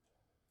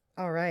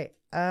All right.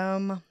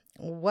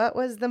 What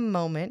was the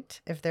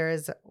moment, if there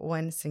is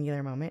one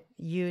singular moment,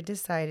 you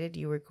decided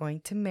you were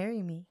going to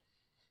marry me?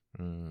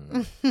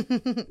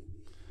 Mm.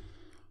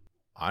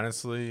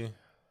 Honestly,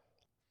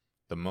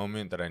 the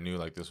moment that I knew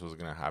like this was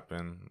gonna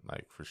happen,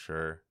 like for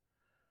sure,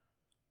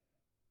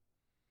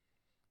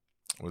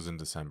 was in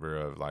December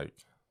of like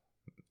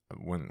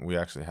when we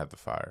actually had the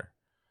fire.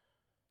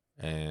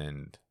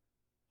 And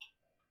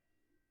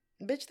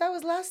Bitch, that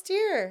was last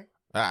year.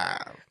 ah,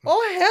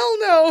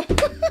 Oh, hell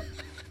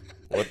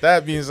no. with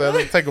that being said,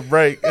 let's take a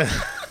break.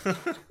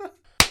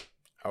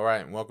 All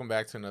right, and welcome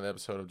back to another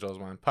episode of Joe's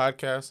Mind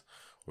Podcast,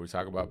 where we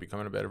talk about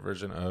becoming a better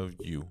version of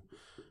you.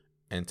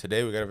 And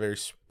today we got a very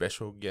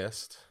special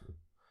guest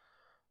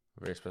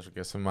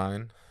of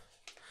mine,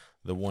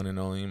 the one and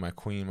only, my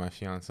queen, my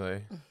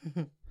fiance,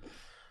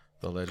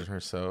 the legend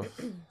herself,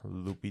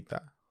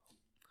 Lupita.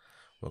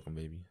 Welcome,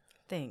 baby.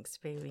 Thanks,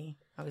 baby.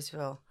 I always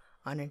feel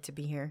honored to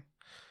be here.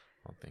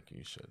 Well, thank you.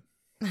 You should.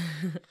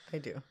 I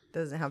do.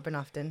 Doesn't happen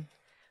often,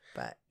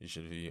 but You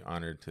should be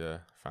honored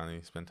to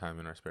finally spend time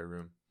in our spare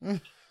room. no,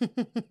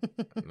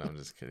 No, I'm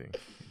just kidding.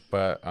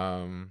 But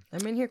I'm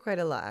in here quite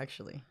a lot,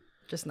 actually.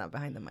 Just not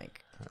behind the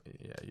mic.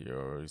 yeah,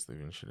 you're always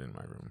leaving shit in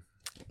my room.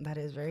 That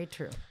is very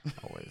true.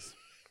 Always.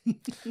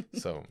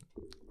 So,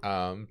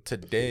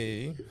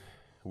 today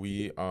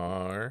we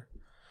are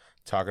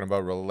talking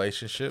about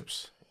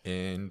relationships,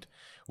 and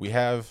we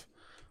have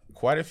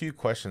quite a few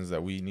questions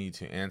that we need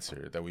to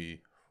answer that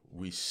we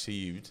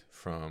received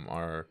from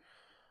our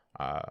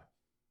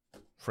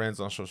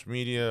friends on social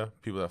media,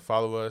 people that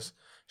follow us.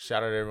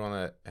 Shout out to everyone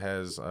that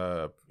has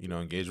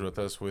engaged with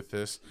us with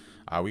this.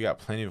 We got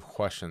plenty of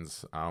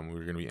questions we're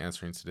going to be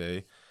answering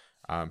today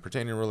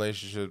pertaining to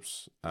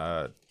relationships,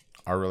 our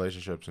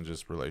relationships, and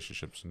just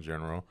relationships in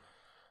general.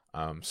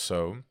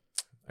 So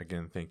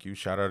again, thank you.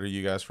 Shout out to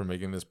you guys for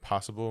making this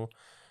possible.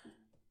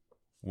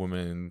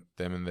 Women,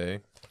 them, and they.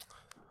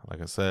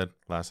 Like I said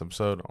last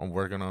episode, I'm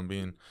working on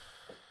being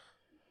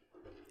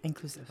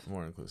Inclusive.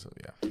 more inclusive.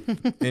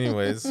 Yeah.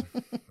 Anyways,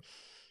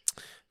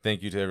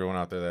 thank you to everyone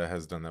out there that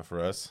has done that for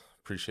us.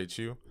 Appreciate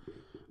you.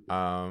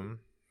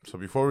 So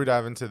before we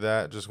dive into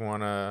that, just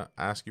want to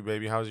ask you,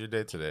 baby, how's your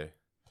day today?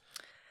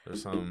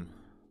 There's some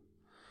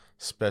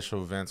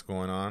special events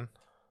going on.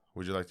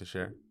 Would you like to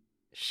share?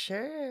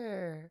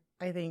 Sure.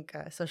 I think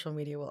social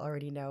media will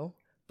already know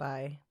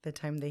by the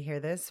time they hear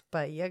this,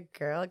 but your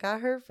girl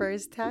got her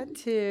first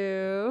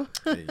tattoo.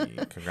 Hey,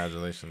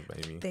 congratulations,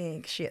 baby.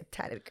 Think she a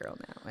tatted girl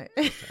now.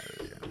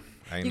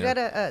 You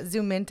gotta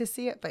zoom in to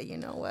see it, but you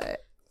know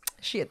what?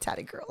 She a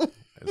tatted girl.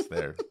 It's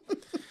there.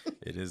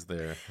 It is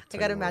there. I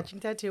got a matching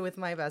tattoo with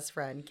my best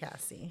friend,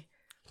 Cassie.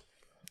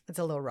 It's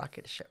a little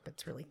rocket ship.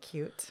 It's really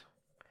cute.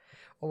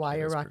 Why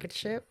a rocket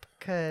ship?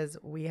 Because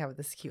we have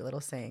this cute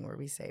little saying where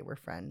we say we're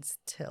friends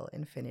till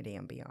infinity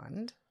and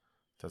beyond.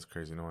 That's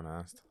crazy. No one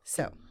asked.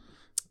 So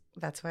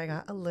that's why I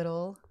got a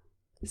little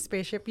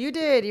spaceship. You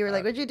did. You were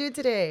like, what'd you do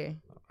today?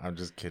 I'm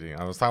just kidding.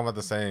 I was talking about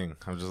the saying.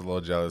 I'm just a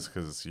little jealous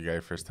because you got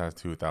your first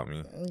tattoo without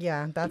me.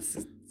 Yeah,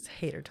 that's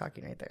hater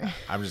talking right there.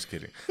 I'm just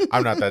kidding.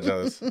 I'm not that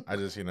jealous. I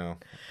just,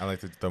 I like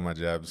to throw my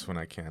jabs when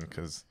I can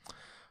because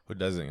who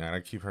doesn't? I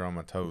keep her on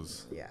my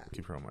toes. Yeah.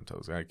 Keep her on my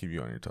toes. I keep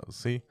you on your toes.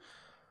 See?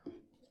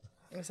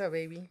 What's up,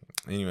 baby?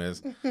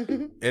 Anyways,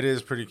 it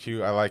is pretty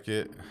cute. I like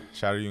it.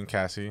 Shout out to you and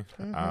Cassie.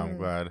 I'm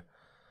glad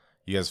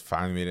you guys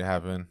finally made it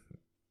happen.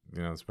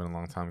 It's been a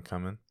long time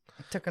coming.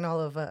 It took all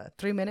of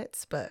 3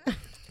 minutes, but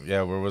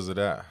yeah, where was it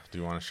at? Do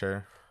you want to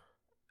share?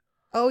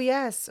 Oh,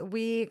 yes.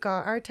 We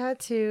got our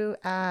tattoo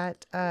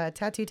at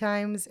Tattoo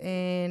Times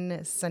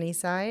in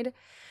Sunnyside.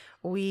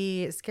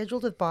 We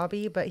scheduled with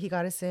Bobby, but he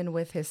got us in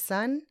with his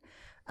son.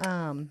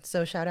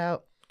 So shout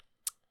out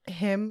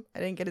him. I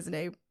didn't get his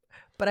name,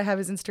 but I have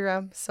his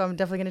Instagram, so I'm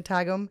definitely going to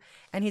tag him.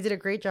 And he did a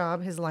great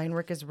job. His line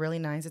work is really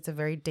nice. It's a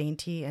very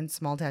dainty and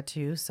small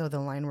tattoo, so the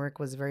line work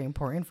was very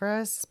important for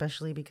us,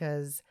 especially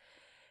because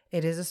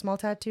it is a small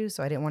tattoo,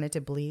 so I didn't want it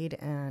to bleed.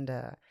 And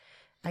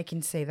I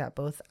can say that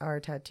both our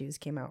tattoos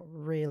came out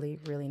really,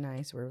 really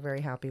nice. We're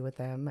very happy with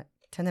them.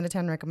 10 out of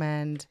 10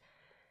 recommend.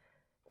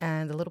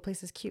 And the little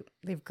place is cute.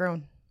 They've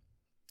grown.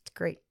 It's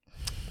great.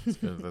 That's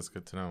good. That's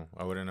good to know.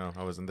 I wouldn't know.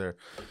 I wasn't there.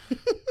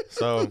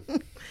 So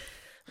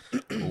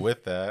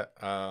with that,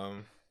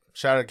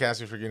 shout out to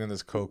Cassie for getting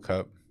this Coke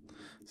cup.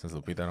 Since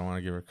Lupita, I don't want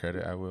to give her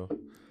credit, I will.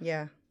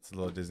 Yeah. It's a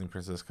little Disney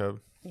Princess cup.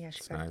 Yeah, she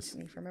it's got nice. it to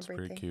me for my it's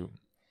birthday. Pretty cute.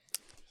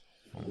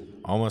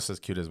 Almost as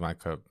cute as my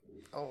cup.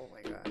 Oh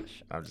my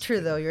gosh. True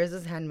kidding. Though, yours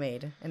is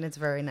handmade and it's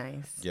very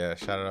nice. Yeah,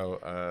 shout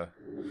out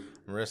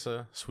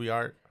Marissa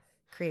Sweetheart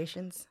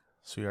Creations.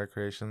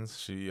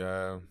 She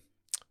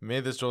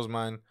made this Joe's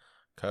Mind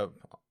cup,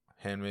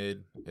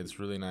 handmade. It's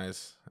really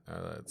nice.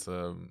 It's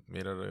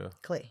made out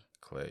of Clay.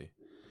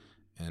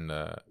 And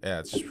yeah,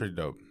 it's just pretty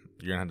dope.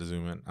 You're gonna have to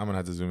zoom in. I'm gonna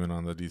have to zoom in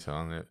on the detail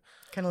on it.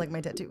 Kind of like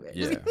my tattoo.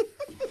 Yeah.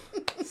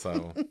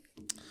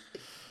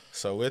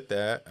 So with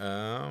that,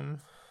 I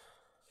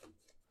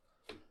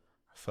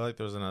feel like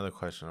there was another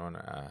question I want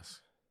to ask,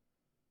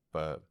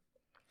 but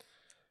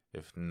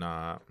if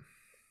not,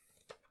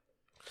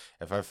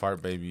 If I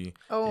fart, baby,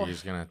 Oh, you're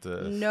just gonna have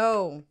to.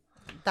 no.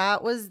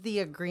 That was the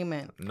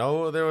agreement.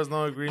 No, there was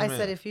no agreement. I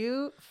said, if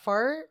you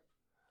fart,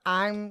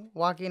 I'm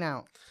walking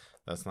out.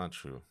 That's not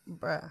true.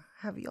 Bruh,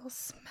 have y'all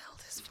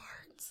smelled his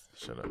farts?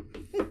 Shut up.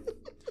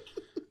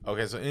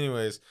 Okay, so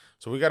anyways,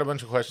 so we got a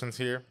bunch of questions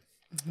here.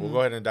 We'll go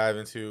ahead and dive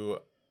into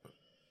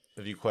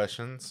a few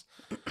questions.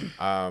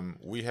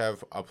 We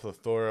have a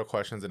plethora of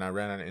questions, and I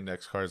ran out of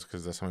index cards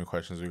because that's how many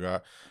questions we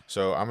got.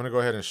 So I'm going to go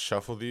ahead and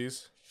shuffle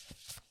these.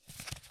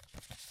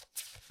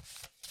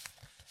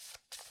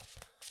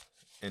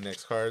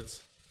 Index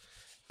cards.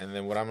 And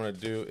then what I'm going to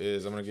do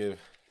is I'm going to give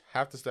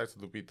half the stack to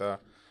Lupita.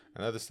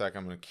 Another stack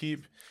I'm going to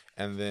keep.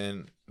 And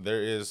then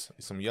there is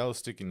some yellow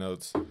sticky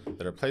notes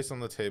that are placed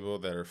on the table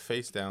that are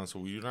face down. So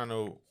we do not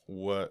know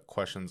what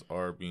questions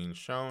are being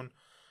shown.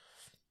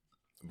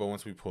 But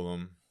once we pull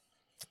them,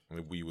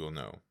 we will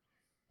know.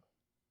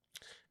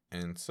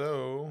 And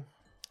so...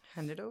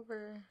 hand it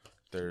over.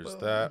 There's Boom.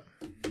 that.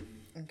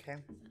 Okay.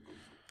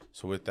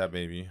 So with that,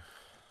 baby,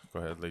 go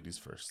ahead, ladies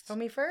first. Oh,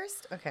 me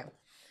first? Okay.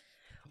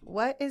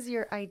 What is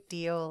your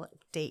ideal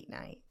date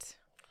night?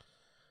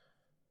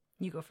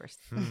 You go first.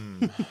 All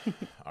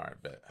right,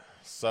 bet.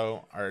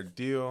 So our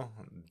ideal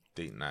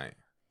date night.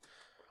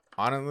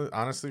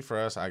 Honestly, for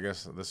us, I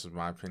guess this is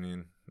my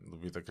opinion.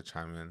 Lupita could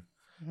chime in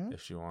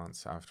if she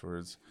wants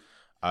afterwards.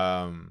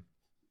 I'm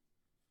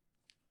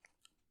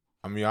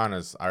gonna be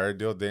honest. Our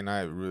ideal date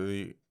night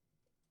really.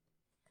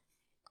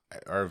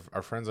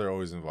 Our friends are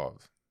always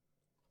involved,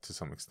 to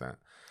some extent.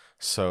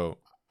 So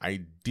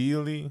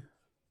ideally,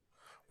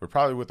 we're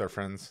probably with our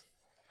friends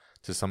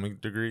to some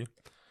degree,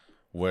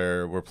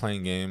 where we're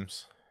playing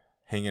games,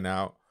 hanging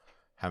out,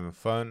 having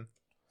fun.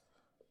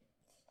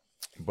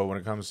 But when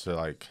it comes to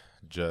like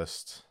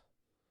just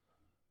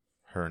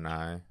her and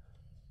I,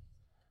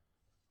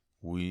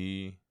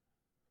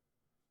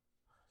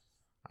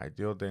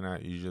 ideal day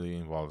night usually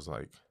involves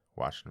like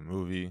watching a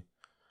movie,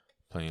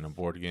 playing a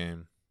board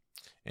game,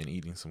 and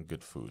eating some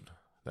good food.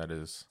 That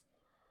is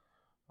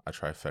a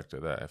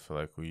trifecta that I feel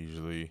like we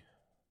usually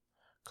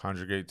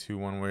conjugate to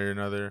one way or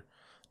another.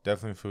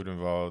 Definitely food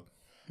involved.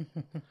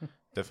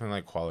 Definitely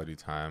like quality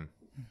time.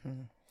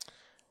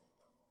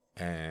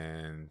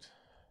 And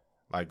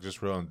like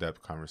just real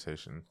in-depth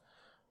conversation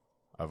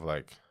of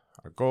like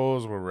our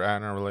goals, where we're at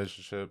in our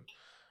relationship,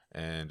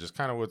 and just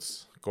kind of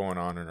what's going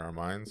on in our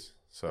minds.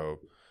 So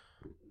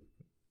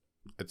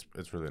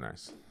it's really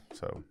nice.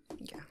 So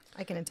yeah,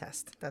 I can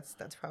attest.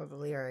 That's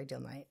probably our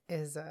ideal night.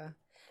 Is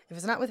if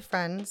it's not with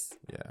friends,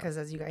 because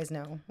as you guys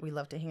know, we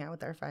love to hang out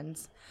with our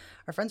friends.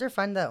 Our friends are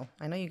fun though.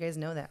 I know you guys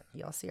know that.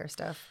 Y'all see our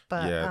stuff,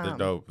 but yeah, they're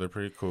dope. They're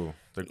pretty cool.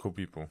 They're cool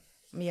people.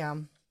 Yeah,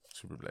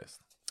 super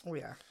blessed.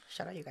 We are.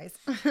 Shout out you guys.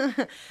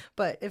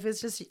 But if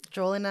it's just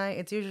Joel and I,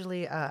 it's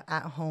usually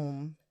at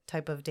home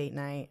type of date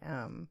night.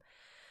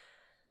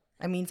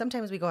 I mean,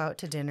 sometimes we go out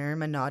to dinner.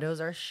 Manados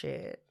are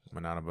shit.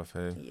 Manado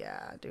buffet.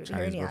 Yeah, dude.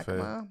 Chinese Here in buffet.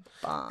 Yakima,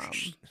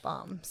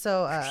 bomb.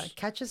 So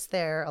catch us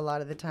there a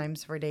lot of the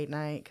times for date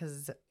night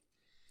because,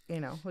 you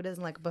know, who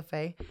doesn't like a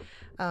buffet?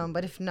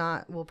 But if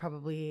not, we'll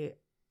probably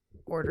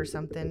order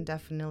something.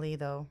 Definitely,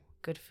 though,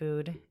 good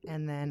food.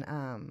 And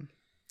then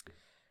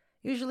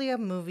usually a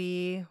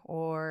movie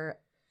or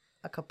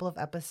a couple of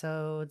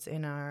episodes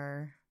in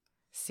our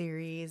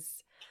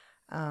series.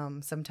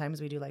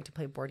 Sometimes we do like to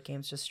play board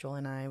games, just Joel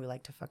and I. We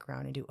like to fuck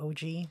around and do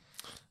OG.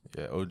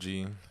 Yeah,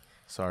 OG.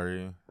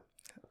 Sorry.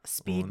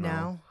 Speed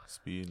now.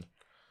 Speed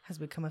Has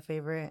become a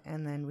favorite.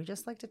 And then we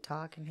just like to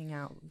talk and hang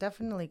out.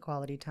 Definitely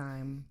quality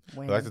time.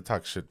 We like to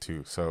talk shit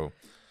too. So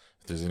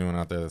if there's anyone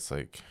out there that's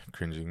like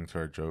cringing to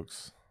our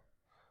jokes,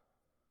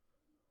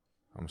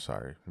 I'm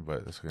sorry,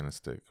 but it's going to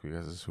stick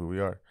because it's who we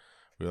are.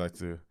 We like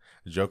to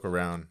joke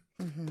around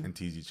and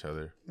tease each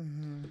other.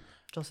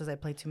 Joel says I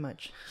play too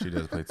much. She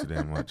does play too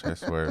damn much, I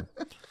swear.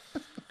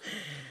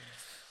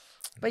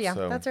 But yeah,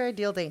 that's our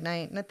ideal date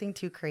night. Nothing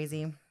too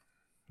crazy.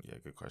 Yeah,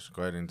 good question.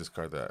 Go ahead and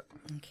discard that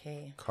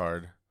Okay.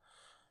 card.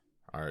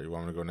 All right, you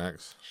want me to go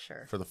next?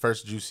 Sure. For the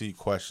first juicy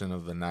question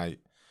of the night,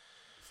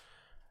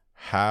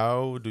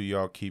 how do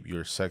y'all keep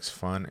your sex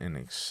fun and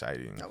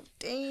exciting? Oh,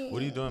 dang.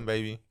 What are you doing,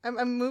 baby?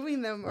 I'm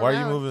moving them Why around.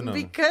 are you moving them?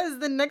 Because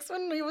the next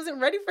one, he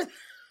wasn't ready for that.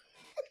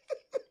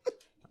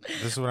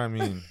 This is what I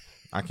mean.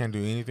 I can't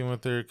do anything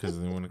with her because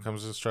when it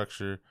comes to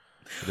structure,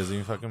 it doesn't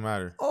even fucking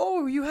matter.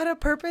 Oh, you had a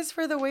purpose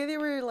for the way they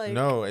were like.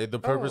 No, the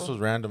purpose was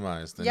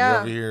randomized. And Yeah. you're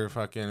over here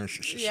fucking.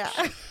 Yeah.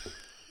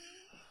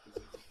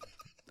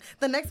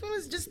 The next one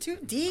was just too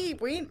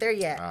deep. We ain't there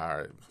yet. All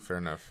right, fair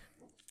enough.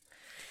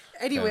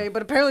 Anyway,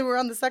 but apparently we're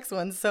on the sex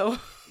one, so.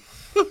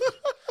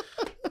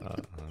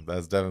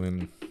 That's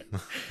definitely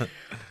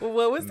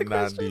What was the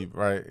not question? deep,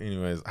 right?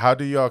 Anyways, how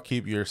do y'all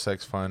keep your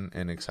sex fun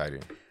and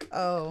exciting?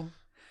 Oh.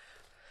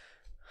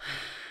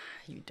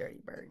 You dirty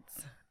birds.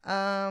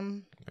 Yeah,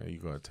 you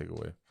go ahead, take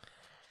away.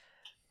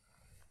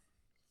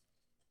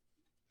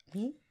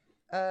 Me?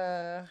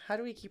 How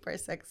do we keep our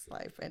sex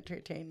life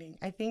entertaining?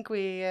 I think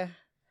we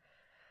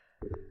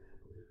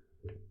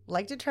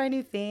like to try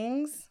new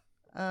things.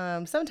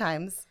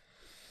 Sometimes.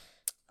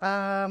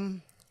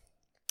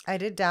 I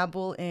did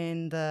dabble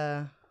in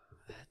the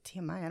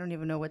TMI. I don't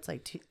even know what's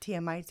like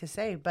TMI to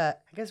say,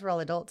 but I guess we're all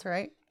adults,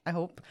 right? I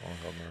hope. Oh,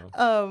 hell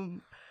no.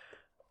 Um,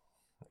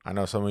 I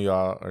know some of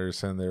y'all are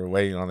sitting there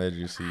waiting on the edge of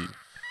your seat.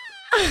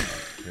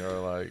 You're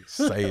like,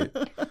 say it.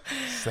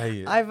 Say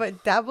it.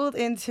 I've dabbled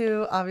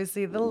into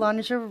obviously the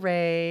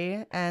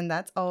lingerie, and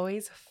that's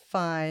always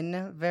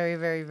fun. Very,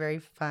 very, very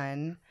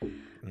fun.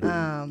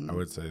 I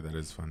would say that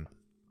is fun.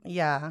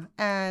 Yeah,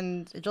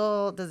 and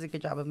Joel does a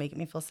good job of making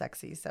me feel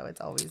sexy, so it's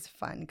always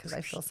fun because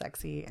I feel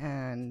sexy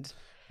and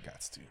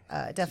Gots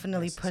to.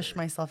 definitely push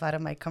myself out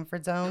of my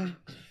comfort zone,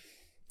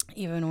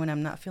 even when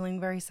I'm not feeling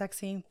very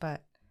sexy.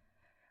 But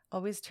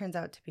always turns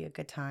out to be a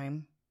good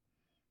time.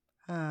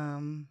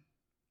 And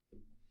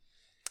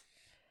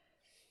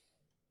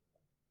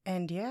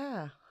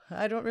yeah,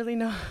 I don't really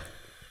know.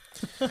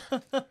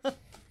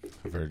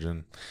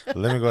 Virgin.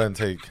 Let me go ahead and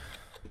take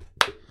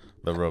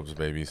the ropes,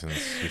 baby, since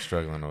you're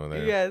struggling over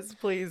there. Yes,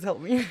 please help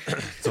me.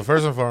 So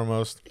first and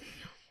foremost,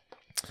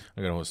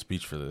 I got a whole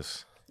speech for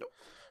this.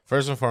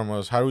 First and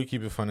foremost, how do we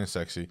keep it fun and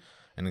sexy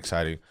and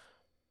exciting?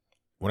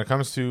 When it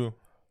comes to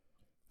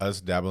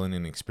us dabbling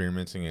and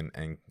experimenting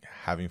and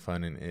having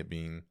fun and it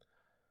being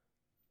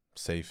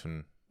safe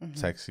and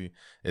sexy,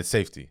 it's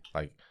safety.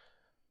 Like,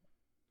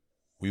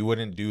 we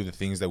wouldn't do the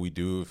things that we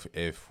do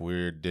if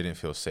we didn't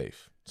feel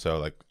safe. So,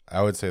 like,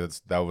 I would say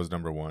that was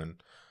number one.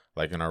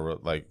 Like, in our,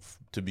 like,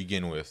 to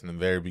begin with, in the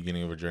very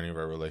beginning of a journey of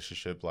our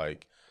relationship,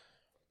 like,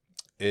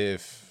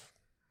 if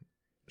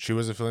she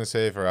wasn't feeling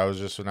safe or I was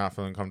just not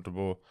feeling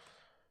comfortable,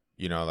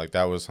 you know, like,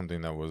 that was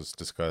something that was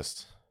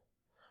discussed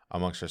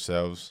amongst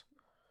ourselves.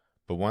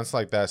 But once,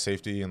 like, that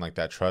safety and, like,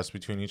 that trust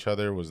between each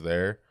other was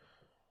there,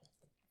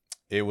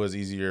 it was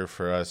easier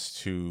for us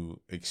to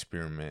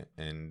experiment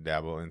and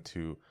dabble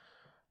into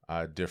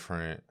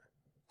different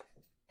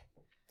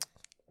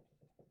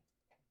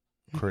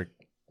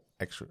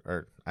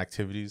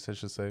activities, I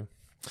should say.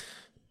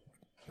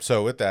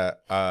 So with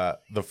that,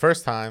 the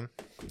first time,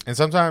 and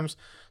sometimes,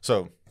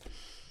 so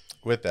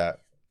with that,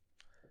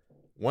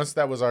 once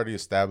that was already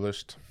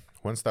established,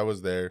 once that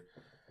was there,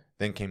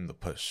 then came the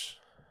push,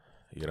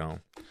 you know.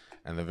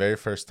 And the very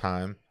first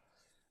time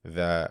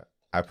that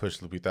I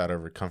pushed Lupita out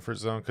of her comfort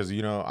zone, because,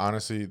 you know,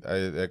 honestly,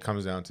 it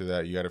comes down to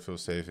that. You got to feel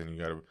safe and you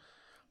got to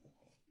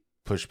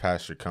push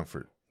past your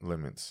comfort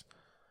limits,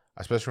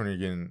 especially when you're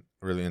getting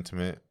really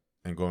intimate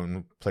and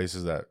going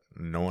places that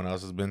no one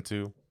else has been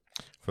to,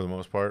 for the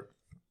most part.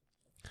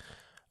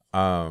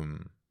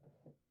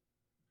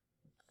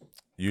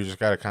 You just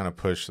got to kind of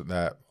push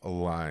that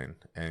line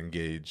and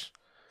gauge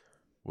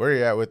where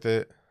you're at with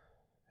it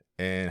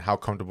and how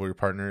comfortable your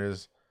partner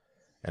is.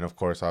 And of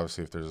course,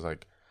 obviously, if there's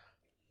like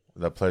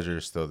the pleasure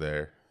is still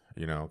there,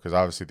 you know, because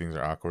obviously things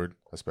are awkward,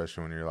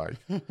 especially when you're like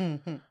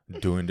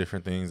doing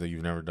different things that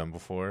you've never done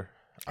before.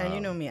 And you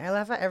know me, I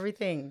laugh at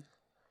everything.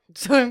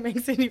 So it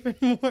makes it even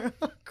more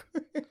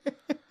awkward.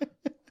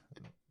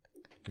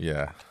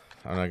 Yeah.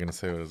 I'm not going to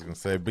say what I was going to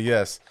say, but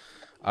yes.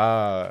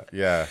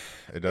 Yeah,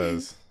 it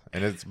does.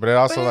 And but it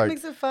also, but it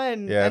makes it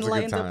fun. Yeah, and it's a good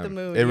lightens time. Up the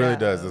mood. It really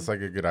does. It's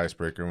like a good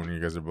icebreaker when you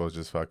guys are both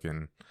just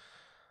fucking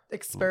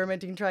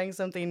experimenting, trying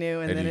something new,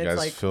 and then you it's guys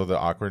like feel the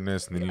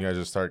awkwardness, and then you guys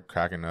just start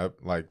cracking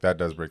up. Like, that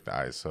does break the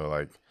ice. So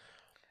like,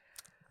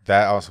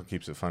 that also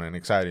keeps it fun and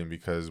exciting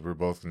because we're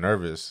both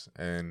nervous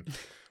and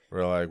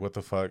we're like, what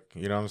the fuck,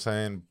 you know what I'm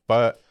saying?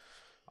 But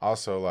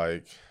also,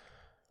 like,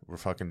 we're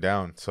fucking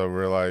down, so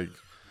we're like,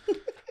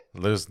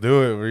 let's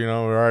do it. You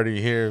know, we're already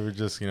here. We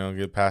just, you know,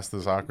 get past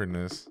this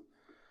awkwardness.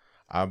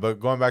 But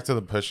going back to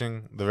the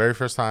pushing, the very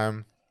first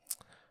time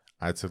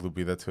I took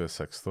Lupita to a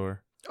sex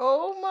store.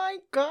 Oh my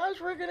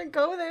gosh, we're gonna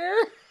go there.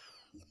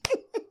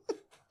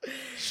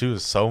 She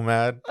was so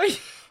mad.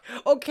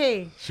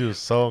 Okay. She was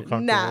so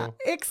uncomfortable. Nah,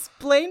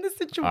 explain the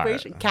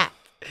situation, right. Cat.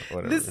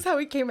 Whatever. This is how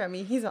he came at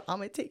me. He's like, I'm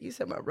gonna take you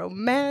somewhere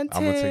romantic.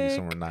 I'm gonna take you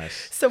somewhere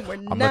nice.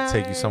 I'm gonna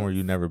take you somewhere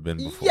you've never been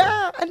before.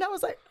 Yeah, and I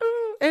was like,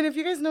 ooh. And if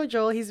you guys know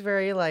Joel, he's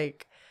very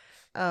like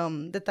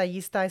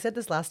detallista. I said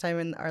this last time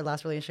in our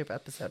last relationship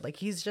episode. Like,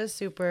 he's just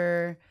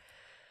super.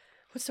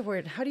 What's the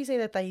word? How do you say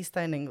detallista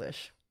in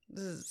English?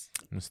 This is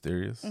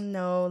mysterious.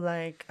 No,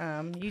 like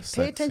you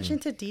sexy. Pay attention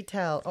to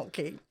detail.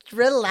 Okay,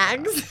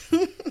 relax.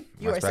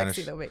 You are Spanish,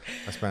 sexy though, mate.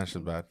 My Spanish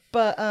is bad.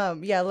 But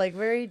yeah, like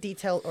very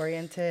detail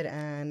oriented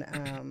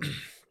and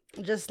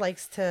just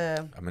likes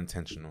to. I'm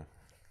intentional.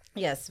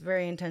 Yes,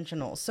 very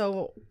intentional.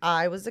 So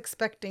I was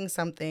expecting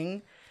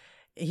something.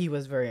 He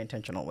was very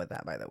intentional with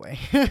that, by the way.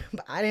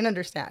 But I didn't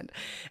understand.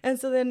 And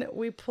so then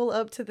we pull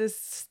up to this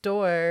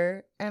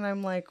store and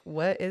I'm like,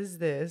 what is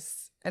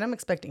this? And I'm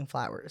expecting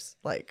flowers,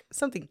 like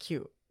something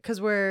cute. Because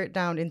we're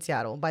down in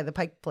Seattle by the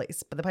Pike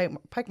Place, by the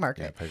Pike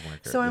Market. Yeah, Pike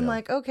Market. So I'm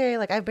like, okay,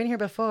 like I've been here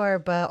before,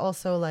 but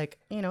also like,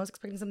 you know, I was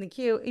expecting something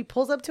cute. He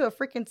pulls up to a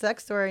freaking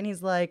sex store and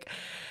he's like,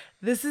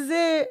 this is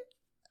it.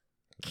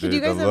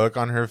 Dude, the look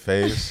on her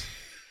face,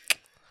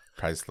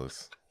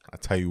 priceless. I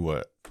tell you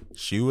what,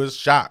 she was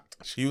shocked.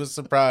 She was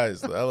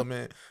surprised. The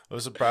element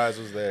of surprise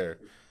was there.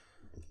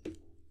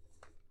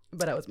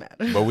 But I was mad.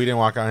 But we didn't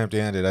walk out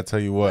empty-handed. I tell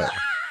you what.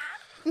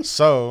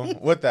 So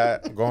with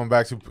that, going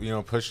back to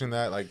pushing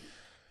that, like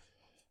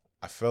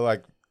I feel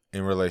like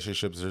in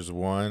relationships, there's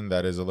one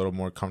that is a little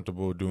more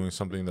comfortable doing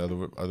something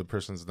the other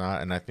person's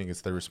not, and I think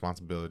it's their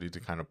responsibility to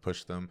kind of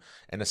push them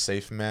in a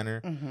safe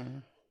manner,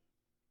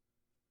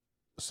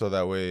 so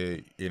that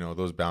way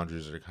those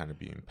boundaries are kind of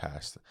being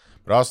passed.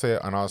 But I'll say,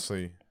 and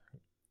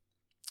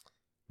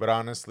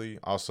honestly,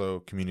 also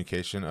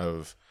communication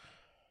of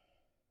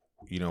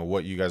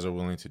what you guys are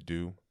willing to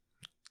do,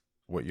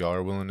 what y'all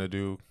are willing to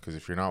do. Because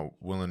if you're not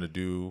willing to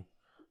do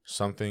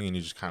something and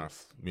you just kind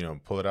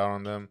of pull it out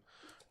on them,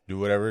 do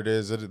whatever it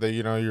is that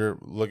you're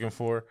looking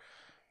for,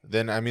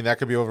 then I mean that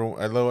could be a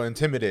little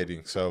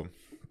intimidating. So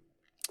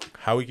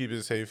how we keep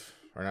it safe,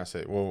 or not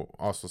safe, well,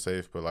 also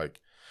safe, but like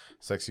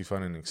sexy,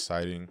 fun, and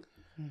exciting,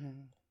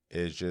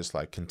 is just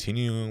like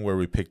continuing where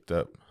we pick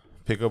up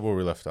where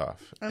we left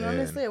off. And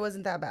honestly, it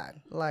wasn't that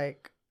bad.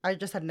 Like, I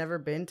just had never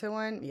been to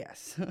one.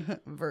 Yes,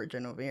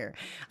 virgin over here.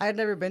 I had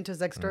never been to a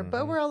sex store,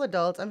 but we're all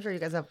adults. I'm sure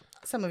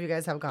some of you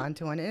guys have gone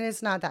to one, and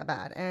it's not that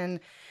bad.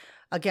 And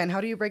again,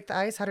 how do you break the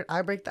ice? How did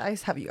I break the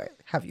ice? Have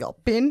y'all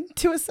been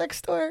to a sex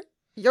store?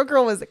 Your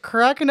girl was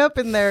cracking up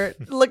in there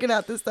looking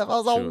at this stuff. I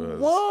was like,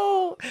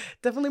 whoa,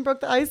 definitely broke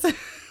the ice.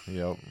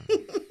 Yep.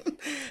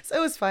 So it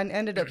was fun.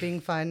 Ended up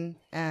being fun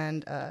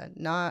and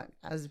not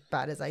as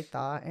bad as I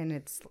thought. And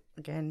it's,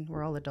 again,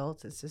 we're all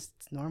adults. It's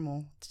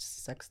normal. It's just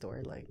a sex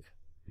store. Like,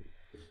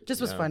 just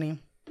was funny.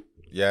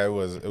 Yeah, it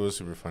was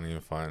super funny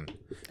and fun.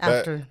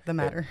 After the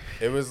matter.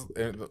 It was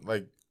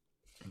like,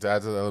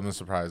 Dad's an element of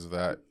surprise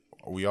that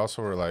we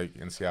also were like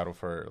in Seattle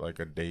for like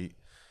a date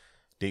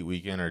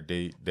weekend or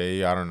date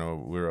day. I don't know.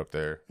 We were up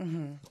there.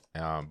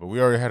 But we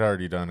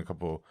already done a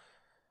couple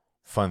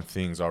fun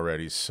things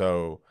already.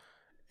 So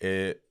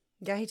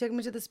yeah, he took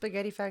me to the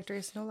Spaghetti Factory.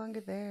 It's no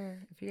longer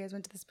there. If you guys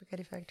went to the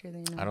Spaghetti Factory,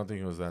 then you know. I don't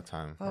think it was that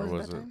time. Oh,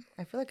 was it that time?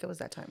 I feel like it was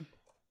that time.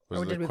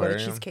 Or did we go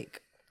to Cheesecake?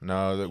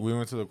 No, we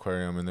went to the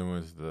aquarium and then we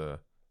went to the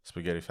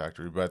Spaghetti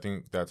Factory. But I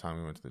think that time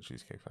we went to the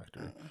Cheesecake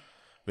Factory.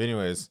 But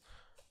anyways,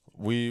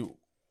 we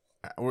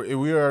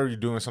were already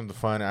doing something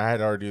fun. I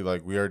had already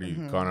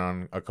gone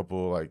on a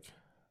couple like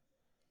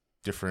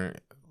different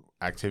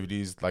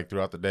activities like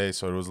throughout the day,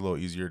 so it was a little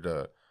easier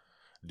to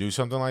do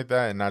something like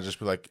that and not just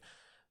be like,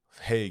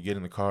 hey, get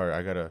in the car,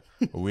 I got a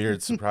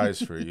weird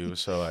surprise for you.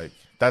 So like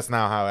that's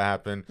not how it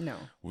happened. No,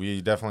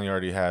 we definitely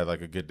already had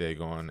like a good day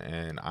going,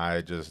 and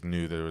I just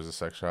knew there was a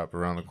sex shop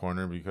around the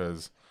corner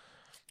because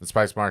the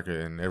Spice Market,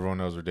 and everyone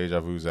knows where Deja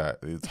Vu's at.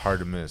 It's hard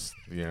to miss,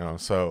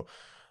 so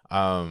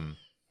but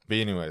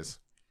anyways,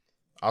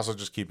 also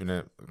just keeping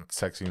it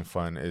sexy and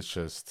fun. It's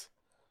just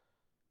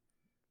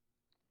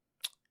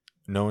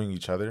knowing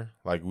each other.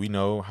 Like, we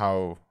know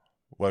how,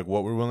 like,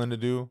 what we're willing to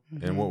do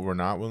and what we're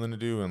not willing to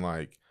do, and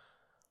like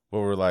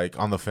what we're like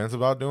on the fence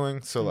about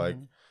doing. So like,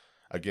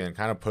 again,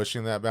 kind of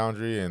pushing that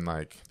boundary and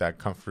like that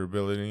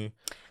comfortability.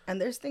 And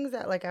there's things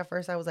that like at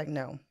first I was like,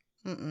 no,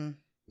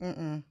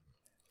 I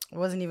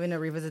wasn't even gonna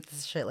revisit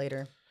this shit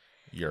later.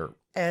 Yerp.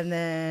 And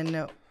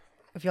then,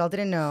 if y'all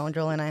didn't know,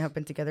 Joel and I have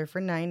been together for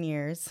 9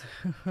 years.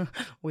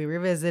 We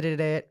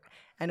revisited it,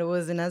 and it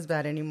wasn't as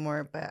bad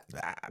anymore. But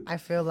I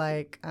feel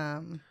like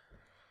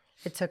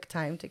it took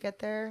time to get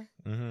there.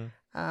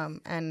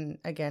 And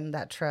again,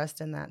 that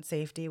trust and that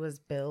safety was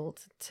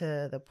built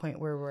to the point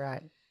where we're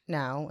at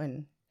now.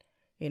 And,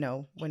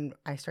 when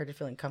I started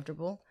feeling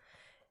comfortable.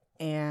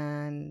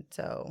 And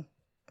so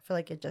I feel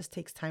like it just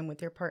takes time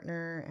with your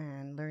partner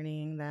and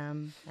learning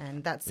them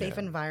and that safe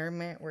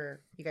environment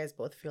where you guys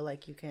both feel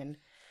like you can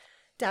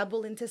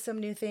dabble into some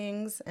new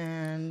things.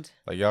 And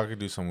like, y'all could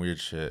do some weird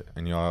shit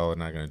and y'all are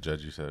not going to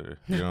judge each other.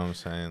 You know what I'm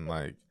saying?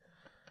 Like,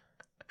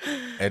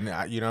 and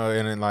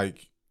and then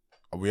like,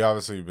 we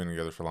obviously have been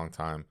together for a long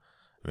time.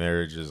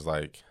 Marriage is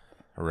like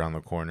around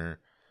the corner.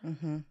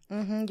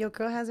 Your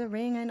girl has a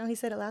ring. I know he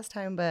said it last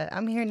time, but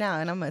I'm here now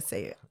and I'm going to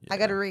say it. Yeah. I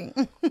got a ring.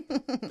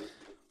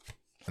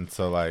 And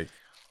so like,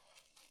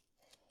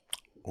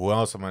 who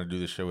else am I going to do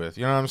this shit with?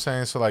 You know what I'm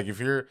saying? So like, if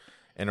you're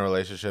in a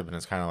relationship and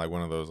it's kind of like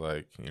one of those,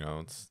 like,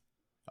 it's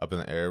up in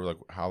the air, like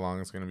how long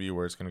it's going to be,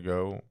 where it's going to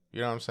go.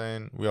 You know what I'm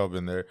saying? We all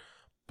been there.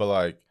 But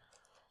like,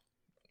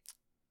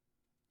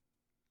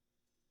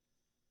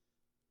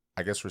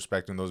 I guess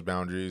respecting those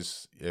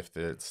boundaries, if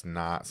it's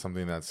not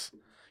something that's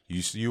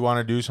you want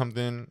to do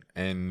something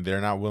and they're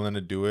not willing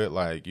to do it,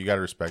 like, you got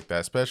to respect that,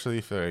 especially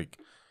if like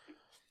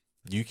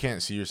you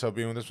can't see yourself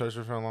being with this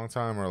person for a long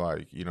time, or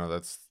like,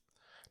 that's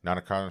not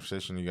a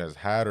conversation you guys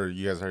had, or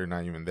you guys are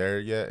not even there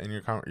yet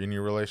in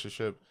your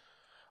relationship.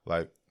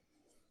 Like,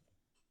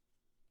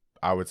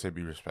 I would say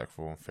be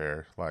respectful and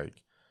fair. Like,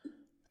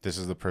 this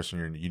is the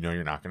person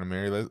you're not going to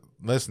marry.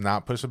 Let's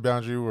not push a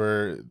boundary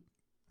where,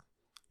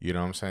 you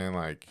know what I'm saying?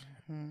 Like,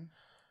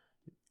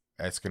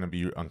 it's going to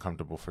be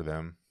uncomfortable for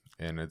them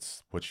and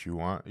it's what you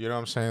want. You know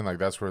what I'm saying? Like,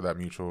 that's where that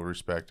mutual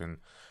respect and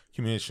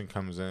communication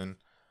comes in.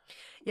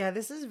 Yeah,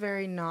 this is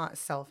very not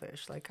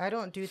selfish. Like, I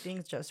don't do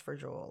things just for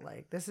Joel.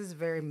 Like, this is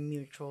very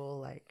mutual.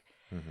 Like,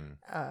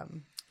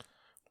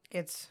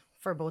 it's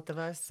for both of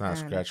us. It's not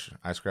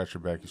I scratch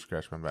your back, you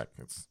scratch my back.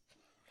 It's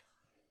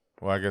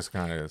Well, I guess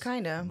kind of is.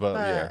 Kind of, But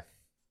yeah.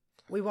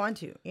 we want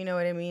to. You know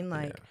what I mean?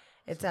 Like, Yeah.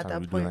 it's at Sometimes that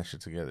we point. doing that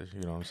shit together.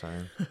 You know what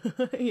I'm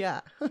saying?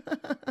 Yeah.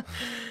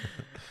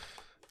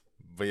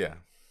 But yeah.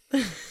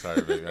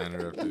 Sorry, baby. I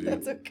interrupted you.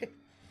 That's okay.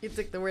 You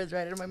took the words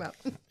right out of my mouth.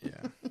 Yeah.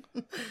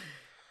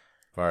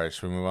 All right.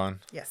 Should we move on?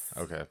 Yes.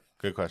 Okay.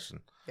 Good question.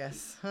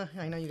 Yes.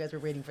 I know you guys were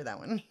waiting for that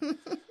one.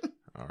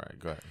 All right.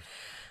 Go ahead.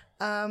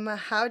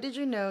 How did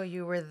you know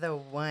you were the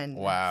one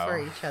Wow. for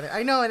each other?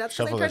 I know, and that's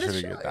Shuffle what I that tried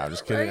shit to again. show. I'm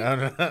just kidding.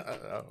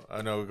 Right?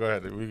 I know. Go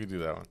ahead. We could do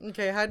that one.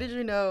 Okay, how did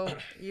you know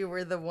you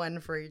were the one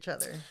for each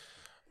other?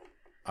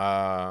 You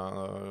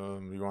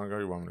want to go? Or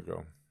you want me to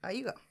go?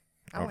 You go.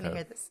 I want to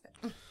hear this.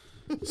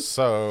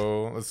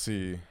 So let's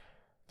see.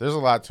 There's a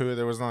lot to it.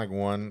 There wasn't like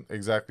one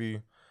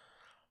exactly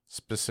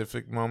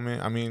specific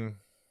moment. I mean,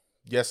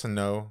 yes and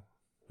no.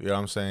 You know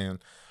what I'm saying?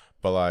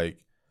 But like,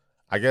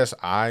 I guess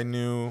I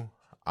knew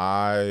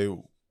I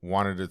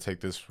wanted to take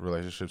this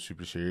relationship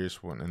super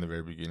serious when in the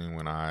very beginning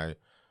when I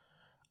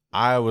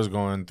was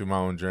going through my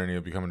own journey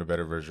of becoming a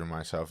better version of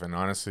myself. And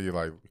honestly,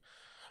 like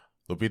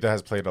Lupita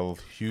has played a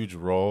huge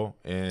role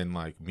in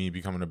like me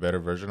becoming a better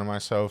version of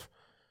myself.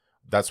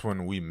 That's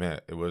when we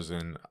met. It was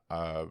in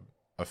a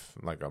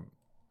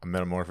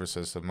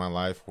metamorphosis of my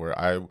life where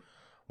I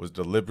was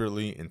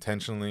deliberately,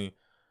 intentionally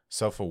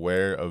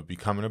self-aware of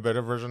becoming a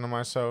better version of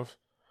myself.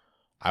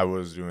 I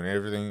was doing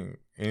anything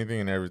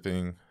and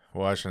everything.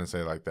 Well, I shouldn't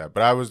say it like that,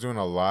 but I was doing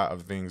a lot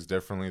of things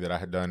differently that I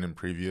had done in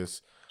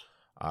previous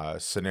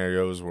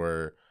scenarios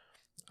where,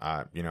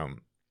 I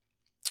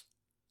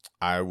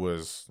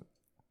was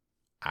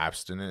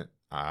abstinent.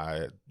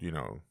 I,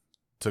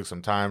 took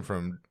some time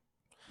from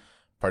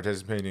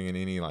participating in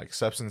any like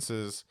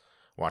substances,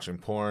 watching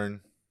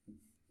porn,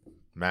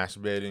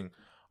 masturbating.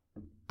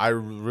 I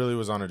really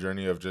was on a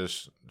journey of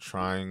just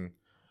trying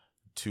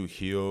to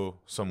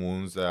heal some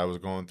wounds that I was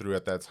going through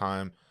at that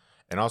time,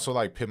 and also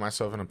like put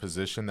myself in a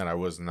position that I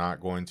was not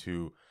going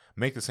to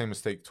make the same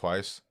mistake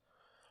twice,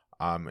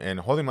 and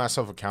holding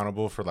myself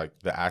accountable for like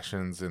the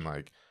actions and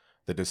like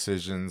the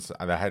decisions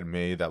that I had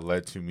made that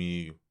led to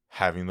me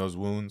having those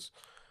wounds.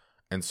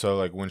 And so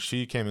like when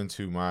she came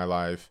into my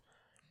life,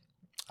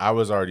 I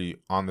was already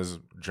on this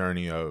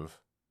journey of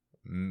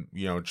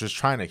just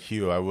trying to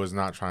heal. I was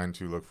not trying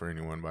to look for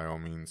anyone by all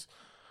means.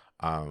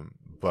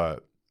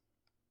 But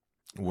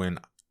when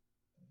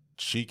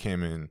she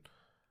came in,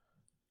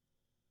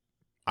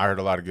 I heard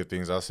a lot of good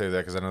things. I'll say that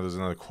because I know there's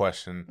another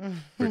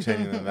question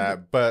pertaining to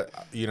that. But,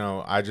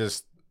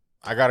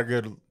 I got a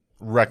good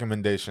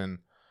recommendation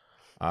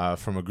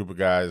from a group of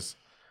guys.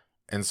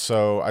 And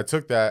so I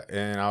took that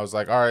and I was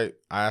like, all right,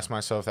 I asked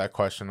myself that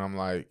question. I'm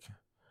like,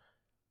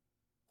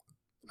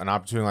 an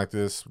opportunity like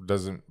this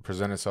doesn't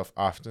present itself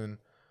often.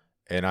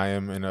 And I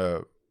am in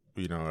a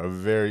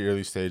very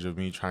early stage of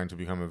me trying to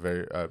become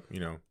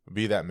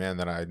be that man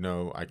that I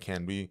know I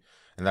can be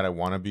and that I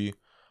want to be,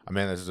 a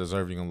man that's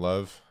deserving of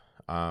love.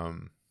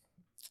 And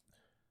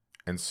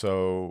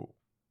so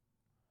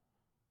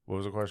what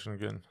was the question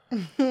again?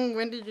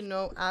 When did you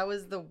know I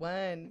was the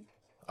one?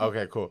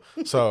 Okay, cool.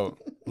 So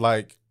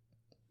like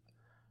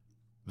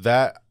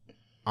that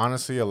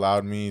honestly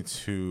allowed me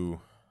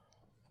to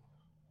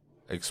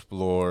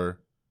explore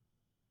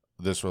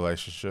this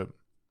relationship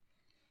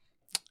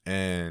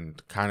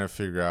and kind of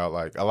figure out,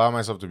 like, allow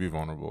myself to be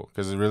vulnerable.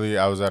 Because really,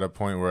 I was at a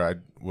point where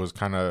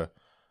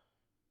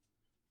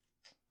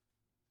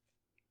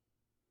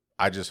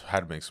I just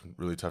had to make some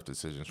really tough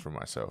decisions for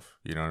myself.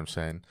 You know what I'm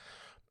saying?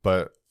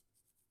 But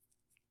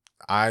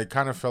I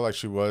kind of felt like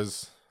she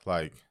was,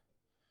 like,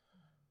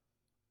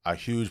 a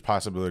huge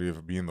possibility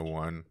of being the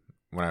one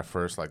when I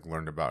first, like,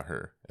 learned about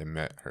her and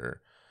met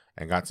her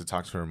and got to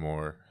talk to her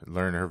more,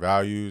 learn her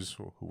values,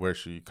 where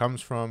she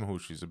comes from, who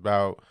she's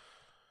about,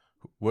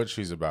 what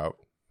she's about,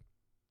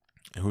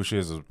 who she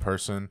is as a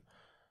person.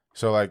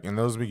 So like in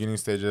those beginning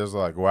stages,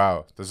 like,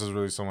 wow, this is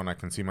really someone I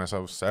can see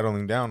myself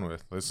settling down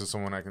with. This is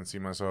someone I can see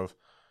myself,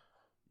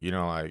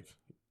 like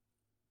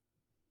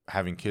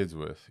having kids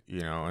with,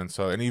 And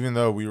so, and even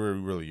though we were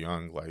really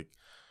young, like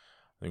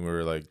I think we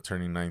were like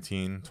turning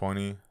 19,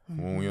 20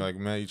 when we like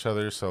met each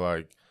other. So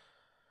like,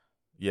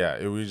 yeah,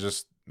 it was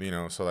just,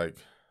 so like,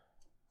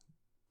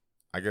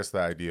 I guess the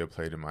idea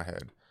played in my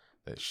head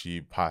that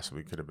she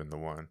possibly could have been the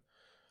one.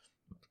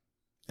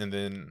 And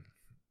then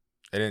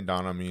it didn't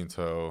dawn on me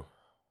until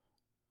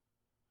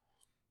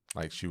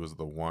like she was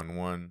the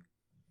one.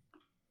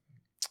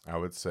 I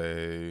would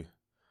say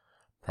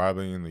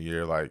probably in the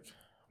year like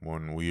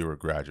when we were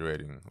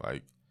graduating,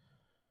 like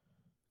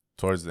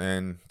towards the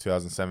end,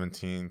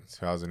 2017,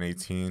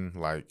 2018,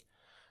 like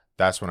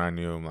that's when I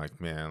knew I'm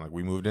like, man, like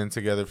we moved in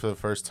together for the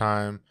first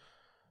time.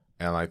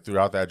 And like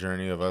throughout that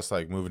journey of us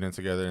like moving in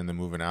together and then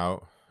moving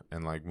out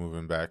and like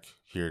moving back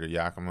here to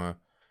Yakima,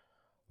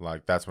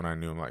 like that's when I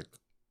knew I'm like,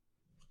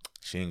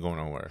 she ain't going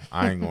nowhere.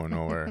 I ain't going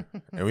nowhere.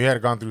 And we had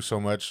gone through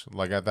so much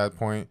like at that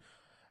point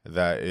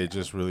that it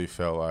just really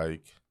felt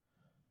like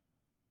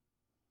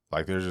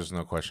there's just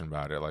no question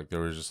about it. Like there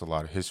was just a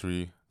lot of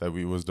history that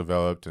was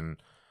developed and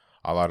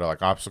a lot of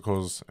like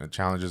obstacles and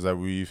challenges that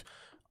we've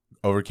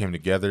overcame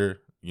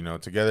together you know,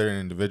 together and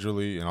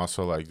individually, and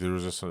also like there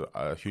was just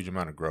a huge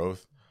amount of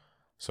growth.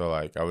 So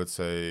like I would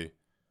say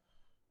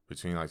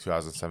between like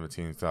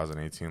 2017 and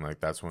 2018, like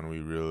that's when we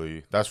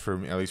really, that's for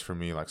me, at least for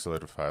me, like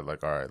solidified,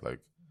 like, all right, like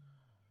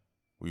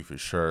we for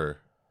sure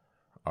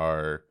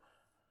are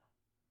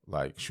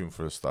like shooting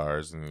for the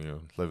stars and, you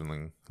know,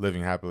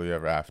 living happily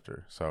ever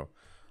after. So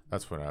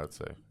that's what I would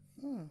say.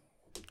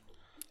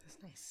 That's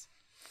nice.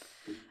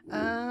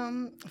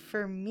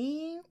 For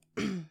me,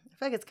 I feel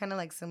like it's kind of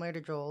like similar to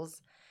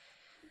Joel's.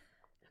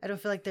 I don't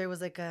feel like there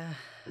was like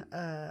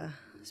a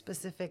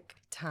specific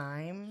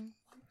time,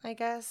 I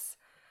guess.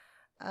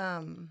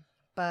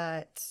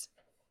 But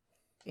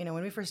you know,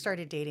 when we first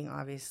started dating,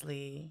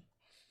 obviously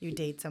you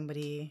date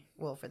somebody,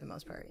 well, for the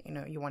most part, you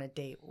know, you want to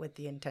date with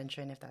the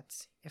intention,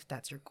 if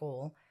that's your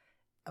goal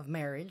of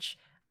marriage.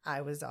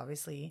 I was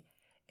obviously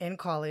in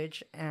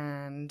college,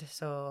 and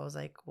so I was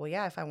like, well,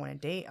 yeah, if I want to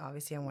date,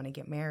 obviously I want to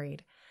get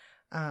married.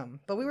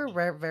 But we were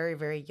very, very,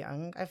 very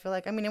young. I feel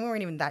like, I mean, and we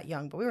weren't even that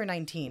young, but we were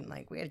 19.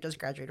 Like, we had just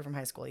graduated from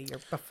high school a year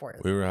before.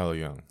 We were hella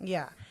young.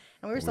 Yeah.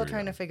 And we were still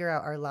trying to figure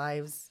out our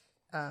lives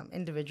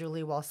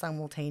individually while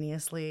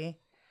simultaneously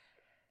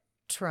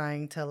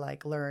trying to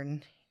like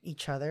learn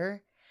each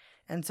other.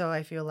 And so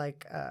I feel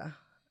like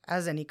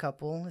as any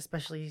couple,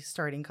 especially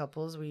starting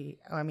couples,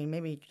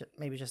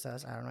 maybe just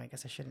us, I don't know, I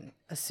guess I shouldn't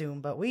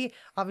assume, but we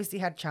obviously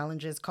had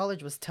challenges.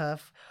 College was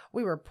tough.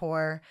 We were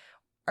poor.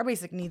 Our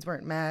basic needs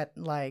weren't met.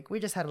 Like, we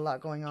just had a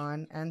lot going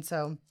on. And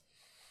so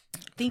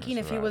thinking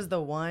if he was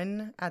the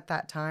one at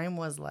that time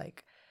was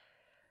like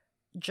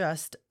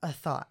just a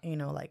thought, you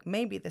know, like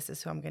maybe this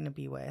is who I'm going to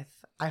be with.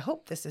 I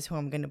hope this is who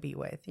I'm going to be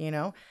with, you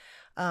know?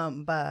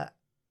 But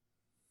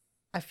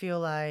I feel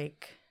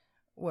like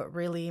what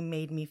really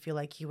made me feel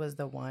like he was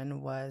the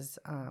one was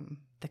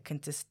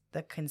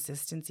the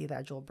consistency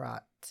that Joel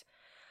brought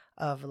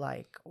of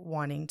like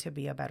wanting to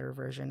be a better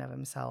version of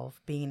himself,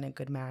 being a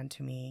good man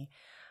to me,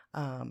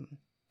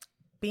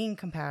 being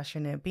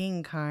compassionate,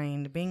 being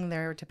kind, being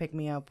there to pick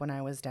me up when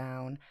I was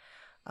down.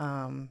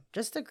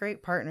 Just a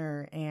great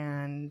partner.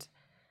 And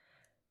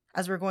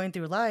as we're going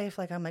through life,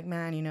 like, I'm like,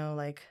 man, you know,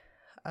 like,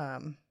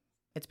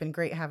 it's been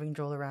great having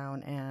Joel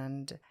around,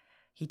 and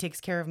he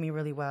takes care of me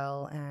really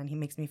well, and he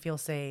makes me feel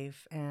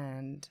safe.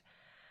 And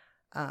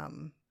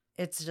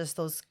it's just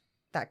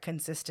that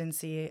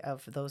consistency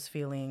of those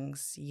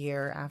feelings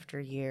year after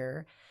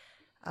year.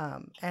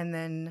 And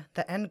then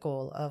the end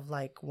goal of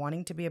like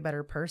wanting to be a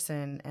better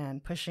person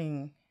and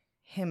pushing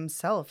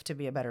himself to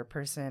be a better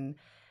person.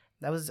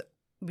 That was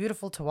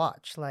beautiful to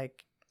watch.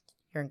 Like,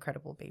 you're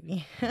incredible,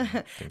 baby.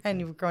 And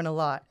you've grown a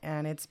lot,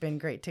 and it's been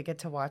great to get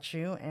to watch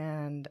you.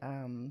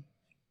 And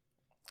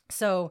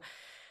so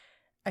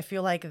I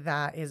feel like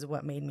that is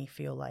what made me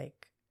feel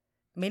loved.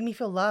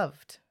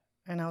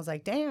 And I was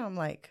like, damn,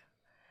 like,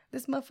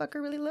 this motherfucker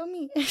really loved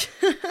me.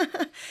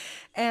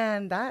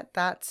 And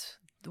that's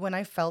when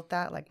I felt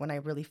that, like, when I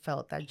really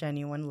felt that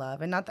genuine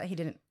love. And not that he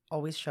didn't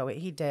always show it,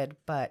 he did,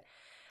 but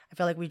I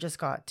feel like we just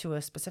got to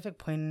a specific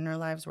point in our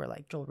lives where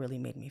like Joel really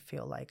made me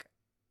feel like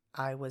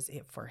I was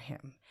it for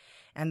him.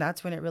 And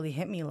that's when it really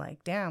hit me,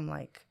 like, damn,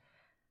 like,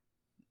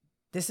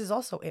 this is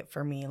also it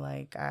for me.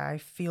 Like, I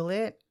feel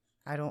it.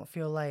 I don't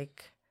feel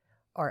like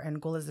our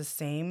end goal is the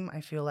same.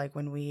 I feel like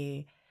when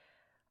we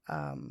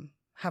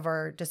have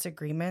our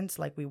disagreements,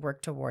 like, we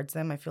work towards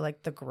them. I feel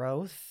like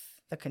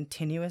the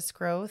continuous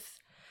growth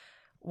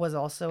was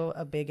also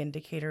a big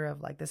indicator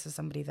of like, this is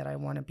somebody that I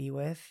want to be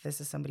with. This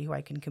is somebody who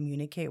I can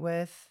communicate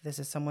with. This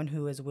is someone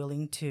who is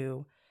willing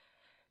to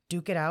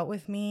duke it out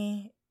with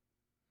me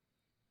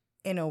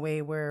in a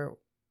way where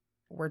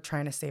we're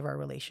trying to save our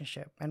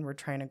relationship and we're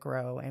trying to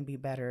grow and be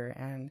better.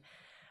 And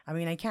I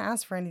mean, I can't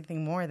ask for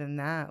anything more than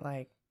that.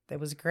 Like, it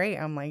was great.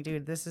 I'm like,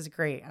 dude, this is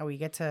great. We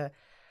get to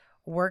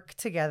work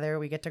together,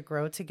 we get to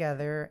grow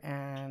together,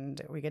 and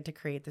we get to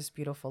create this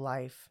beautiful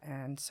life.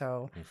 And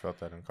so You felt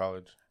that in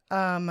college?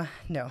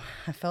 No,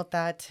 I felt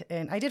that,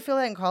 and I did feel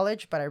that in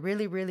college, but I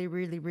really, really,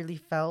 really, really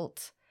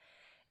felt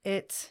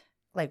it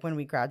like when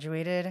we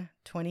graduated.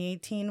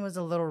 2018 was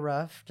a little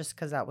rough just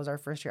because that was our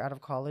first year out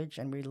of college,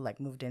 and we like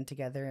moved in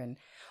together, and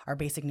our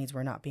basic needs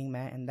were not being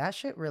met, and that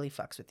shit really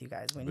fucks with you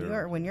guys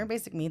when your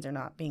basic needs are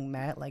not being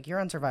met. Like, you're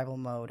on survival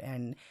mode,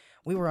 and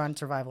we were on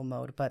survival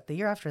mode. But the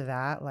year after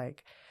that,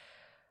 like,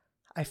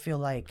 I feel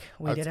like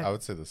I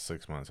would say the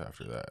 6 months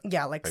after that.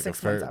 Yeah, like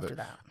 6 months after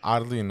that.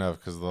 Oddly enough,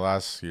 because the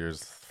last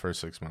year's first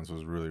 6 months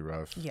was really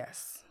rough.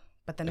 Yes,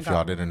 but then if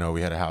y'all didn't know,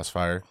 we had a house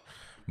fire,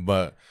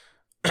 but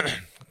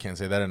can't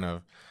say that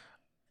enough.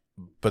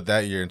 But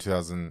that year in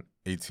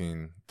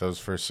 2018, those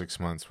first 6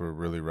 months were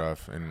really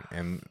rough,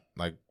 and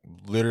like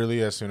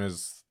literally as soon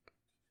as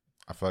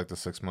I feel like the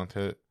 6 month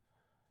hit,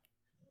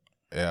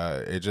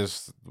 it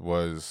just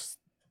was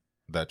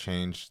that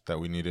change that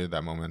we needed,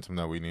 that momentum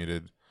that we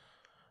needed,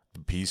 the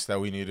peace that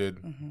we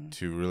needed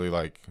to really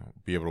like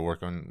be able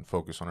to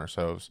focus on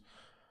ourselves,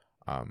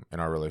 in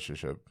our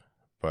relationship.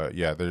 But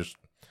yeah, there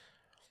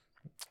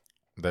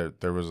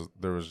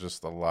was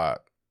just a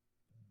lot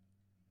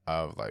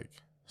of like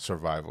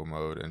survival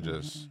mode and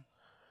just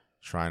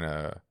trying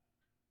to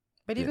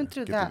But even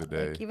through get through that, the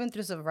day. like even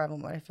through survival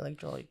mode, I feel like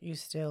Joel, you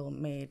still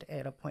made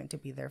it a point to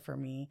be there for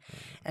me.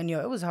 And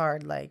it was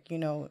hard. Like,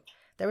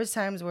 there was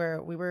times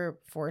where we were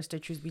forced to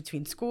choose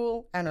between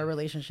school and our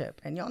relationship.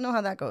 And y'all know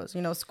how that goes.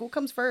 School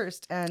comes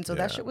first. And so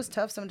that Yeah. shit was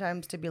tough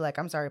sometimes to be like,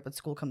 I'm sorry, but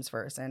school comes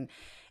first. And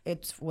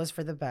it was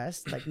for the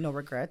best. Like, no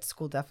regrets.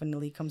 School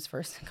definitely comes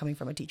first, coming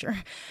from a teacher.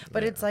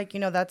 But it's like,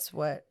 that's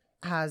what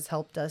has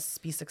helped us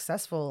be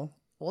successful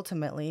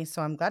ultimately.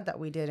 So I'm glad that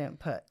we didn't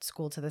put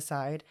school to the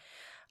side.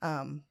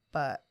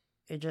 But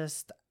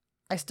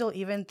I still,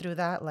 even through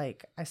that,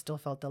 like, I still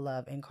felt the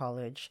love in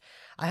college.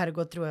 I had to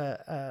go through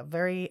a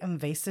very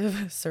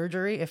invasive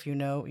surgery. If you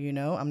know,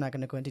 I'm not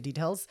going to go into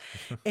details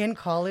in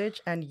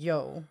college. And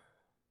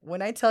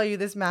when I tell you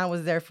this man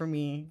was there for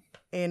me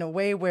in a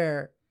way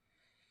where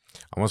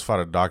I almost fought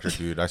a doctor,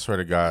 dude. I swear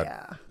to God,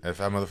 yeah, if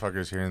that motherfucker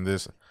is hearing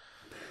this,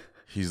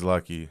 he's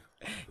lucky.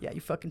 yeah, you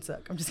fucking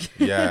suck. I'm just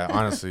kidding. Yeah,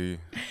 honestly.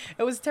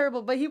 It was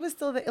terrible, but he was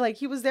still there. Like,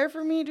 he was there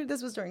for me, dude.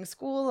 This was during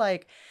school.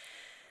 Like,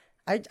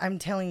 I'm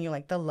telling you,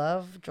 like, the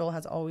love, Joel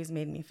has always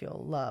made me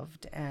feel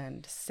loved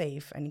and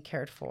safe and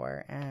cared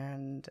for.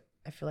 And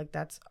I feel like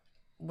that's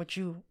what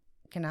you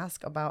can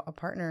ask about a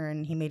partner.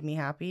 And he made me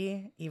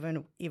happy,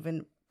 even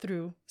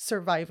through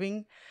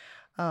surviving.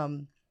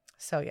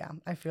 So yeah,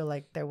 I feel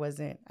like there was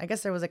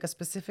like a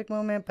specific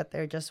moment, but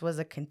there just was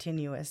a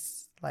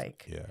continuous,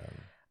 like, Yeah.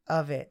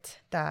 of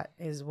it. That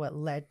is what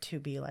led to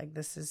be like,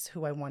 this is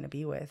who I want to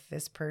be with.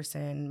 This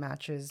person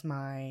matches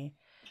my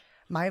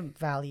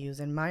values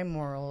and my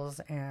morals,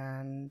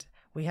 and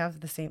we have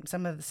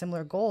some of the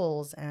similar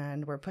goals,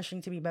 and we're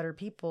pushing to be better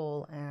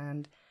people.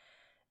 And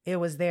it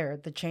was there.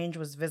 The change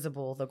was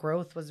visible. The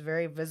growth was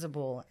very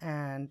visible.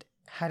 And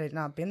had it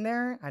not been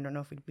there, I don't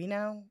know if we'd be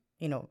now,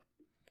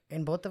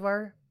 in both of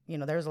our,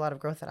 there's a lot of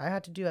growth that I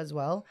had to do as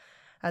well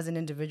as an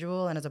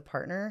individual and as a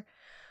partner.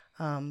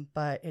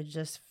 But it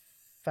just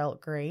felt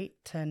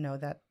great to know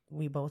that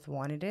we both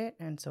wanted it.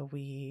 And so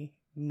we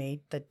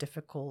made the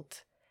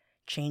difficult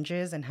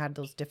changes and had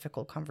those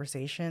difficult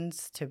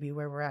conversations to be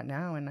where we're at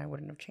now. And I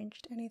wouldn't have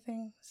changed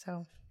anything.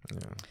 So Yeah.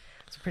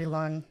 it's a pretty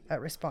long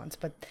response.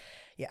 But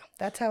yeah,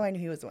 that's how I knew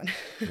he was the one.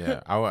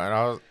 Yeah.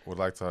 I would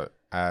like to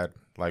add,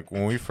 like,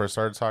 when we first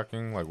started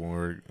talking, like, when we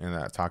were in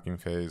that talking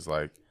phase,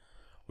 like,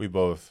 we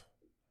both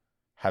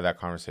had that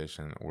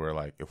conversation where,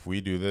 like, if we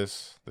do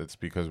this, that's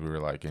because we were,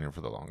 like, in it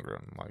for the long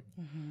run. Like,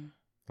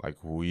 like,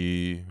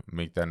 we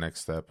make that next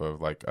step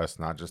of, like, us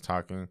not just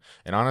talking.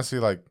 And honestly,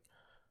 like,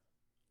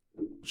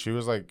 she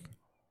was, like,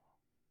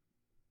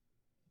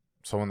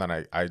 someone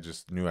that I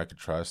just knew I could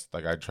trust.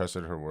 Like, I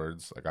trusted her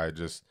words. Like, I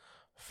just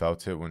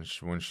felt it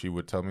when she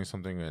would tell me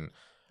something, and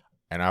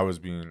I was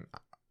being,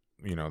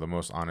 the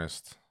most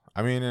honest.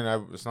 I mean,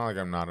 it's not like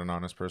I'm not an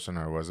honest person.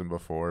 I wasn't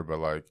before, but,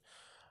 like,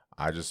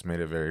 I just made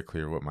it very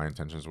clear what my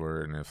intentions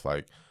were. And if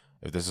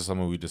this is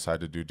something we decide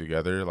to do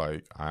together,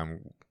 like,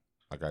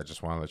 I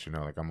just want to let you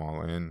know, like, I'm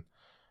all in,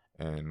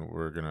 and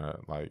we're gonna,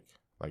 like,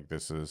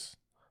 this is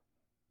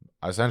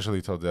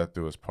essentially till death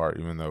do us part,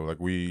 even though, like,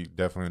 we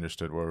definitely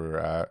understood where we were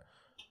at,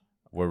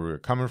 where we were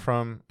coming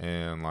from,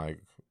 and,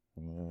 like,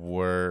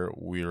 where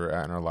we were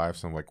at in our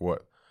lives, and, like,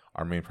 what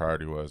our main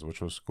priority was,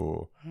 which was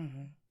school.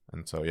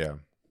 And so, yeah,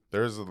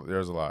 there's a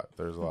lot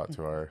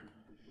to our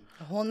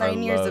a whole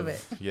 9 years love. of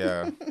it.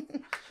 Yeah.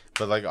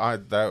 But, like,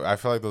 I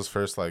feel like those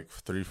first, like,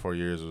 3-4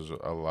 years was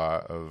a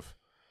lot of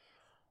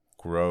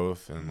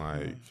growth and,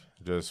 like,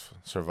 just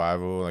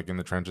survival, like, in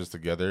the trenches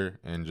together,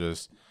 and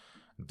just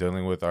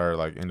dealing with our,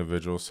 like,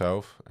 individual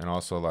self, and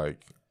also, like,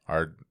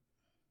 our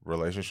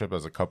relationship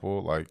as a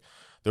couple. Like,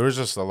 there was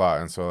just a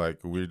lot. And so, like,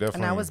 we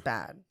definitely, And I was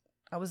bad.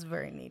 I was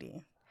very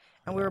needy,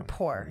 and we were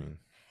poor.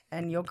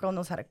 And your girl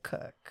knows how to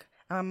cook.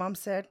 And my mom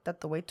said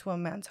that the way to a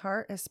man's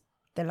heart is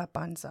de la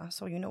panza.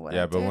 So you know what?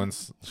 yeah. But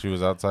once she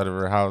was outside of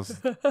her house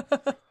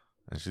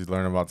and she's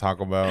learning about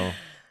Taco Bell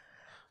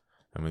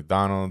and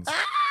McDonald's,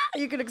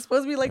 you can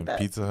expose me like and that.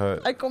 Pizza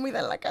Hut. I comida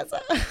en la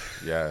casa.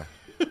 Yeah.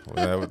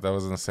 That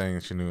wasn't a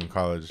saying she knew in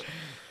college.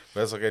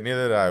 But it's okay.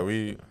 Neither did I.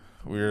 We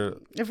were.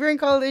 If you're in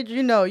college,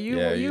 you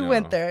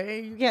went there.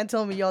 You can't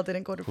tell me y'all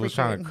didn't go to. Who was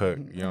trying to cook?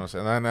 You know what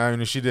I'm saying? I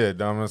mean, she did.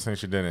 I'm not saying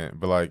she didn't,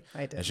 but, like,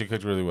 I did. And she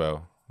cooked really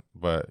well.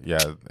 But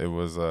yeah, it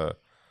was.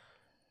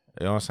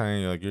 You know what I'm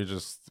saying? Like, you're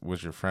just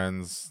with your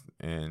friends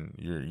and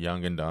you're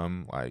young and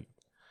dumb. Like,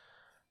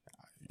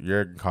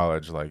 you're in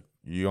college. Like,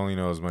 you only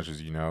know as much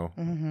as you know.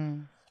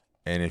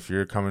 And if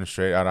you're coming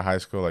straight out of high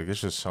school, like,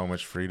 there's just so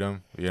much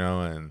freedom,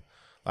 and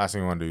last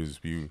thing you want to do is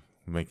be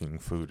making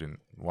food and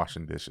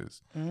washing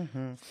dishes.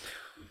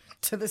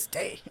 To this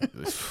day.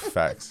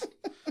 Facts.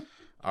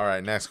 All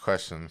right, next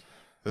question.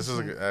 This is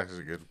actually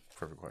a good,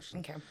 perfect question.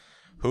 Okay.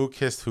 Who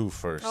kissed who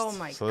first? Oh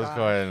my god. So let's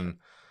go ahead and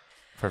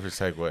perfect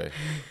segue.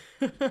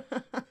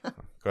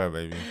 Go ahead,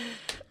 baby.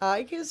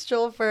 I kissed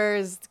Joel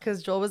first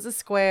because Joel was a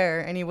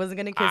square and he wasn't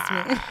gonna kiss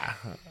me.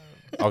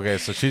 Okay,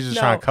 so she's just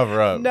trying to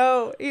cover up.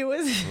 No, he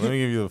was. Let me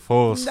give you the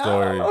full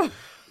story.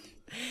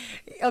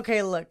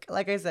 Okay, look,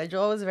 like I said,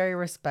 Joel was very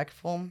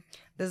respectful.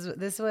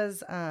 This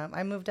was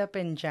I moved up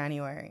in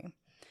January,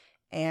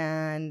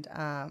 and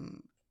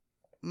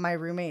my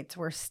roommates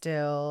were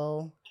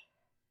still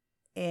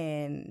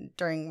in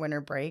during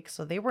winter break,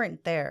 so they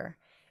weren't there.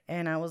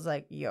 And I was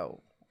like,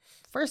 yo,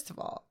 first of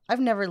all, I've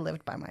never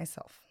lived by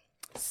myself.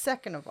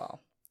 Second of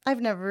all,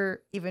 I've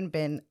never even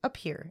been up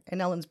here in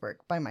Ellensburg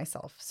by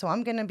myself. So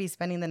I'm going to be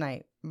spending the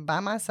night by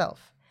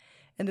myself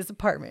in this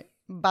apartment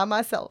by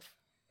myself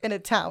in a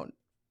town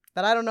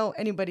that I don't know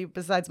anybody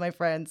besides my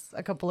friends,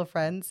 a couple of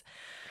friends.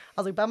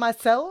 I was like, by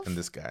myself. And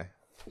this guy.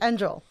 And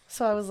Joel.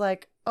 So I was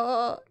like,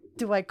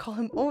 do I call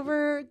him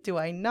over? Do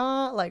I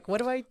not? Like,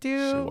 what do I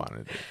do? She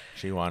wanted it.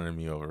 She wanted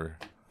me over.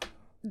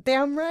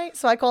 Damn right.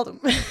 So I called him.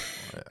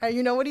 And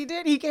you know what he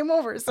did? He came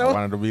over. So I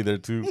wanted to be there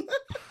too.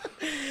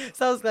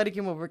 So I was glad he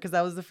came over because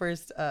that was the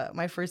first,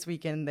 my first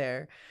weekend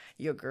there.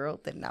 Your girl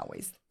did not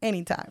waste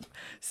any time.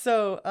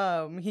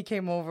 So he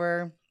came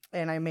over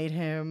and I made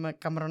him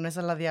camarones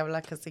a la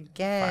diabla because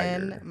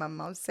again, Fire. my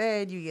mom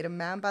said you get a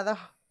man by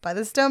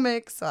the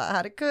stomach. So I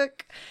had to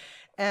cook.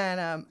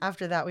 And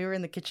after that, we were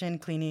in the kitchen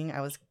cleaning.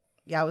 I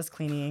was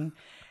cleaning.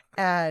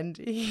 And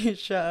he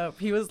showed up.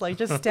 He was like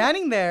just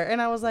standing there.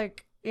 And I was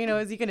like, you know,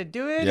 is he going to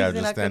do it? Yeah, is he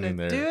just not going standing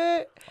to there.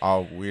 do it?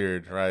 All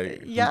weird,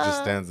 right? Yeah. He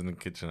just stands in the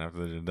kitchen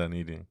after they're done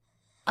eating.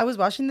 I was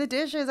washing the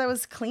dishes. I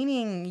was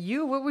cleaning.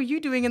 What were you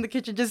doing in the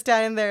kitchen just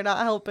standing there not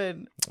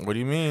helping? What do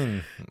you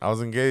mean? I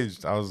was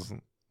engaged. I was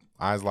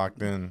eyes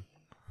locked in.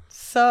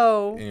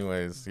 So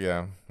Anyways,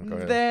 yeah. Go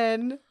ahead.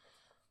 then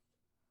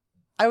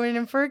I went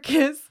in for a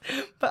kiss,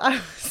 but I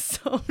was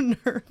so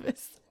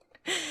nervous.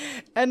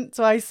 And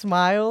so I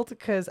smiled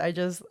because I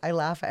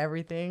laugh at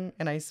everything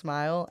and I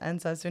smile.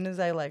 And so as soon as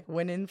I like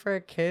went in for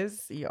a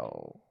kiss,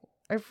 yo,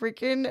 I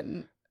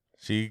freaking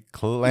She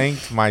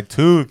clanked my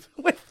tooth.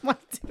 with my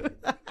tooth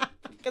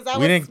because I We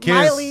was didn't kiss.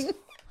 smiling.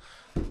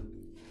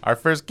 Our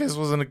first kiss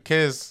wasn't a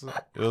kiss.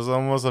 It was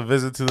almost a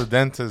visit to the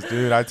dentist,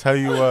 dude. I tell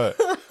you what.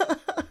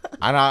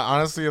 And I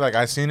honestly, like,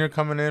 I seen her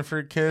coming in for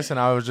a kiss, and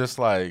I was just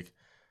like,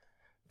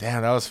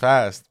 damn, that was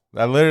fast.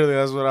 That's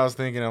what I was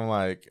thinking. I'm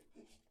like,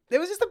 It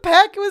was just a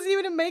peck. It wasn't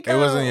even a makeup. it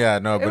wasn't, yeah,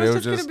 no, but It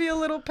was just gonna be a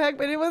little peck,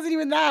 but it wasn't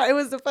even that. It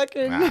was the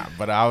fucking. nah,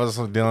 but I was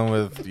dealing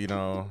with,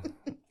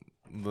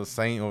 the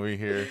saint over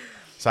here.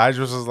 So I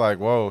just was like,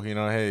 whoa,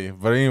 hey.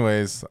 But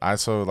anyways, I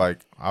was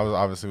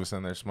obviously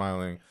sitting there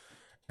smiling.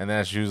 And then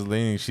as she was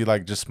leaning, she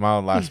like just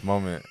smiled last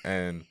moment.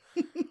 And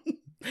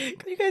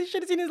You guys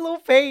should have seen his little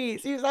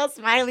face. He was all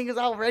smiling. He was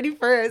all ready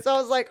for it. So I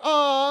was like,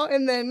 oh,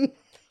 and then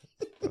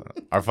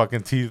our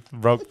fucking teeth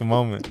broke the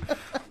moment.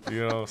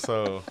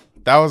 So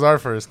that was our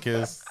first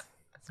kiss.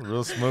 It's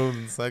real smooth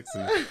and sexy.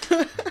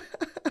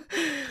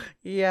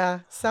 yeah,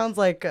 sounds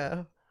like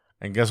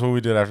And guess what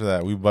we did after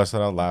that? We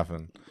busted out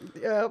laughing.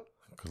 yep.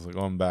 Because we're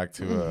going back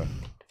to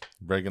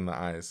breaking the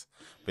ice.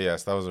 But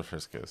yes, that was our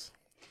first kiss.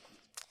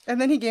 And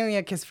then he gave me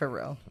a kiss for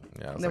real.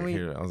 Yeah, I was Then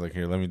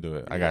here, let me do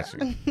it. I got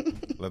you.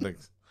 Let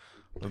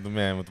the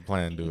man with the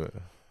plan do it.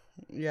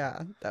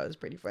 Yeah, that was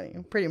pretty funny.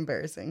 Pretty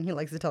embarrassing. He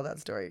likes to tell that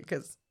story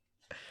because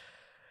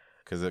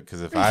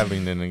Because if I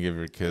leaned in and gave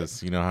her a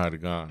kiss, you know how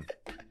it'd gone.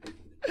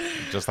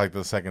 Just like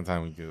the second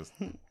time we kissed.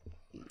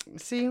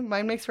 see,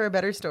 mine makes for a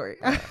better story.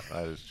 Yeah,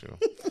 that is true.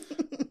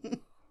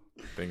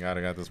 Thank God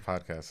I got this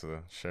podcast to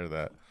share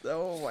that.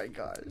 Oh my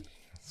gosh.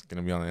 It's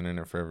going to be on the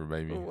internet forever,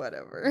 baby.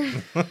 Whatever.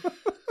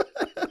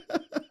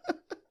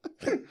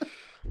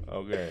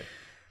 Okay.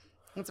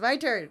 It's my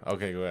turn.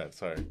 Okay, go ahead.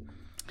 Sorry.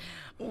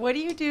 What do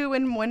you do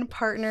when one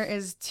partner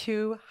is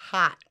too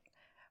hot?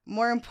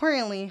 More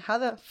importantly, how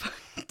the fuck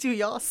do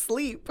y'all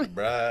sleep?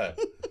 Bruh.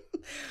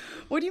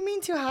 What do you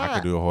mean too hot? I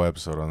could do a whole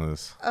episode on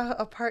this.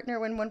 A partner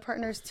when one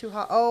partner is too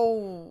hot.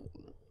 Oh,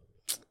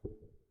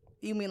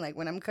 you mean like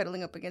when I'm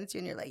cuddling up against you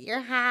and you're like,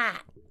 you're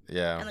hot,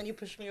 Yeah. and then you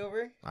push me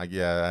over? I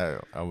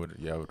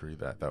would read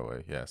that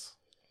way. Yes.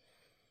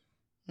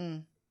 Hmm.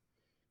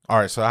 All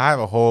right. So I have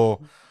a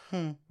whole,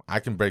 Hmm. I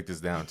can break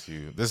this down to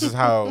you. This is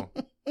how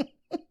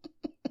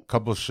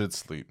couples should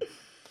sleep.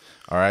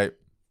 All right.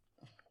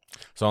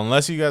 So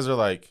unless you guys are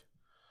like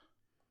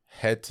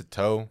head to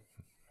toe,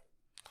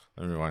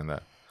 let me rewind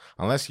that.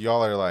 Unless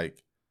y'all are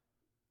like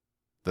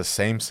the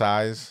same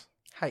size,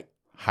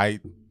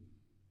 height,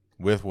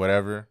 with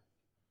whatever,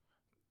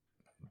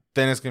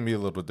 then it's going to be a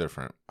little bit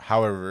different.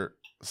 However,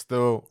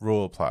 still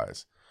rule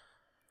applies.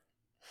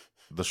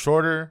 The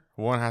shorter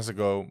one has to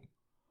go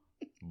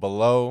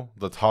below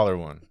the taller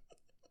one.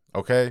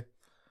 Okay?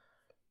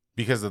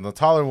 Because then the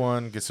taller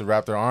one gets to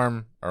wrap their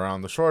arm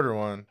around the shorter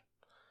one.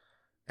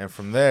 And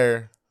from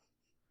there,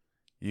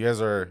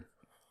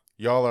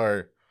 y'all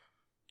are,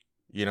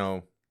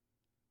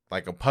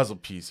 like a puzzle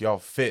piece. Y'all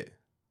fit.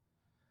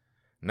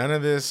 None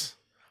of this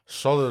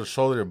shoulder to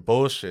shoulder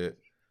bullshit.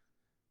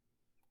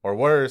 Or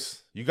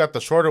worse, you got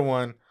the shorter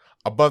one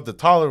above the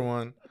taller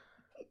one.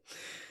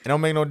 It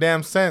don't make no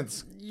damn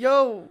sense.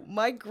 Yo,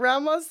 my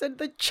grandma said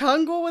the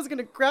chango was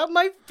gonna grab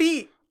my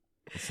feet.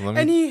 So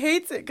And he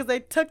hates it because I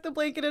tuck the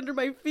blanket under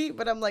my feet,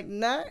 but I'm like,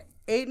 nah,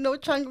 ain't no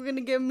chango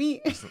gonna get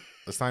me.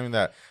 It's not even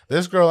that.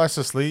 This girl likes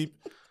to sleep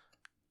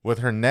with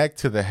her neck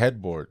to the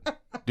headboard.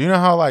 Do you know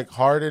how like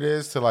hard it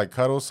is to like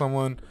cuddle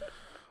someone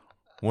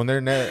when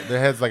their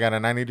head's like at a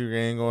 90-degree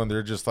angle and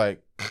they're just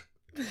like,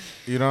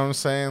 you know what I'm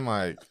saying?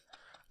 Like,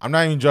 I'm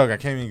not even joking. I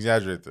can't even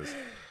exaggerate this.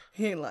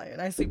 He ain't lying.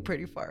 I sleep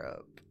pretty far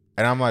up.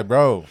 And I'm like,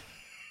 bro,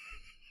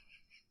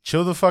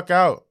 chill the fuck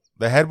out.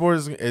 The headboard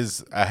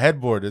is a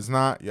headboard. It's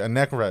not a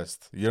neck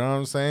rest. You know what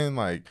I'm saying?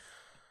 Like,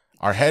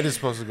 our head is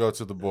supposed to go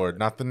to the board,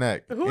 not the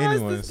neck. Who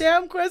asked this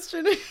damn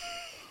question?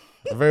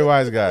 A very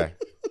wise guy.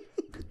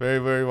 Very,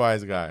 very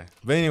wise guy.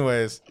 But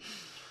anyways,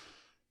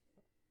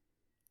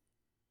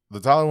 the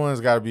taller one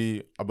has got to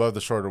be above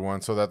the shorter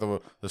one so that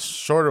the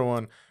shorter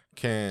one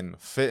can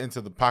fit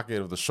into the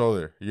pocket of the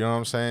shoulder. You know what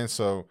I'm saying?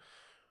 So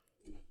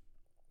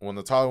when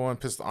the taller one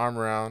puts the arm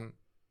around,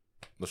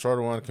 the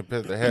shorter one can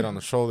put the head on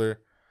the shoulder,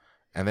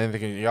 and then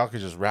y'all can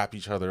just wrap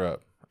each other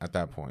up at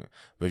that point.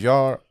 But if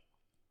y'all,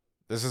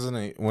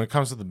 when it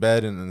comes to the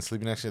bed and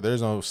sleeping next to you,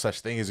 there's no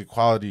such thing as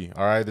equality,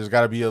 all right? There's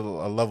got to be a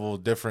level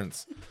of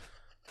difference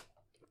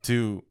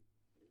to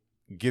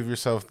give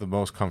yourself the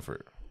most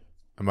comfort,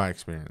 in my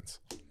experience.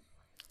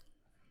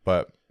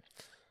 But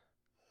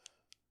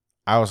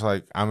I was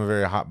like, I'm a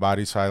very hot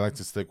body, so I like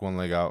to stick one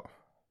leg out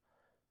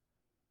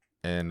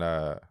and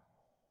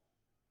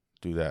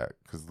do that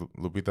because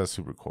Lupita's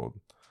super cold.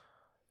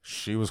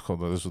 She was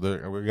cold.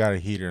 We got a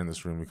heater in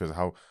this room because of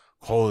how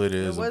cold it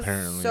is. It was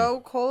apparently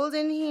so cold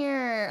in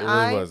here. It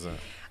really wasn't.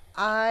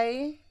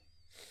 I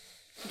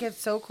get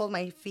so cold.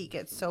 My feet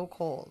get so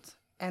cold.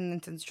 And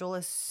then since Joel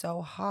is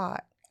so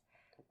hot,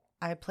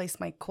 I place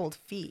my cold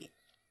feet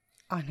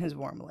on his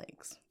warm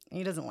legs.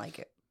 He doesn't like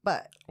it.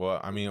 But well,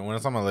 I mean, when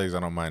it's on my legs, I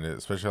don't mind it,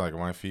 especially like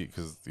my feet,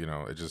 because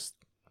it just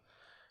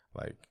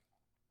like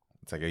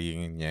it's like a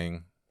yin and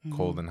yang,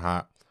 cold and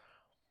hot.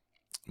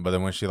 But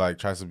then when she like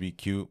tries to be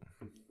cute,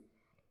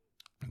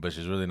 but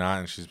she's really not,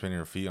 and she's putting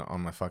her feet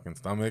on my fucking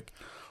stomach,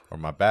 or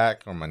my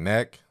back, or my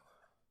neck,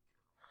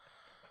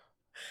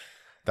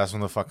 that's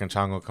when the fucking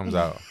chango comes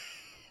out.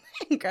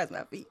 He grabs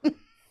my feet.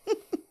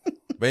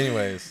 But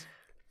anyways.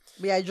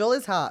 But yeah, Joel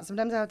is hot.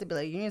 Sometimes I have to be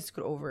like, you need to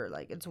scoot over.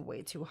 Like, it's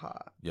way too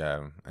hot.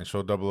 Yeah, and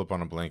she'll double up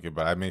on a blanket,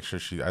 but I make sure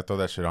I throw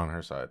that shit on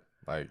her side.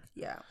 Like,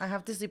 yeah, I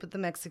have to sleep with the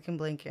Mexican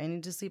blanket. I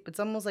need to sleep. It's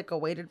almost like a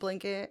weighted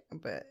blanket,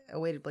 but a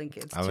weighted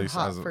blanket. It's too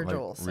hot for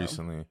Joel.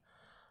 Recently,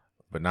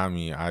 but not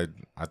me. I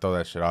throw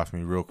that shit off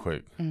me real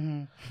quick.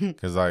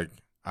 Because, like,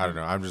 I don't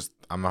know.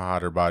 I'm a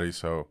hotter body,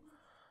 so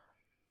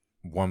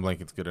one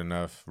blanket's good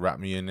enough. Wrap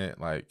me in it.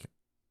 Like,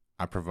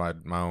 I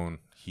provide my own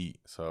heat,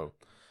 so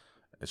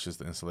it's just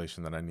the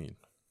insulation that I need.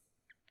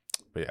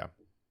 But yeah,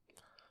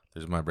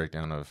 there's my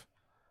breakdown of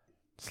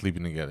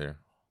sleeping together.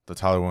 The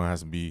taller one has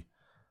to be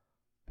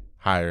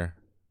higher.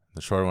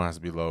 The shorter one has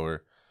to be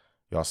lower.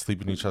 Y'all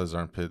sleep in each other's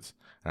armpits.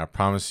 And I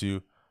promise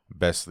you,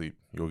 best sleep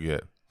you'll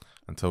get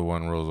until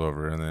one rolls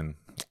over and then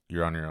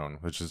you're on your own,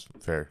 which is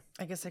fair.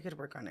 I guess I could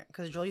work on it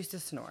because Joel used to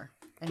snore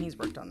and he's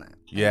worked on that.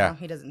 Yeah. Now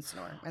he doesn't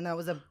snore. And that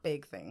was a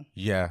big thing.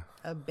 Yeah.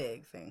 A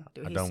big thing.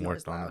 Dude, I done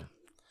worked on it.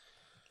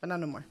 But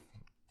not no more.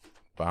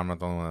 But I'm not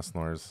the only one that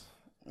snores.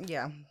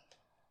 Yeah.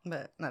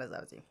 But not as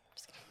loud as you.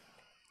 Just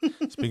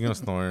kidding. Speaking of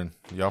snoring,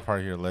 y'all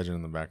probably hear Legend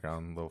in the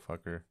background, little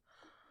fucker.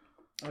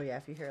 Oh, yeah.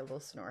 If you hear a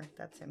little snore,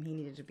 that's him. He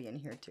needed to be in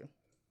here, too.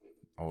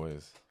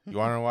 Always. You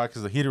want to know why?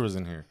 Because the heater was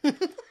in here.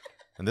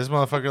 And this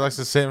motherfucker likes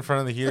to sit in front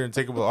of the heater and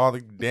take up all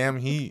the damn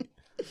heat.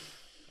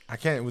 I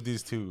can't with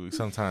these two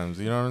sometimes.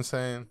 You know what I'm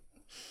saying?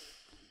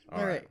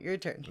 All right. Your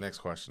turn. Next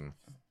question.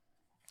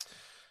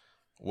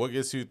 What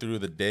gets you through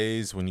the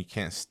days when you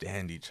can't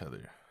stand each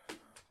other?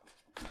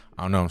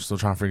 I don't know. I'm still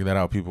trying to figure that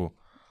out, people.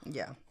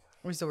 Yeah.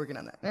 We're still working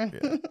on that.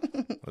 Yeah.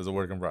 It's a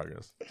work in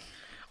progress.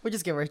 We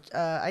just give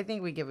I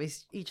think we give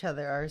each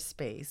other our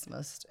space,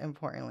 most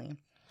importantly.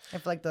 I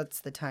feel like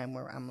that's the time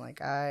where I'm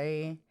like,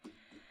 I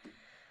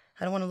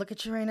don't want to look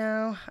at you right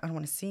now. I don't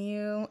want to see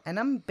you. And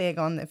I'm big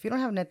on, if you don't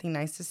have nothing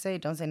nice to say,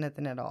 don't say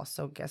nothing at all.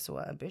 So guess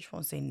what? A bitch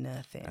won't say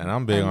nothing. And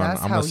I'm big on,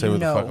 I'm going to say what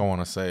the fuck I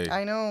want to say.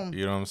 I know.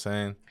 You know what I'm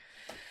saying?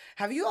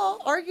 Have you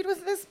all argued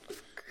with this?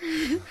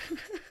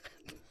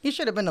 You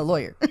should have been a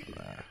lawyer.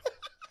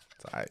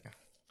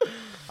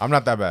 I'm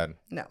not that bad.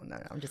 No,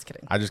 I'm just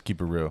kidding. I just keep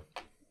it real.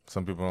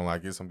 Some people don't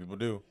like it. Some people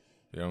do.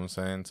 You know what I'm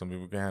saying? Some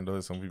people can handle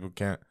it. Some people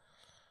can't.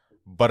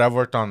 But I've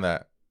worked on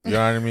that. You know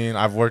what I mean?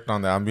 I've worked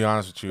on that. I'm be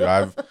honest with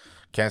you.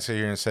 Can't sit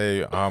here and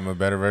say I'm a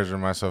better version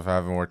of myself. I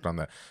haven't worked on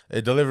that.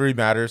 Delivery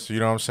matters. You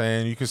know what I'm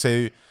saying? You can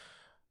say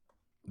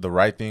the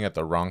right thing at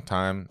the wrong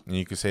time, and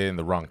you can say it in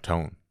the wrong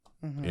tone.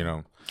 Mm-hmm. You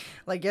know?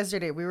 Like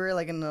yesterday, we were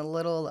like in a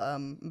little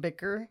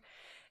bicker,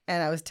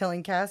 and I was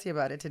telling Cassie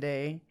about it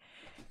today.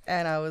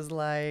 And I was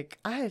like,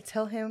 I had to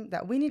tell him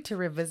that we need to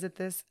revisit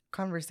this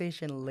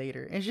conversation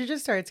later. And she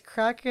just starts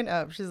cracking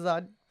up. She's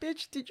like,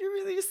 bitch, did you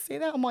really just say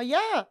that? I'm like,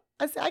 yeah.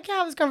 I said, I can't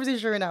have this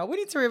conversation right now. We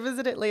need to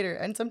revisit it later.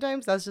 And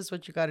sometimes that's just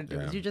what you got to do.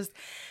 Is you just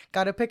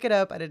got to pick it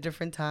up at a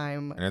different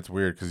time. And it's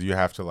weird because you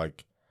have to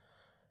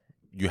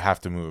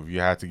move. You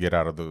have to get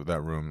out of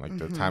that room. Like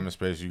the time and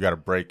space, you got to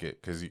break it.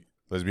 Because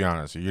let's be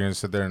honest, you're going to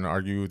sit there and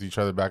argue with each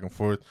other back and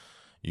forth.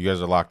 You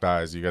guys are locked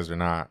eyes. You guys are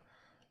not.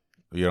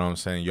 You know what I'm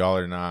saying? Y'all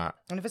are not.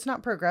 And if it's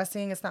not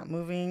progressing, it's not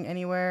moving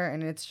anywhere,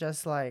 and it's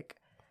just like,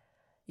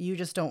 you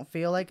just don't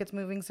feel like it's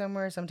moving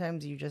somewhere,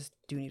 sometimes you just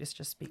do need to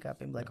just speak up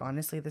and be like,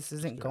 honestly, this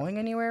isn't going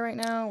anywhere right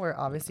now. We're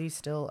obviously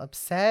still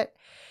upset.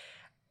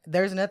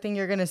 There's nothing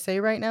you're going to say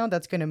right now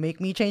that's going to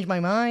make me change my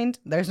mind.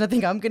 There's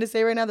nothing I'm going to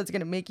say right now that's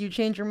going to make you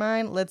change your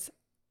mind. Let's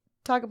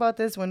talk about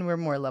this when we're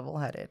more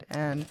level-headed.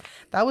 And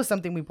that was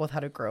something we both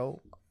had to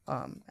grow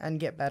and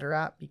get better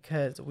at,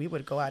 because we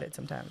would go at it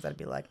sometimes. I'd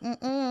be like,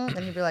 and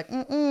he'd be like,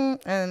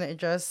 and it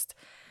just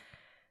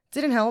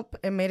didn't help.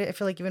 It made it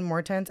feel like even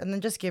more tense. And then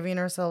just giving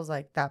ourselves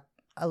like that,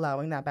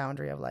 allowing that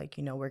boundary of like,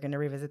 you know, we're going to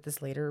revisit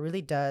this later,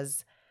 really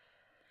does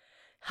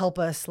help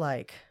us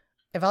like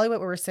evaluate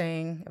what we're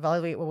saying,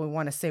 evaluate what we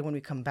want to say when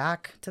we come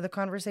back to the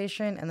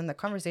conversation. And then the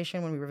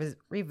conversation, when we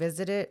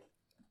revisit it,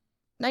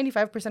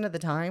 95% of the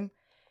time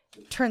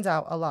turns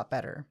out a lot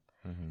better.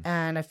 Mm-hmm.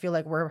 And I feel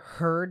like we're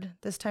heard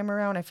this time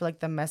around. I feel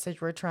like the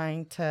message we're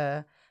trying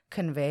to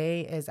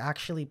convey is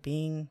actually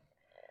being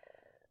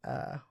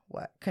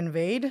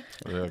conveyed?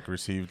 Like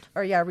received.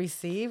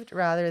 Received,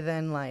 rather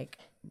than like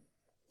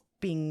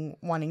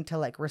wanting to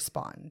like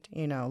respond,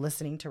 you know,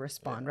 listening to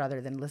respond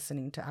rather than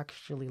listening to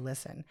actually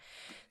listen.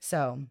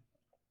 So,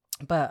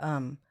 but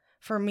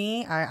for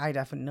me, I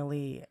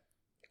definitely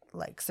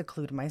like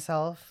seclude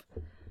myself.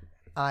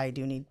 I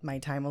do need my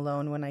time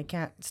alone when I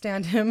can't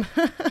stand him.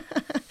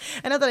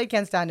 And not that I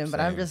can't stand him, but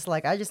I'm just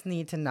like, I just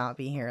need to not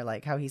be here.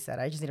 Like how he said,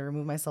 I just need to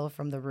remove myself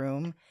from the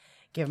room,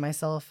 give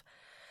myself,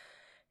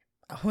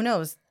 who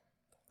knows,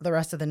 the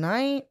rest of the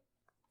night,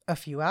 a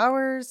few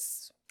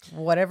hours,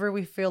 whatever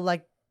we feel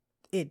like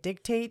it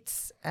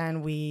dictates,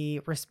 and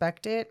we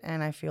respect it.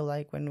 And I feel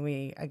like when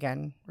we,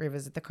 again,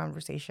 revisit the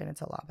conversation,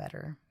 it's a lot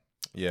better.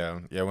 Yeah.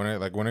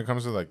 When it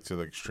comes to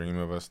the extreme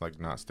of us, like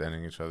not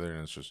standing each other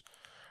and it's just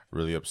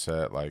really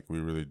upset, like we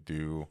really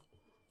do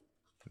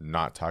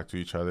not talk to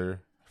each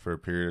other for a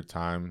period of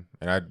time.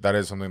 And that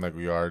is something like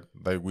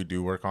we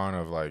do work on,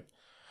 of like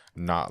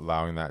not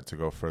allowing that to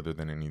go further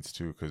than it needs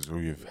to, because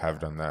we have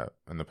done that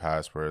in the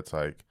past where it's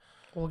like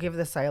we'll give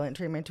the silent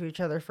treatment to each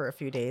other for a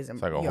few days, and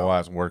it's like a whole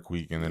ass work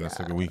week, and then it's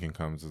like the weekend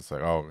comes, it's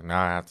like, oh,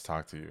 now I have to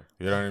talk to you,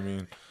 you know what I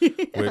mean?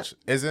 Which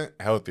isn't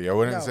healthy. I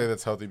wouldn't say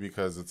that's healthy,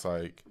 because it's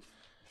like,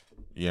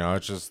 you know,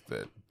 it's just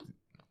that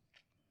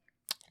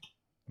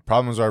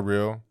problems are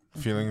real,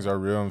 feelings are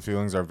real, and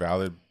feelings are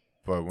valid.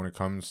 But when it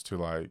comes to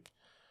like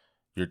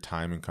your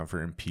time and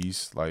comfort and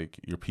peace, like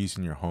your peace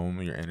in your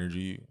home, your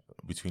energy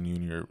between you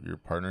and your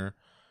partner,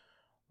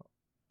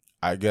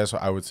 I guess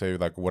I would say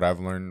like what I've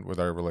learned with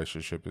our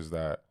relationship is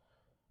that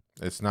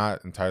it's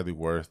not entirely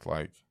worth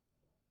like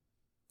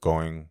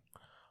going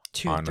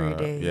 2-3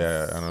 days.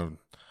 Yeah,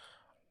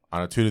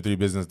 on a 2 to 3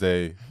 business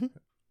day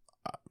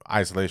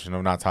isolation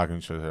of not talking to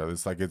each other.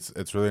 It's like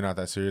it's really not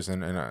that serious.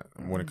 And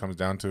when it comes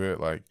down to it,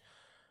 like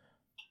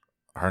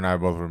her and I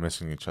both were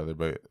missing each other,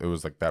 but it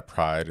was like that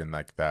pride and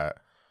like that.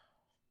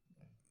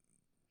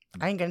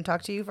 I ain't gonna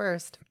talk to you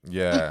first.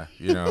 Yeah,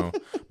 you know,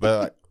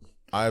 but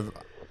like,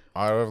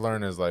 I've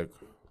learned is like,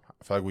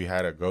 I feel like we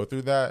had to go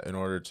through that in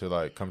order to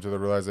like come to the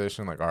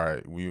realization, like, all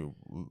right, we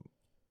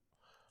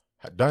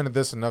had done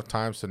this enough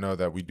times to know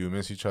that we do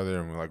miss each other,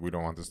 and we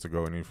don't want this to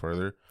go any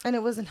further. And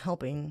it wasn't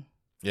helping.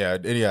 Yeah,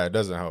 it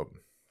doesn't help.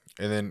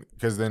 And then,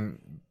 because then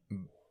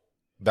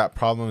that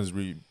problem is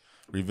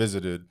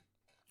revisited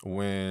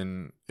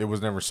when it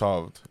was never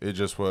solved. It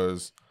just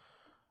was,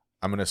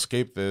 I'm going to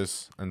escape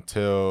this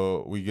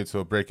until we get to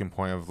a breaking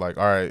point of like,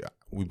 all right,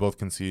 we both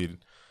concede.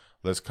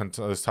 Let's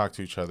talk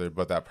to each other,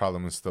 but that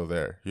problem is still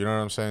there. You know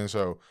what I'm saying?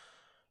 So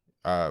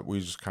we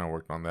just kind of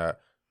worked on that.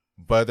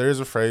 But there is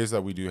a phrase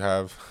that we do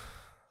have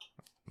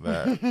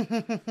that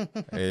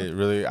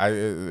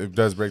it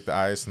does break the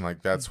ice, and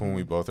like that's when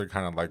we both are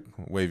kind of like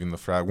waving the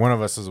flag. One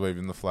of us is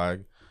waving the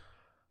flag.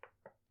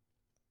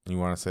 You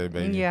want to say it,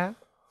 baby? Yeah.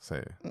 Say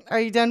it. Are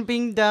you done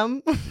being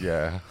dumb?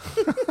 Yeah.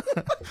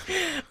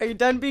 Are you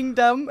done being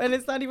dumb? And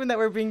it's not even that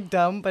we're being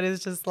dumb, but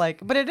it's just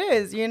like, but it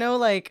is, you know,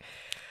 like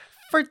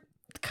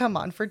come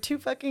on, for 2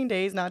 fucking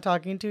days not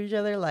talking to each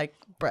other, like,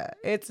 bruh,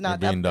 it's not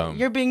that big. Dumb.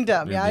 You're being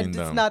dumb. You're yeah, being it's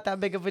dumb. not that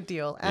big of a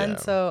deal. And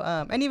so,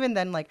 and even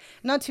then, like,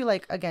 not to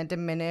like again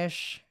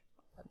diminish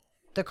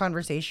the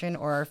conversation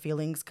or our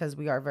feelings, because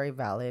we are very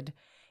valid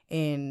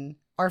in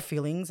our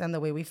feelings and the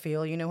way we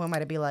feel. You know, who am I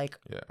to be like,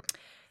 yeah,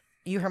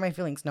 you hurt my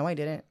feelings? No, I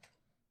didn't.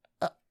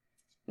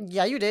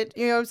 Yeah, you did.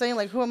 You know what I'm saying?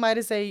 Like, who am I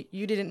to say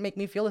you didn't make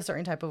me feel a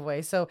certain type of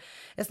way? So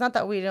it's not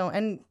that we don't.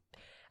 And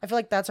I feel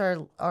like that's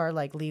our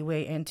like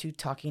leeway into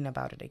talking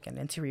about it again,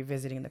 into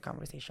revisiting the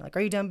conversation. Like,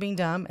 are you done being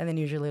dumb? And then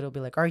usually it'll be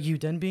like, are you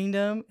done being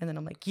dumb? And then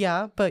I'm like,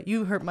 yeah, but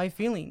you hurt my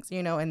feelings,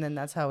 you know? And then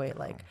that's how it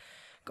like,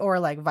 or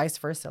like vice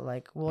versa.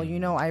 Like, well, you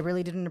know, I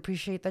really didn't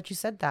appreciate that you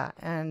said that.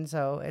 And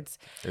so it's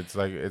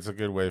like, it's a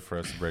good way for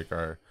us to break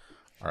our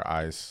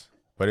ice,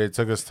 but it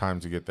took us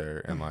time to get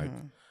there and like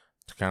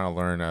to kind of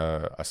learn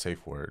a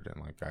safe word.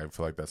 And like, I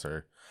feel like that's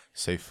our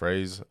safe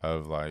phrase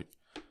of like,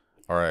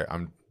 all right,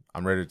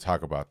 I'm ready to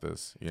talk about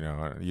this, you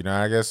know,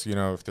 I guess, you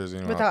know, if there's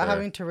anyone without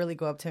having to really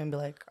go up to him and be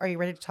like, are you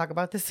ready to talk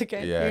about this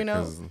again? Yeah, you know,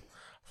 because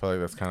I feel like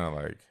that's kind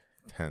of like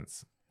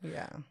tense.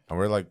 Yeah. And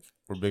we're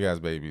big ass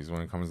babies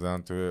when it comes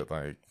down to it.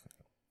 Like,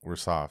 we're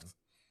soft,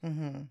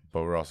 Mm-hmm.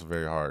 but we're also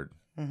very hard.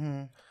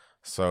 Mm-hmm.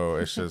 So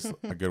it's just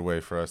a good way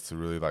for us to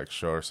really like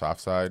show our soft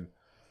side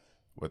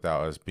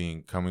without us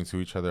coming to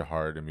each other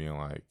hard and being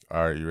like,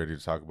 all right, you ready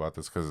to talk about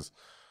this? Because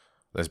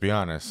let's be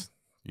honest,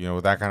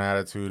 with that kind of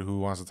attitude, who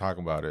wants to talk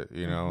about it?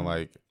 Mm-hmm.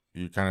 Like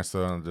you're kind of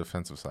still on the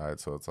defensive side.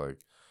 So it's like,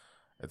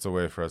 it's a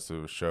way for us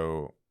to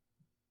show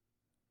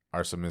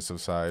our submissive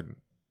side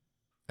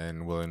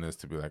and willingness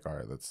to be like, all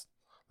right, let's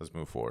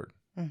move forward.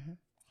 Mm-hmm.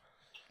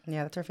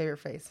 Yeah, that's our favorite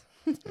phrase.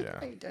 Yeah.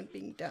 Are you done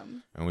being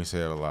dumb? And we say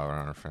it a lot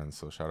around our friends.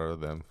 So shout out to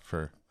them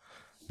for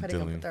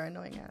Putting up with our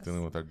annoying ass.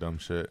 dealing with our dumb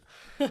shit.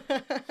 All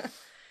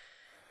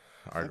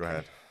right, go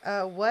ahead.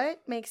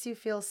 What makes you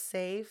feel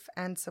safe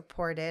and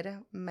supported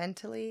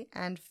mentally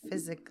and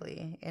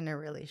physically in a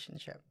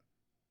relationship?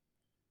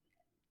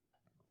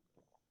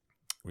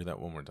 Read that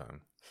one more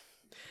time.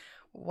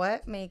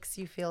 What makes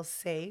you feel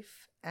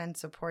safe and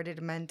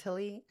supported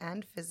mentally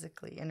and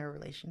physically in a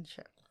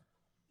relationship?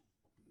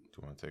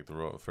 Do you want to take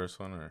the first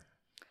one or?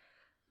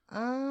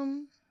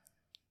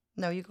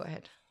 No, you go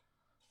ahead.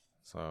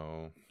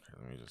 So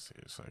let me just see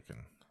so I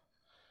can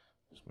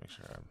just make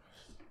sure I'm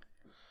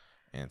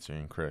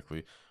answering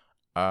correctly.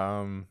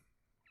 At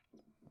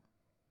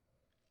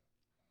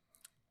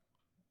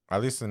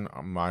least in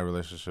my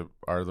relationship,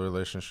 our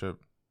relationship,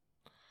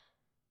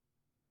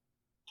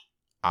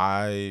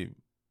 I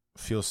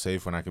feel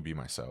safe when I can be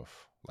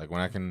myself. Like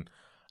when I can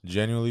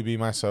genuinely be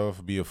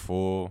myself, be a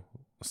fool,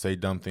 say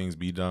dumb things,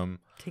 be dumb.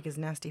 Take his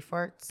nasty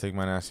farts. Take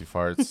my nasty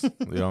farts.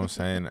 You know what I'm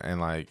saying? And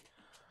like,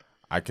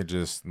 I could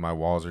just, my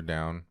walls are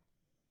down.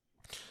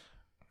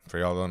 For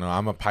y'all don't know,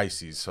 I'm a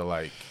Pisces. So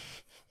like,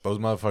 those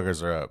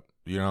motherfuckers are up.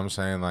 You know what I'm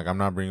saying? Like, I'm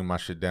not bringing my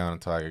shit down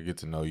until I get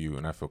to know you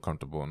and I feel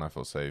comfortable and I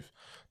feel safe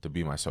to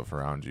be myself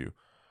around you.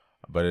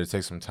 But it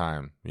takes some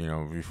time,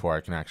 before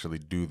I can actually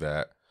do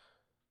that.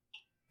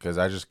 Because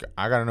I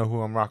got to know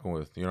who I'm rocking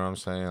with. You know what I'm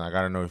saying? I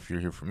got to know if you're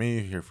here for me,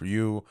 here for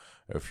you,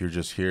 if you're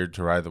just here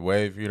to ride the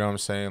wave. You know what I'm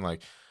saying?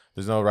 Like,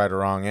 there's no right or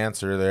wrong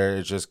answer there.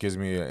 It just gives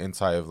me an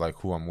insight of, like,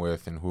 who I'm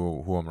with and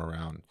who I'm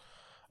around.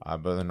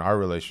 But in our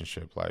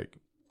relationship, like,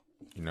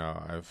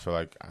 I feel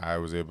like I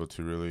was able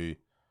to really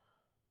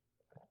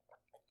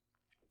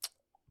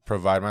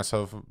provide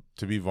myself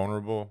to be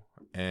vulnerable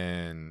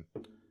and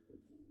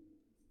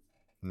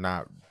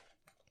not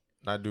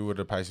do what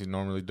a Pisces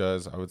normally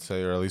does, I would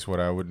say, or at least what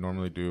I would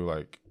normally do,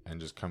 like, and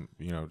just come,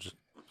 just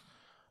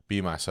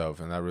be myself.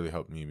 And that really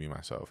helped me be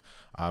myself.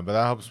 But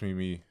that helps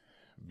me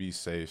be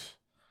safe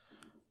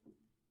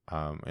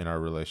in our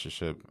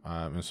relationship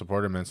and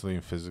supported mentally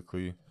and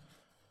physically.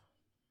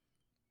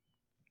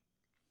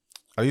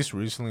 At least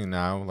recently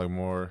now, like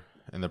more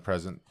in the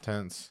present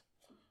tense.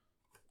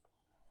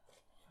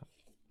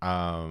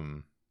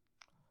 I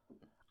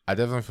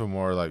definitely feel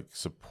more like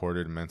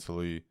supported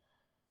mentally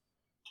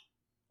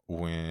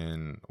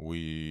when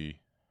we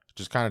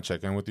just kind of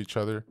check in with each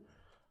other,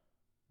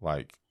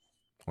 like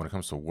when it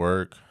comes to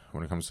work,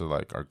 when it comes to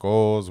like our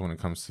goals, when it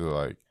comes to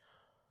like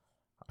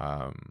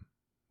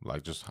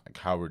just like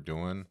how we're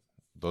doing,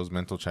 those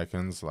mental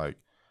check-ins, like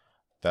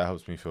that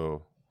helps me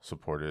feel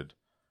supported,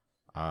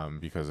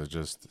 because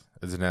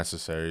it's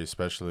necessary,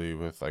 especially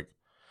with like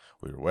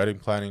we're wedding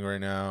planning right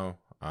now.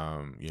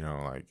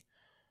 Like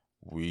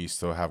we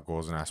still have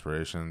goals and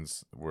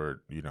aspirations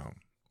we're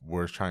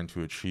trying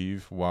to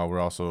achieve while we're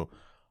also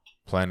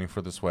planning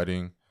for this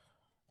wedding.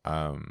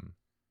 And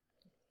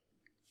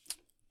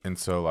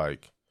so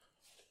like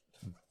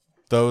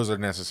those are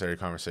necessary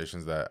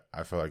conversations that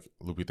I feel like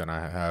Lupita and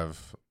I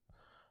have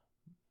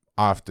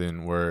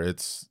often, where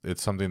it's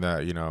something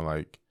that,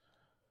 like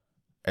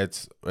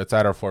it's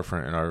at our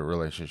forefront in our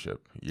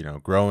relationship,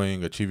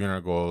 growing, achieving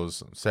our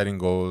goals, setting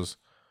goals,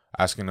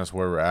 asking us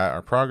where we're at,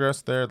 our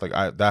progress there. Like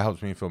that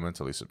helps me feel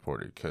mentally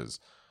supported, because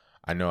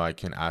I know I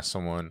can ask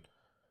someone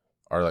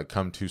or like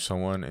come to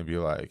someone and be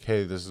like,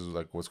 hey, this is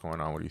like what's going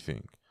on, what do you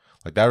think?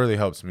 Like that really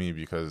helps me,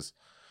 because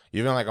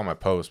even like on my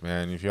post,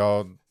 man, if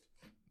y'all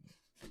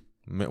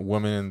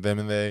women and them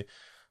and they,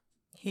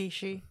 he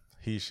she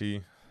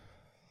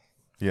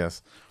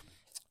yes,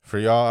 for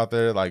y'all out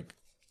there, like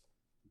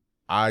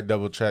I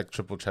double check,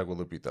 triple check with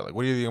Lupita, like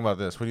what do you think about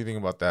this, what do you think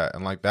about that?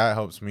 And like that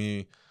helps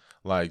me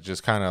like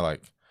just kind of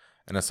like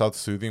in a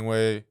self-soothing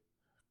way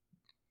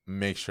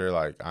make sure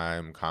like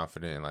I'm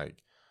confident and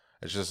like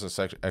it's just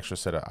a extra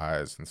set of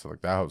eyes. And so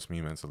like that helps me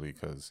mentally,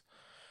 because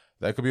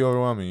that could be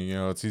overwhelming.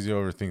 It's easy to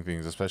overthink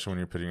things, especially when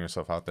you're putting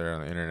yourself out there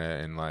on the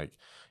internet and like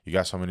you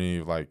got so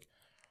many like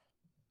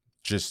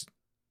just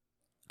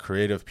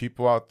creative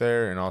people out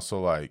there, and also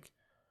like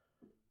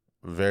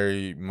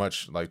very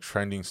much like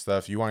trending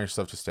stuff. You want your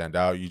stuff to stand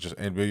out.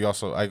 But you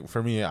also, like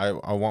for me, I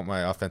want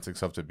my authentic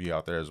stuff to be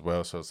out there as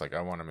well. So it's like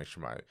I want to make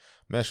sure my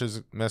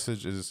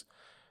message is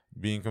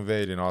being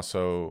conveyed, and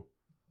also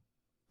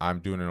I'm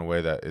doing it in a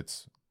way that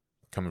it's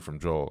coming from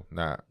Joel,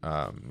 not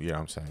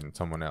I'm saying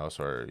someone else,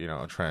 or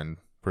a trend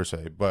per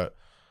se. But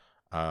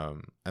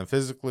and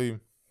physically,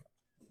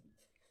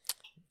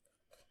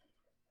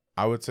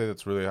 I would say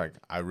that's really like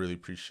I really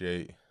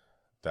appreciate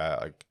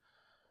that, like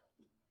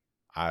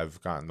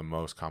I've gotten the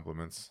most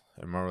compliments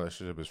in my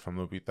relationship is from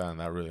Lupita, and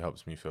that really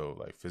helps me feel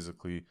like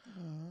physically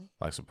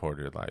like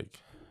supported. Like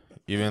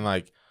even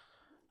like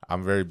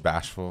I'm very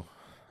bashful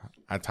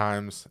at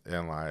times,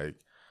 and like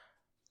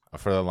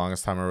for the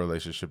longest time in a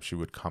relationship, she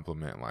would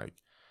compliment like,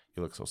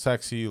 "You look so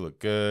sexy, you look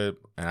good,"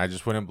 and I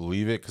just wouldn't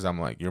believe it because I'm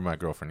like, "You're my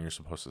girlfriend, you're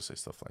supposed to say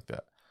stuff like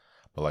that."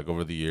 But like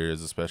over the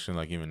years, especially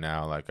like even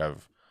now, like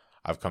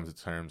I've come to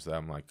terms that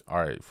I'm like, all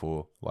right,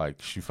 fool,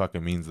 like she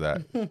fucking means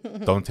that.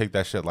 Don't take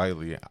that shit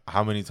lightly.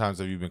 How many times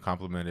have you been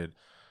complimented,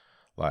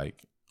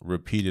 like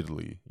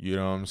repeatedly? You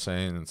know what I'm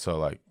saying? And so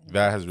like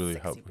that has really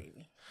helped.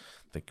 Baby.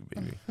 Thank you,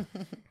 baby.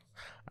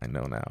 I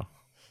know now.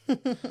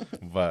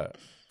 But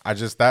I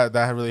just that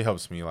really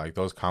helps me. Like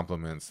those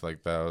compliments,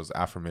 like those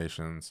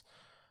affirmations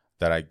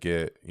that I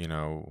get, you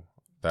know,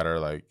 that are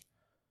like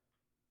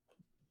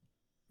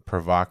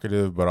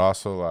provocative, but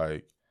also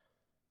like,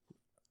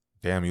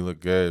 damn, you look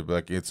good. But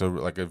like it's a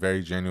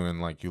very genuine,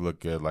 like, you look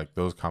good. Like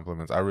those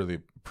compliments I really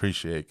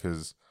appreciate,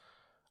 because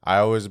I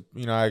always,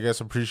 you know, I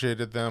guess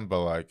appreciated them,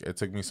 but like it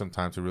took me some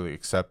time to really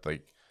accept,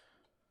 like,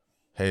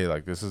 hey,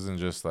 like this isn't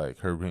just like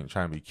her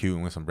trying to be cute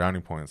and win some brownie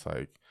points.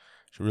 Like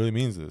she really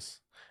means this,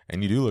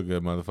 and you do look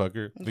good,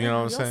 motherfucker. You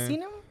know what I'm saying?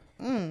 Seen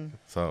him?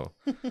 So,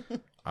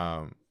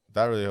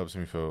 that really helps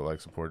me feel like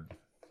supported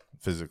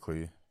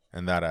physically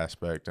in that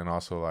aspect, and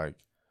also like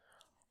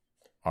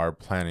our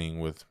planning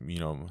with, you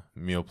know,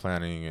 meal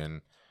planning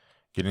and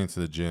getting to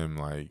the gym.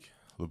 Like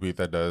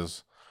Lupita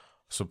does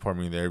support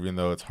me there, even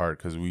though it's hard,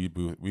 because we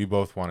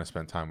both want to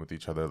spend time with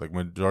each other. Like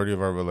majority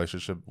of our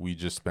relationship, we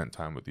just spent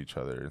time with each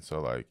other, and so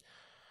like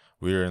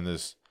we're in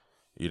this,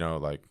 you know,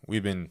 like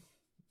we've been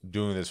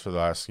doing this for the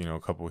last, you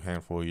know,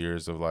 handful of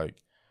years of like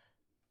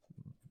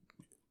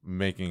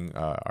making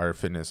our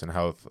fitness and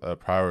health a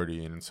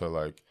priority. And so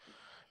like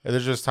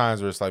there's just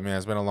times where it's like, man,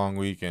 it's been a long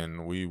week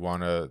and we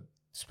want to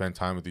spend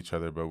time with each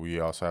other, but we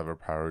also have our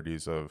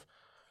priorities of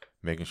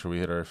making sure we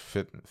hit our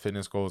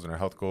fitness goals and our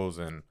health goals.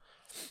 And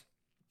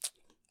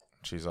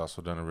she's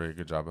also done a very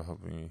good job of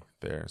helping me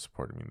there and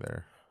supporting me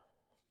there.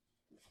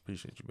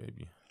 Appreciate you,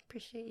 baby.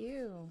 Appreciate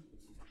you.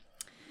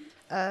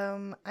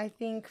 I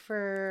think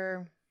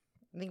very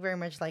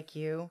much like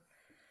you,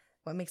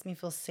 what makes me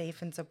feel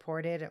safe and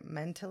supported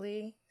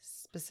mentally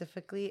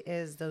specifically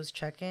is those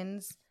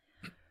check-ins.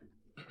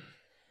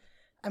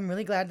 I'm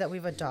really glad that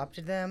we've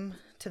adopted them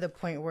to the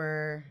point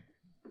where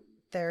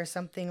there's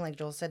something, like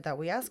Joel said, that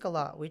we ask a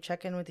lot. We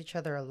check in with each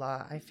other a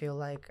lot. I feel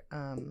like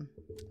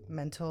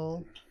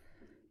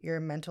your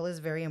mental is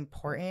very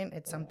important.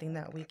 It's something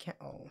that we can't.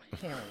 Oh,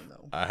 hell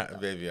no.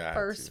 Baby, I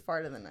First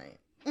fart of the night.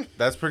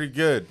 That's pretty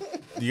good.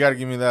 You got to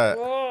give me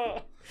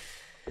that.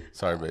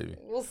 Sorry, baby.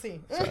 We'll see.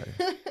 Sorry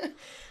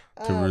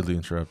to rudely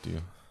interrupt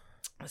you.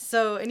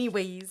 So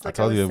anyways, like I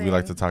told you we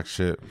like to talk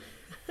shit.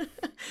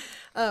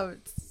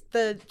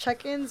 The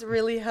check-ins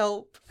really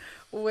help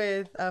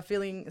with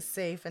feeling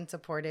safe and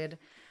supported.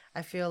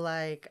 I feel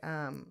like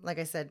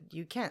I said,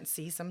 you can't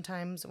see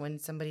sometimes when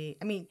somebody,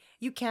 I mean,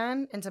 you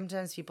can, and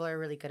sometimes people are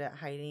really good at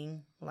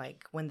hiding,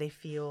 like when they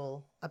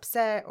feel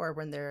upset or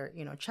when they're,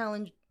 you know,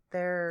 challenged,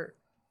 they're,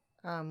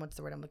 what's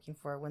the word I'm looking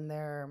for? When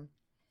they're,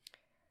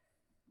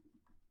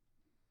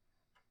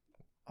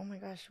 oh my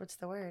gosh, what's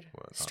the word?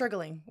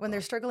 Struggling. When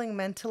they're struggling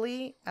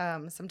mentally,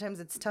 sometimes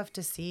it's tough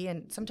to see,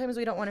 and sometimes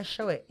we don't want to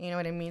show it. You know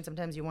what I mean?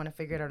 Sometimes you want to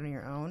figure it out on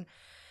your own.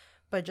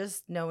 But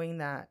just knowing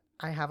that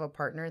I have a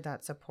partner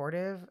that's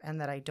supportive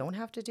and that I don't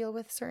have to deal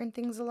with certain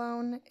things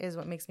alone is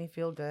what makes me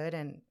feel good,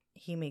 and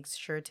he makes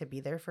sure to be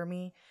there for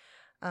me.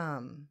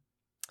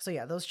 So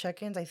yeah, those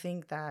check-ins, I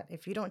think that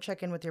if you don't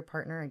check in with your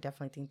partner, I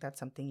definitely think that's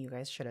something you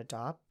guys should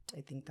adopt.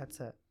 I think that's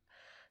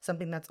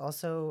something that's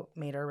also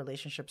made our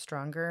relationship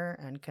stronger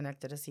and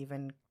connected us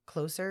even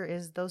closer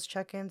is those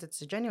check-ins.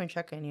 It's a genuine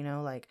check-in, you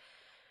know, like,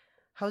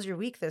 how's your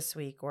week this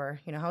week? Or,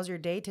 you know, how's your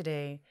day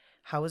today?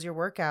 How was your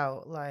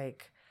workout?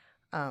 Like,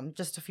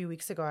 just a few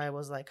weeks ago, I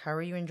was like, how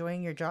are you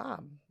enjoying your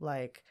job?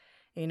 Like,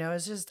 you know,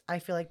 it's just, I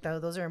feel like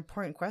those are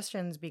important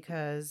questions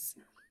because,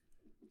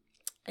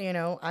 you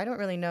know, I don't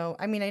really know.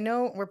 I mean, I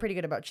know we're pretty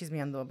good about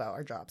chismeando about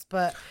our jobs,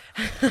 but,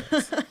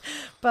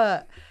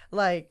 but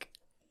like,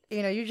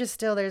 you know, you just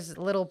still, there's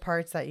little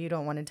parts that you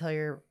don't want to tell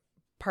your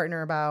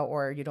partner about,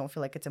 or you don't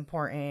feel like it's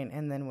important.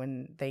 And then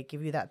when they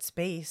give you that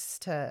space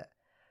to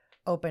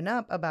open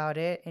up about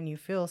it and you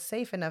feel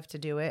safe enough to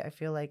do it, I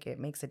feel like it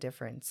makes a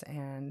difference.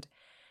 And,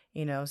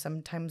 you know,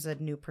 sometimes a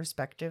new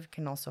perspective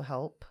can also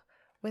help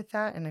with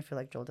that. And I feel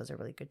like Joel does a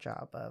really good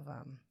job of,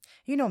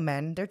 you know,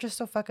 men, they're just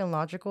so fucking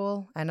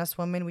logical. And us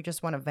women, we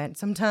just want to vent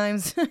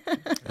sometimes.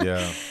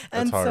 Yeah.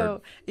 And hard.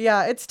 so,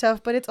 yeah, it's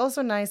tough, but it's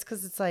also nice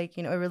because it's like,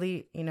 you know, it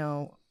really, you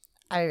know,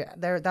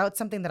 that's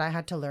something that I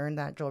had to learn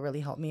that Joel really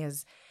helped me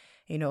is,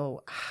 you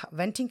know,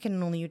 venting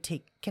can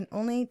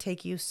only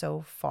take you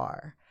so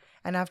far.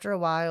 And after a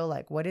while,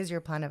 like, what is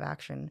your plan of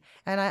action?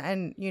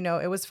 And you know,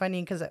 it was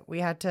funny because we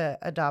had to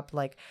adopt,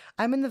 like,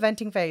 I'm in the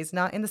venting phase,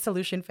 not in the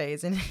solution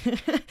phase. And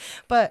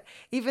but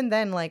even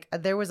then, like,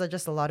 there was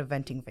just a lot of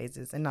venting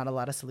phases and not a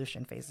lot of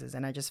solution phases.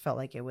 And I just felt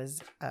like it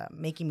was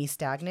making me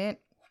stagnant.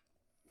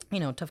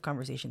 tough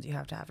conversations you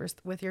have to have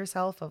with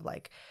yourself of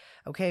like,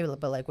 okay,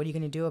 but like, what are you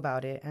going to do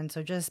about it? And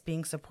so just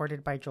being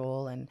supported by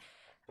Joel and,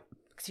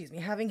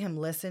 having him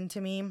listen to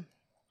me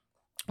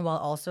while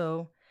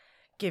also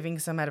giving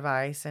some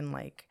advice and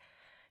like,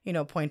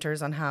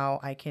 pointers on how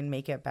I can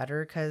make it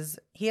better, because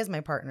he is my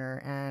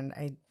partner.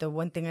 And the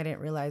one thing I didn't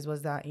realize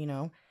was that,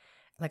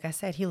 like I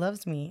said, he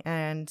loves me.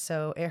 And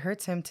so it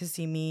hurts him to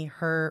see me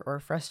hurt or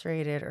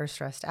frustrated or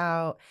stressed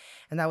out.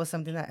 And that was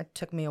something that it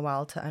took me a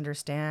while to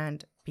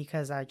understand,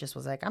 because I just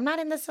was like, I'm not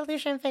in the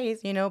solution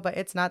phase, but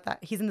it's not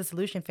that he's in the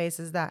solution phase,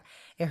 is that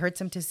it hurts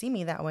him to see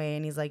me that way.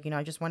 And he's like,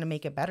 I just want to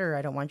make it better.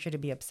 I don't want you to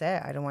be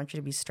upset. I don't want you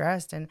to be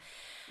stressed. And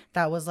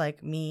that was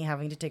like me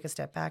having to take a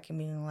step back and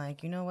being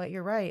like, you know what,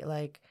 you're right.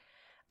 Like,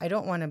 I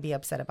don't want to be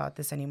upset about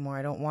this anymore.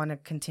 I don't want to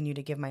continue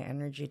to give my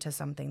energy to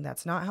something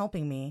that's not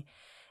helping me.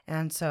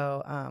 And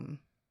so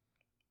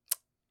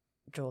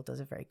Joel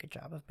does a very good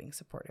job of being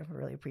supportive. I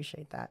really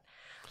appreciate that.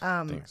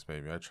 Thanks,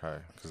 baby. I try,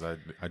 because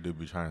I do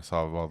be trying to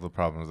solve all the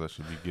problems that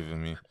should be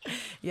giving me.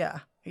 Yeah.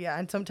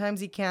 And sometimes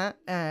he can't,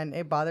 and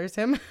it bothers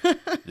him.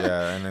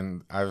 Yeah, and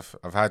then I've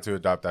had to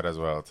adopt that as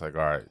well. It's like,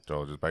 all right,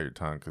 Joel, just bite your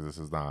tongue, because this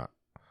is not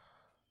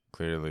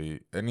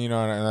clearly, and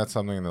and that's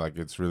something that like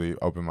it's really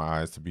opened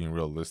my eyes to being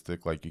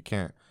realistic. Like you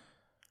can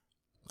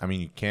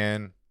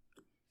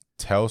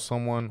tell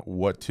someone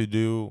what to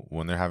do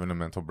when they're having a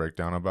mental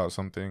breakdown about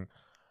something,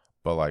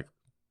 but like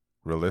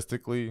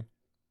realistically,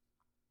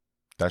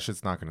 that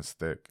shit's not gonna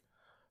stick.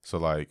 So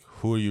like,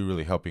 who are you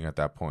really helping at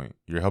that point?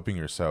 You're helping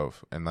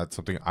yourself. And that's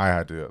something I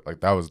had to,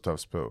 like, that was a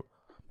tough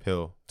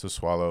pill to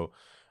swallow.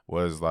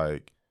 Was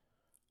like,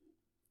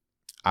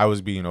 I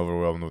was being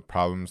overwhelmed with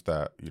problems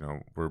that,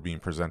 were being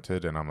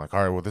presented, and I'm like,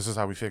 all right, well, this is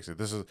how we fix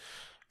it.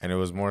 And it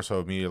was more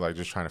so me like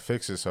just trying to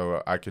fix it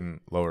so I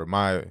can lower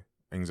my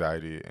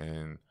anxiety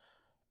and,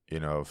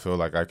 feel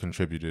like I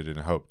contributed and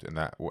helped in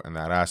that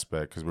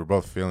aspect, because we're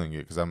both feeling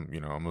it, because I'm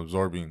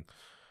absorbing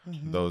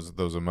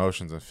those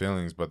emotions and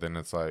feelings. But then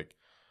it's like,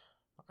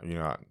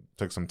 I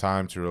took some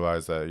time to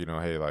realize that,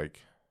 hey, like,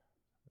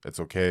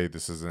 it's okay.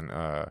 This isn't,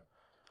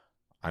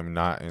 I'm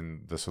not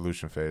in the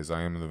solution phase.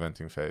 I am in the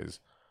venting phase.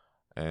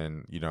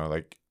 And,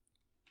 and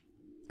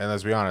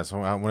let's be honest,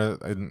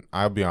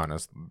 I'll be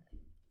honest,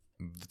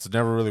 it's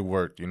never really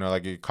worked,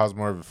 like it caused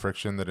more of a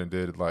friction than it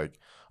did like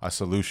a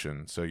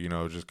solution. So,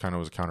 it just kind of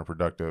was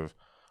counterproductive of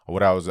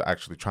what I was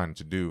actually trying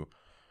to do,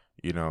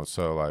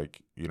 so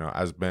like,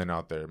 as men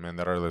out there, men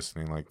that are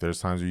listening, like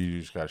there's times where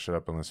you just gotta shut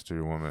up and listen to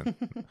your woman.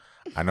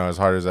 I know as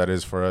hard as that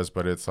is for us,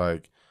 but it's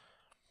like,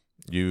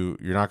 you're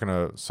not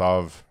gonna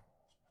solve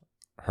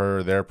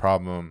their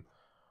problem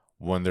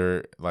when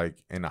they're like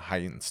in a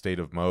heightened state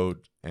of mode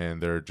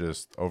and they're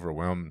just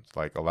overwhelmed.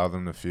 Like, allow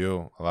them to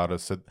feel, allow to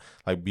sit,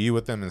 like be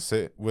with them and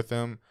sit with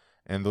them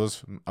and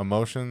those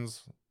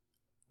emotions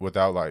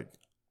without like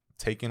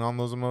taking on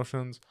those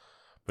emotions,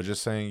 but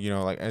just saying,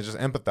 like, and just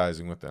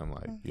empathizing with them.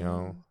 Like,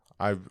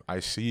 I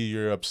see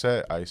you're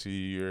upset. I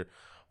see you're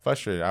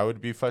frustrated. I would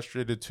be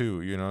frustrated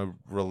too,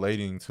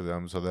 relating to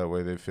them, so that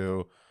way they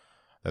feel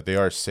that they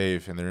are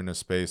safe and they're in a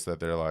space that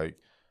they're like,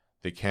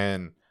 they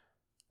can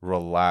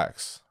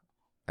relax.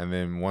 And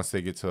then once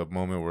they get to a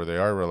moment where they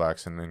are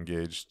relaxed and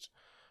engaged,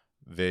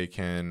 they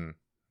can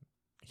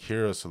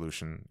hear a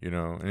solution,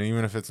 and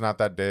even if it's not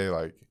that day,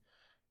 like,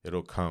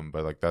 it'll come.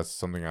 But like, that's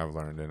something I've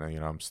learned, and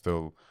I'm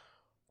still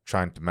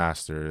trying to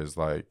master, is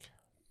like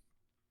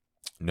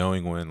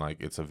knowing when like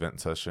it's a vent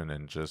session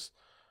and just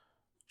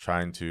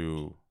trying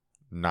to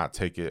not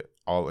take it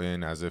all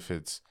in as if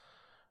it's,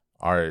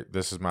 all right,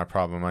 this is my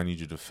problem, I need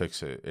you to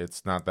fix it.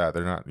 It's not that.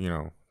 They're not,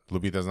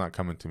 Lupita's not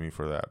coming to me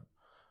for that.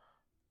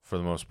 For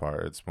the most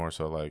part, it's more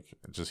so like,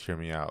 just hear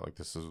me out. Like,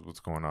 this is what's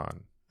going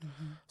on.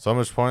 So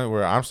much point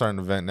where I'm starting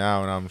to vent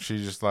now, and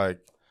she's just like,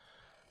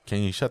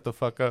 can you shut the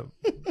fuck up?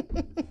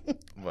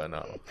 But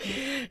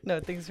no,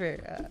 thanks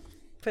for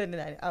putting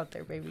that out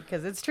there, baby,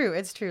 because it's true.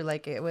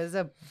 Like, it was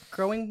a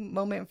growing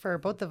moment for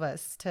both of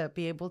us to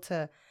be able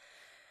to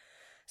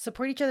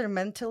support each other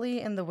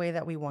mentally in the way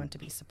that we want to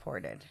be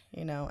supported,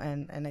 and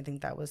I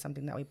think that was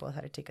something that we both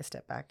had to take a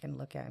step back and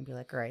look at and be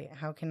like, right,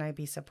 how can I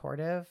be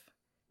supportive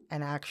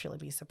and actually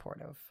be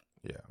supportive?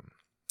 Yeah.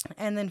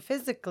 And then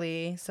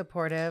physically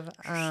supportive.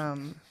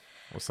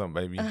 What's up,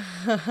 baby?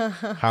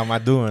 How am I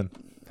doing?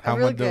 How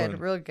am I doing?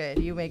 Real good.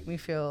 You make me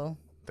feel,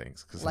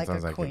 thanks, because like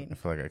sometimes a queen. I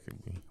feel like I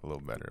could be a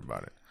little better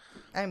about it.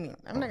 I mean,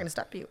 I'm not gonna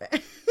stop you.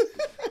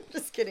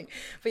 Just kidding.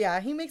 But yeah,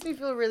 he makes me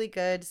feel really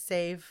good,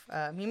 safe.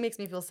 He makes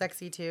me feel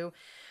sexy too.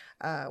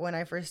 When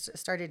I first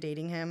started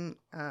dating him,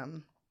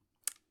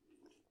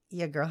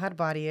 girl had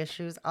body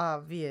issues,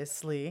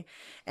 obviously,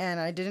 and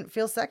I didn't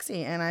feel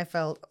sexy, and I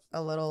felt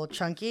a little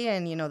chunky,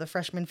 and the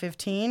freshman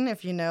 15,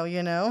 if you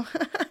know,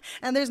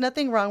 and there's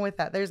nothing wrong with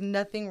that.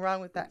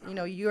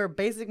 Your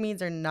basic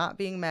needs are not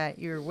being met.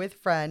 You're with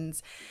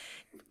friends.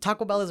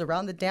 Taco Bell is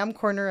around the damn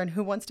corner, and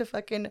who wants to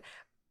fucking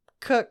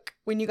cook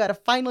when you got a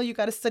final you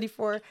got to study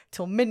for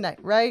till midnight,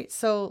 right?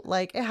 So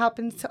like, it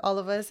happens to all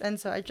of us. And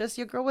so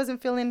your girl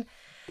wasn't feeling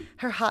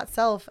her hot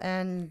self,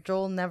 and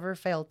Joel never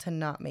failed to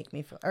not make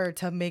me feel, or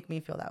to make me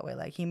feel that way.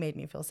 Like, he made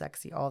me feel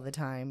sexy all the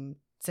time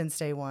since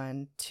day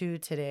one to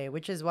today,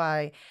 which is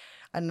why,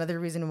 another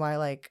reason why,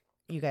 like,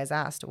 you guys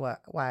asked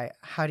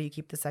how do you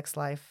keep the sex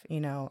life,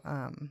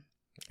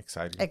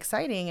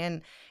 exciting,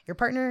 and your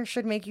partner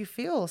should make you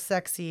feel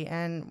sexy,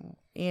 and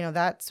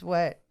that's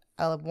what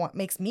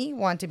makes me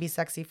want to be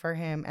sexy for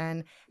him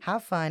and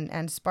have fun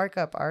and spark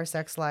up our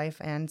sex life.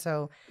 And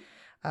so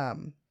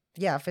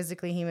yeah,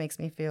 physically he makes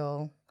me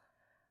feel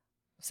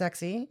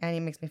sexy, and he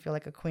makes me feel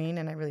like a queen,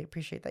 and I really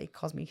appreciate that he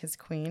calls me his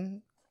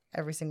queen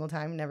every single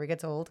time. Never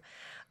gets old.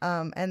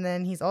 And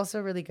then he's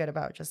also really good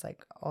about just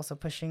like also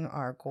pushing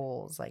our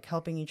goals, like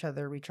helping each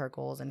other reach our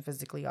goals. And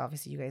physically,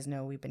 obviously, you guys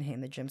know we've been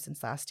hitting the gym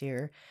since last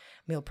year,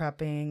 meal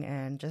prepping,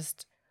 and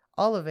just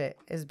all of it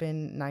has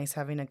been nice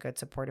having a good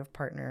supportive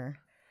partner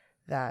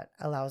that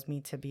allows me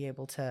to be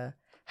able to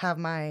have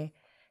my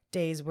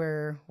days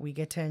where we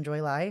get to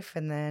enjoy life,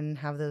 and then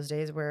have those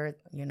days where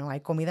hay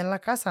comida en la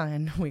casa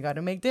and we got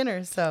to make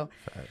dinner. So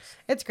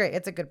It's great.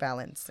 It's a good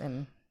balance,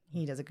 and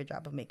he does a good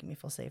job of making me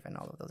feel safe in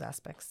all of those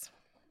aspects.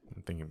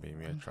 I'm thinking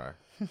maybe I try.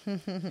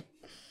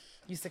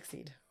 You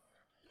succeed.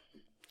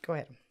 Go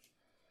ahead.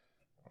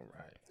 All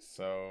right.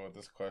 So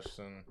this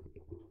question,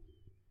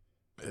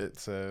 it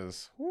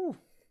says,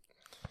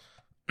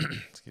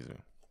 excuse me.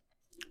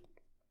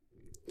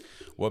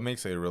 What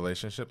makes a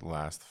relationship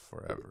last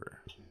forever?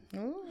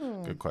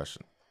 Ooh. Good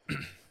question.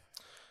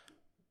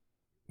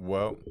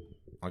 Well,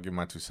 I'll give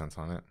my 2 cents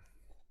on it.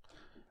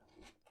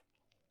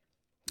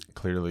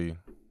 Clearly,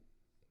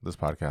 this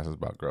podcast is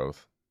about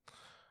growth,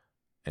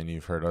 and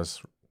you've heard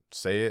us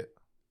say it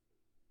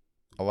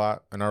a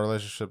lot in our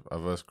relationship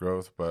of us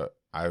growth, but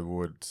I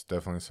would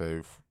definitely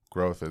say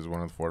growth is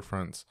one of the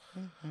forefronts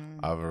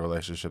of a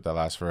relationship that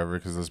lasts forever,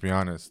 because let's be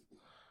honest,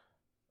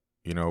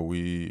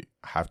 we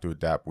have to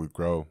adapt, we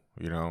grow,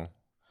 we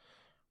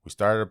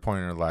start at a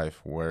point in our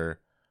life where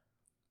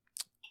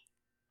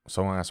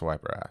someone has to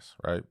wipe our ass,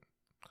 right?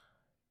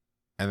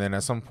 And then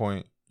at some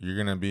point, you're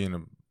going to be in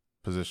a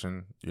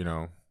position,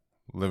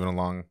 living a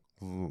long,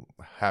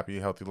 happy,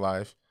 healthy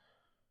life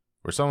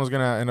where someone's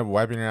going to end up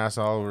wiping your ass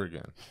all over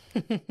again.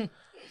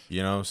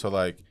 So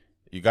like,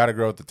 you got to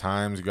grow with the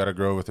times. You got to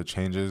grow with the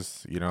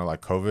changes,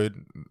 like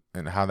COVID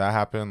and how that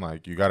happened.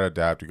 Like, you got to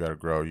adapt. You got to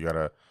grow. You got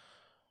to,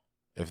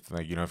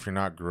 if you're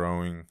not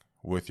growing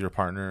with your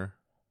partner,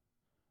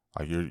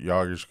 like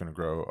y'all are just going to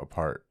grow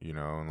apart,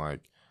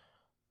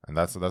 and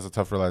that's a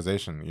tough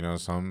realization.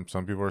 Some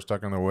people are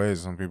stuck in their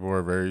ways. Some people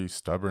are very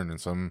stubborn, and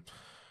some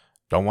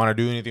don't want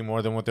to do anything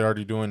more than what they're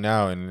already doing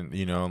now. And,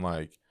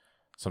 like,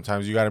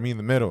 sometimes you got to meet in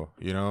the middle,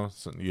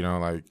 so,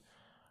 like,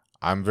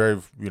 I'm very,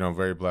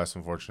 very blessed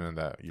and fortunate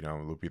that,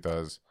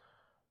 Lupita's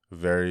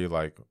very,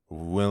 like,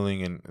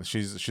 willing, and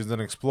she's an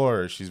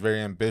explorer. She's very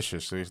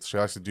ambitious. She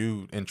likes to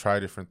do and try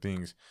different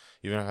things,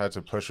 even if I had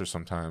to push her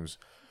sometimes.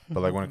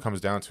 But, like, when it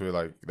comes down to it,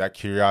 like, that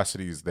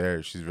curiosity is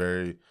there. She's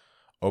very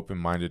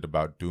open-minded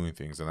about doing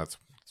things. And that's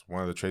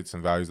one of the traits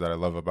and values that I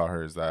love about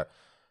her, is that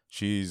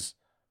she's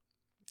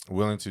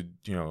willing to,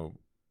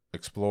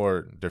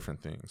 explore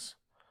different things.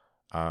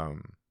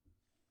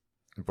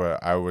 But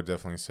I would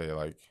definitely say,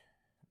 like,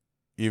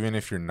 even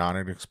if you're not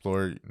an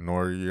explorer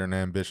nor you're an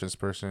ambitious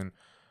person,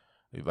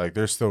 like,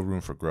 there's still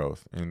room for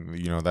growth. And,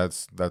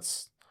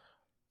 that's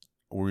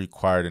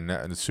required and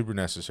it's super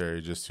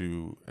necessary just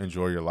to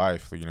enjoy your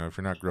life. If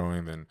you're not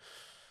growing, then,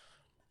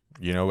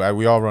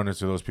 we all run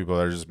into those people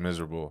that are just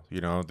miserable.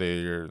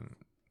 They're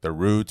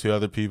rude to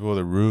other people.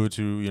 They're rude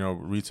to,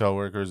 retail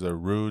workers. They're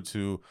rude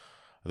to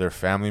their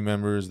family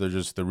members. They're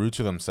rude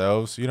to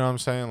themselves. You know what I'm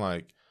saying?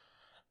 Like,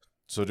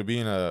 so to be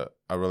in a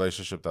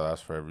relationship that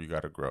lasts forever, you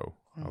got to grow.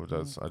 I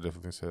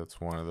definitely say that's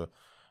one of the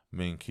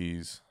main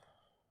keys.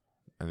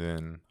 And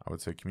then I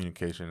would say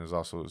communication is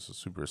also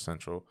super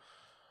essential.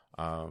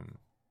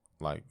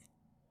 Like,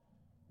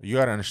 you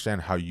got to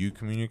understand how you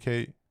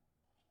communicate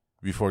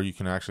before you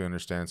can actually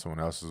understand someone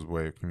else's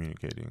way of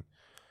communicating.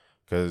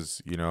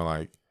 Because,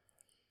 like,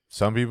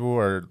 some people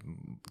are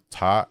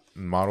taught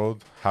and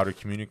modeled how to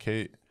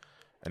communicate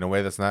in a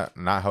way that's not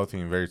healthy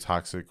and very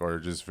toxic, or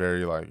just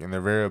very, like, and they're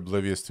very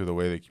oblivious to the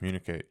way they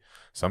communicate.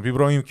 Some people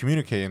don't even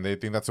communicate, and they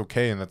think that's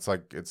okay, and that's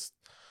like, it's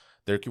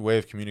their way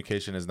of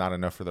communication is not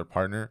enough for their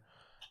partner.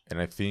 And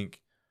I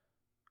think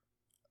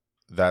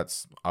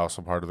that's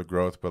also part of the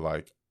growth, but,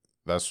 like,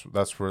 that's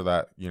where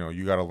that,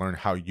 you got to learn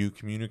how you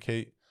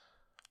communicate,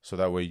 so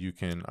that way you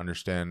can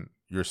understand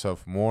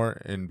yourself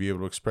more and be able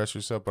to express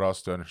yourself, but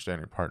also to understand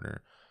your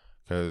partner.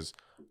 Because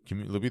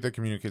Lupita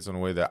communicates in a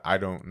way that I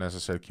don't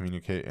necessarily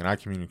communicate, and I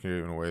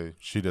communicate in a way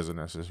she doesn't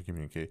necessarily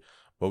communicate.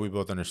 But we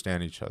both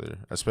understand each other.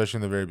 Especially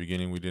in the very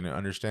beginning, we didn't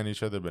understand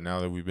each other, but now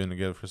that we've been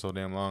together for so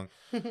damn long,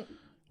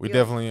 we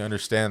definitely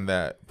understand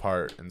that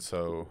part. And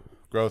so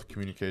growth,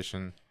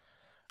 communication,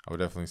 I would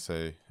definitely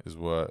say, is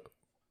what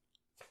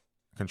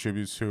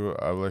contributes to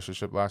a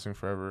relationship lasting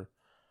forever.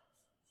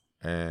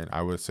 And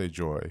I would say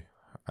joy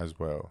as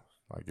well.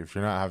 Like, if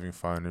you're not having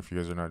fun, if you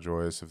guys are not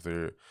joyous, if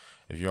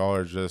y'all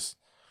are just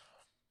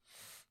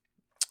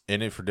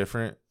in it for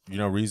different,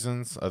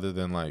 reasons other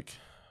than like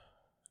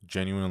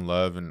genuine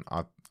love and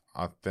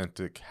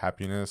authentic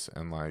happiness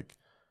and like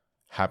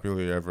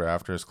happily ever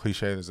after, as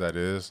cliche as that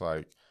is.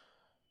 Like,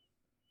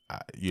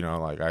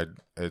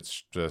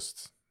 it's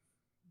just,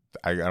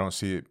 I don't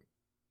see it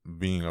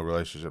being a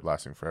relationship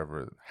lasting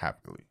forever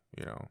happily.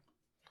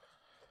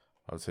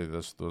 I would say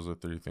those are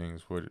three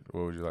things. What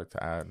would you like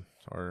to add?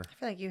 Or I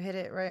feel like you hit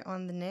it right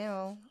on the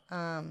nail.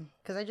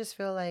 Because I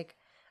feel like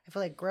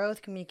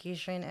growth,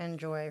 communication, and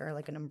joy are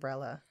like an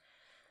umbrella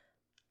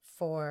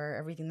for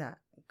everything that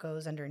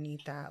goes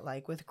underneath that.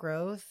 Like with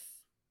growth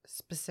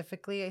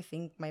specifically, I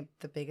think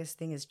the biggest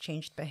thing is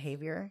changed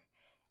behavior,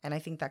 and I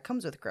think that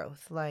comes with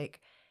growth. Like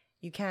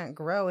you can't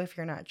grow if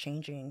you're not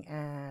changing,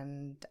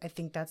 and I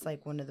think that's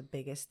like one of the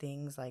biggest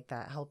things like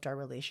that helped our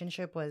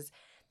relationship was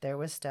there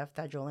was stuff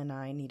that Joel and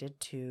I needed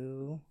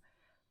to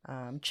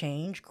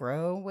change,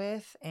 grow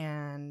with,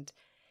 and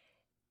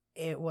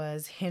it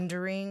was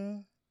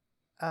hindering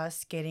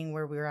us getting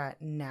where we're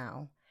at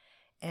now.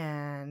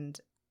 And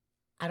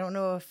I don't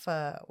know if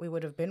we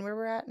would have been where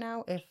we're at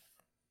now if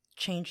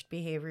changed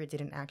behavior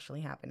didn't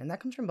actually happen. And that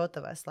comes from both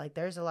of us. Like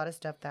there's a lot of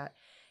stuff that,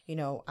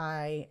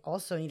 I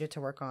also needed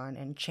to work on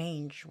and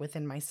change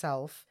within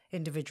myself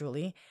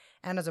individually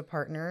and as a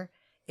partner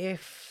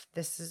if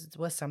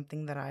was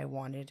something that I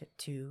wanted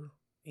to,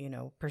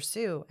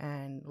 pursue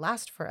and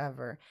last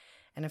forever.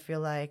 And I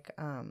feel like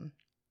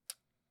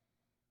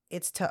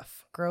it's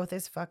tough. Growth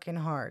is fucking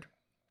hard.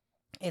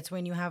 It's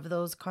when you have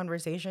those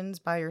conversations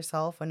by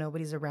yourself when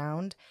nobody's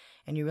around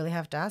and you really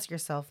have to ask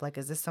yourself, like,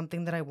 is this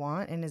something that I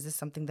want? And is this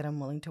something that I'm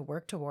willing to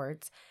work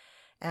towards?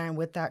 And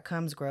with that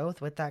comes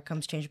growth. With that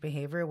comes change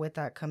behavior. With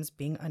that comes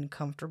being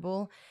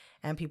uncomfortable.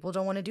 And people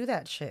don't want to do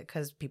that shit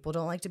because people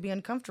don't like to be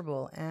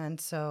uncomfortable. And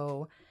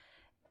so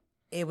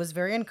it was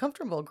very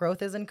uncomfortable.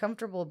 Growth is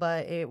uncomfortable,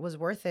 but it was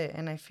worth it.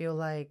 And I feel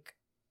like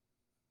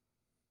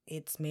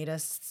it's made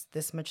us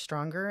this much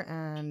stronger.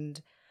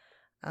 And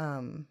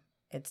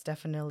it's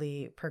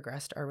definitely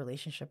progressed our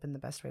relationship in the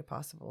best way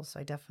possible. So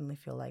I definitely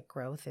feel like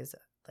growth is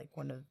like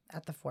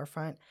at the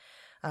forefront.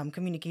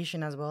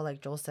 Communication as well,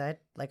 like Joel said,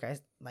 like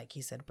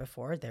he said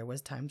before, there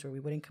was times where we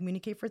wouldn't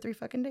communicate for 3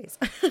 fucking days.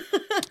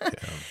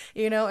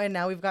 Yeah. And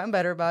now we've gotten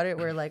better about it.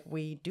 Where like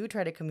we do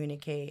try to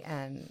communicate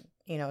and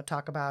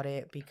talk about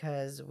it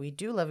because we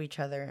do love each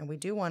other and we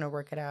do want to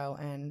work it out.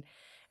 And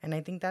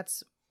I think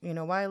that's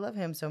why I love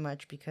him so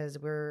much, because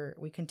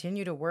we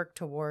continue to work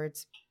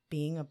towards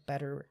being a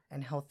better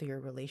and healthier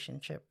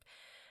relationship.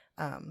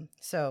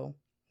 So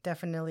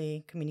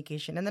definitely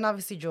communication. And then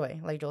obviously joy.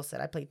 Like Joel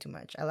said, I play too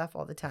much. I laugh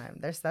all the time.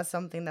 That's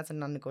something that's a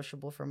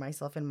non-negotiable for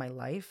myself in my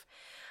life.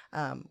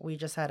 We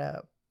just had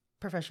a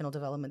professional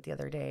development the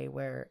other day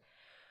where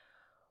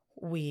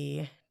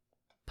we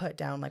put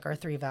down like our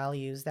 3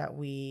 values that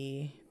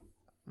we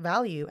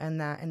value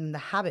and the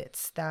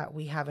habits that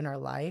we have in our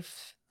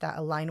life that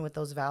align with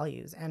those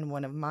values. And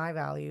one of my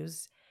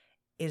values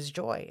is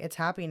joy. It's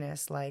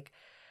happiness. Like,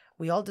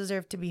 we all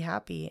deserve to be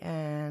happy.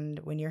 And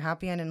when you're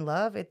happy and in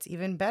love, it's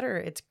even better.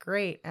 It's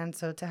great. And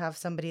so to have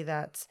somebody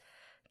that's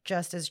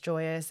just as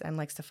joyous and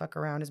likes to fuck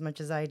around as much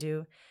as I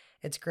do,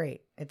 it's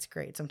great. It's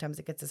great. Sometimes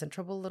it gets us in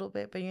trouble a little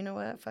bit, but you know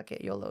what? Fuck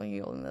it. YOLO,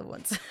 you only live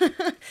once.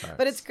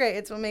 But it's great.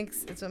 It's what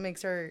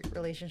makes our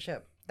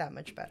relationship that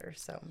much better.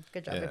 So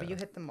good job, baby. You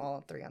hit them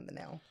all 3 on the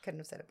nail.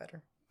 Couldn't have said it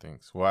better.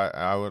 Thanks. Well,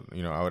 I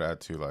would add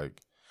to, like,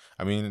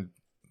 I mean,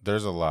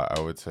 there's a lot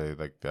I would say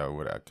like that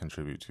would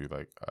contribute to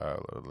like a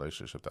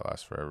relationship that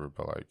lasts forever.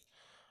 But like,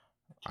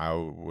 I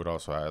would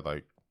also add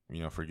like,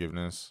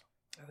 forgiveness,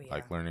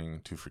 like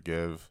learning to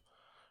forgive,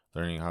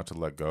 learning how to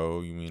let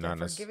go. You mean not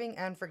forgiving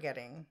and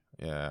forgetting.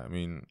 Yeah, I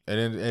mean,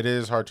 and it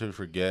is hard to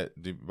forget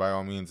by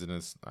all means, and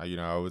it's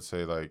I would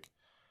say like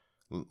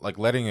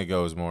letting it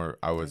go is more.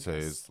 I would say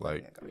is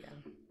like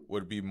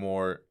would be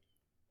more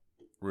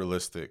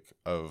realistic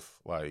of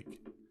like.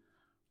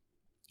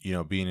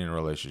 Being in a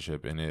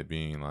relationship and it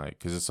being like,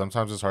 because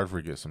sometimes it's hard to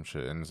forget some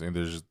shit, and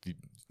there's just,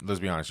 let's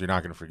be honest, you're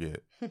not gonna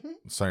forget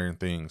certain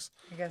things.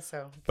 I guess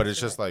so. But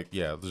it's just like,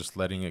 just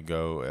letting it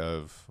go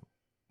of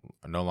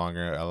no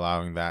longer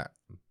allowing that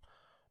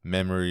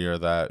memory or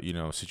that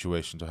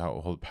situation to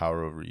hold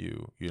power over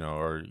you,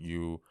 or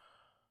you,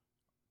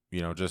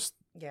 just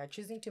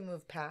choosing to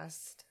move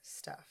past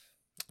stuff.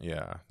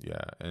 Yeah,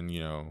 and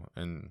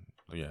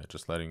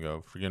just letting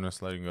go,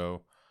 forgiveness, letting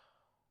go,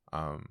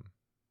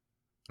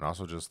 and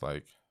also just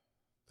like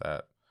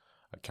that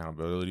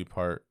accountability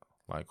part,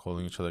 like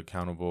holding each other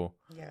accountable.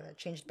 Yeah, that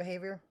changed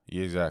behavior.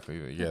 Yeah,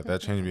 exactly. Yeah, that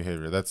changed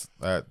behavior.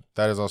 That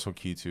is also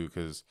key too,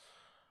 because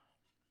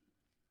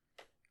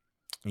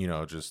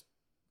just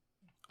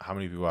how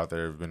many people out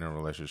there have been in a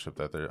relationship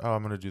that they're,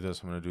 I'm gonna do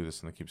this, and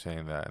they keep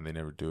saying that, and they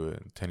never do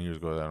it. And 10 years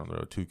go down the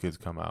road, 2 kids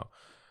come out,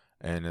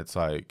 and it's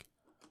like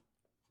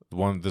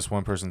this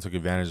one person took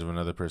advantage of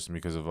another person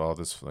because of all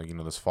this, like,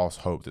 this false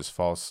hope, this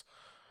false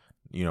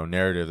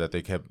narrative that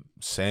they kept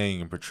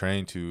saying and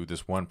portraying to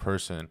this one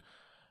person,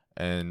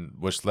 and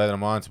which led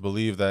them on to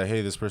believe that,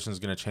 hey, this person is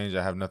going to change.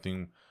 I have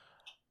nothing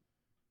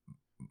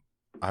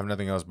I have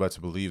nothing else but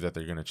to believe that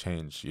they're going to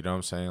change. You know what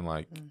I'm saying?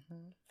 Like,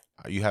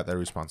 you have that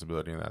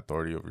responsibility and that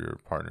authority over your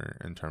partner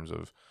in terms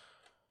of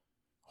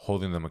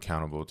holding them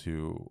accountable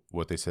to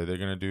what they say they're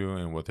going to do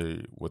and what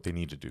they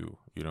need to do.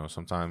 You know,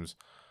 sometimes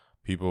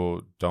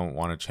people don't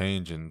want to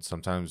change, and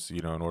sometimes,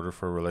 you know, in order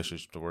for a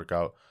relationship to work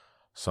out,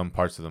 some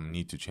parts of them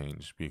need to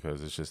change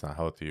because it's just not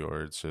healthy,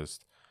 or it's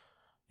just,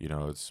 you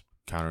know, it's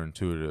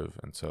counterintuitive.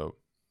 And so,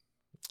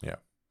 yeah,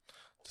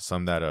 to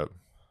sum that up,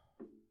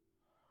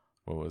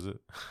 what was it?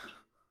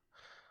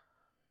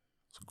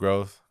 So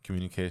growth,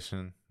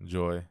 communication,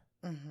 joy,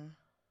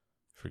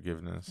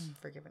 forgiveness.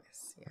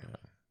 Forgiveness, yeah.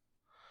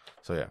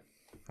 So, yeah,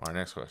 our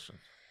next question.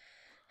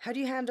 How do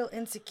you handle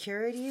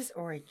insecurities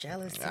or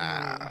jealousy?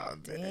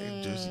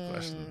 Dang, juicy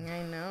question.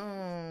 I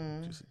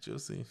know.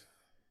 Juicy.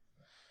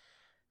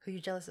 Who you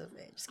jealous of?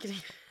 Just kidding.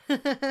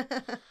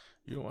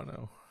 You don't want to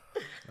know.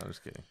 I'm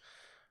just kidding.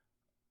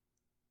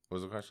 What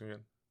was the question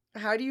again?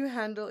 How do you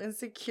handle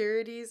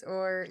insecurities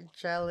or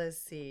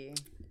jealousy?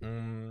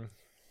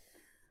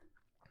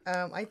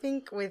 I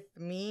think with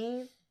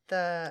me,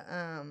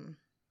 well,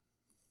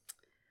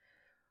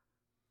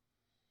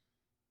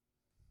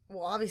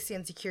 obviously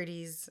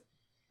insecurities.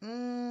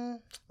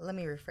 Let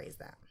me rephrase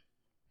that.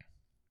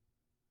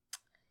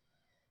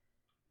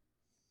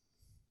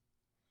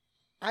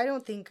 I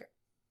think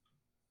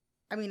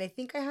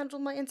I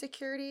handled my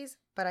insecurities,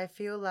 but I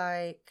feel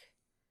like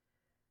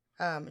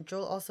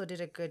Joel also did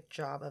a good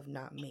job of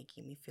not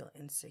making me feel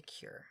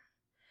insecure.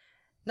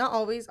 Not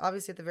always.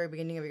 Obviously, at the very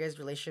beginning of your guys'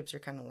 relationships,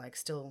 you're kind of like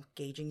still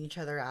gauging each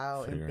other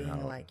out and being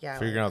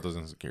figuring out those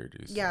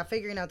insecurities. Yeah,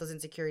 figuring out those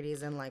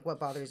insecurities and like what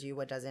bothers you,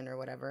 what doesn't, or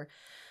whatever.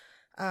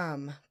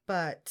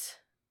 But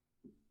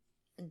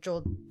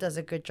Joel does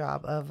a good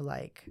job of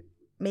like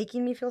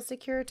making me feel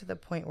secure to the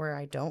point where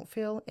I don't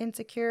feel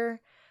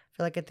insecure. I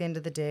feel like at the end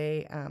of the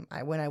day,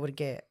 when I would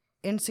get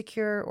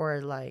insecure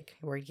or like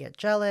where you get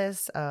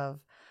jealous of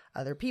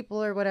other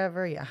people or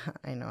whatever. Yeah,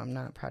 I know I'm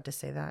not proud to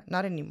say that.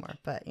 Not anymore,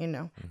 but you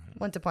know,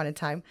 once upon a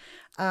time.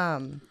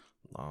 Long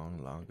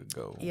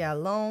ago. Yeah,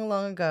 long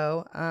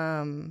ago.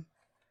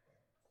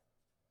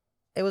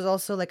 It was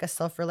also like a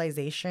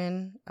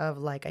self-realization of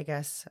like, I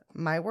guess,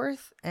 my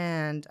worth.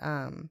 And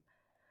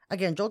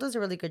again, Joel does a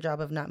really good job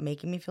of not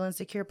making me feel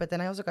insecure. But then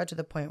I also got to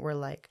the point where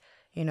like,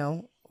 you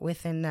know,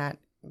 within that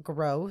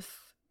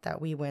growth that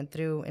we went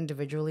through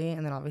individually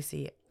and then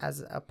obviously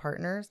as a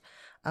partners,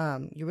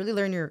 you really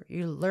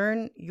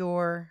learn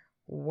your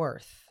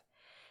worth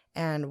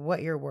and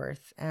what you're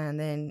worth. And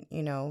then,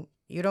 you know,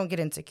 you don't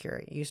get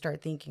insecure. You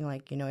start thinking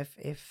like, you know,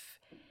 if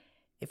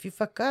you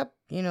fuck up,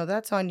 you know,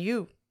 that's on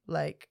you.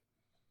 Like,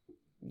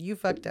 you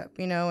fucked up,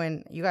 you know,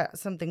 and you got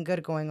something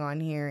good going on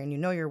here and you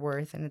know your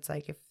worth. And it's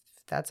like, if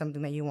that's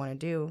something that you want to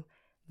do,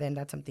 then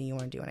that's something you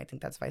want to do. And I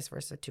think that's vice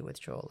versa too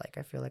with Joel. Like,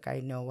 I feel like I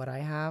know what I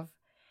have.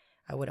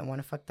 I wouldn't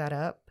want to fuck that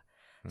up.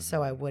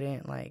 So I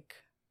wouldn't like,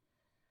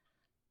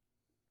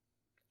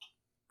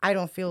 I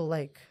don't feel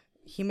like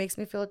he makes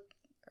me feel,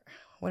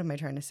 what am I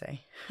trying to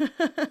say?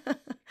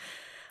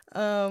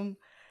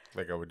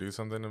 Like I would do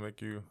something to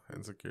make you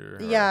insecure?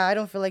 Yeah, I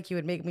don't feel like he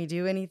would make me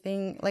do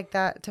anything like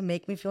that to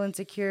make me feel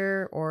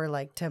insecure or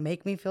like to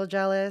make me feel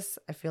jealous.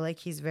 I feel like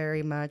he's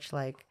very much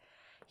like,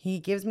 he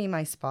gives me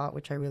my spot,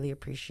 which I really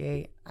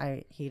appreciate.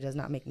 He does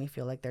not make me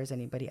feel like there's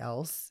anybody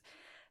else.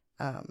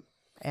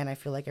 And I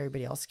feel like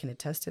everybody else can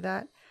attest to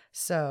that.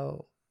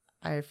 So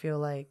I feel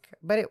like,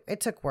 but it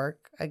took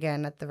work.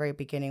 Again, at the very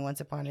beginning,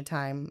 once upon a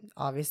time,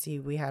 obviously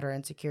we had our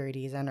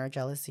insecurities and our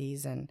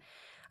jealousies. And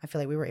I feel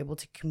like we were able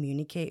to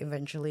communicate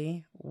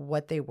eventually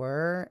what they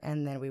were.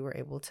 And then we were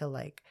able to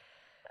like,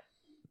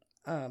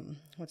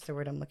 what's the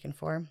word I'm looking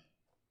for?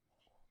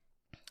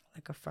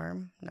 Like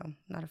affirm? No,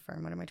 not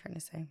affirm. What am I trying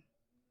to say?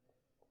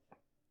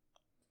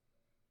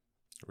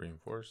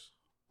 Reinforce?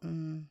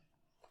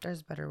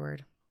 There's a better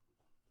word.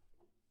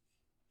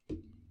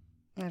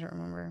 I don't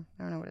remember.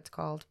 I don't know what it's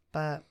called.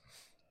 But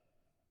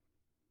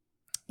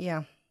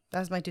yeah,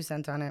 that's my 2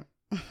 cents on it.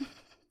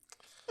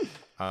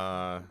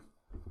 I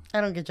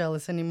don't get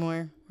jealous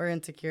anymore or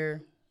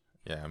insecure.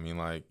 Yeah, I mean,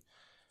 like,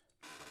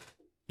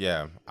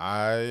 yeah,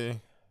 I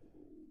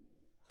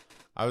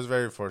was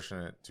very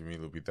fortunate to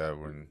meet Lupita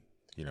when,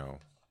 you know,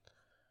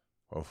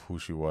 of who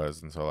she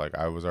was. And so, like,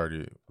 I was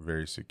already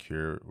very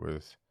secure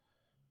with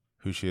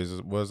who she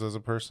was as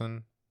a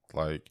person.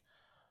 Like,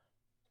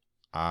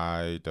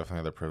 I definitely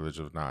had the privilege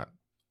of not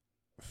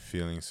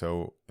feeling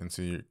so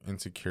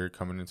insecure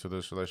coming into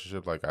this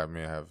relationship like I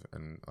may have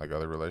in like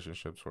other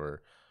relationships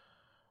where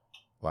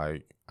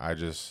like I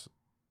just,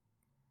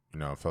 you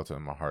know, felt it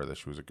in my heart that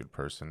she was a good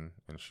person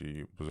and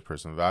she was a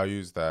person of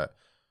values that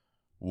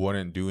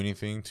wouldn't do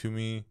anything to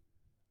me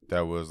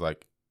that was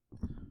like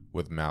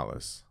with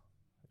malice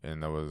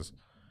and that was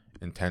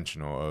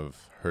intentional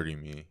of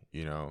hurting me,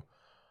 you know.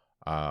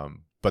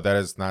 But that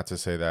is not to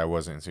say that I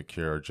wasn't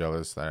insecure or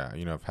jealous. That,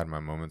 you know, I've had my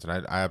moments, and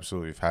I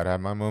absolutely have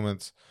had my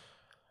moments.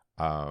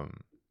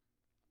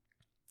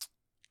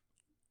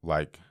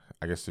 Like,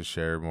 I guess to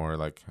share more,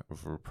 like,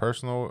 for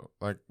personal,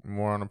 like,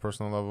 more on a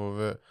personal level of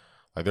it.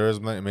 Like there was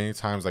many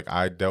times like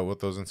I dealt with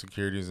those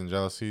insecurities and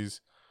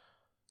jealousies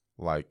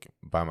like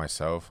by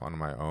myself on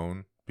my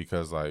own,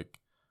 because like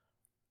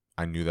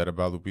I knew that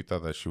about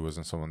Lupita, that she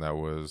wasn't someone that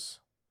was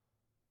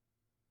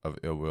of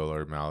ill will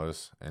or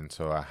malice. And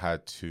so I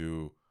had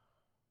to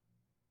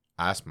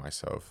ask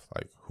myself,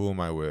 like, who am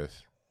I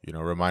with? You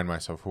know, remind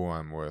myself who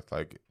I'm with,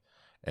 like,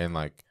 and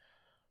like,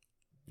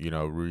 you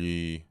know,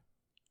 replay,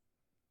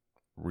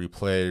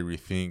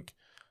 rethink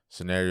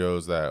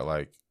scenarios that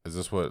like, is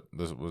this what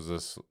this was,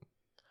 this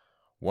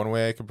one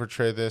way I could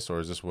portray this, or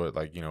is this what,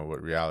 like, you know,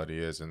 what reality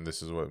is? And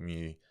this is what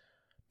me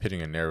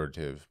pitting a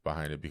narrative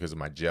behind it because of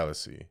my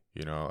jealousy,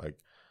 you know,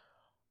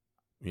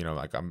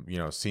 like I'm, you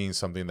know, seeing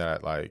something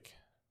that like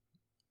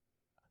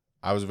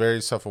I was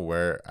very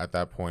self-aware at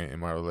that point in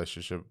my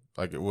relationship,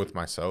 like with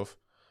myself,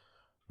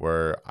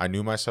 where I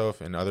knew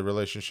myself in other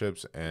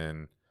relationships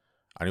and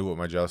I knew what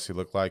my jealousy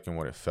looked like and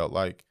what it felt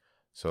like.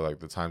 So like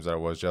the times that I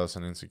was jealous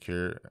and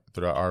insecure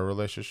throughout our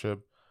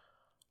relationship,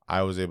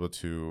 I was able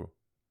to,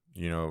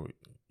 you know,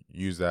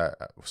 use that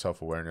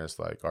self-awareness,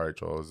 like, all right,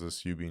 Joel, is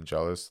this you being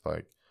jealous?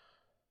 Like,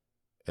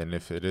 and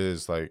if it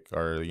is, like,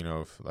 or, you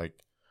know, if, like,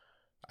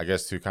 I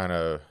guess to kind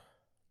of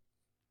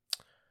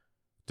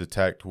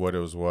detect what it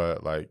was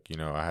what, like, you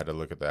know, I had to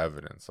look at the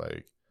evidence,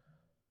 like,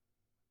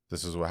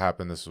 this is what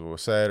happened, this is what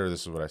was said, or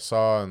this is what I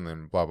saw, and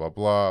then blah, blah,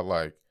 blah.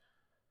 Like,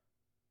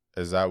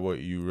 is that what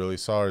you really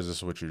saw, or is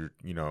this what you're,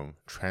 you know,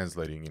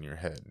 translating in your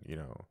head, you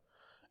know?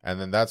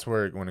 And then that's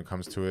where, when it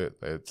comes to it,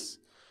 it's,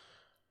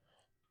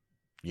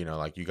 you know,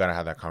 like, you got to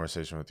have that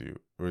conversation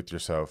with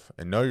yourself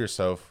and know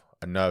yourself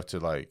enough to,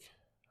 like,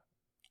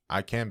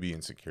 I can be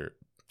insecure,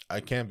 I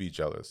can be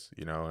jealous,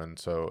 you know? And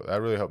so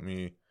that really helped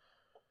me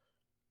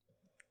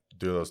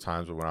through those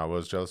times when I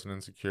was jealous and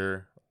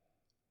insecure,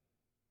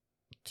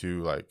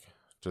 to like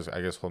just,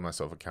 I guess, hold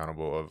myself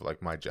accountable of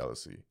like my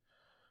jealousy,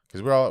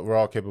 because we're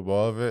all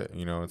capable of it,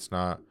 you know. It's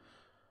not,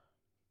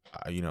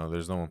 you know,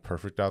 there's no one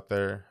perfect out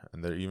there,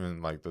 and there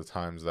even like the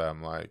times that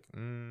I'm like,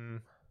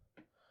 you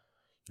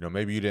know,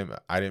 maybe you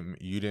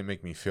didn't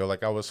make me feel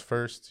like I was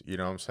first, you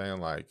know what I'm saying?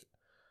 Like,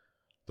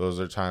 those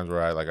are times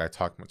where I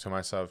talk to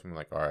myself and I'm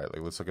like, all right,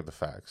 like, let's look at the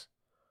facts.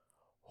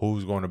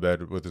 Who's going to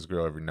bed with this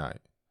girl every night?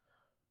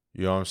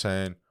 You know what I'm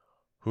saying?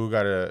 Who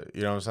gotta,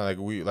 you know what I'm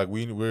saying? Like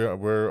we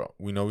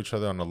know each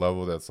other on a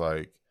level that's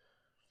like,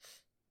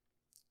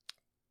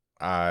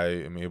 I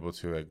am able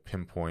to like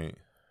pinpoint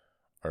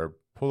or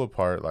pull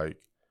apart like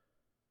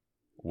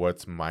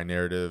what's my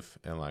narrative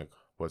and like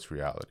what's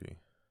reality.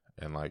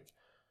 And like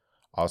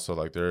also,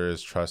 like, there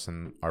is trust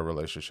in our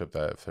relationship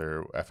that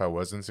if I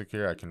was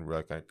insecure, I can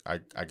like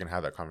I can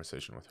have that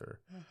conversation with her.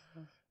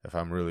 Mm-hmm. If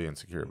I'm really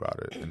insecure about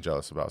it and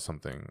jealous about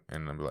something,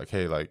 and I'll be like,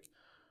 hey, like,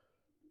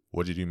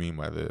 what did you mean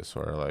by this?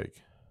 Or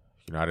like,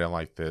 you know, I didn't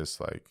like this,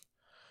 like,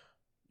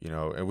 you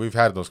know. And we've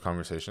had those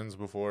conversations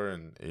before,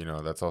 and, you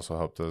know, that's also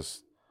helped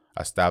us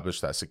establish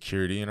that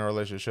security in our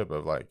relationship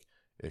of like,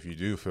 if you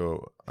do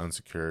feel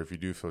insecure, if you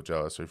do feel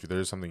jealous, or if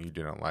there's something you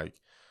didn't like,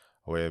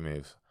 a way I may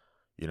have,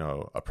 you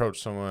know,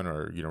 approached someone,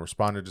 or, you know,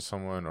 responded to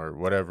someone, or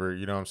whatever,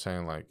 you know what I'm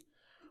saying? Like,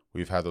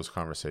 we've had those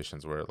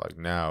conversations where like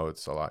now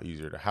it's a lot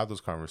easier to have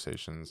those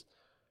conversations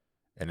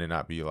and it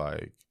not be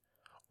like,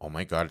 oh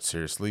my God,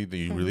 seriously?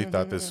 You really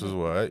thought this was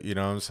what? You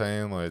know what I'm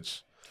saying? Like,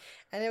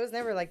 and it was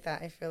never like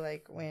that. I feel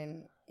like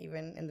when,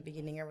 even in the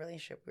beginning of our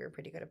relationship, we were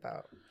pretty good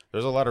about.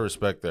 There's a lot of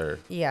respect there.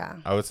 Yeah.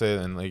 I would say,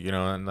 and like, you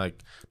know, and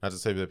like, not to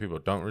say that people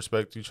don't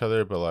respect each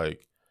other, but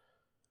like,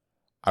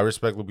 I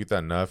respect Lupita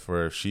enough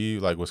where if she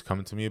like was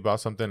coming to me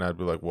about something, I'd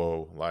be like,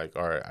 whoa, like,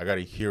 all right, I got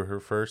to hear her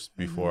first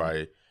before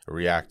I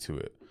react to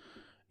it.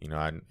 You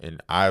know,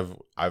 and I've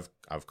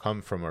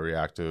come from a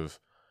reactive,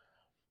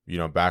 you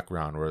know,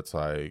 background where it's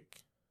like,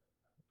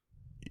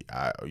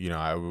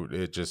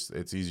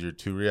 it's easier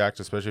to react,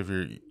 especially if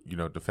you're, you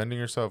know, defending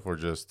yourself, or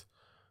just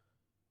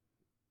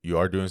you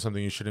are doing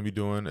something you shouldn't be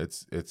doing.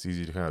 It's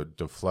easy to kind of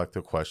deflect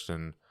the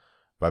question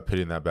by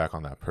putting that back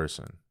on that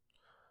person.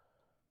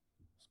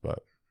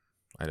 But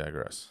I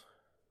digress.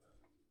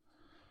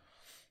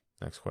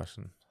 Next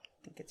question.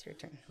 I think it's your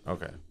turn.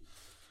 Okay.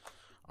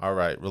 All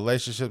right.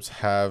 Relationships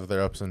have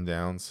their ups and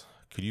downs.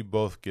 Could you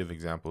both give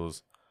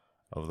examples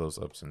of those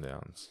ups and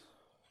downs?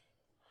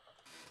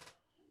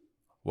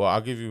 Well,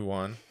 I'll give you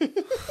one.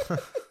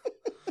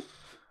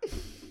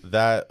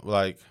 That,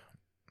 like,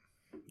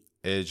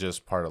 is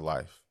just part of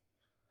life.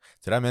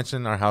 Did I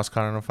mention our house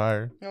caught on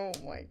fire? Oh,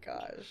 my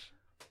gosh.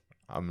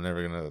 I'm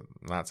never going to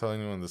not tell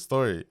anyone the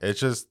story. It's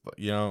just,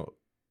 you know.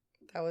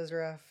 That was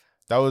rough.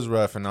 That was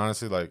rough. And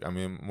honestly, like, I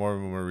mean, more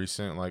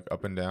recent, like,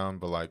 up and down.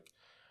 But, like,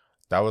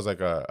 that was, like,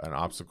 an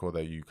obstacle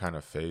that you kind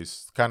of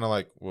face. Kind of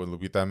like what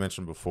Lupita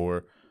mentioned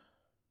before.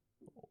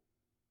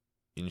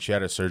 And she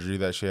had a surgery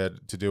that she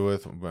had to deal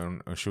with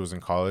when she was in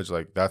college.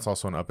 Like, that's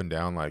also an up and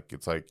down. Like,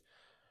 it's like,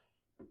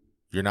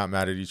 you're not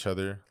mad at each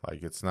other.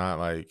 Like, it's not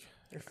like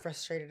you're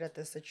frustrated at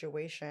the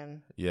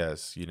situation.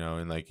 Yes, you know,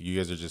 and like, you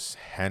guys are just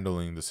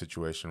handling the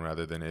situation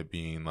rather than it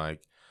being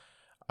like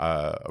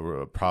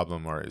a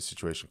problem or a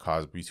situation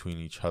caused between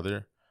each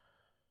other.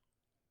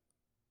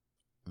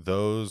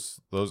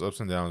 those ups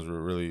and downs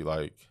were really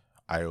like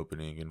eye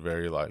opening and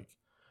very like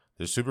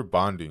they're super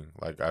bonding.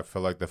 Like I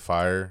feel like the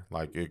fire,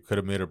 like it could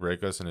have made or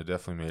break us, and it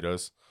definitely made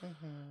us.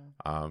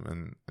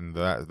 And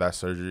that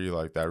surgery,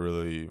 like that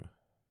really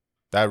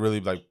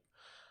like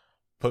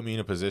put me in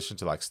a position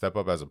to like step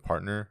up as a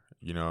partner.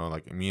 You know,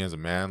 like me as a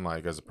man,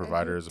 like as a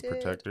provider, as a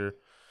protector.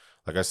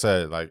 Like I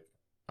said, like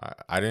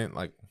I didn't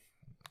like.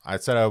 I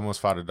said I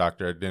almost fought a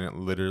doctor. I didn't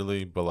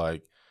literally, but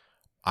like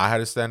I had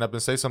to stand up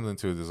and say something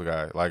to this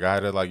guy. Like I had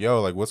to like,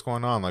 yo, like what's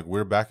going on? Like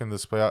we're back in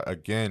this play out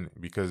again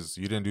because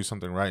you didn't do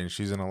something right and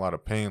she's in a lot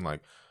of pain.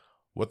 Like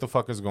what the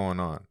fuck is going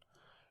on?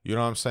 You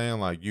know what I'm saying?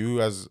 Like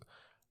you as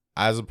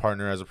a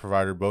partner, as a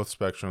provider, both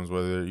spectrums,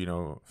 whether, you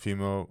know,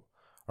 female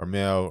or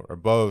male or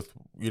both,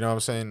 you know what I'm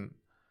saying?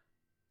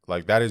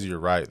 Like that is your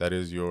right. That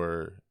is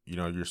your, you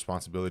know, your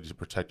responsibility to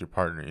protect your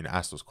partner and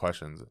ask those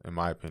questions, in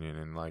my opinion.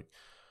 And like,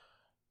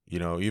 you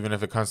know, even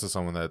if it comes to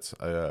someone that's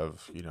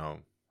of, you know,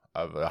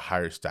 of a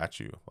higher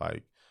stature,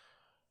 like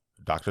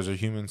doctors are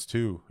humans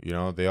too. You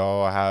know, they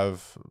all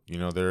have, you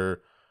know,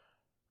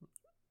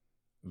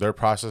 their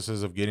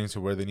processes of getting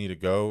to where they need to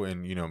go,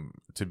 and, you know,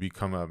 to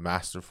become a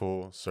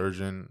masterful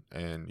surgeon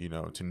and, you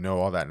know, to know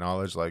all that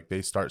knowledge, like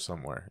they start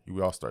somewhere.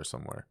 We all start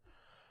somewhere.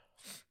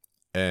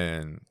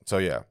 And so,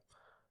 yeah,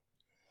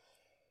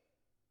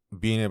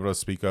 being able to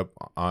speak up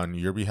on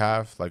your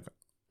behalf, like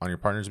on your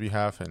partner's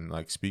behalf, and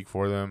like speak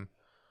for them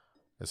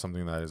is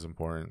something that is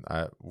important.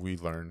 We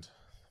learned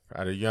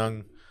at a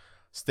young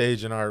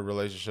stage in our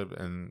relationship,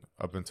 and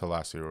up until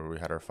last year where we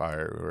had our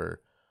fire, we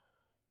were,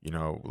 you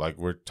know, like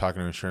we're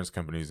talking to insurance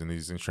companies, and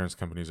these insurance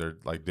companies are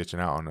like ditching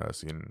out on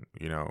us, and,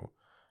 you know,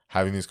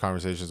 having these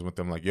conversations with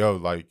them, like, yo,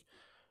 like,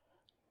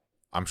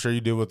 I'm sure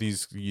you deal with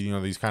these, you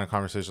know, these kind of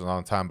conversations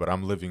all the time, but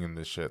I'm living in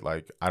this shit.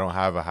 Like, I don't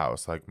have a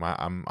house. Like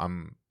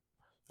I'm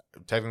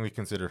technically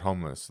considered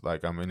homeless.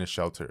 Like I'm in a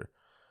shelter,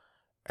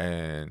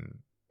 and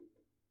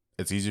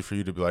it's easy for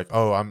you to be like,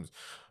 oh, I'm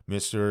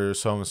Mr.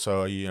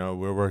 So-and-so, you know,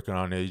 we're working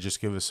on it. You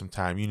just give us some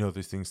time. You know,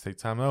 these things take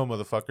time. Oh,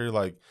 motherfucker.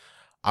 Like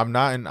I'm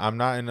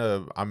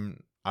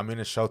in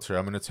a shelter.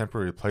 I'm in a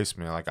temporary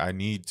placement. Like I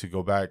need to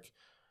go back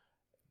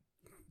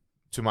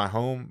to my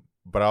home,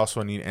 but I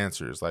also need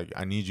answers. Like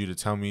I need you to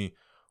tell me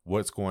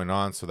what's going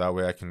on so that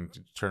way I can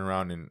turn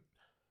around and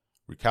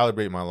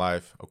recalibrate my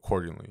life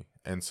accordingly.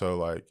 And so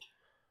like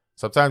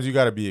sometimes you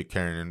got to be a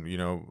Karen, and, you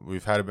know,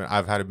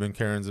 I've had been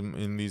Karens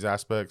in these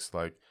aspects.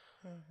 Like,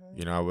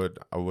 you know,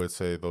 I would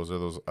say those are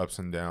those ups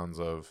and downs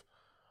of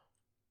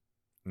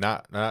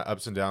not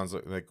ups and downs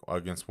like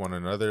against one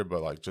another,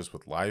 but like just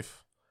with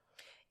life.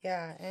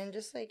 Yeah, and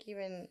just like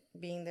even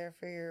being there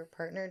for your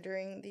partner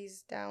during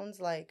these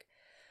downs, like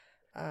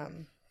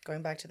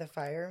going back to the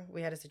fire,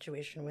 we had a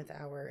situation with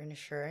our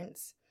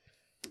insurance,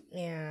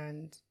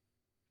 and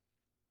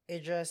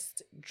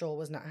Joel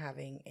was not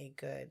having a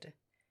good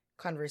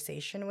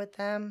conversation with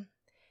them,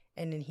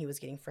 and then he was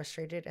getting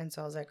frustrated, and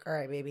so I was like, all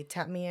right, baby,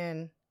 tap me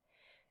in.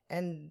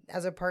 And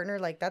as a partner,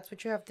 like that's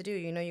what you have to do.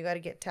 You know, you got to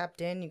get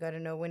tapped in. You got to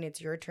know when it's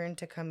your turn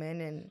to come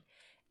in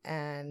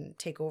and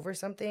take over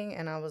something.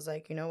 And I was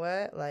like, you know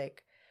what?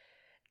 Like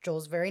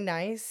Joel's very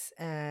nice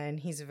and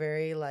he's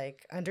very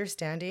like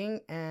understanding,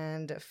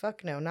 and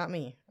fuck no, not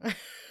me.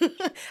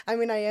 I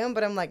mean, I am,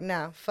 but I'm like,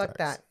 nah, fuck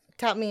that.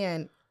 Tap me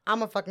in. I'm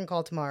gonna fucking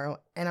call tomorrow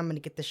and I'm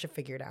gonna get this shit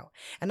figured out.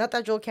 And not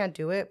that Joel can't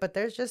do it, but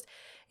there's just,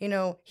 you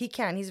know, he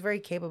can. He's very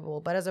capable.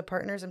 But as a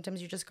partner,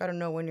 sometimes you just got to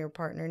know when your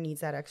partner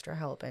needs that extra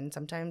help. And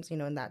sometimes, you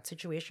know, in that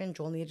situation,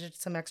 Joel needed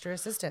some extra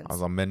assistance. I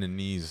was on bending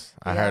knees.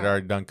 I had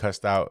already done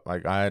cussed out.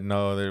 Like, I had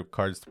no other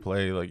cards to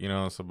play. Like, you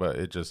know, so, but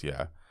it just,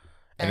 yeah.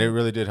 And it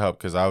really did help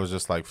because I was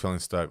just, like, feeling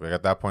stuck. Like,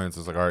 at that point, it's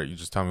just like, all right, you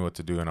just tell me what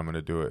to do and I'm going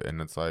to do it.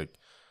 And it's like,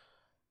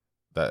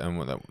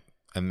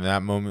 and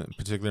that moment,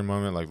 particular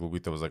moment, like,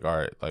 Lupita was like, all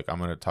right, like, I'm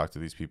going to talk to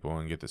these people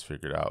and get this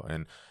figured out.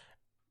 And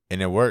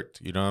it worked.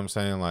 You know what I'm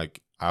saying?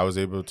 Like, I was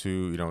able to,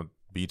 you know,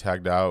 be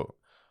tagged out,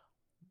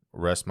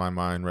 rest my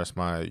mind, rest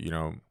my, you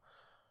know.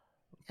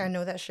 I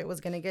know that shit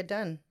was going to get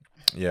done.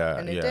 Yeah.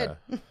 And it did.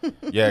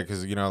 Yeah,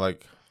 because, you know,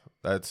 like,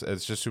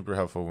 it's just super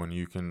helpful when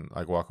you can,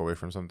 like, walk away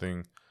from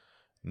something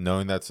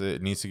knowing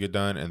it needs to get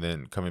done, and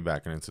then coming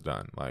back and it's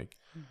done. Like,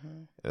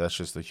 that's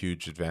just a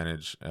huge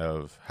advantage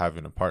of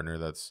having a partner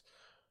that's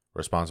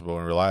responsible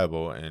and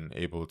reliable and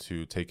able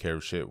to take care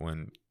of shit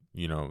when,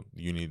 you know,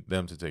 you need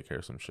them to take care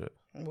of some shit.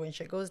 When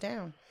shit goes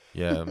down.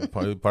 Yeah,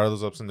 part of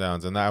those ups and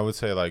downs. And I would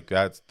say, like,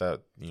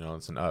 that, you know,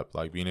 it's an up.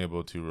 Like, being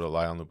able to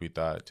rely on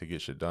Lupita to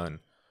get shit done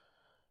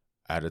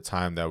at a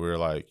time that we were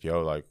like,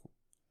 yo, like,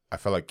 I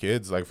felt like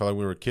kids. Like, I felt like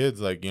we were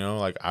kids. Like, you know,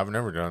 like, I've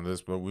never done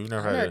this, but we've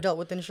never dealt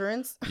with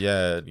insurance.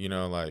 Yeah, you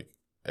know, like,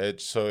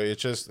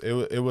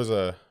 it was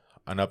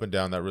an up and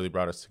down that really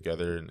brought us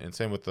together. And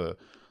same with the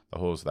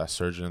whole, that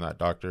surgeon and that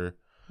doctor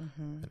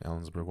in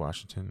Ellensburg,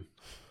 Washington.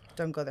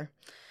 Don't go there.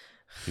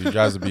 He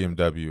drives a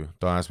BMW.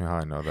 Don't ask me how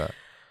I know that.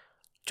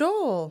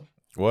 Joel.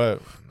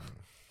 What?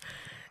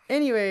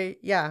 Anyway,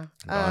 yeah.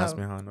 Don't ask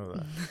me how I know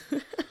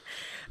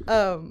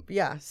that.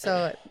 Yeah,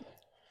 so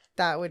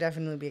that would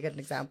definitely be a good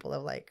example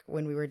of like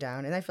when we were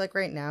down. And I feel like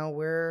right now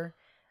we're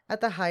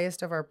at the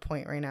highest of our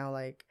point right now.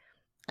 Like,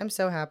 I'm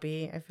so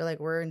happy. I feel like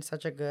we're in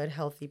such a good,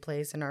 healthy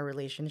place in our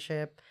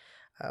relationship.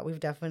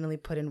 We've definitely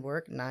put in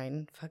work,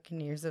 9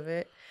 fucking years of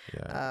it.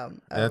 Yeah.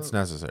 That's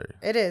necessary.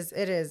 It is.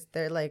 It is.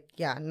 They're like,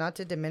 yeah, not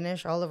to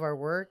diminish all of our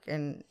work.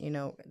 And, you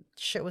know,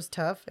 shit was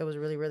tough. It was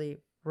really, really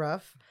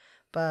rough.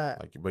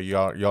 But Like, but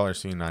y'all are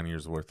seeing 9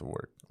 years worth of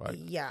work. Like,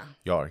 yeah.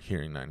 y'all are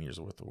hearing 9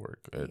 years worth of work.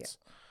 It's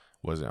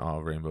wasn't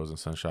all rainbows and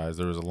sunshines.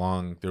 There was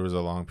a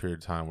long period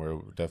of time where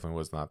it definitely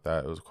was not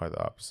that. It was quite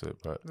the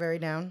opposite. But Very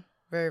down.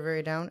 Very,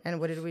 very down. And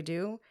what did we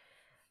do?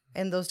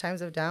 In those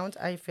times of downs,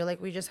 I feel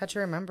like we just had to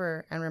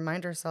remember and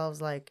remind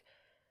ourselves, like,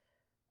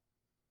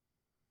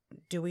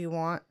 do we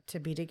want to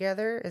be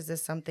together? Is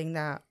this something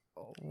that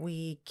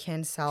we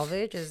can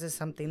salvage? Is this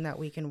something that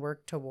we can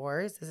work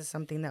towards? Is this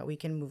something that we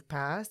can move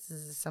past?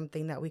 Is this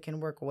something that we can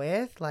work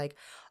with? Like,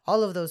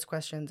 all of those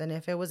questions. And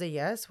if it was a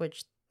yes,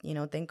 which, you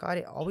know, thank God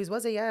it always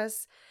was a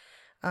yes,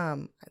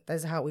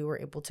 that's how we were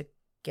able to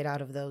get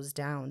out of those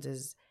downs,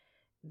 is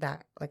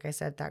that, like I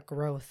said, that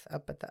growth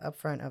up at the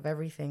upfront of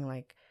everything.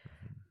 Like,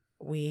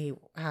 we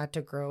had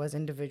to grow as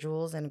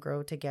individuals and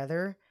grow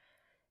together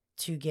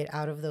to get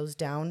out of those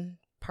down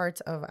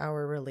parts of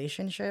our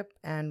relationship.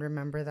 And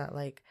remember that,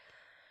 like,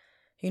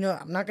 you know,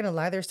 I'm not gonna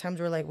lie, there's times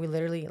where, like, we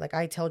literally, like,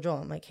 I tell Joel,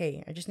 I'm like,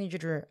 hey, I just need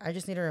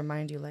to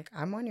remind you, like,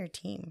 I'm on your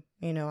team,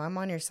 you know, I'm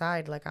on your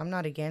side, like, I'm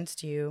not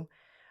against you.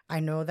 I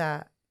know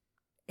that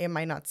it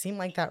might not seem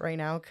like that right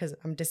now because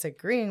I'm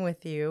disagreeing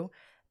with you,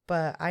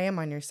 but I am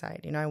on your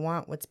side. You know, I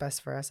want what's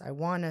best for us. I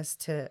want us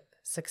to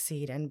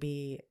succeed and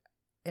be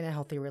in a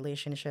healthy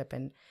relationship.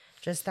 And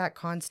just that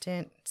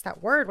constant, it's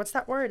that word. What's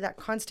that word? That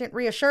constant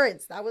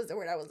reassurance. That was the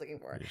word I was looking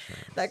for.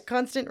 That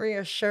constant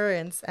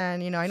reassurance.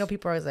 And, you know, I know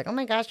people are always like, oh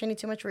my gosh, I need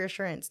too much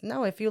reassurance.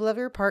 No, if you love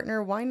your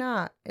partner, why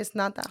not? It's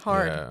not that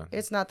hard. Yeah.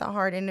 It's not that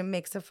hard. And it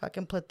makes a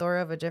fucking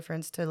plethora of a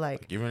difference to,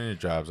 like even in your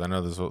jobs. I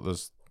know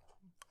this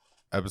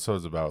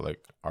episode's about,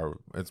 like,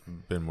 it's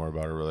been more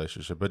about a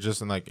relationship, but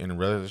just in, like, in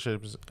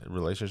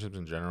relationships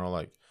in general,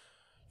 like,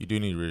 you do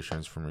need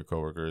reassurance from your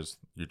coworkers.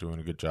 You're doing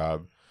a good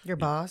job. your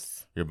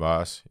boss.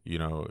 You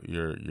know,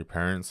 your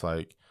parents,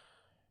 like,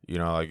 you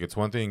know, like, it's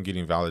one thing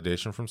getting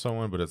validation from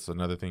someone, but it's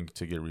another thing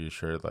to get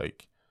reassured,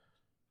 like,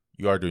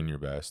 you are doing your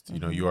best. You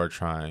know, you are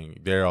trying.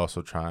 They're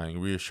also trying.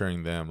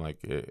 Reassuring them, like,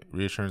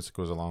 reassurance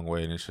goes a long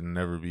way, and it should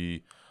never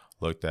be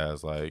looked at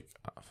as like,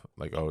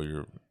 oh,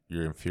 you're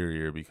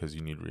inferior because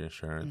you need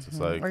reassurance. It's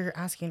like, or you're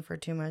asking for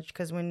too much,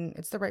 because when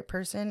it's the right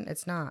person,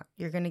 it's not.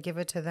 You're going to give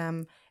it to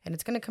them and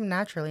it's going to come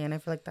naturally. And I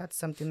feel like that's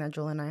something that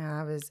Joel and I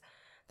have, is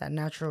that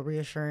natural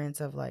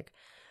reassurance of, like,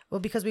 well,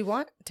 because we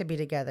want to be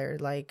together.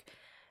 Like,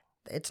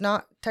 it's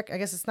not I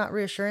guess it's not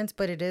reassurance,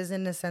 but it is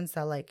in the sense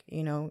that, like,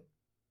 you know,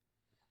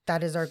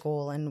 that is our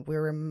goal and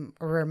we're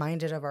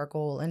reminded of our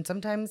goal. And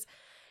sometimes,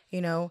 you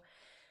know,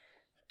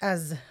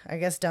 as, I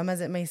guess, dumb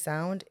as it may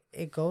sound,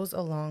 it goes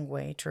a long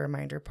way to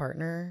remind your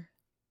partner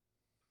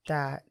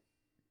that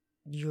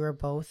you're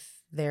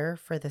both there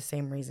for the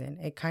same reason.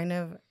 It kind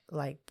of,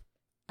 like,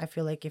 I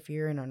feel like if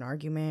you're in an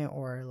argument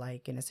or,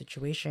 like, in a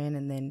situation,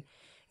 and then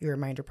you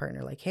remind your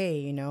partner, like, hey,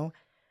 you know,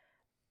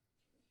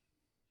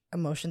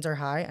 emotions are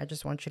high. I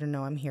just want you to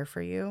know I'm here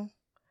for you.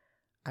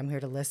 I'm here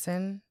to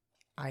listen.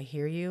 I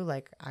hear you.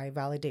 Like, I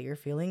validate your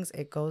feelings.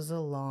 It goes a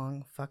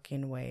long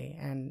fucking way.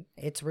 And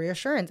it's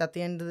reassurance at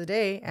the end of the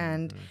day.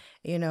 And,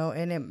 you know,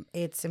 and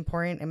it's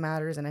important. It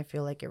matters. And I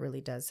feel like it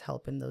really does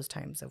help in those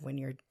times of when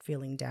you're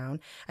feeling down.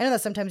 I know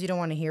that sometimes you don't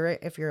want to hear it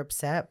if you're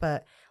upset,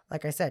 but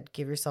like I said,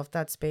 give yourself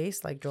that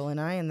space, like Joel and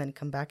I, and then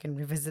come back and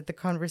revisit the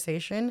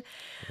conversation.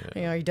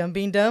 You know, are you done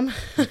being dumb?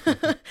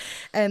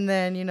 And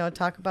then, you know,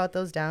 talk about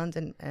those downs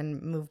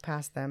and move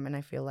past them. And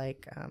I feel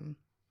like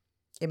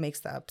it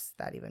makes the ups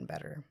that even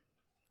better.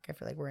 I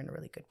feel like we're in a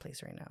really good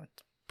place right now.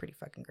 It's pretty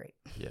fucking great.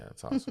 Yeah,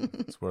 it's awesome.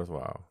 It's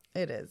worthwhile.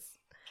 It is.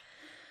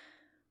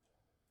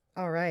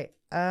 All right.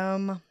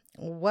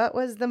 What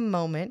was the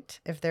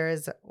moment, if there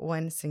is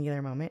one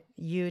singular moment,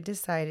 you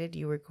decided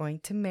you were going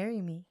to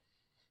marry me?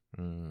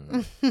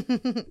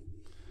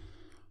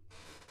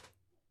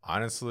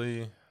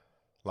 Honestly,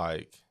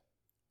 like,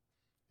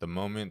 the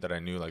moment that I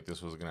knew, like,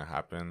 this was gonna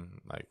happen,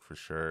 like, for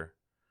sure,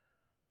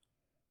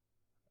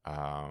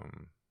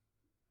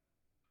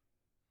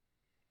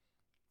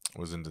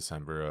 was in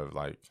December of,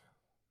 like,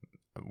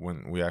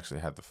 when we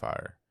actually had the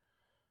fire.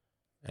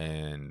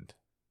 And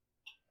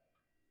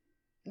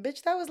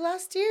bitch, that was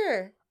last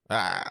year.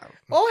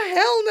 Oh,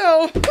 hell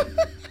no.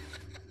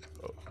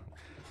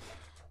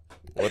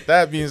 With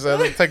that being said,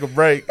 let's take a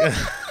break.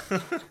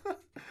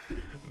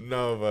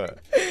 No, but,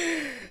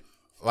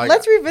 like,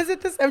 let's revisit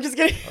this. I'm just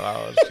kidding.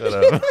 Oh, shut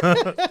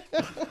up.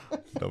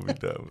 Don't be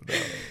dumb.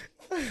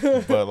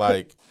 No. But,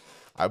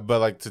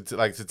 like,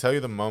 to tell you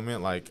the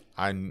moment, like,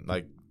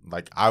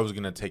 I was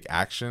gonna take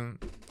action,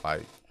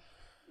 like,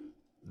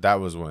 that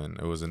was when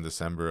it was in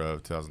December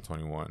of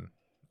 2021.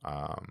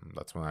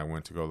 That's when I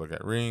went to go look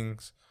at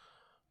rings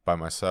by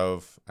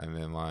myself, and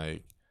then,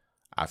 like,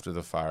 after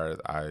the fire,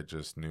 I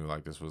just knew,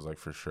 like, this was, like,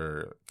 for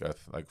sure,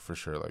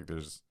 like,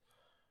 there's,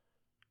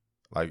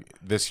 like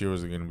this year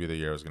was gonna be the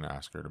year I was gonna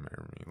ask her to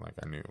marry me. Like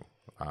I knew.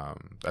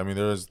 I mean,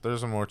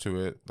 there's more to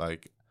it,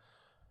 like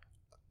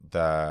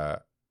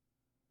that.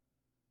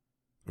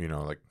 You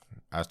know, like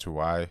as to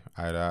why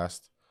I had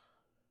asked,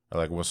 or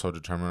like was so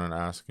determined on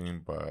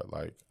asking, but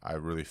like I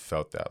really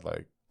felt that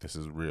like this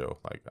is real.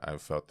 Like I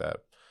felt that,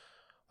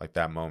 like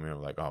that moment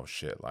of like, oh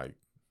shit, like,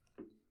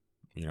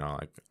 you know,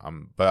 like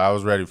but I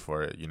was ready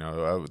for it. You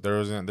know, there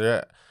wasn't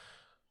there.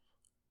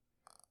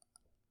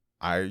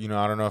 You know,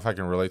 I don't know if I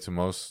can relate to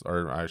most,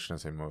 or I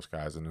shouldn't say most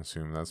guys and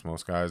assume that's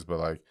most guys, but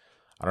like,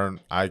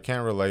 I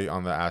can't relate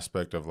on the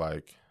aspect of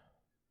like,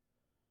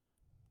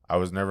 I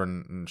was never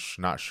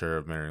not sure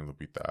of marrying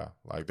Lupita.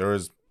 Like there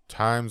was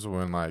times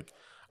when like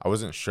I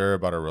wasn't sure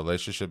about a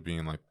relationship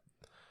being like,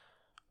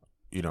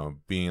 you know,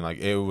 being like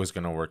it was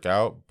gonna work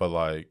out, but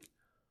like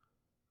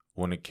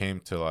when it came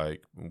to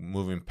like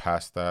moving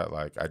past that,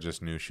 like I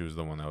just knew she was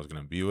the one that I was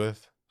gonna be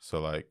with.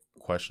 So like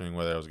questioning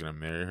whether I was gonna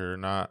marry her or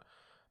not,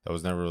 that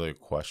was never really a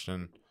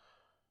question.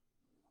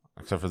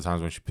 Except for the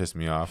times when she pissed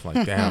me off,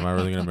 like, damn, am I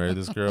really gonna marry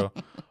this girl?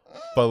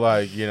 But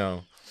like, you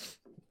know,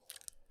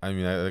 I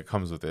mean, it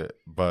comes with it.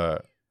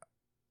 But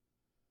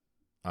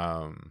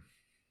I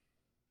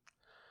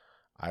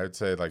would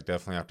say like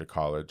definitely after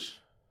college.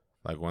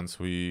 Like once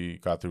we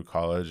got through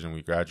college and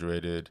we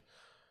graduated,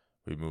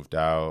 we moved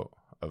out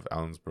of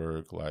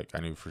Ellensburg. Like I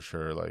knew for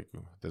sure like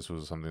this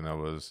was something that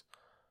was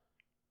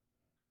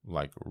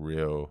like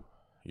real.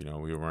 You know,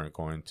 we weren't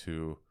going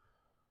to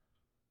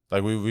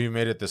like we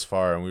made it this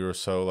far, and we were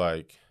so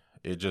like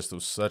it just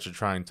was such a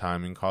trying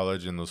time in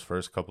college in those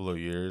first couple of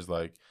years.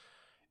 Like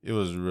it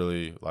was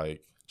really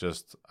like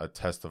just a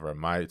test of our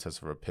might,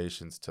 test of our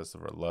patience, test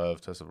of our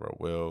love, test of our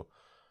will.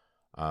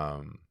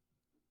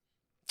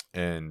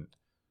 And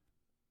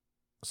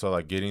so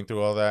like getting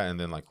through all that and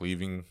then like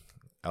leaving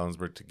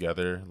Ellensburg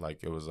together,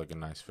 like it was like a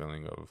nice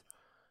feeling of,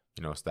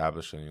 you know,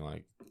 establishing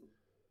like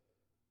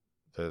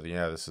that,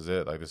 yeah, this is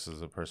it. Like this is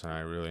the person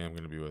I really am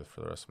going to be with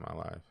for the rest of my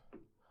life.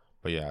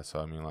 But yeah, so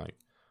I mean like.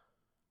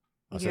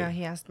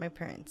 He asked my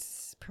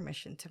parents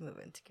permission to move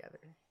in together,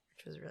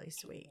 which was really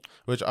sweet.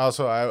 Which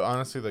also, I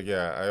honestly like,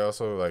 yeah, I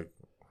also like,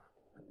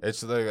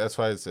 it's like, that's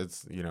why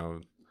it's, you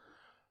know,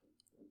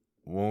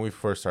 when we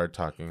first started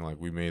talking, like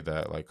we made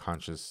that like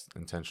conscious,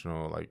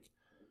 intentional, like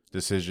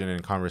decision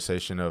and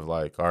conversation of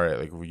like, all right,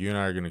 like you and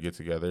I are going to get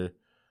together.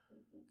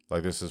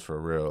 Like this is for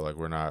real. Like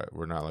we're not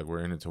like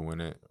we're in it to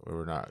win it.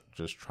 We're not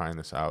just trying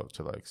this out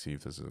to like see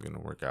if this is going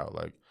to work out.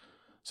 Like,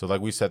 so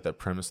like we set that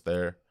premise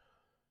there,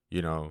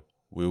 you know,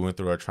 we went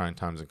through our trying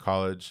times in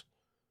college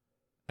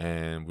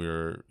and we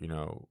were, you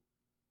know,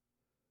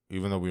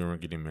 even though we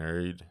weren't getting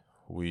married,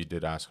 we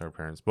did ask our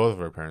parents, both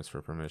of our parents,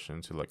 for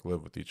permission to like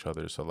live with each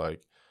other. So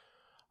like,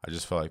 I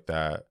just felt like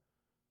that,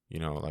 you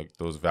know, like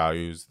those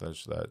values,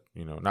 that,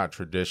 you know, not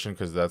tradition,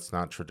 because that's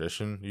not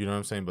tradition, you know what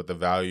I'm saying? But the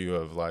value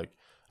of like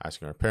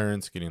asking our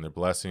parents, getting their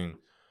blessing,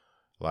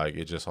 like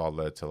it just all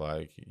led to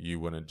like, you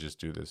wouldn't just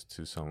do this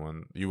to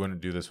someone, you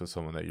wouldn't do this with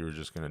someone that you were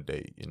just going to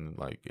date and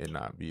like it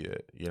not be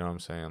it, you know what I'm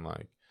saying?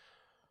 Like,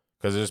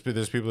 because there's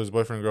people, there's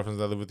boyfriend and girlfriends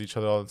that live with each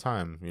other all the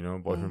time, you know,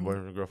 boyfriend,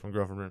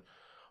 girlfriend,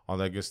 all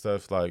that good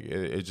stuff. Like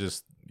it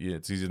just, yeah,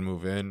 it's easy to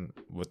move in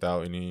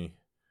without any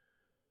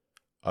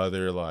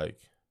other like,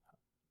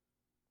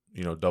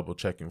 you know, double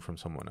checking from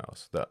someone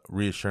else, the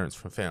reassurance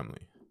from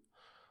family.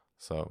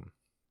 So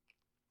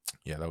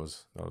yeah, that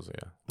was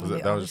yeah.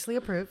 They obviously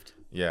approved.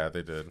 Yeah,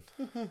 they did.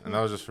 And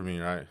that was just for me,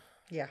 right?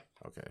 Yeah.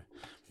 Okay.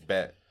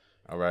 Bet.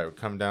 All right, we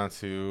come down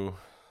to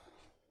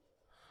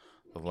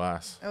the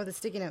last. Oh, the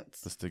sticky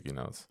notes. The sticky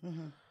notes.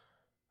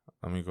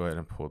 Let me go ahead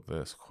and pull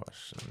this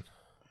question.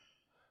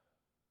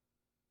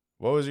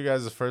 What was you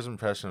guys' first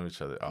impression of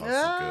each other? Oh,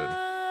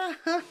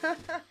 this is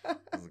good.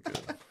 This is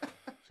good.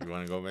 You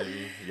want to go,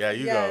 maybe? Yeah,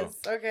 you go. Yes.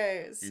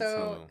 Okay.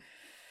 So,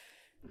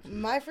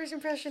 my first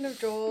impression of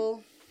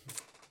Joel.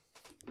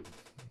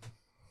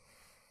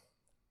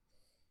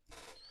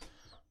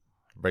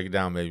 Break it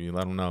down, baby.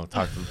 Let them know.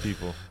 Talk to the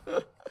people.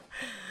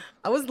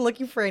 I wasn't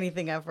looking for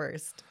anything at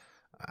first.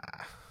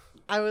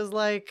 I was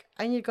like,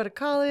 I need to go to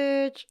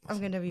college. I'm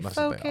going to be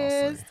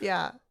focused.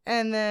 Yeah.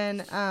 And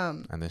then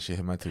she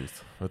hit my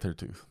tooth with her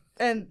tooth.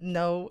 And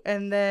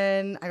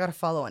then I got a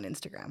follow on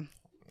Instagram.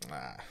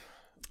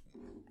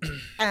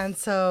 And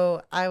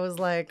so I was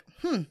like,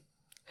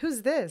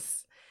 who's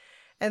this?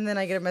 And then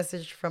I get a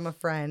message from a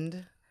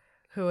friend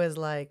who is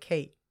like,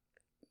 hey,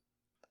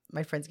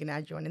 my friend's going to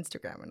add you on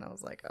Instagram. And I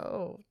was like,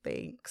 oh,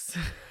 thanks.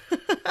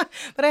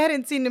 But I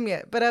hadn't seen him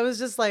yet. But I was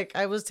just like,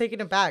 I was taken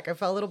aback. I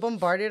felt a little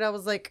bombarded. I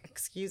was like,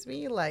 excuse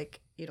me?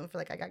 Like, you don't feel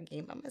like I got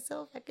game by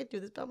myself? I could do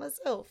this by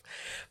myself.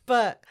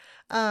 But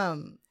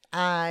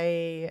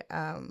I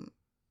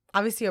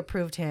obviously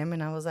approved him.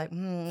 And I was like,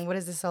 what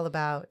is this all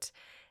about?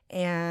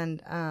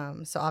 And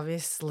so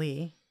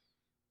obviously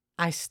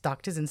I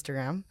stalked his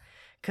Instagram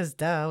because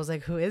I was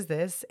like, who is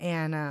this?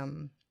 And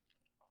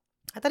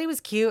I thought he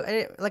was cute.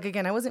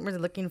 Again, I wasn't really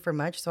looking for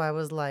much. So I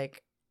was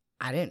like,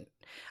 I didn't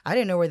I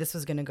didn't know where this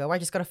was going to go. I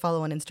just got to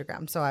follow on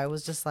Instagram. So I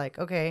was just like,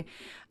 okay.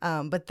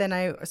 But then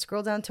I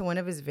scrolled down to one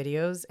of his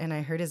videos and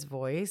I heard his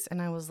voice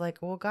and I was like,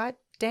 well, god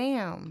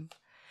damn.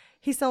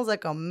 He sounds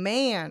like a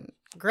man.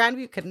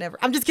 Grandview could never.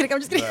 I'm just kidding. I'm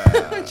just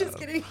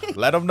kidding.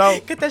 Let him know.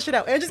 Get that shit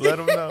out. I'm just Let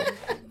kidding. him know.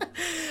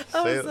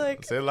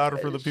 Say it louder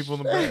for the people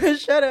in the back.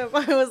 Shut up.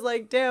 I was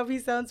like, damn, he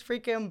sounds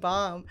freaking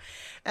bomb.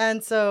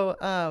 And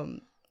so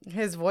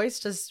his voice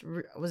just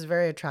was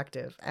very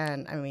attractive.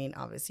 And I mean,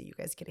 obviously, you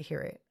guys get to hear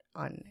it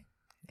on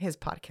his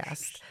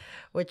podcast,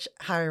 which,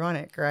 how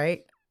ironic,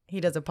 right? He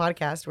does a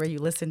podcast where you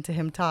listen to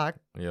him talk.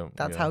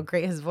 That's how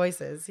great his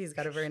voice is. He's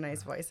got a very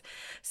nice voice.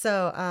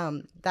 So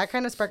that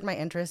kind of sparked my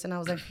interest. And I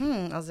was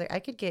like, I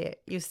could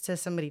get used to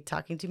somebody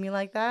talking to me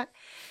like that.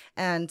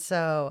 And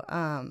so,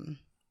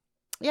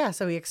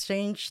 so we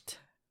exchanged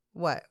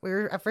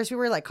at first we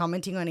were like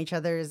commenting on each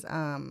other's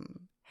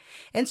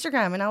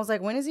Instagram, and I was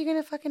like, when is he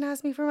gonna fucking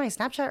ask me for my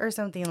Snapchat or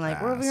something?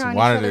 Like, we're on each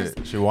other's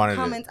She wanted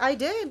comments. I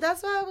did.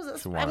 That's why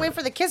I went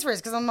for the kiss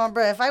first, because I'm like,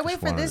 bro, if I wait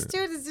for this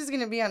dude, this is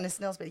gonna be on the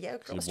snail's speed. Yeah,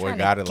 your boy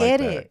got it like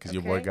that. Because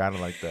your boy got it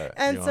like that.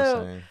 And you know what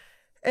I'm saying?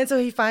 And so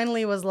he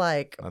finally was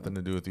like, nothing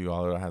to do with you.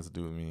 All it has to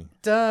do with me.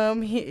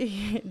 Dumb.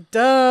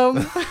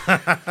 Dumb.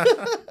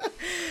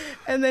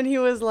 And then he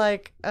was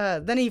like,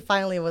 then he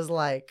finally was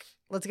like,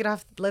 let's get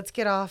off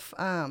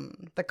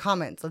the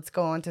comments. Let's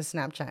go on to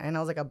Snapchat. And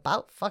I was like,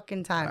 about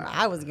fucking time.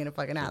 I was going to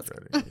fucking ask.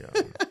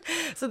 Yeah.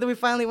 So then we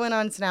finally went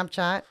on Snapchat.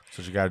 That's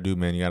what you got to do,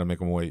 man. You got to make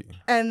them wait.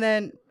 And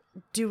then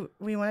do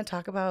we want to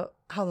talk about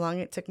how long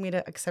it took me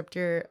to accept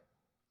your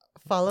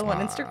follow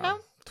on Instagram?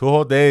 2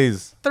 whole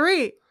days.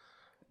 3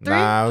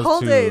 nah, it was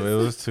whole 2. days. It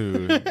was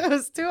 2. It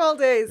was 2 whole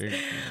days.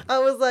 I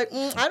was like,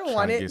 I don't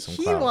want it.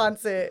 He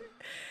wants it.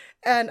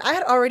 And I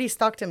had already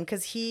stalked him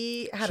because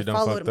he had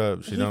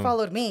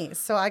followed me.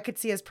 So I could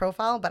see his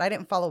profile, but I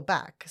didn't follow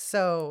back.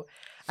 So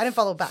I didn't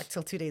follow back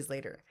till 2 days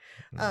later.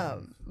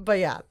 But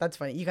yeah, that's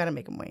funny. You got to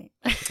make him wait.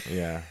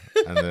 Yeah.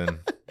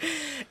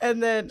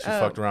 And then she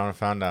fucked around and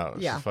found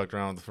out. Yeah. She fucked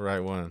around with the right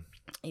one.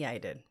 Yeah, I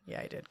did.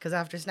 Because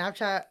after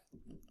Snapchat,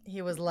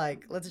 he was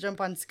like, let's jump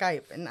on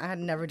Skype. And I had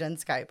never done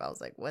Skype. I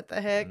was like, what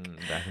the heck?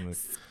 Back in the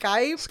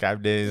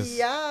Skype days.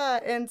 Yeah.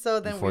 And so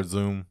then before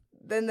Zoom.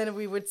 Then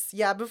we would,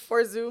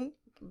 before Zoom,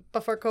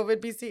 before COVID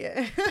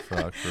BC.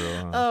 Fuck,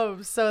 bro.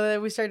 So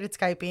then we started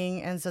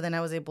Skyping. And so then I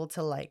was able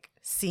to like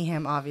see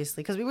him,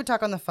 obviously, because we would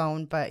talk on the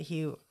phone, but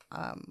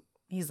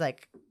he's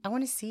like, I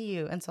want to see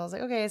you. And so I was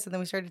like, okay. So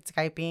then we started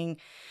Skyping.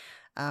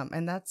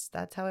 And that's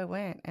how it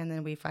went. And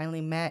then we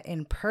finally met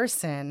in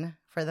person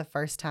for the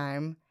first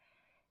time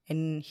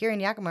here in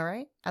Yakima,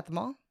 right? At the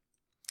mall?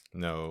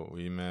 No,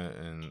 we met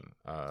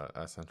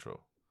at Central.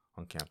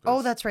 On campus.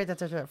 Oh, that's right.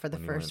 That's right. For the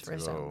first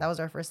time. That was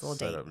our first little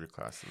date. Set up your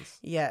classes.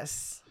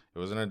 Yes. It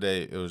wasn't a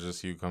date. It was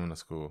just you coming to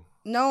school.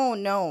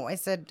 No. I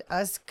said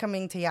us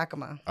coming to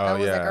Yakima. That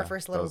was like our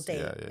first little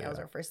date. That was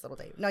our first little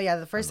date. No, yeah.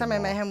 The first time I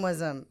met him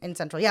was in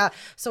Central. Yeah.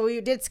 So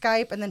we did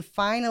Skype, and then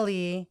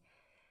finally,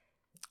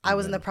 I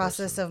was in the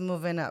process of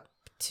moving up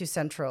to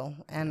Central,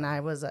 and I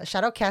was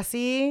shout out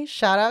Cassie.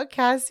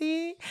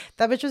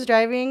 That bitch was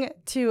driving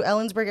to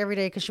Ellensburg every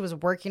day because she was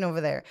working over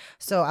there.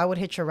 So I would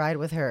hitch a ride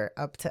with her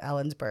up to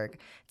Ellensburg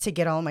to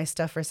get all my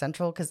stuff for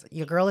Central, because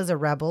your girl is a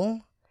rebel.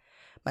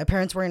 My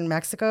parents were in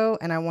Mexico,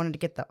 and I wanted to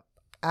get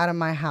out of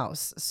my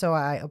house. So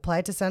I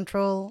applied to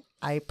Central.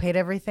 I paid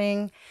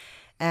everything.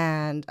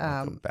 And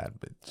like a bad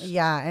bitch.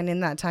 Yeah, and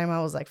in that time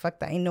I was like, fuck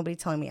that. Ain't nobody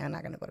telling me I'm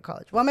not gonna go to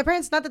college. Well, my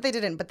parents, not that they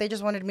didn't, but they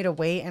just wanted me to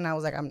wait, and I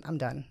was like, I'm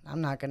done.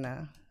 I'm not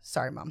gonna.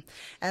 Sorry, Mom.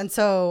 And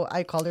so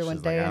I called her one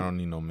day. Like, I don't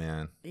need no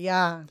man.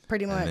 Yeah,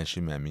 pretty much. And then she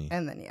met me.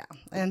 And then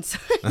and so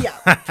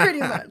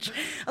pretty much.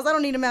 I was like, I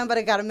don't need a man, but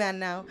I got a man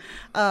now.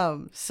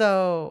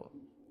 So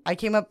I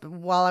came up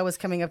while I was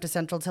coming up to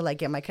Central to like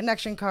get my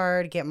connection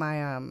card, get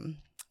my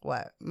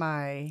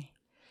my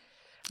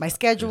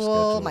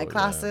schedule, my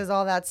classes,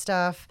 all that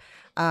stuff.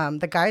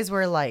 The guys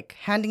were like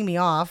handing me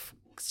off.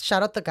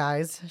 Shout out the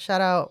guys.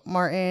 Shout out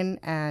Martin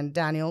and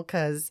Daniel,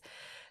 because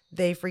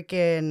they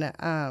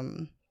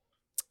freaking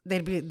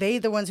they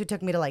the ones who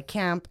took me to like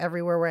camp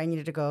everywhere where I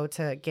needed to go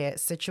to get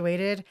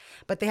situated.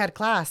 But they had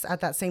class at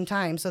that same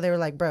time, so they were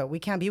like, bro, we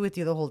can't be with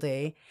you the whole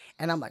day.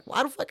 And I'm like, well,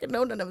 I don't fucking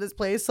know none of this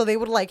place. So they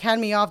would like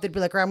hand me off. They'd be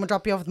like, all right, I'm gonna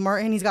drop you off with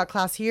Martin, he's got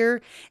class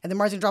here, and then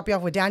Martin's gonna drop you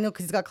off with Daniel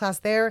because he's got class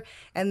there.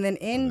 And then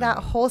in that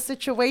whole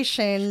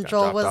situation,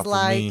 Joel was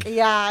like,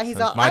 yeah, he's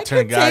all, I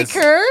could take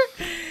her,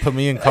 put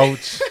me in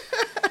coach.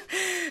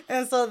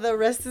 And so the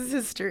rest is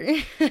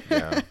history.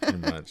 Yeah, pretty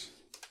much.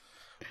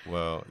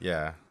 Well,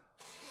 yeah.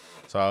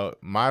 So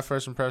my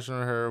first impression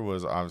of her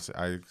was, obviously,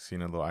 I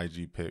seen a little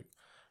IG pic,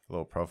 a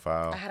little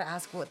profile. I had to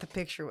ask what the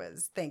picture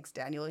was. Thanks,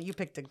 Daniel. You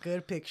picked a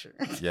good picture.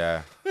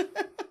 Yeah.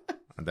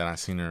 And then I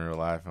seen her in real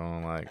life, and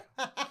I'm like,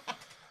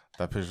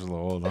 that picture's a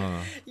little old, huh?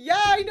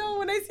 Yeah, I know.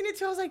 When I seen it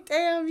too, I was like,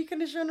 damn, you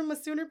couldn't have shown him a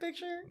sooner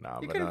picture?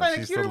 Nah, but no,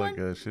 she still looked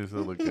good. She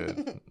still looked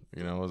good.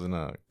 You know, it wasn't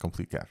a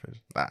complete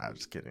catfish. Nah, I'm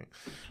just kidding.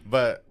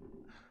 But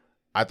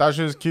I thought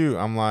she was cute.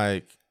 I'm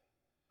like,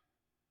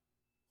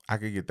 I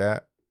could get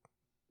that.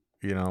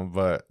 You know,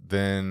 but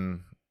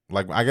then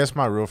like, I guess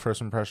my real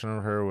first impression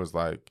of her was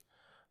like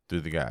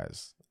through the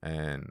guys,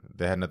 and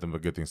they had nothing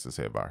but good things to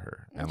say about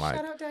her. And like,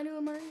 shout out Daniel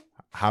and Murray.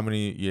 how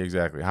many? Yeah,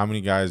 exactly. How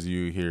many guys do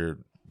you hear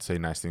say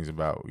nice things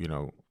about,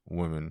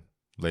 women,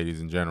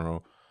 ladies in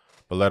general?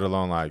 But let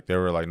alone like they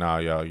were like, nah,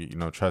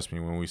 y'all, trust me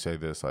when we say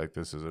this. Like,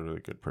 this is a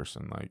really good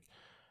person. Like,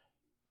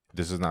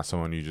 this is not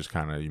someone you just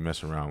kind of you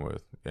mess around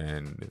with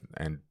and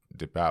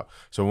dip out.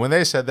 So when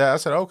they said that, I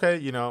said, okay,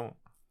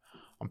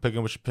 I'm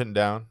picking what you're putting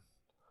down,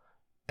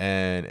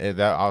 and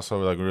that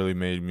also like really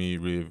made me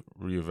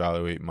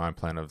reevaluate my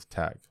plan of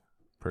attack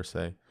per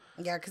se.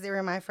 Yeah, because they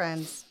were my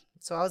friends,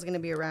 so I was gonna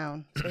be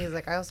around. So he's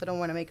like, I also don't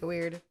want to make it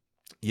weird.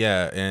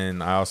 Yeah,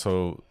 and I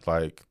also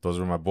like those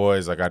were my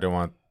boys. Like I didn't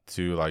want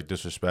to like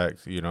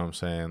disrespect, you know what I'm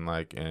saying?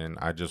 Like, and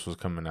I just was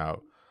coming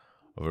out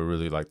of a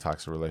really like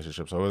toxic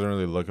relationship, so I wasn't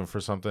really looking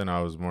for something.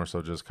 I was more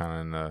so just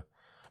kind of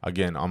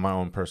again on my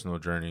own personal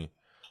journey.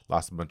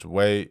 Lost a bunch of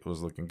weight,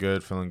 was looking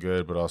good, feeling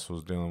good, but also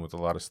was dealing with a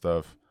lot of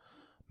stuff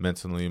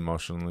mentally,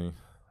 emotionally,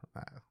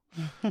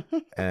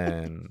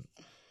 and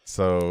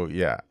so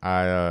yeah,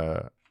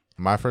 I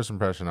my first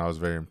impression, I was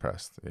very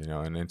impressed,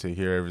 and then to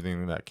hear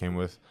everything that came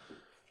with,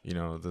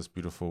 this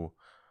beautiful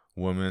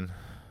woman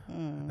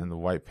in the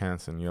white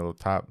pants and yellow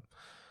top.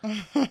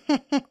 I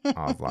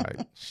was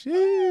like,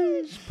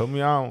 sheesh, put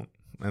me on.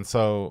 And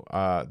so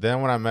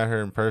then when I met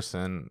her in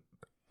person,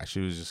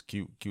 she was just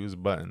cute as a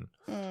button,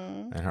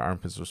 and her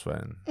armpits were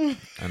sweating,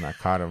 and I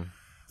caught him.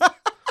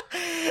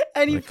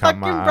 And he fucking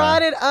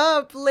brought it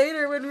up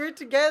later when we were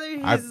together.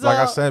 I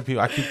said,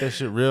 people, I keep that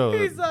shit real.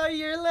 He saw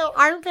your little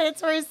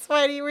armpits were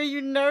sweaty. Were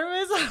you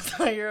nervous? I was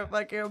like, you're a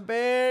fucking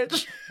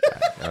bitch.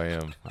 I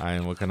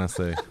am. What can I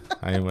say?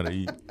 I am what I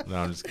eat. No,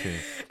 I'm just kidding.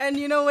 And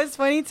you know what's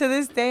funny? To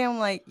this day, I'm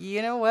like,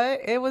 you know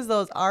what? It was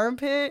those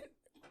armpit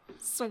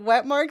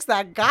sweat marks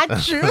that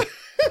got you.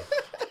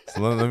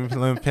 So let me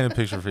paint a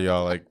picture for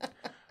y'all. Like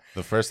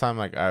the first time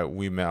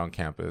we met on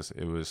campus,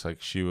 it was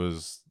like she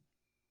was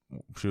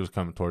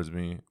coming towards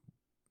me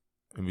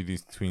in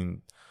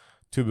between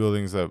two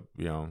buildings that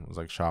it was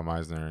like Shaw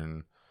Meisner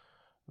and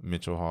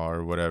Mitchell Hall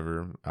or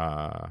whatever,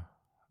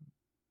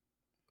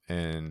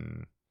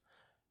 and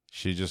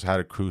she just had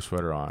a crew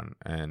sweater on,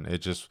 and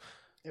it was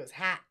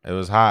hot. It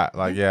was hot.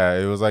 Like, yeah,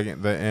 it was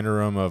like the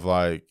interim of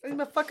like. These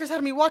motherfuckers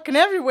had me walking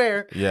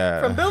everywhere.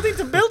 Yeah. From building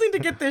to building to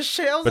get this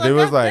shit. I was but like, it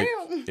was God like,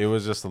 damn. It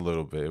was just a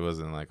little bit. It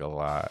wasn't like a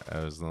lot.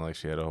 It wasn't like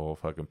she had a whole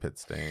fucking pit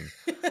stain.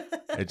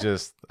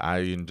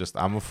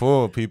 I'm a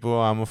fool, people.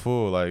 I'm a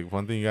fool. Like,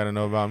 one thing you got to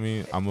know about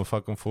me, I'm a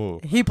fucking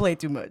fool. He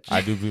played too much.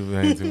 I do be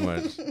playing too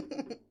much.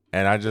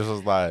 And I just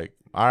was like,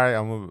 all right,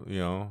 I'm going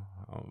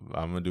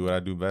to do what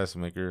I do best,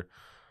 make her,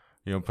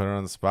 put her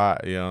on the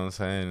spot, you know what I'm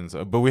saying? And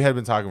so, but we had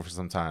been talking for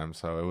some time,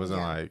 so it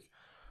wasn't like,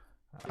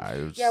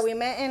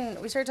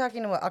 we started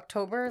talking in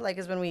October, like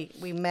is when we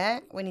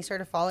met, when he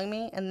started following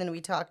me, and then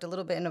we talked a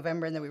little bit in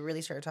November, and then we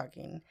really started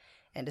talking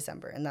in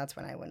December, and that's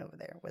when I went over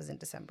there, was in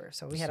December.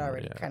 So we had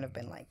already kind of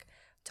been like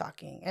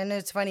talking. And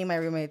it's funny, my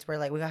roommates were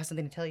like, we got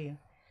something to tell you.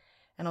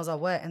 And I was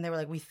like, what? And they were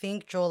like, we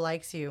think Joel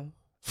likes you.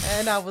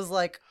 And I was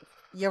like,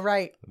 you're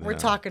right. We're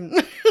talking.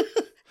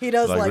 He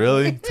does like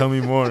really? Me. Tell me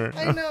more.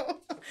 I know.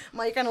 I'm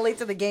like kind of late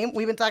to the game.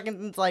 We've been talking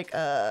since like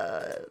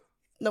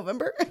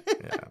November.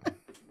 Yeah.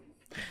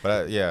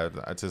 But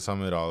to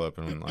sum it all up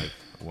in like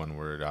one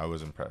word, I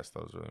was impressed.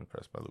 I was really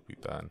impressed by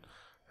Lupita and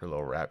her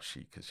little rap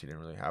sheet, because she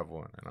didn't really have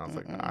one, and I was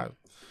like,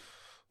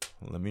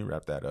 let me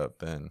wrap that up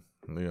then.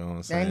 You know what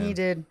I'm saying? And he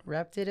did.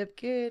 Wrapped it up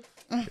good.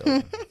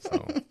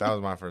 So that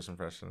was my first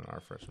impression.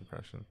 Our first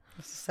impression.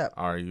 What's up?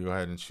 All right, you go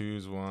ahead and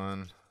choose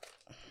one.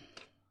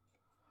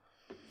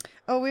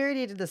 Oh, we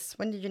already did this.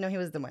 When did you know he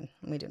was the one?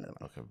 We did another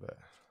one. Okay, bet.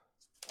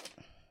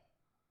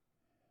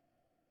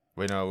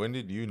 Wait, no. When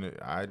did you know?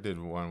 I did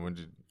one.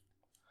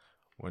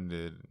 When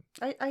did?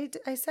 I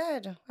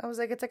said, I was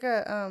like, it's like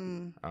a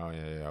Oh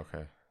yeah.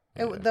 Okay.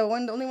 The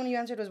only one you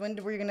answered was, when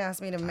were you gonna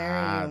ask me to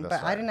marry you? But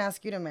right. I didn't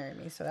ask you to marry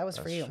me, so that was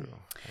for you.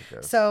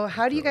 True, so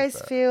how do you guys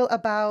feel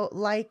about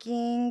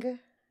liking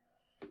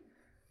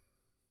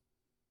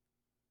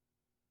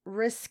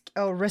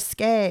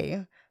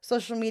risque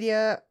social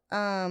media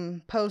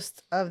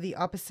posts of the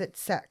opposite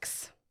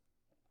sex?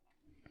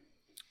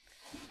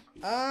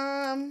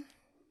 I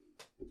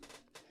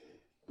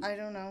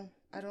don't know.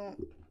 I don't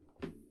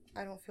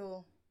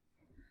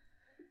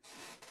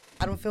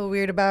feel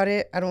weird about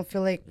it. I don't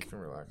feel like you can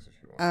relax if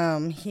you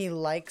want. He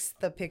likes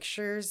the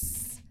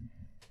pictures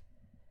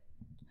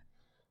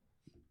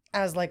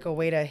as like a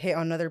way to hit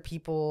on other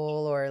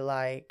people, or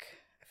like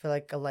I feel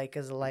like a like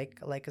is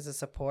a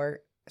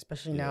support,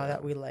 especially now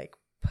that we like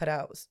put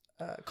out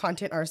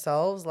content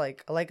ourselves.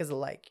 Like a like is a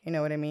like, you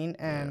know what I mean?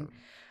 And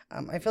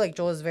I feel like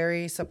Joel is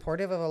very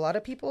supportive of a lot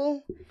of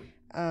people.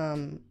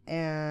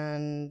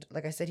 And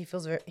like I said,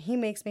 he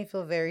makes me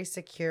feel very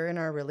secure in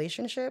our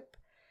relationship,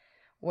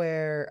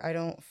 where I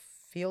don't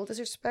feel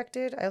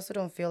disrespected. I also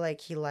don't feel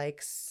like he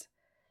likes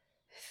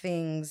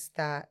things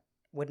that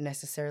would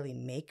necessarily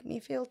make me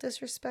feel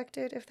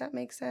disrespected, if that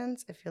makes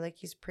sense. I feel like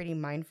he's pretty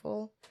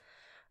mindful.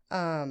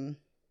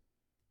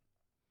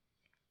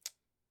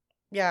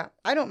 Yeah,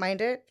 I don't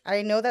mind it.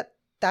 I know that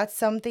that's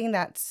something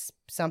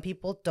some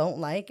people don't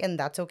like, and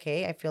that's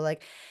okay. I feel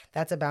like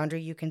that's a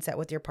boundary you can set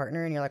with your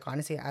partner, and you're like,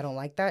 honestly, I don't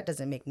like that.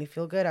 Doesn't make me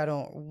feel good. I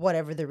don't,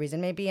 whatever the reason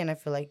may be. And I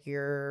feel like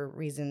your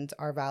reasons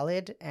are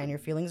valid and your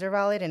feelings are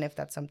valid. And if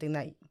that's something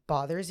that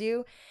bothers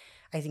you,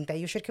 I think that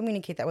you should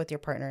communicate that with your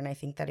partner. And I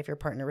think that if your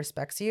partner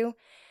respects you,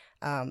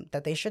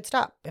 that they should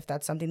stop if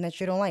that's something that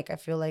you don't like. I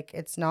feel like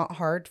it's not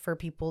hard for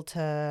people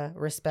to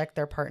respect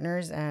their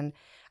partners. And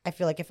I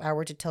feel like if I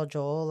were to tell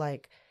Joel,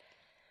 like,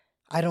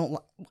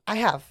 I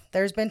have.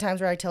 There's been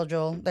times where I tell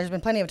Joel, there's been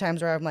plenty of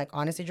times where I'm like,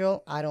 honestly,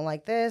 Joel, I don't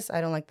like this.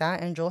 I don't like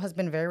that. And Joel has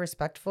been very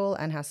respectful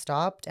and has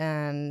stopped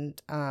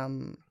and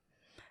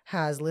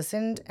has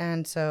listened.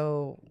 And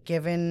so,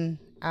 given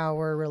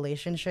our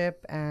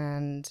relationship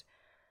and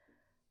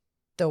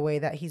the way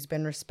that he's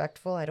been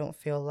respectful, I don't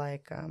feel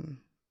like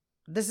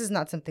this is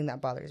not something that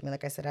bothers me.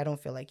 Like I said, I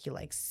don't feel like he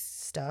likes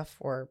stuff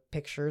or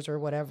pictures or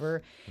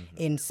whatever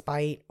in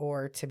spite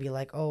or to be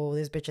like, oh,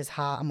 this bitch is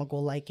hot, I'm gonna go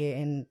like it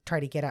and try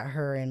to get at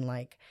her. And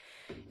like,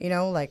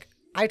 like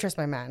I trust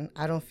my man.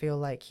 I don't feel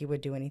like he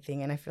would do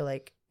anything. And I feel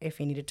like if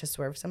he needed to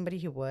swerve somebody,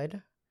 he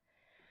would.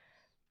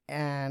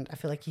 And I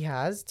feel like he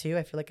has too.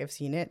 I feel like I've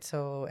seen it.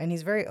 So, and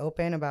he's very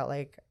open about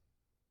like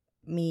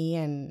me,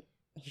 and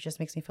he just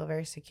makes me feel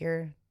very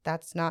secure.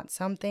 That's not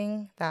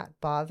something that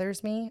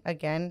bothers me.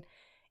 Again,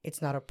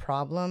 it's not a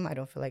problem. I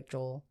don't feel like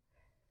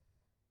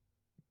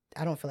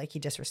he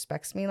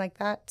disrespects me like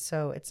that.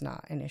 So it's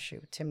not an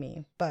issue to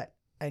me. But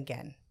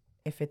again,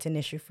 if it's an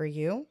issue for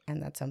you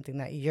and that's something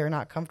that you're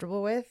not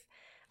comfortable with,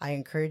 I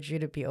encourage you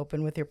to be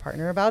open with your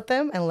partner about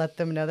them and let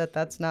them know that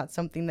that's not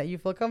something that you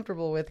feel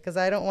comfortable with. Because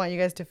I don't want you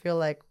guys to feel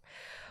like,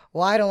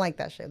 well, I don't like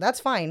that shit.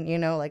 That's fine.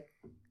 Like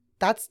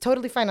that's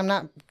totally fine. I'm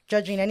not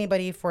judging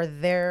anybody for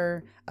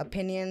their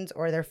opinions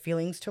or their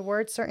feelings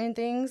towards certain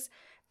things.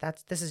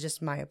 This is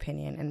just my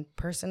opinion. And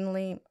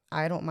personally,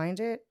 I don't mind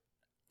it.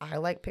 I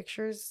like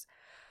pictures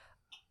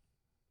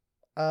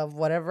of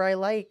whatever I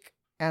like.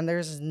 And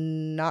there's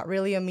not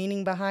really a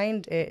meaning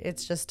behind it.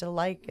 It's just a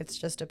like. It's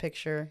just a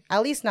picture.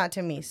 At least not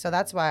to me. So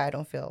that's why I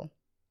don't feel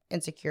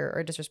insecure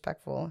or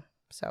disrespectful.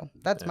 So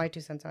that's my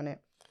 2 cents on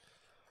it.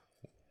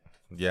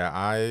 Yeah,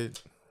 I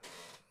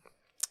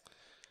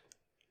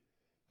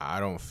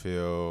don't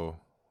feel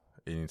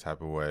any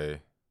type of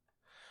way.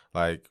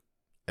 Like,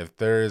 if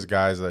there is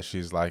guys that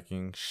she's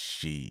liking,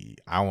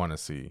 I want to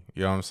see.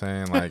 You know what I'm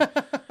saying? Like,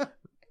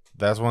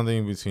 that's one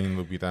thing between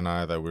Lupita and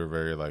I that we're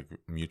very, like,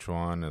 mutual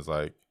on is,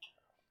 like,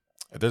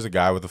 if there's a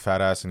guy with a fat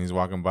ass and he's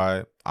walking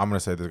by, I'm going to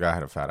say this guy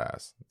had a fat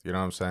ass. You know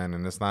what I'm saying?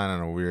 And it's not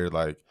in a weird,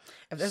 like,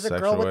 if there's a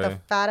girl with a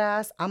fat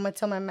ass, I'm going to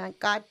tell my man,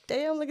 God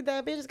damn, look at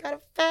that bitch, got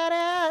a fat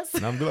ass.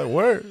 And I'm going to be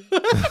like, word.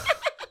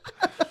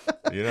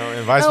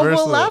 And vice versa.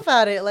 We'll laugh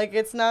at it. Like,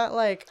 it's not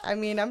like, I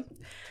mean,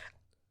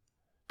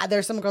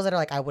 there's some girls that are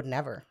like, I would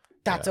never.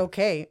 That's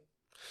okay.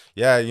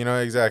 Yeah,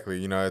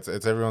 exactly.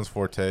 It's everyone's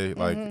forte.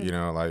 Like,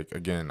 like,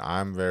 again,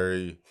 I'm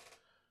very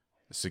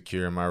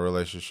secure in my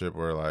relationship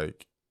where,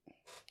 like,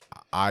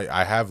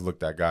 I have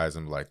looked at guys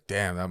and be like,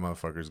 damn, that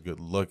motherfucker's good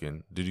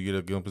looking. Did you get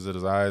a glimpse of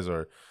his eyes?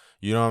 Or,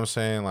 you know what I'm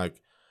saying? Like,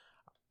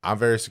 I'm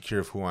very secure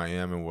of who I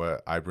am and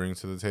what I bring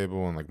to the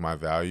table and, like, my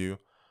value.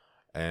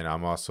 And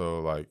I'm also,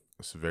 like,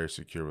 very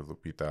secure with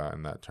Lupita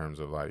in that terms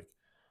of, like,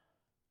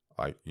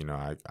 I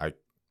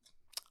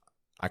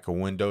could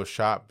window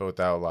shop, but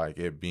without, like,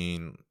 it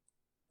being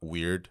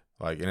weird.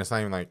 Like, and it's not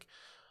even like,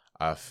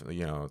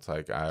 it's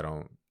like I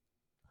don't,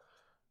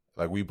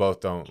 like, we both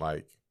don't,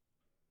 like,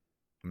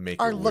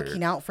 make are it looking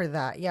weird. out for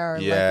that. Yeah, or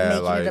yeah,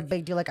 like making it a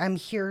big deal. Like, I'm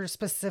here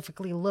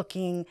specifically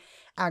looking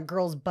at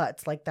girls'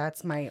 butts. Like,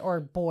 that's or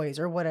boys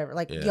or whatever.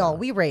 Like, y'all,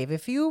 we rave.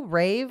 If you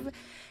rave,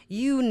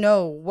 you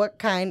know what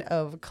kind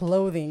of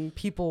clothing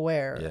people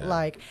wear. Yeah.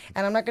 Like,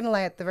 and I'm not going to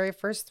lie, at the very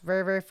first,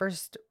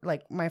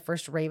 like, my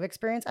first rave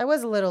experience, I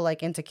was a little,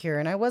 like, insecure.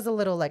 And I was a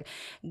little, like,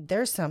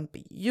 there's some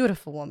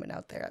beautiful women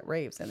out there at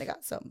raves. And they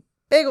got some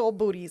big old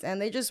booties.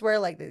 And they just wear,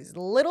 like, these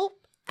little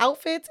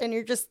outfits, and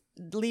you're just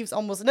leaves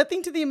almost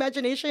nothing to the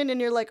imagination, and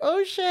you're like,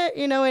 oh shit,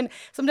 and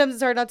sometimes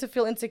it's hard not to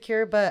feel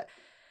insecure. But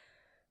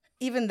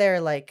even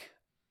there, like,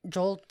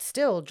 Joel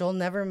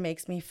never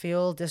makes me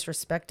feel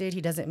disrespected.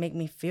 He doesn't make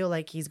me feel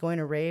like he's going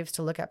to raves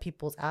to look at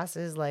people's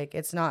asses. Like,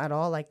 it's not at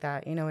all like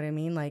that, you know what I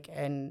mean? Like,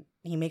 and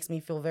he makes me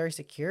feel very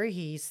secure.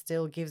 He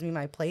still gives me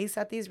my place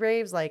at these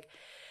raves, like,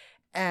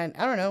 and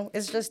I don't know,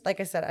 it's just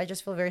like I said, I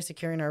just feel very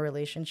secure in our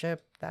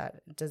relationship.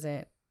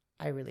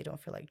 I really don't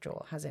feel like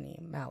Joel has any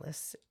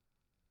malice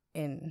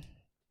in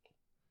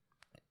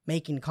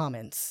making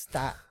comments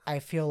that I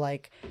feel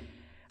like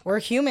we're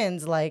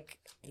humans. Like,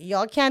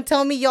 y'all can't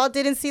tell me y'all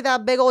didn't see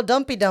that big old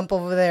dumpy dump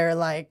over there.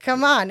 Like,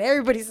 come on,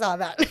 everybody saw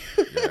that.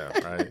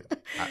 Yeah, right.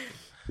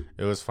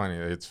 It was funny.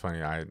 It's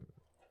funny.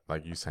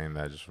 Like, you saying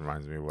that just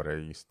reminds me of what I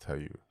used to tell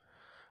you.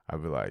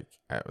 I'd be like,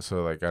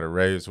 so, like, at a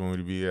raves, when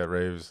we'd be at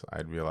raves,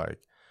 I'd be like,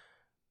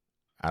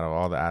 out of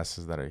all the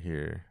asses that are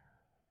here,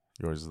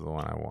 yours is the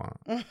one I want.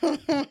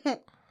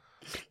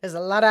 There's a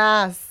lot of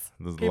ass.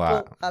 There's people, a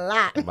lot. A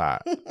lot. A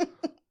lot.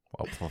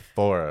 Well,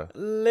 plethora.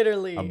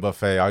 Literally. A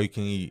buffet, all you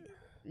can eat.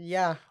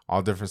 Yeah.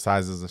 All different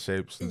sizes and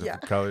shapes and Yeah.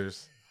 different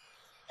colors.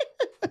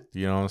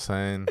 You know what I'm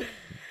saying?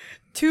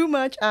 Too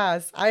much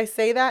ass. I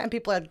say that and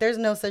people are like, there's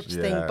no such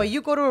thing. Yeah. But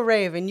you go to a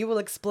rave and you will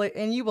explain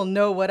and you will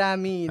know what I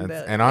mean.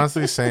 And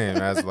honestly, same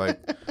as like,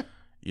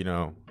 you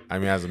know, I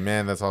mean, as a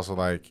man that's also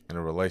like in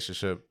a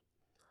relationship,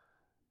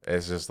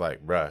 it's just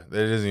like, bruh, it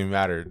doesn't even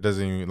matter. It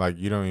doesn't even like,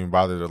 you don't even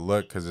bother to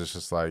look because it's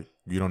just like,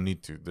 you don't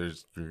need to.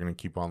 You're going to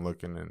keep on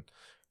looking and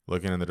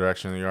looking in the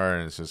direction you are,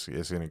 and it's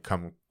going to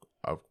come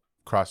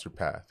across your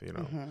path, you know.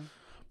 Mm-hmm.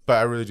 But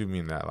I really do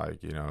mean that,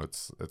 like, you know,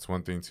 it's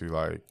one thing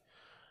to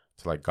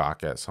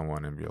gawk at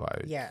someone and be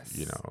like, yes,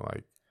 you know,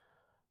 like,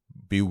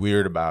 be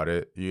weird about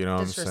it, you know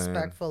what I'm saying?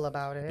 Disrespectful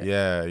about it.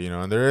 Yeah, you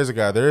know, and there is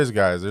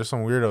guys, there's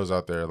some weirdos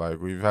out there. Like,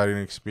 we've had an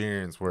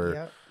experience where,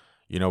 Yep.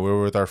 you know, we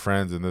were with our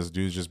friends and this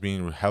dude's just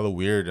being hella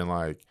weird and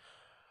like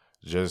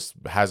just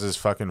has his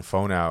fucking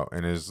phone out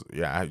and is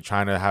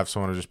trying to have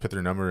someone to just put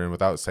their number in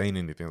without saying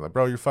anything. Like,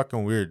 bro, you're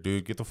fucking weird,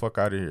 dude. Get the fuck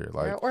out of here.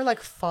 Like, Yeah, or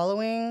like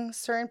following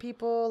certain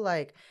people,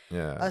 like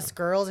us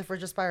girls, if we're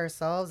just by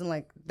ourselves, and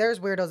like there's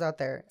weirdos out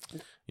there.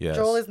 Yes.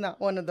 Joel is not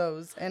one of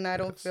those, and I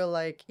don't feel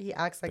like he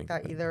acts like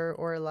that either.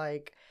 Or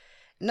like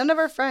none of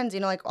our friends, you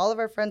know, like all of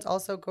our friends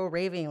also go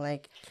raving,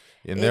 like.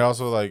 And they're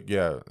also like,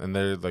 and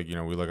they're like, you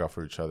know, we look out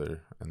for each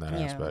other in that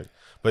aspect.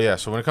 But yeah,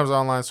 so when it comes to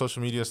online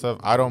social media stuff,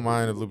 I don't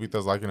mind if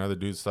Lupita's liking other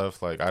dudes'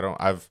 stuff. Like, I don't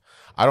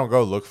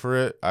go look for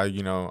it. I've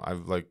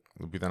like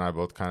Lupita and I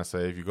both kind of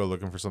say, if you go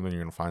looking for something,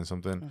 you're gonna find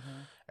something. Mm-hmm.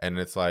 And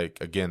it's like,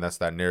 again, that's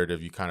that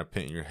narrative you kind of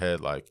paint in your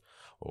head, like,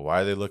 well,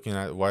 why are they looking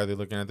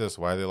at this?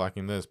 Why are they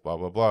liking this? Blah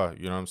blah blah.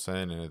 You know what I'm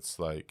saying? And it's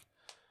like,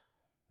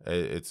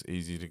 it's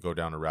easy to go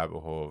down a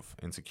rabbit hole of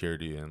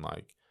insecurity and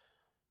like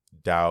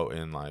doubt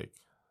and like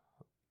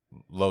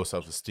low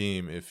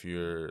self-esteem if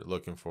you're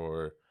looking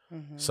for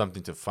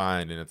something to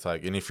find. And it's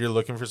like, and if you're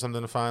looking for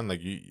something to find,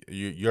 like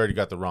you already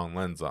got the wrong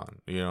lens on,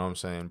 you know what I'm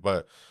saying?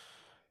 But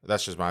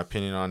that's just my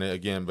opinion on it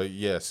again. But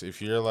yes,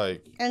 if you're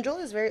like, and Joel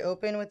is very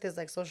open with his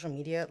like social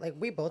media, like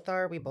we both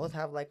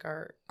have like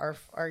our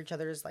each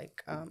other's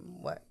like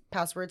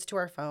passwords to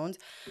our phones,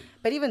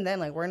 but even then,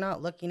 like, we're not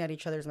looking at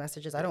each other's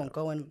messages. I don't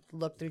go and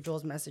look through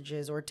Joel's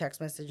messages or text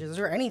messages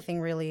or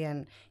anything really,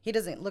 and he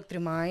doesn't look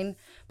through mine,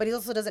 but he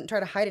also doesn't try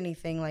to hide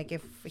anything. Like,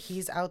 if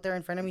he's out there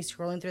in front of me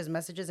scrolling through his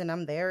messages and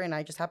I'm there and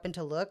I just happen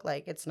to look,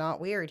 like, it's not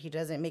weird. He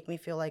doesn't make me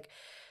feel like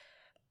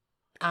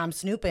I'm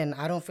snooping.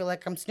 I don't feel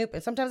like I'm snooping.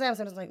 Sometimes I am.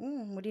 Sometimes like,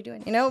 what are you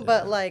doing? You know,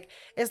 but like,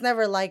 it's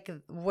never like,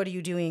 what are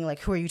you doing?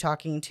 Like, who are you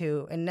talking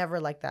to? And never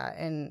like that.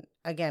 And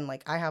again,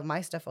 like, I have my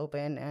stuff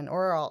open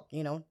or I'll,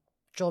 you know,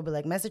 Joel will be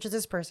like, message to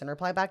this person,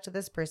 reply back to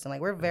this person.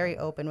 Like, we're very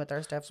open with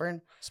our stuff.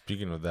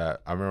 Speaking of that,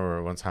 I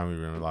remember one time we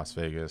were in Las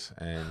Vegas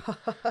and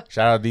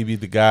shout out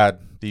DB God.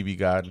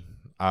 It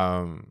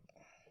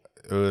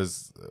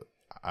was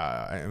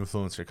an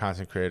influencer,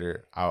 content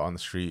creator out on the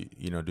street,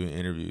 you know, doing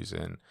interviews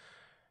and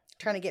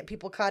trying to get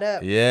people caught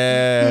up.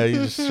 Yeah,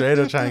 he's straight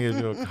up trying to get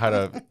people caught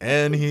up,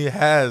 and he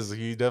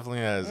definitely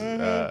has.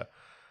 Mm-hmm.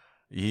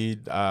 He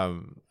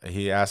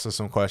asked us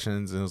some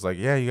questions and was like,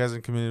 "Yeah, you guys in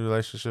a committed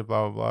relationship,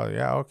 blah blah blah."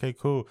 Yeah, okay,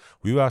 cool.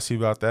 We will see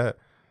about that.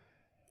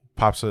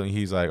 Pops up, and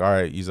he's like, "All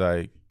right," he's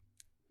like,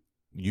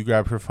 "You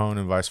grab her phone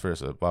and vice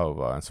versa, blah blah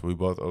blah." And so we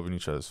both open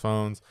each other's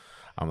phones.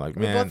 I'm like,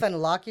 man, we both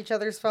unlock each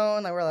other's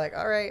phone. Like, we're like,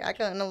 all right, I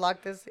can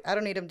unlock this. I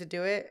don't need him to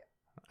do it.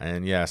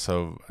 And yeah,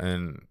 so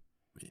and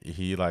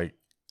he like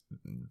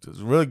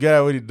is really good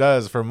at what he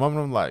does. For a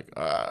moment, I'm like,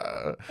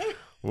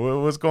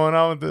 what's going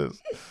on with this?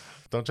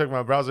 Don't check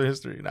my browser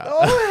history now.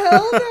 Oh,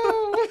 hell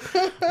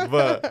no.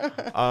 But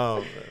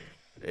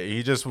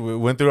he just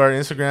went through our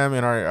Instagram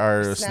and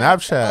our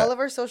Snapchat. All of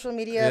our social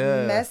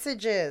media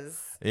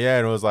messages. Yeah,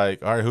 and it was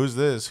like, all right, who's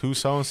this? Who's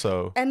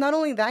so-and-so? And not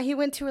only that, he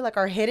went to like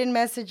our hidden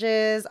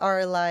messages,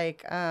 our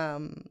like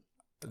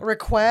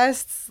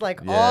requests,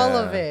 like all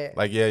of it.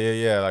 Like,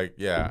 yeah. Like,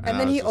 yeah. And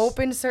then he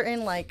opened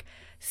certain like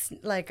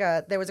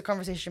there was a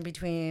conversation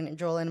between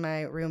Joel and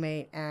my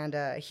roommate, and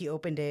he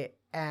opened it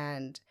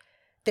and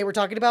they were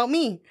talking about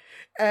me,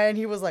 and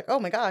he was like, oh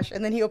my gosh.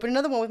 And then he opened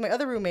another one with my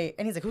other roommate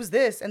and he's like, who's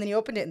this? And then he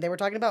opened it and they were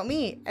talking about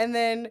me. And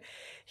then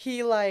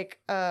he like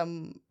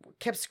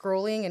kept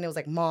scrolling and it was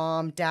like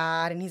mom,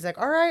 dad, and he's like,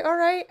 all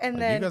right. And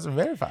like, then you guys are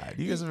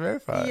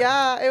verified.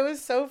 Yeah, it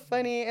was so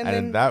funny. And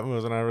then that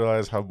was when I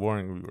realized how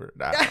boring we were.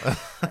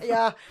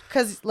 Yeah,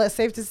 because let's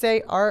safe to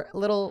say our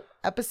little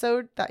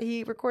episode that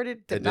he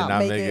recorded did not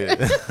make it.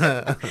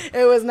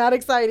 It was not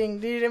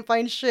exciting. He didn't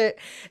find shit.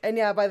 And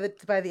yeah, by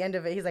the end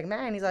of it, he's like,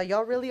 man, he's like,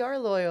 y'all really are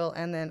loyal.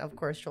 And then of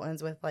course Joel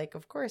ends with like,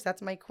 of course,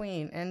 that's my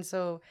queen. And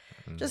so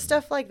just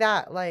stuff like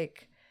that,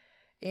 like,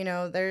 you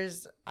know,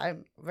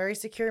 I'm very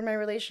secure in my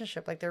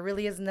relationship. Like, there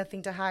really is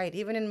nothing to hide.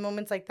 Even in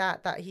moments like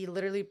that he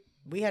literally,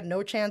 we had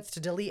no chance to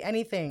delete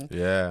anything.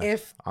 Yeah.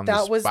 If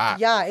that was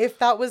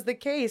the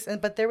case.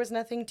 But there was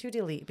nothing to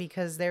delete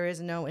because there is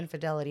no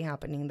infidelity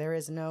happening. There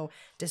is no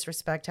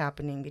disrespect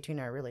happening between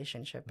our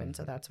relationship. And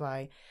so that's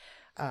why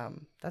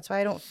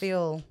I don't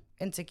feel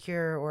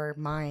insecure or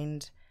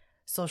mind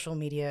social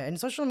media, and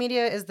social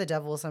media is the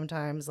devil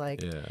sometimes.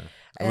 Like, Yeah,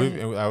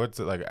 and I would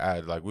say, like,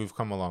 add, like, we've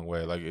come a long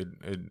way. Like,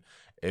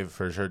 it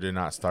for sure did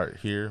not start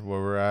here where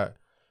we're at,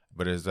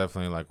 but it's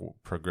definitely like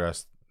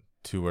progressed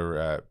to where we're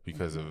at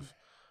because of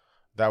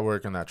that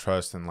work and that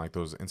trust and like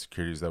those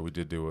insecurities that we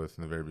did deal with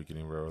in the very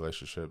beginning of our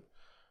relationship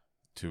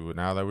to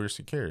now that we're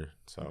secure.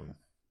 So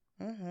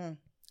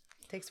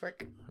takes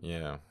work.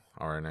 yeah.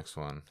 All right, next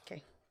one.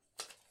 Okay.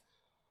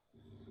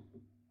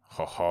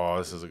 Oh,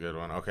 this is a good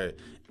one. Okay.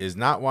 Is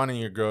not wanting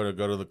your girl to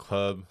go to the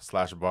club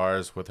 /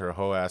 bars with her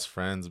hoe ass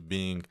friends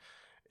being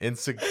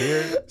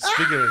insecure?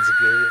 Speaking of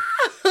insecure.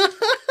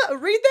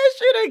 Read that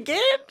shit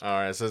again. All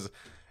right. It says,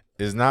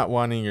 is not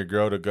wanting your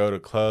girl to go to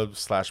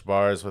clubs /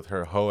 bars with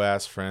her hoe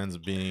ass friends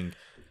being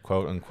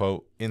quote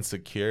unquote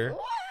insecure?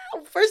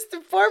 Wow. First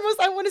and foremost,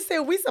 I want to say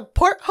we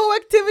support hoe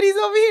activities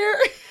over here.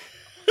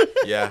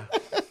 Yeah,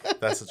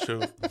 that's the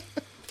truth.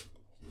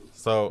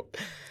 So,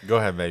 go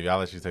ahead, baby. I'll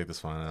let you take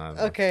this one.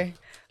 Okay.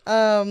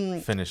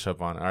 Finish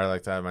up on it. I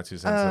like to have my 2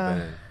 cents at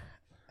the end.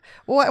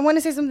 Well, I want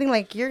to say something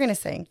like you're gonna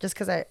say, just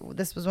because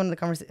this was one of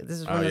the This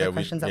is one of the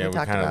questions that we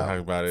talked about. Talked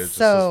about it. It's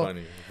so,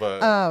 just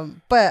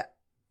funny. But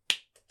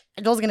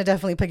Joel's gonna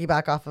definitely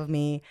piggyback off of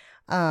me.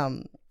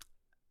 And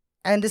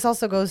this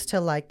also goes to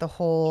like the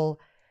whole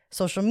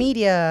social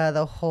media,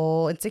 the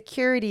whole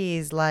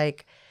insecurities.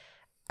 Like,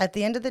 at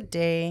the end of the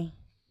day,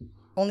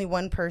 only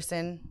one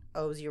person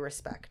owes you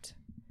respect,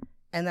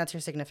 and that's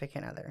your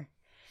significant other.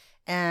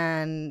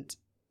 And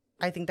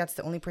I think that's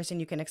the only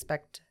person you can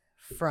expect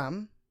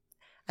from.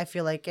 I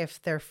feel like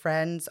if their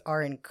friends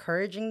are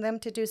encouraging them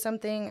to do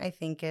something, I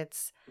think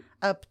it's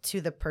up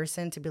to the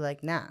person to be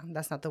like, nah,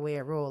 that's not the way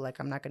I roll. Like,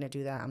 I'm not going to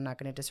do that. I'm not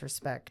going to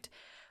disrespect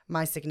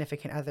my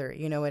significant other.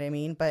 You know what I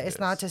mean? But it's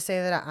not to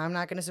say that I'm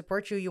not going to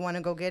support you. You want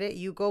to go get it?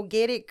 You go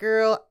get it,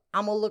 girl.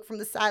 I'm going to look from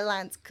the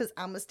sidelines because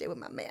I'm going to stay with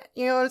my man.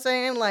 You know what I'm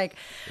saying? Like,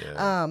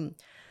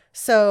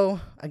 so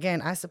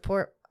again, I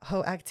support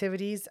hoe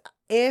activities.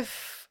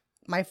 If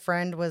my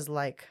friend was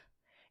like,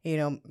 you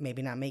know,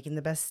 maybe not making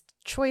the best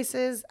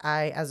choices,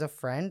 I, as a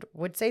friend,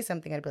 would say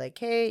something. I'd be like,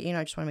 hey, you know,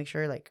 I just want to make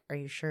sure, like, are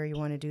you sure you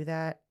want to do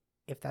that?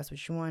 If that's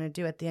what you want to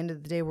do. At the end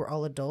of the day, we're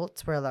all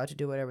adults. We're allowed to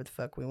do whatever the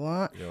fuck we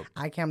want. Yep.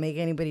 I can't make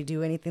anybody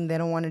do anything they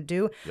don't want to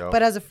do. Yep.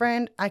 But as a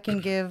friend, I can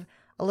give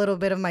a little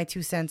bit of my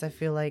 2 cents, I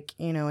feel like,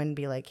 you know, and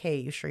be like, hey,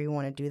 you sure you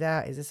want to do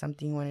that? Is this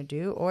something you want to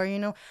do? Or, you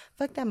know,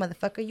 fuck that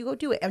motherfucker, you go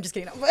do it. I'm just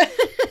kidding.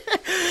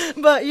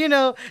 But you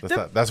know.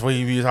 That's what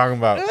you be talking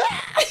about.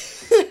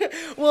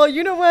 Well,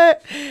 you know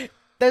what?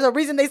 There's a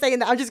reason they say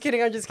that. I'm just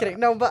kidding.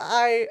 No, but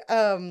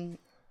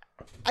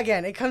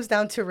again, it comes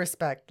down to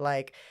respect.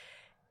 Like,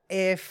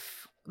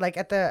 if, like,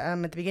 at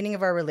the beginning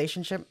of our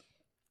relationship,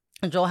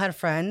 Joel had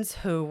friends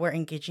who were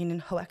engaging in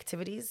hoe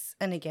activities.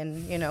 And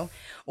again, you know,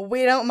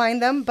 we don't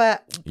mind them,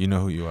 but you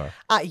know who you are.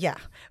 Yeah.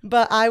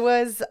 But I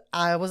was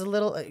a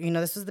little, you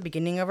know, this was the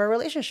beginning of our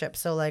relationship.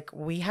 So like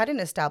we hadn't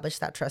established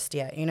that trust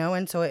yet, you know,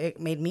 and so it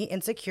made me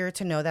insecure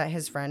to know that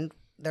his friends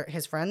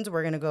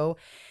were going to go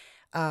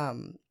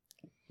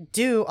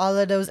do all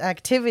of those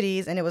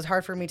activities. And it was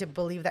hard for me to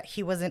believe that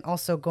he wasn't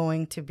also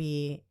going to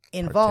be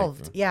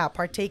involved.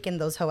 Partake in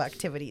those hoe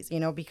activities, you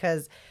know,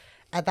 because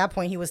at that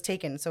point he was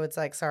taken. So it's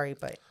like, sorry,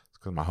 but it's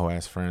because my hoe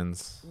ass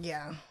friends.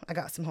 Yeah, I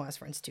got some hoe ass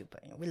friends too,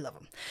 but you know, we love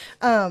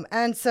them.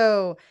 And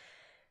so,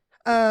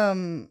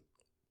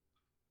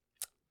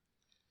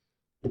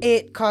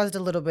 it caused a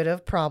little bit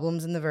of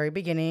problems in the very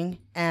beginning.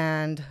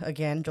 And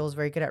again, Joel's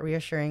very good at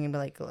reassuring and be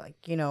like,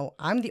 you know,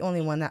 I'm the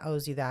only one that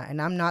owes you that. And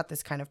I'm not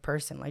this kind of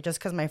person. Like, just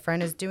because my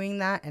friend is doing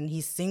that and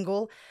he's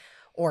single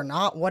or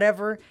not,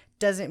 whatever,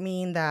 doesn't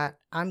mean that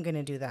I'm going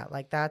to do that.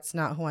 Like, that's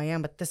not who I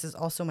am, but this is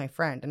also my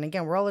friend. And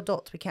again, we're all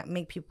adults. We can't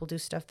make people do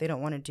stuff they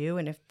don't want to do.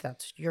 And if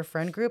that's your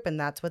friend group and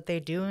that's what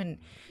they do, and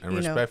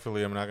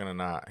respectfully, I'm not going to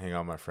not hang out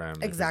with my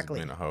friend. Exactly.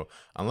 Being a hoe.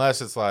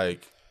 Unless it's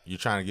like, you're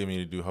trying to get me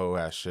to do hoe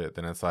ass shit,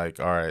 then it's like,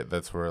 all right,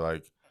 that's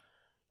where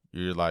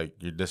you're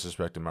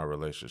disrespecting my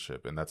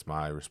relationship. And that's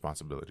my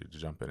responsibility to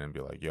jump in and be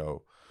like,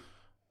 yo,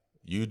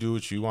 you do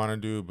what you want to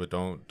do, but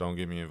don't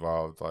get me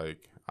involved.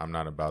 Like, I'm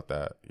not about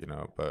that, you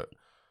know, but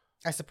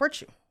I support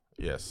you.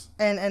 Yes.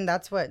 And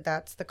that's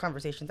the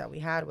conversation that we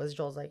had was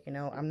Joel's like, you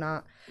know, I'm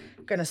not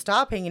going to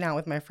stop hanging out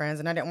with my friends.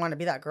 And I didn't want to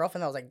be that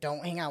girlfriend that was like,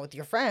 don't hang out with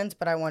your friends.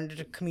 But I wanted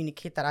to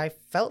communicate that I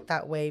felt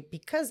that way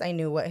because I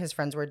knew what his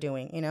friends were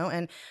doing, you know.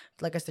 And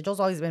like I said, Joel's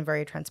always been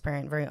very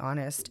transparent, very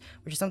honest,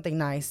 which is something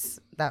nice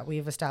that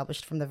we've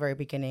established from the very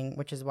beginning,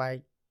 which is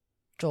why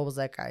Joel was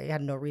like, I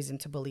had no reason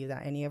to believe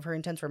that any of her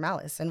intents were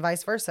malice and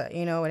vice versa.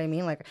 You know what I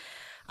mean? Like,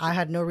 I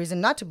had no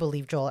reason not to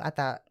believe Joel at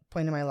that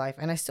point in my life,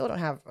 and I still don't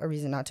have a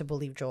reason not to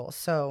believe Joel.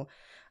 So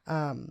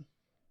at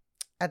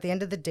the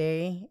end of the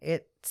day,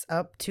 it's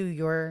up to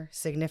your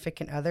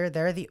significant other.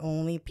 They're the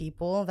only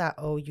people that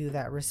owe you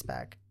that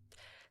respect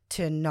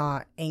to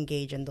not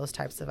engage in those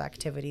types of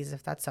activities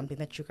if that's something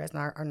that you guys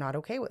are not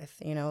okay with.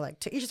 You know,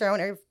 like, to each their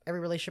own. Every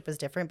relationship is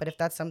different, but if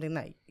that's something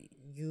that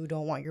you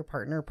don't want your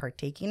partner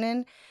partaking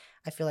in,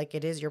 I feel like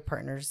it is your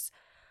partner's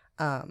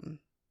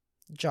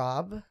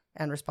job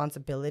and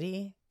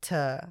responsibility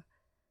to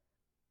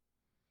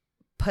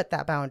put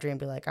that boundary and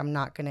be like, I'm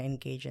not going to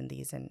engage in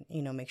these, and,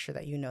 you know, make sure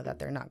that you know that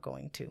they're not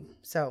going to.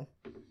 So,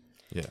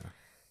 yeah.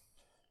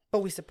 but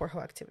we support hoe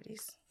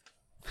activities.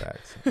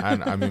 Facts.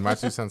 I mean, my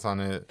 2 cents on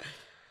it,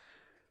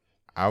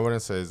 I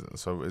wouldn't say,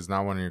 so it's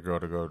not wanting your girl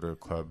to go to a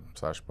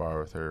club/bar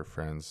with her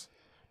friends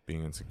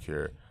being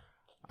insecure.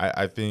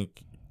 I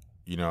think,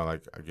 you know,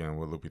 like, again,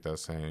 what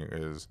Lupita's saying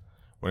is,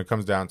 when it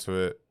comes down to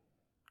it,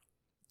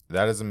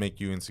 that doesn't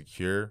make you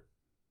insecure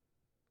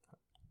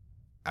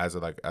as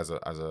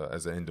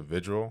an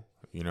individual.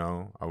 You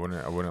know, I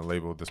wouldn't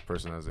label this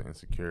person as an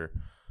insecure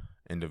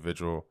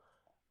individual,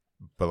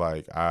 but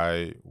like,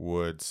 I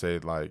would say,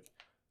 like,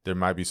 there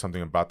might be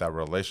something about that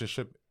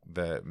relationship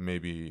that may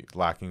be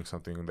lacking,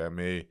 something that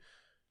may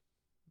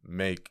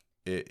make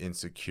it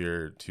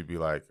insecure to be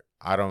like,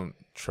 I don't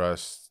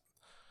trust.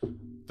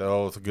 The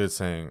old good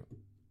saying,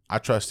 I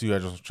trust you, I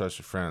just don't trust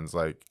your friends.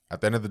 Like, at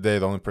the end of the day,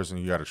 the only person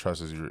you got to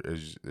trust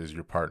is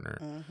your partner.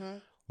 Mm-hmm.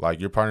 Like,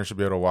 your partner should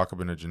be able to walk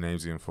up in a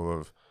gymnasium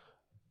full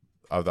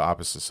of the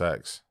opposite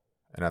sex,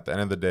 and at the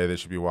end of the day, they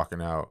should be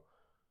walking out.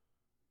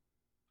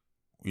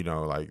 You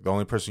know, like, the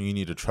only person you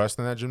need to trust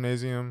in that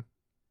gymnasium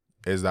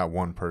is that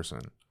one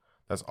person.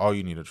 That's all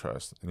you need to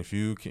trust. And if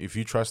you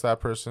trust that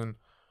person,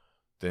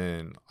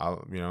 then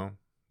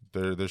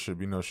there should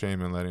be no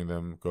shame in letting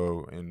them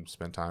go and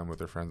spend time with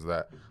their friends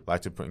that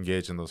like to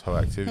engage in those whole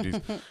activities.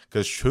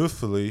 Because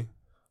truthfully,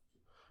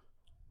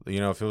 you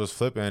know, if it was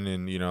flipping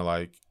and, you know,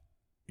 like,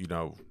 you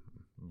know,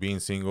 being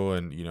single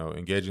and, you know,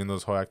 engaging in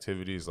those whole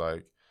activities,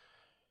 like,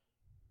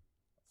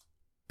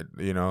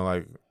 you know,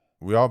 like,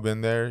 we all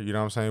been there, you know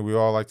what I'm saying? We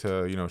all like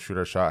to, you know, shoot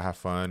our shot, have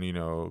fun, you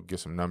know, get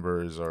some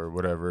numbers or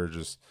whatever,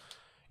 just,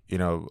 you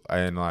know,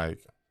 and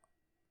like,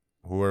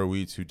 who are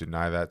we to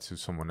deny that to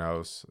someone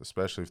else,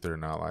 especially if they're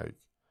not like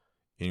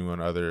anyone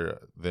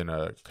other than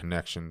a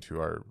connection to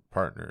our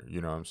partner,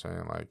 you know what I'm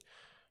saying? Like,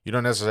 you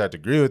don't necessarily have to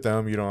agree with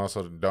them, you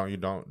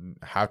don't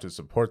have to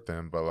support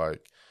them, but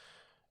like,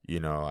 you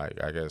know,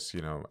 like, I guess,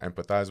 you know,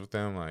 empathize with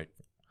them, like,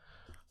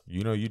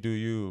 you know, you do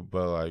you,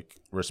 but like,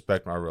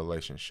 respect my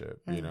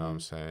relationship. You know what I'm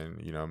saying?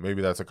 You know,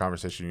 maybe that's a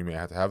conversation you may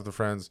have to have with the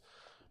friends.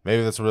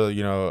 Maybe that's really,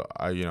 you know,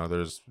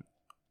 there's,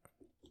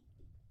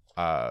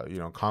 you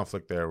know,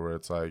 conflict there where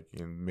it's like,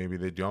 you know, maybe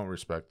they don't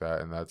respect that,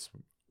 and that's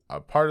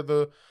a part of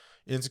the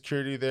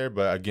insecurity there.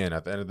 But again,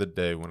 at the end of the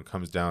day, when it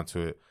comes down to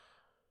it,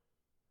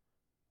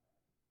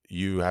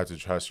 you have to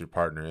trust your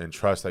partner and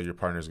trust that your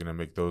partner is going to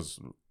make those,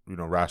 you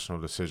know, rational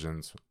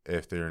decisions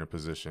if they're in a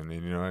position.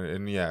 And, you know,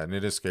 and yeah, and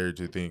it is scary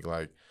to think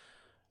like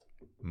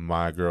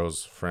my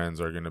girl's friends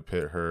are going to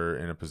put her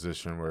in a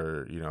position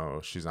where, you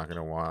know, she's not going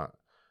to want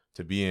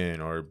to be in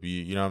or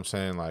be, you know what I'm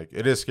saying? Like,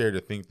 it is scary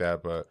to think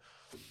that, but,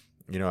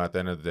 you know, at the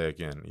end of the day,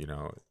 again, you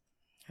know,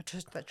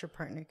 just that your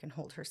partner can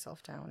hold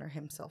herself down or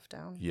himself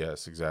down.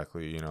 Yes,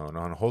 exactly. You know,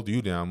 and hold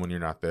you down when you're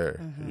not there.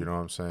 You know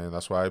what I'm saying?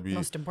 That's why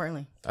most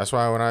importantly. That's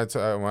why when I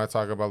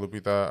talk about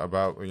Lupita,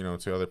 about, you know,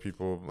 to other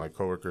people like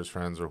coworkers,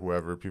 friends, or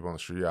whoever, people on the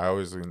street, I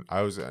always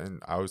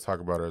talk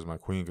about her as my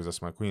queen, because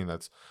that's my queen.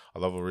 That's a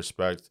level of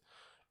respect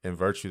and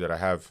virtue that I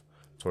have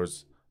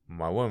towards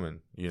my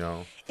woman. You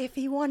know, if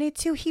he wanted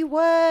to, he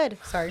would.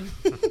 Sorry.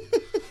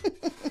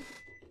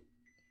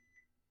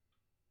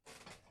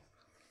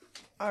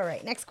 All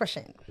right, next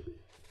question.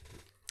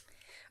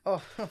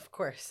 Oh, of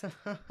course.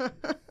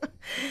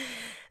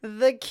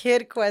 The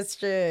kid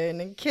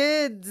question.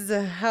 Kids,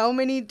 how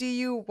many do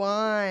you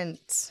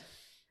want?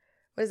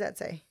 What does that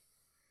say?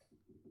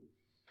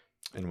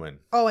 And when?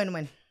 Oh, and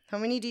when. How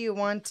many do you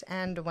want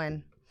and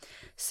when?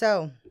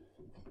 So,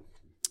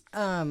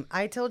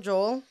 I tell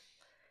Joel,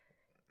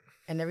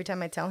 and every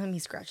time I tell him, he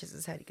scratches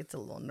his head. He gets a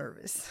little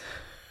nervous.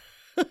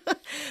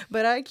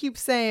 But I keep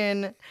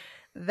saying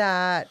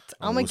that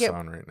I'm gonna get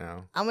right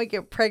now. I'm gonna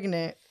get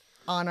pregnant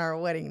on our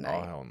wedding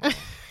night. Oh, hell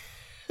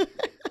no.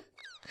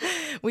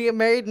 We get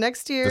married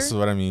next year. This is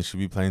what I mean. She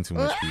be playing too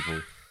much,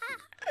 people.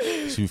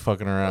 She be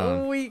fucking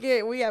around.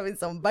 We having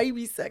some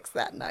baby sex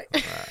that night.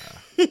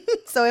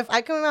 So if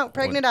I come out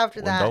pregnant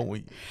after that, don't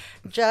we?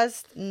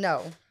 Just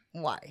know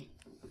why.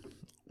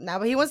 Now,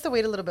 but he wants to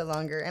wait a little bit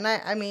longer, and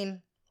I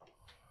mean,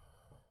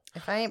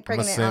 if I ain't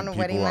pregnant on a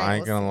wedding night, I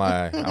ain't gonna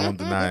lie. I won't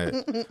deny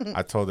it.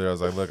 I told her, I was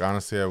like, look,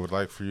 honestly, I would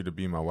like for you to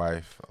be my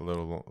wife a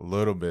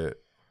little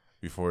bit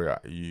before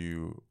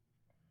you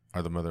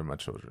are the mother of my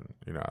children.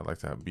 You know, I'd like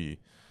to be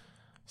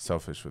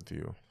selfish with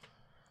you.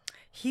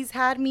 He's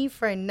had me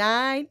for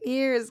 9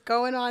 years,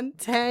 going on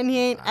 10. He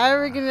ain't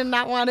ever gonna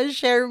not want to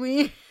share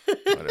me.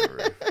 Whatever.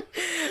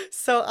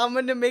 So I'm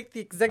gonna make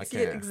the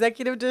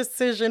executive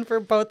decision for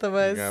both of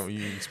us.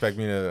 You expect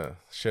me to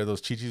share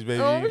those chichis,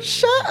 baby? Oh,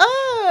 shut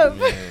up!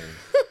 Man,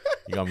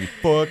 you gonna be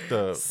fucked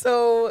up.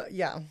 So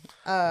yeah.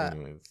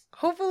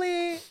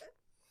 Hopefully,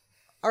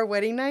 our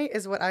wedding night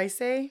is what I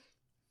say.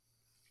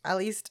 At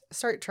least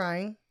start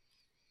trying.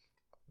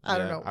 I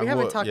don't know. We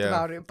haven't talked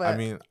about it, but I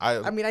mean,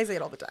 I say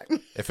it all the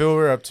time. If it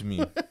were up to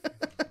me,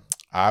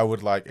 I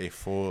would like a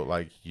full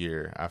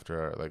year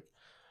after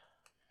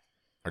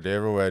our day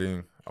of our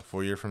wedding, a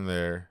full year from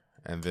there,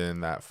 and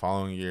then that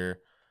following year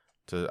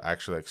to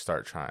actually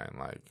start trying.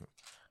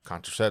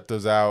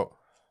 contraceptives out.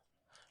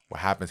 What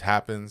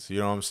happens. You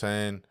know what I'm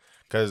saying?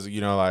 Because,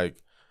 you know, like,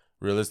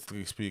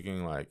 realistically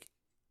speaking, like,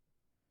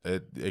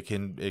 it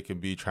can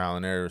be trial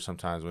and error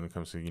sometimes when it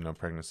comes to, you know,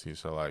 pregnancy.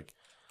 So, like,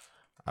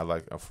 I'd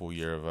like a full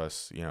year of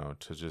us, you know,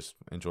 to just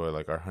enjoy,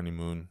 like, our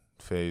honeymoon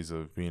phase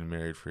of being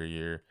married for a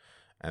year.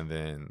 And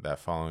then that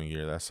following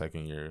year, that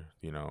second year,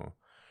 you know,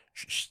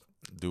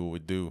 do what we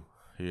do.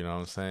 You know what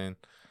I'm saying?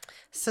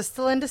 So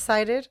still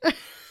undecided.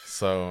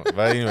 So,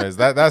 but anyways,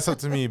 that's up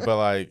to me. But,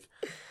 like,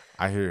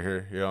 I hear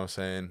her. You know what I'm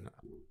saying?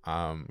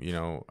 You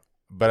know,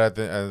 but at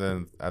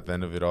the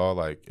end of it all,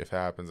 like, if it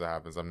happens, it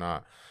happens. I'm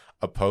not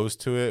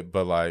opposed to it,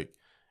 but, like,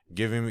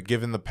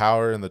 given the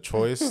power and the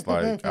choice,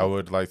 like, I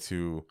would like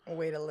to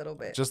wait a little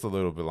bit, just a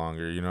little bit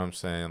longer. You know what I'm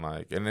saying?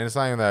 Like, and it's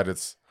not even that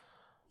it's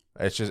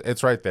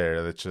right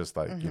there. It's just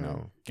like, you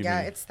know,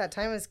 it's that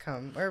time has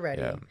come. We're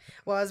ready. Yeah.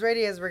 Well, as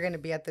ready as we're going to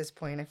be at this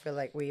point. I feel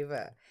like we've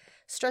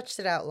stretched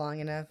it out long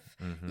enough.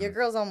 Your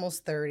girl's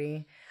almost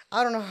 30.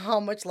 I don't know how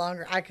much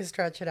longer I could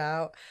stretch it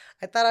out.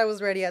 I thought I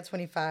was ready at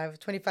 25.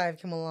 25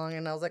 came along,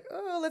 and I was like,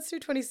 oh, let's do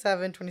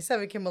 27.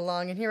 27 came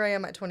along, and here I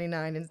am at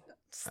 29, and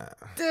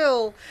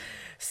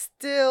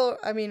still,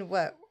 I mean,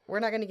 what? We're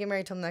not going to get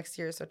married till next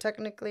year, so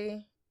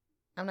technically,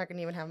 I'm not going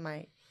to even have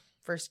my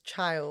first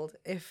child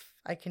if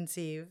I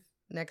conceive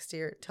next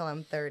year till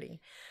I'm 30.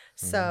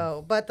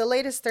 So, but the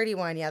latest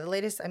 31, the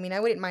latest, I mean, I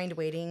wouldn't mind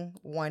waiting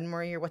one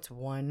more year. What's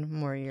one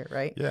more year,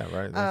 right? Yeah,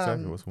 right.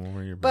 Exactly. What's one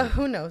more year? But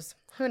who knows?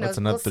 What's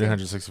another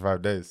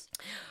 365 days?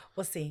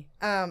 We'll see.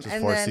 Just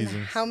and 4 then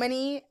seasons. How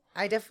many?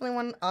 I definitely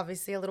want,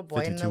 obviously, a little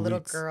boy and a little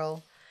weeks.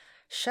 girl.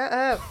 Shut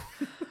up.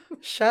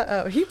 Shut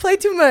up. He played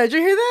too much.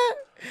 You hear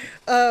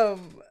that?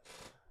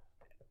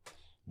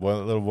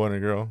 One little boy and a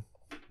girl.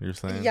 You're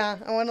saying? Yeah,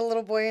 I want a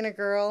little boy and a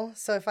girl.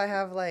 So if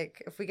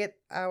we get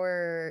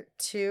our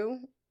 2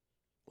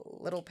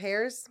 little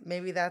pairs,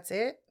 maybe that's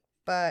it.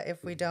 But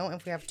if we don't,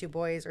 if we have 2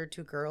 boys or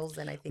 2 girls,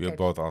 then I think we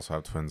both also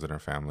have twins in our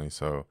family.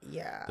 So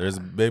yeah, there's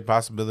a big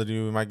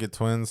possibility we might get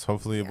twins.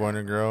 Hopefully a boy and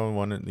a girl,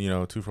 1, you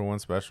know, 2 for 1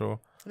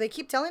 special. They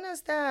keep telling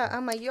us that.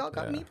 I'm like, y'all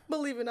got me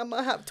believing I'm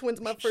gonna have twins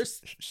my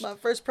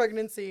first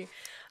pregnancy.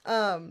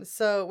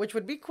 So which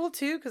would be cool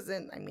too, because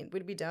then I mean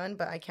we'd be done.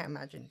 But I can't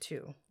imagine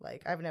 2.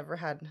 Like I've never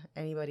had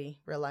anybody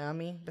rely on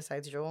me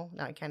besides Joel.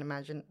 Now I can't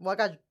imagine. Well, I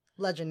got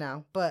Legend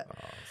now, but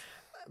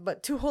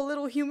 2 whole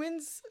little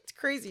humans, it's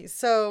crazy.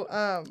 So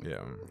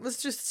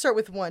let's just start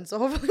with 1. So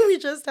hopefully we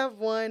just have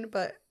 1.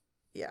 But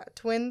yeah,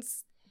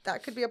 twins,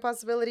 that could be a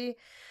possibility.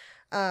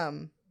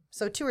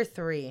 So 2 or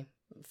 3.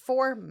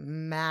 4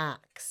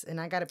 max, and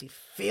I gotta be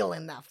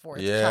feeling that 4th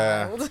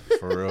child.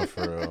 for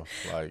real.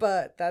 Like,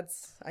 but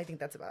I think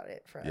that's about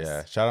it for us.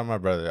 Yeah, shout out my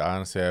brother.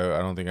 Honestly, I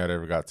don't think I'd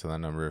ever got to that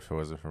number if it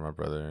wasn't for my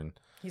brother and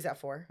he's at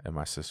 4. And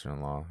my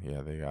sister-in-law.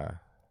 Yeah, they got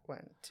 1,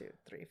 2,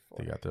 3, 4.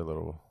 They got their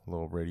little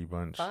Brady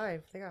bunch.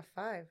 5. They got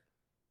 5.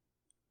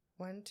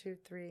 1, 2,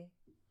 3,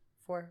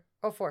 4.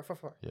 Oh, 4.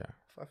 Yeah.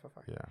 4.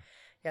 Yeah.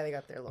 Yeah, they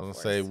got their little. I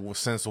was gonna say, well,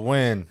 since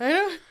when? I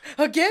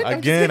know.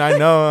 Again, I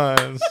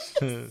know.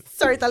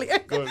 Sorry, Tali.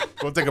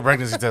 Go take a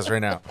pregnancy test right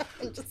now.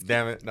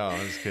 Damn it! No, I'm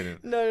just kidding.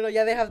 No.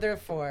 Yeah, they have their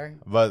 4.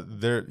 But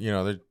their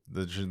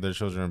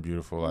children are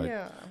beautiful. Like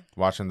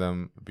watching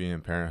them be in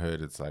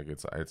parenthood, it's like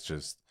it's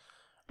just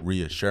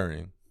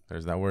reassuring.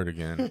 There's that word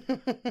again.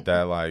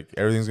 That like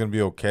everything's gonna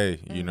be okay.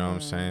 You know what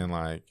I'm saying?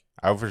 Like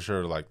I would for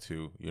sure like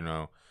 2. You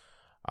know,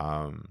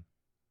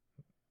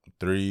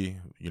 3.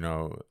 You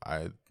know,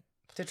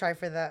 to try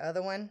for that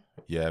other one?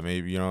 Yeah,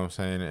 maybe, you know what I'm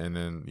saying? And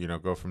then, you know,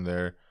 go from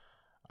there.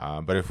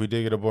 But if we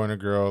did get a boy and a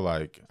girl,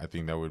 like, I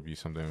think that would be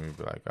something we'd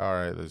be like, all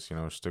right, let's, you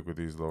know, stick with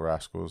these little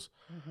rascals.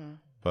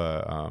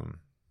 But,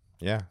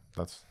 yeah,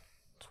 that's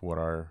what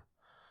our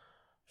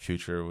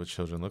future with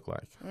children look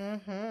like.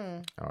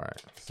 All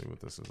right, let's see what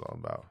this is all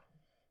about.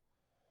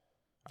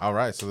 All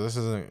right, so this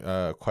isn't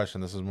a question.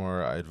 This is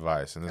more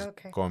advice, and this is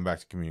going back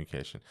to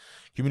communication.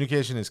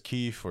 Communication is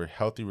key for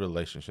healthy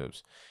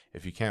relationships.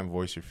 If you can't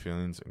voice your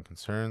feelings and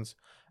concerns,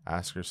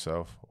 ask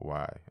yourself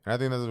why. And I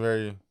think that's a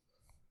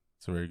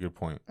very good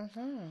point.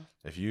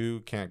 If you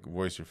can't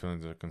voice your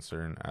feelings or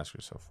concern, ask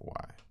yourself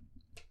why.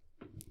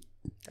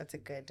 That's a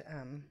good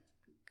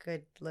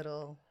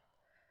little.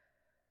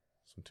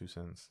 Some 2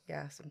 cents.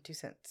 Yeah, some 2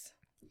 cents.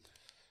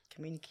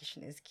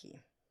 Communication is key.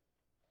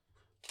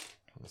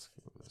 Let's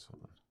go with this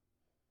one.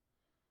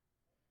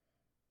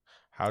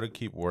 How to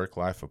keep work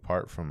life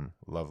apart from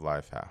love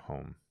life at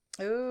home.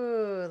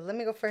 Ooh, let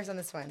me go first on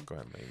this one. Go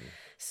ahead, lady.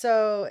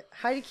 So,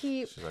 how to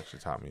keep... She's actually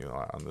taught me a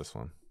lot on this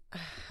one.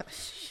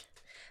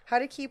 How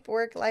to keep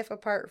work life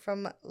apart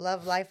from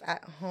love life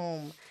at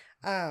home.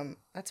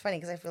 That's funny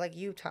because I feel like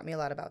you taught me a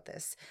lot about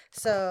this.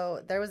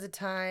 So, there was a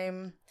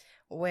time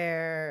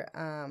where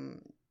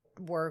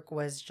work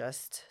was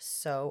just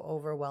so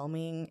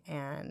overwhelming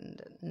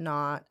and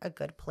not a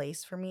good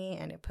place for me,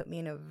 and it put me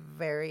in a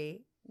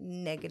very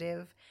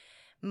negative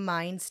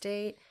mind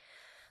state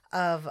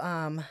of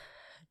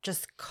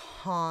just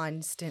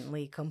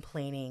constantly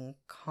complaining,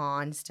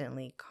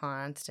 constantly.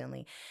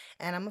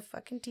 And I'm a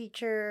fucking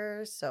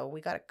teacher, so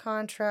we got a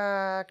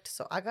contract,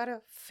 so I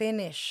gotta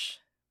finish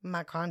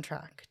my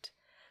contract.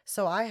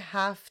 So I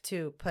have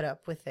to put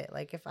up with it.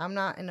 Like if I'm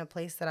not in a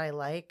place that I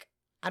like,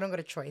 I don't got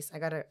a choice. I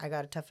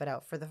gotta tough it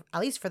out for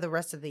at least for the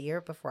rest of the year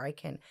before I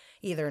can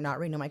either not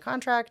renew my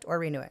contract or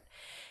renew it.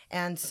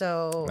 And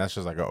so that's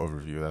just like an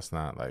overview. That's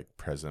not like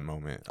present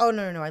moment. Oh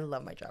no! I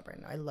love my job right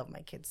now. I love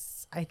my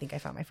kids. I think I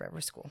found my forever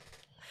school.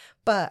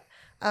 But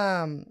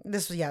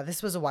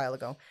this was a while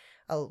ago.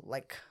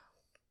 Like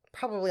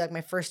probably like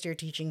my first year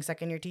teaching,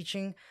 second year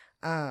teaching.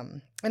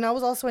 And I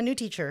was also a new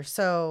teacher.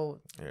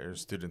 So yeah, you're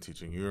student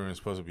teaching. You weren't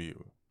supposed to be.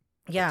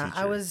 Yeah,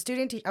 I was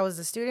I was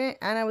a student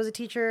and I was a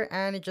teacher,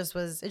 and it just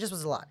was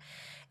a lot.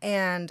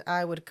 And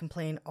I would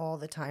complain all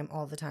the time.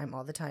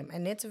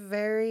 And it's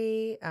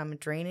very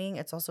draining.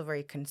 It's also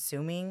very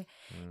consuming.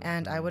 Mm-hmm.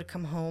 And I would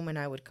come home and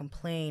I would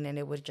complain, and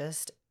it would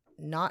just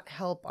not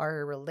help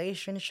our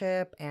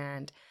relationship.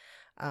 And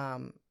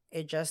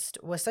it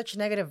just was such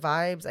negative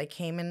vibes. I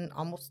came in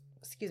almost,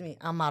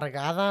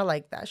 amargada.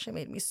 Like that shit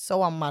made me so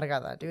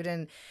amargada, dude.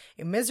 And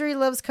misery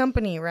loves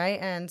company, right?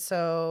 And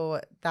so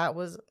that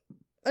was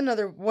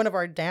another one of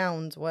our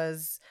downs,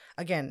 was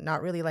again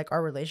not really like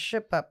our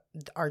relationship, but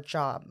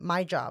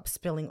my job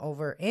spilling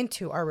over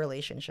into our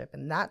relationship.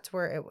 And that's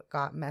where it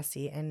got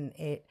messy, and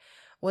it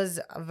was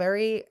a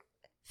very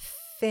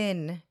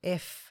thin,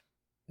 if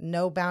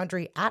no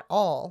boundary at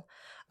all,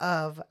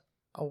 of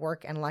a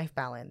work and life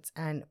balance.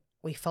 And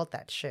we felt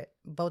that shit,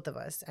 both of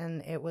us,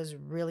 and it was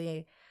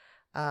really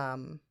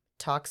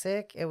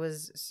toxic. It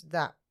was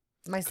that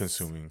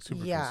consuming,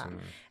 super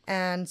consuming.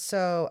 And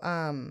so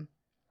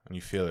and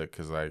you feel it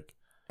because, like,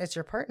 it's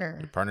your partner.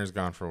 Your partner's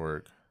gone for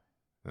work,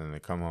 and then they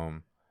come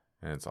home,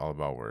 and it's all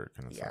about work.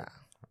 And it's like,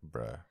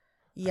 bruh,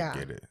 I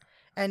get it.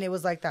 And it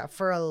was like that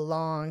for a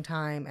long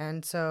time.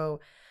 And so...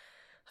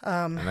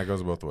 and that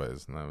goes both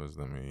ways. And that was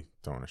me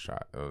throwing a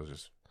shot. It was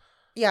just...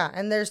 Yeah,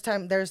 and there's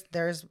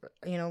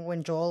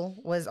when Joel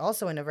was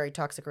also in a very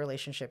toxic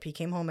relationship. He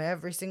came home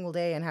every single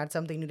day and had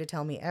something new to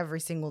tell me every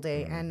single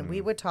day. Mm-hmm. And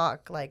we would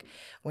talk, like,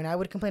 when I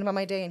would complain about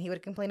my day and he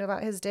would complain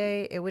about his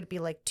day, it would be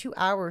like 2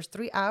 hours,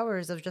 3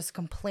 hours of just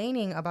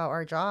complaining about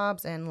our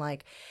jobs, and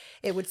like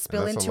it would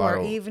spill into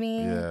our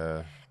evening.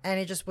 Yeah. And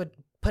it just would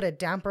put a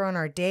damper on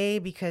our day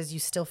because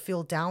you still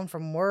feel down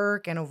from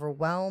work and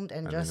overwhelmed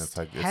and just it's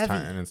like, heavy.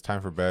 It's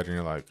time for bed, and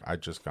you're like, I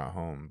just got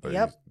home. But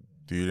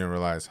you didn't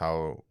realize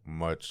how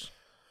much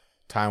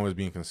time was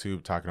being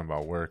consumed talking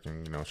about work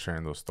and,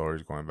 sharing those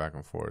stories, going back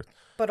and forth.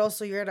 But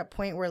also you're at a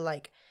point where,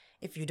 like,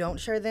 if you don't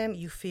share them,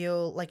 you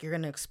feel like you're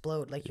going to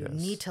explode. Like, you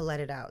need to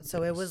let it out.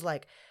 So it was,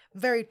 like,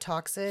 very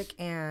toxic,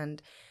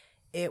 and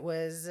it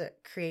was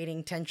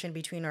creating tension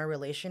between our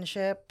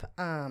relationship,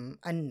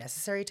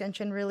 unnecessary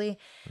tension, really.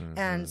 Mm-hmm.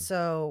 And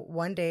so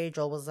one day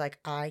Joel was like,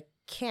 I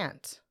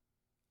cannot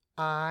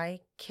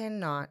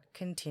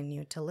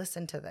continue to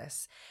listen to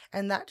this.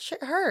 And that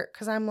shit hurt,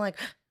 because I'm like,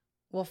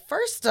 well,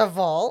 first of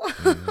all,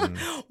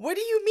 what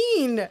do you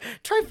mean?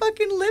 Try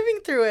fucking living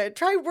through it.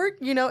 Try work,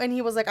 And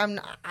he was like,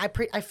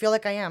 I feel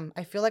like I am.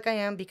 I feel like I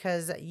am,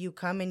 because you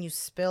come and you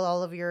spill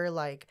all of your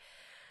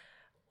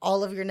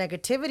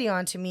negativity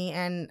onto me,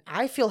 and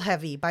I feel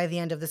heavy by the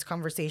end of this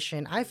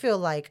conversation. I feel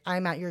like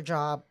I'm at your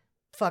job.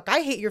 Fuck, I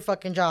hate your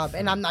fucking job,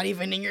 and I'm not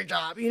even in your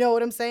job. You know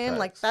what I'm saying?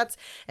 Thanks. Like,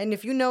 and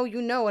if you know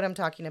what I'm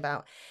talking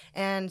about.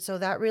 And so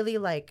that really,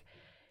 like,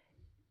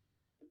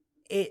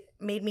 it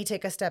made me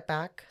take a step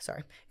back.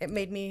 Sorry. It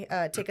made me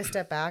take a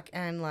step back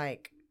and,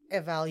 like,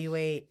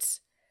 evaluate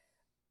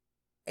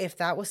if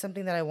that was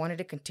something that I wanted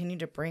to continue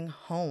to bring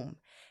home.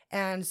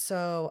 And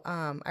so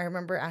I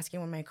remember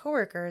asking one of my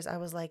coworkers, I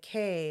was like,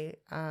 hey,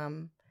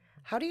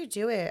 how do you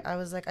do it? I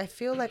was like, I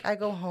feel like I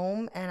go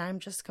home and I'm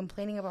just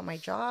complaining about my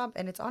job,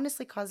 and it's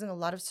honestly causing a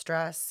lot of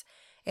stress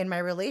in my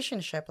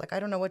relationship. Like, I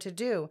don't know what to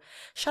do.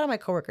 Shout out my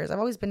coworkers. I've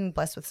always been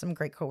blessed with some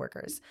great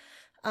coworkers.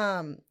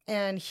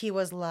 And he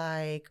was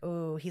like,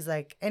 oh, he's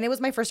like, and it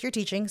was my first year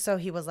teaching. So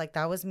he was like,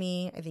 that was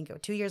me, I think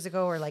 2 years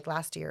ago or like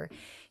last year.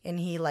 And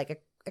he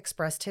like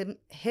expressed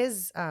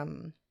his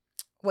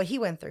what he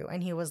went through.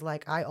 And he was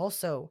like, I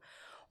also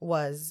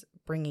was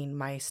bringing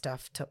my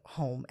stuff to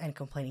home and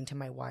complaining to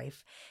my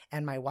wife.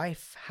 And my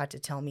wife had to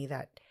tell me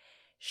that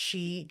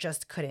she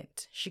just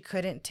couldn't. She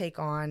couldn't take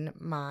on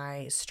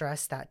my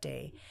stress that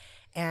day.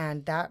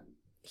 And that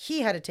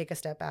he had to take a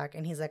step back.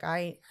 And he's like,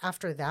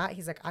 after that,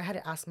 he's like, I had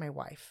to ask my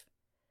wife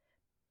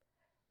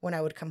when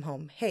I would come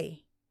home,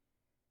 hey,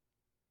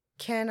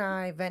 can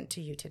I vent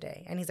to you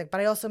today? And he's like,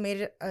 but I also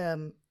made it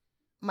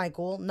my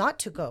goal not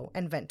to go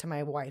and vent to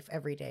my wife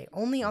every day,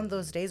 only on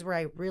those days where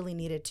I really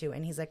needed to.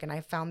 And he's like, and I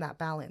found that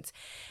balance.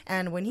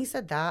 And when he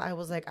said that, I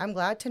was like, I'm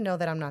glad to know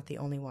that I'm not the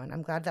only one.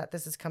 I'm glad that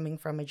this is coming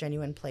from a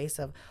genuine place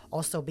of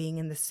also being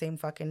in the same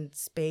fucking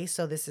space.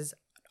 So this is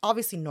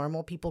obviously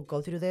normal. People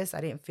go through this.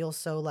 I didn't feel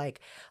so like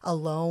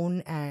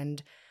alone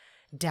and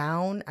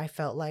down. I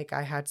felt like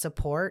I had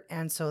support.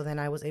 And so then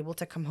I was able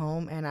to come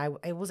home, and I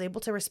was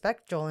able to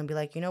respect Joel and be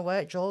like, you know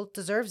what? Joel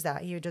deserves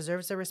that. He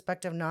deserves the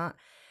respect of not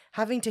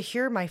having to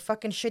hear my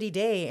fucking shitty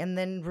day and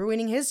then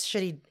ruining his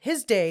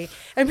day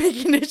and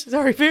making it,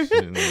 sorry, babe.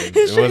 It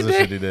was a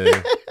shitty day.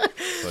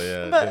 So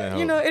yeah, it But didn't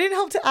you help. know, it didn't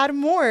help to add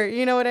more.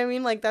 You know what I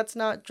mean? Like that's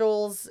not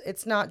Joel's.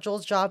 It's not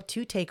Joel's job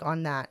to take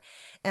on that.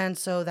 And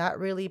so that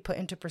really put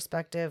into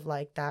perspective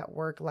like that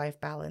work-life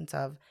balance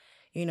of,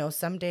 you know,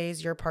 some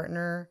days your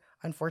partner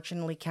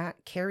unfortunately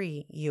can't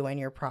carry you and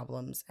your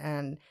problems,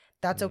 and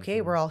that's okay.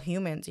 Hmm. We're all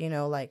humans. You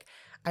know, like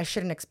I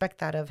shouldn't expect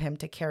that of him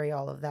to carry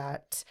all of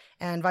that,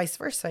 and vice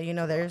versa. You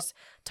know, there's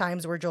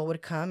times where Joel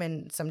would come,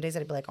 and some days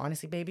I'd be like,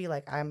 honestly, baby,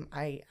 like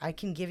I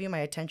can give you my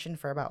attention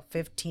for about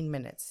 15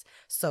 minutes.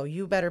 So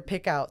you better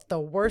pick out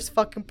the worst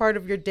fucking part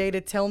of your day to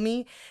tell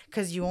me,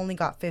 because you only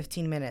got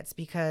 15 minutes,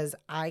 because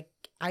I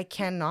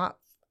cannot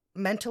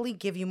mentally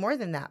give you more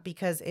than that,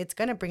 because it's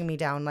going to bring me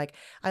down. Like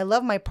I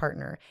love my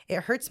partner.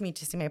 It hurts me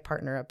to see my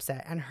partner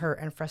upset and hurt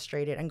and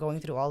frustrated and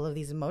going through all of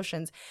these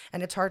emotions,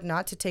 and it's hard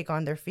not to take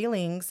on their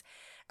feelings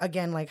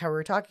again, like how we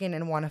were talking,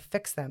 and want to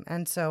fix them.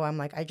 And so I'm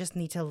like, I just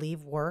need to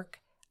leave work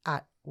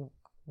at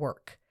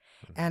work,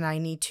 and I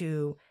need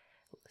to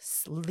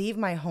leave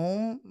my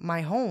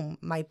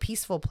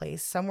peaceful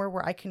place, somewhere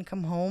where I can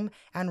come home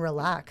and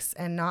relax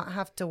and not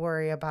have to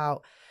worry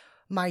about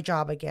my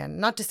job again.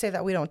 Not to say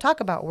that we don't talk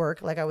about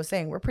work. Like I was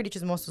saying, we're pretty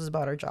chismosos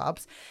about our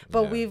jobs,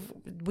 but Yeah.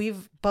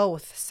 we've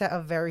both set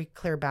a very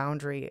clear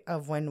boundary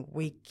of when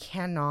we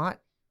cannot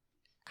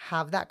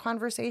have that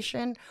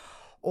conversation,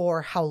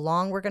 or how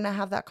long we're going to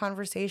have that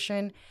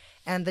conversation,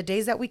 and the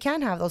days that we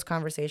can have those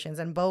conversations,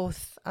 and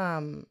both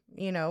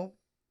you know,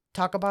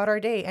 talk about our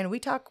day. And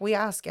we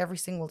ask every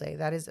single day.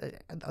 That is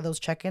those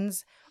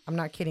check-ins. I'm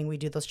not kidding. We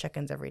do those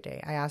check-ins every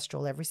day. I ask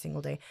Joel every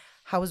single day,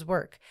 how is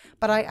work?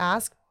 But I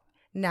ask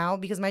now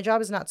because my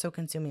job is not so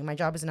consuming. My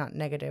job is not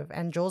negative,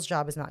 and Joel's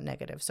job is not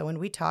negative. So when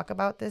we talk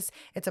about this,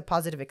 it's a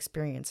positive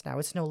experience now.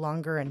 It's no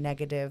longer a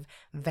negative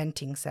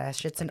venting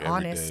sesh. It's Like an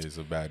every honest. day is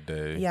a bad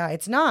day. Yeah,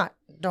 it's not.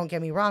 Don't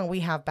get me wrong. We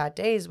have bad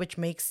days, which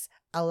makes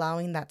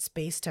allowing that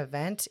space to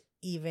vent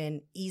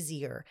even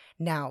easier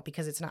now,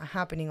 because it's not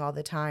happening all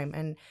the time.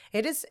 And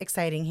it is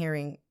exciting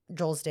hearing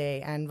Joel's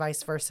day and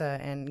vice versa,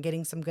 and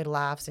getting some good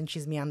laughs and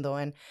chismeando.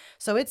 And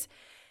so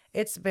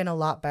it's been a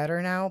lot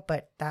better now,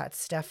 but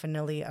that's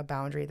definitely a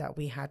boundary that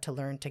we had to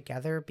learn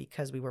together,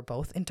 because we were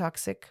both in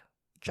toxic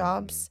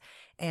jobs.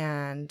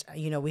 And,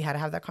 you know, we had to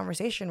have that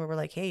conversation where we're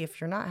like, hey, if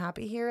you're not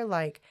happy here,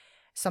 like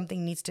some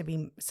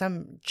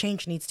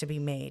change needs to be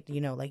made,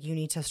 you know, like you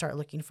need to start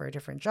looking for a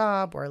different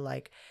job, or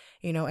like,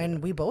 you know,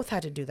 and we both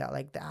had to do that.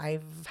 Like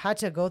I've had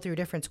to go through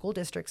different school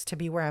districts to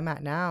be where I'm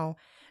at now.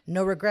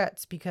 No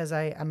regrets, because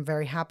I'm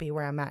very happy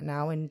where I'm at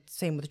now. And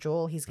same with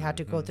Joel. He's had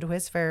to go through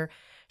his fair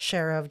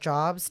share of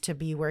jobs to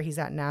be where he's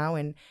at now.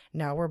 And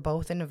now we're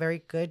both in a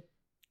very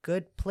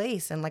good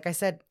place. And like I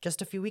said,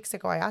 just a few weeks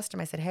ago, I asked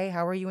him, I said, hey,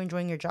 how are you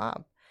enjoying your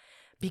job?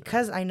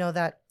 Because I know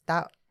that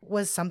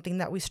was something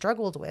that we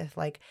struggled with,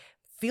 like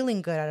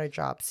feeling good at our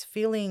jobs,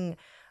 feeling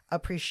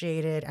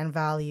appreciated and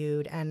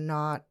valued and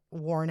not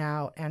worn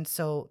out. And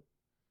so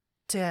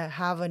to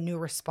have a new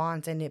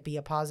response and it be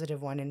a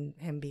positive one, and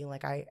him being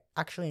like, I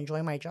actually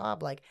enjoy my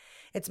job, like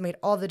it's made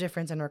all the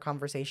difference in our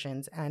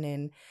conversations and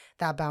in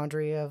that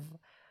boundary and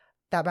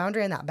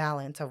that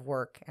balance of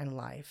work and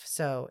life.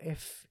 So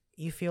if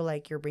you feel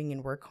like you're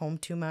bringing work home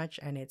too much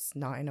and it's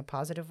not in a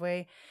positive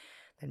way,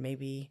 then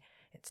maybe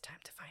it's time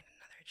to find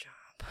another job.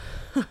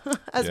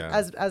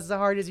 As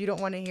hard as you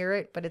don't want to hear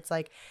it, but it's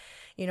like,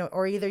 you know,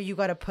 or either you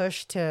got to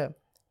push to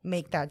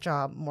make that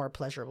job more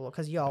pleasurable,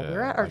 because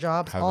we're at our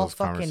jobs all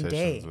fucking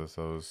day with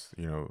those,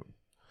 you know,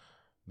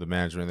 the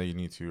management that you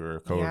need to, or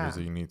coworkers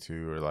that you need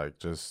to, or like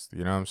just,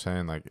 you know what I'm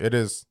saying? Like it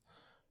is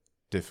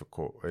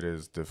difficult.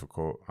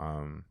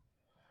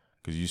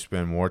 Because you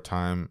spend more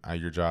time at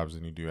your jobs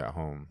than you do at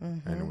home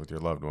and with your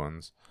loved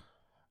ones.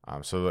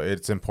 So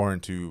it's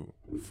important to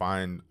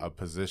find a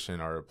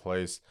position or a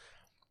place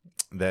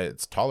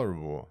that's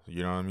tolerable.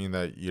 You know what I mean?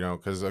 That, you know,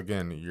 because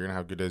again, you're gonna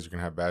have good days, you're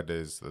gonna have bad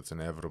days. That's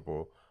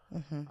inevitable.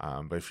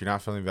 But if you're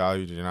not feeling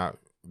valued,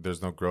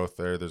 there's no growth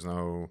there. There's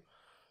no,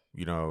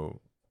 you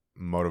know,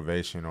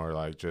 motivation or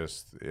like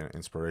just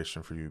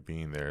inspiration for you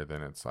being there.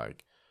 Then it's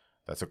like,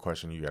 that's a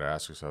question you gotta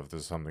ask yourself.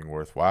 This is something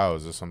worthwhile.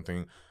 Is this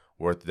something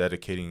worth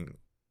dedicating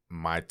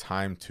my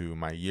time to,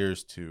 my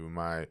years to,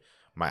 my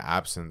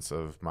absence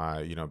of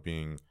my, you know,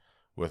 being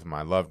with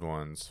my loved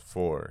ones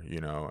for, you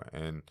know?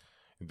 And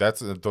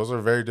those are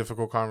very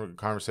difficult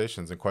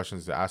conversations and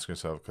questions to ask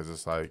yourself, because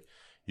it's like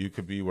you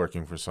could be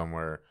working for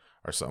somewhere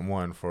or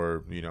someone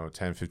for, you know,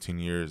 10, 15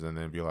 years, and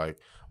then be like,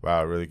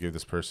 wow, I really give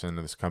this person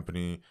and this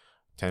company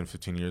 10,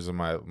 15 years of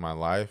my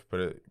life,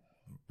 but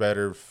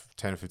better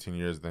 10, 15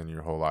 years than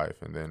your whole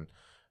life, and then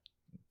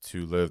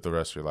to live the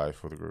rest of your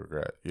life with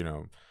regret, you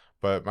know.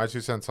 But my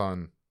 2 cents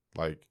on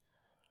like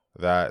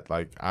that,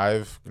 like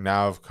I've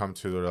come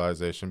to the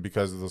realization,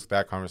 because of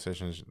that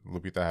conversation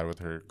Lupita had with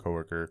her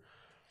coworker,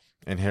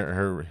 and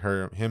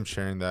him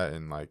sharing that,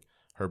 and like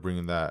her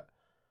bringing that,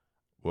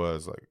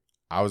 was like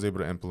I was able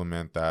to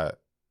implement that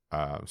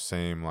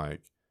same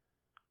like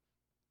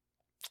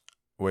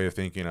way of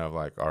thinking of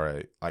like, all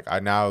right, like I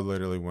now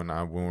literally when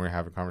we're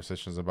having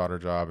conversations about our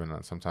job,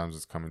 and sometimes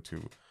it's kind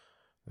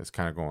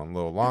of going a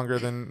little longer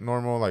than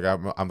normal, like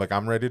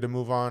I'm ready to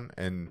move on,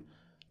 and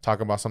talk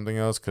about something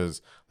else.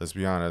 Because let's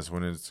be honest,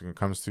 when it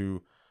comes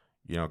to,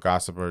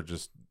 gossip or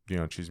just,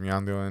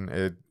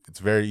 chismeando, it's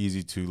very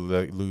easy to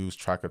lose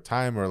track of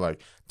time, or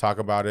like talk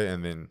about it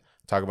and then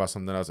talk about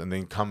something else and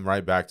then come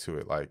right back to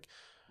it. Like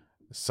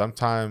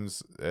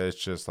sometimes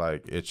it's just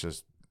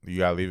you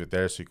gotta leave it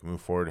there so you can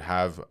move forward,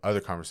 have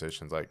other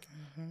conversations, like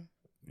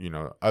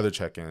other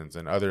check-ins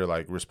and other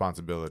like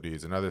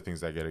responsibilities and other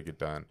things that gotta get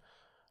done.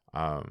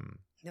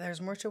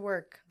 There's more to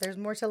work. There's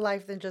more to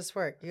life than just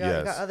work. You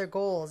got other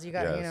goals. You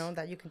got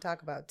that you can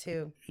talk about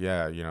too.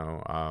 Yeah,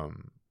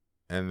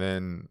 and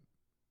then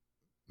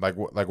like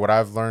what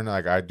I've learned,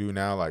 like I do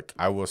now, like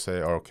I will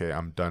say, oh, okay,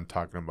 I'm done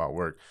talking about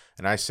work,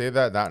 and I say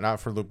that not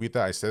for Lupita,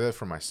 I say that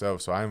for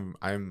myself. So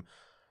I'm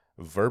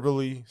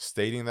verbally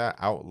stating that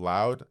out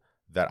loud,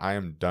 that I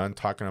am done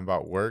talking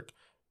about work.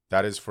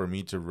 That is for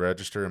me to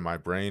register in my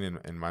brain and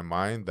in my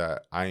mind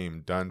that I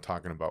am done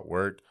talking about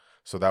work.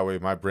 So that way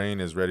my brain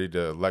is ready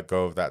to let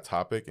go of that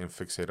topic and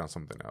fixate on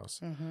something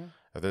else.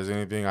 If there's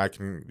anything I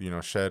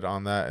can, shed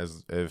on that,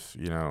 is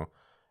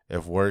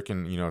if work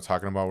and,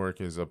 talking about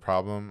work is a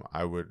problem,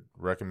 I would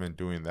recommend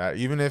doing that.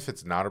 Even if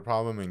it's not a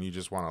problem and you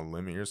just want to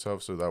limit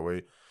yourself so that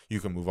way you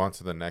can move on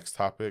to the next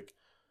topic,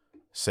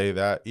 say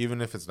that. Even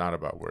if it's not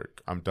about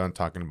work, I'm done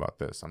talking about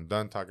this. I'm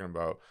done talking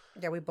about.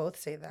 Yeah, we both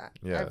say that.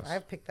 Yes.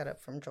 I've picked that up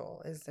from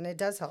Joel, and it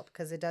does help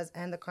because it does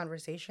end the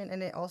conversation,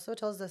 and it also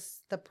tells us,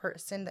 the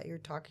person that you're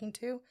talking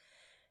to,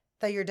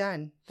 that you're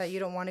done, that you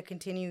don't want to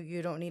continue,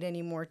 you don't need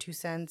any more 2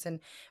 cents. And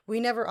we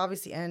never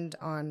obviously end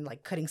on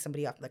like cutting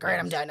somebody off, like, all right,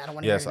 I'm done, I don't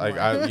want to hear anymore.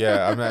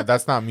 I mean,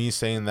 that's not me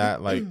saying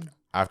that like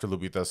after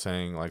Lupita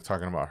saying, like,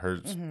 talking about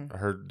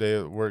her day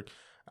at work.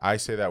 I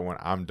say that when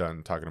I'm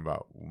done talking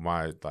about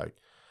my, like,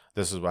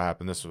 this is what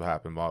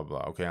happened, blah,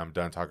 blah. Okay, I'm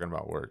done talking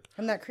about work.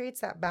 And that creates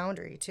that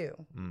boundary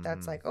too.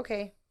 That's like,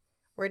 okay,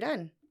 we're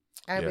done,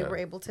 and we were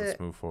able to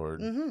move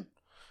forward.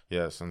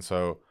 Yes, and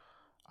so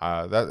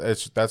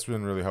that's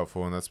been really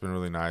helpful, and that's been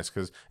really nice,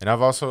 and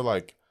I've also,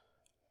 like,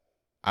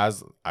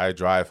 as I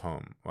drive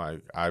home,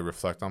 like, I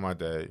reflect on my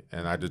day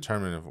and I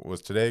determine if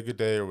was today a good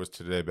day or was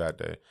today a bad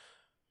day.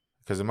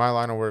 Because in my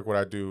line of work, what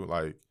I do,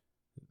 like,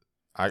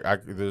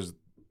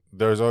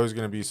 there's always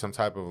going to be some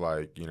type of,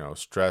 like,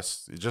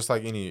 stress, just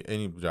like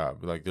any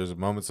job. Like, there's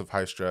moments of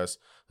high stress,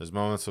 there's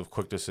moments of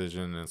quick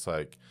decision, and it's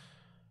like,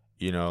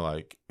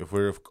 like, if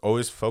we're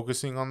always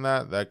focusing on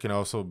that, that can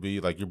also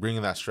be like you're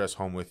bringing that stress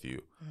home with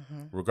you,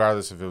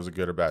 regardless if it was a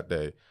good or bad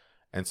day.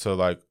 And so,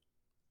 like,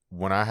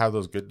 when I have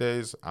those good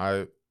days,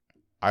 I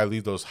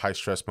leave those high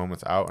stress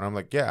moments out, and I'm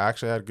like, yeah, I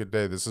actually had a good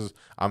day.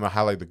 I'm gonna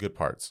highlight the good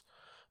parts,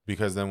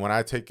 because then when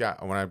I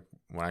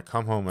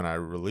come home and I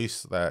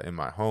release that in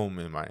my home,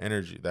 in my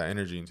energy, that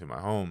energy into my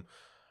home,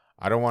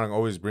 I don't want to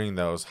always bring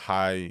those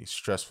high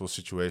stressful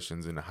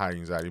situations and high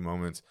anxiety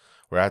moments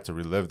where I have to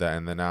relive that.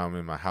 And then now I'm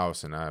in my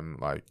house and I'm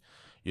like,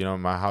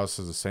 my house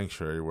is a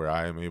sanctuary where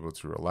I am able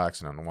to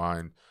relax and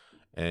unwind.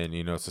 And,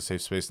 it's a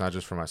safe space, not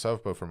just for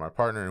myself, but for my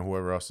partner and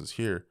whoever else is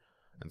here.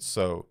 And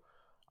so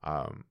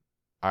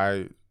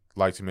I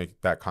like to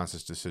make that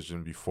conscious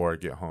decision before I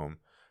get home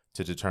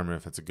to determine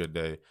if it's a good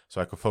day,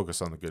 so I can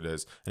focus on the good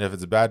days. And if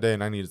it's a bad day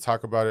and I need to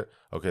talk about it,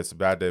 okay, it's a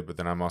bad day, but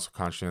then I'm also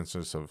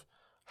conscientious of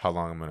how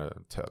long I'm going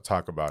to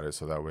talk about it,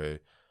 so that way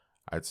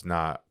it's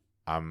not,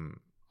 I'm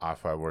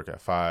off at work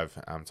at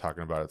 5, I'm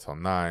talking about it till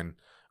 9,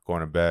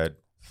 going to bed,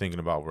 thinking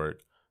about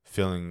work,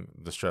 feeling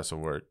the stress of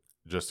work,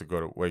 just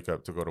to wake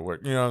up to go to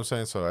work. You know what I'm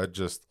saying? So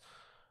it's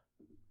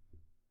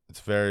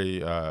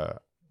very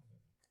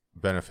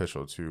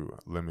beneficial to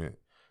limit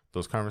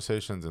those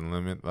conversations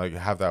and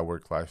have that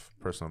work-life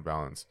personal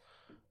balance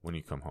when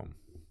you come home.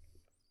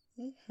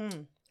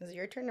 Is it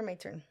your turn or my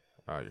turn?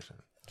 Your turn.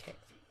 Okay.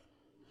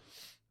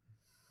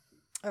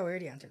 Oh, we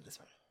already answered this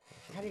one.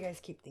 How do you guys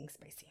keep things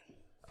spicy?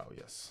 Oh,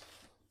 yes.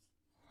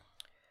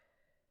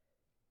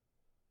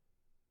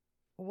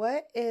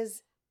 What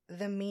is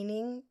the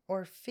meaning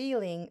or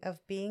feeling of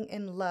being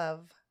in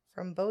love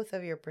from both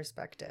of your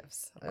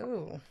perspectives?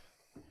 Oh.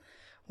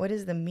 What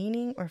is the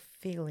meaning or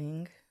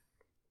feeling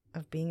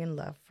of being in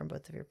love from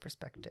both of your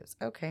perspectives?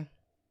 Okay.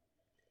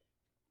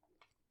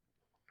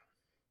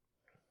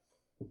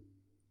 You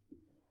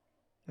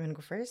want to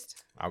go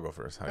first? I'll go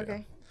first.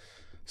 Okay. Yeah.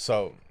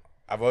 So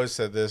I've always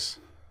said this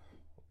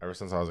ever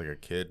since I was like a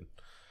kid,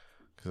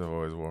 because I've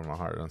always worn my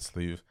heart on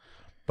sleeve.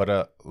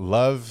 But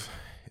love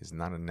is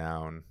not a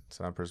noun. It's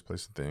not a person,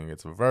 place, or thing.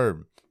 It's a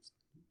verb.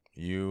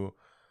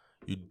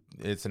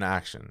 It's an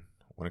action.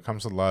 When it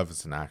comes to love,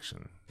 it's an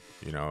action.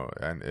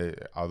 And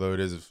although it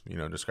is,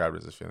 described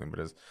as a feeling,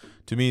 but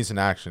to me, it's an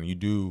action. You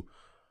do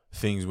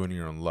things when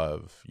you're in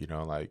love,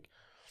 like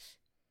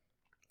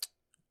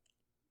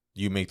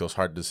you make those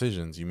hard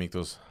decisions, you make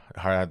those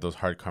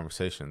hard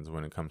conversations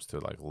when it comes to,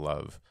 like,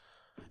 love,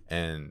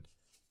 and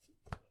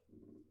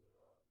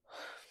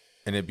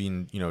it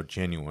being,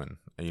 genuine,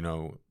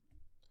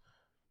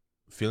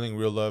 feeling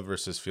real love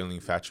versus feeling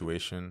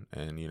infatuation,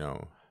 and,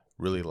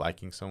 really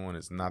liking someone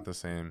is not the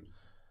same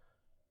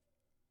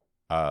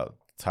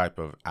type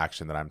of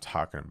action that I'm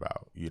talking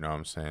about. You know what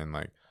I'm saying?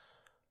 Like,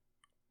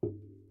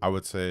 I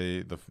would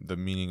say the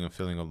meaning and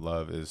feeling of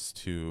love is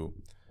to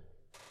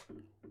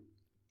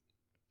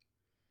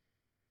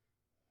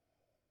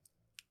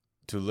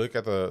look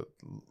at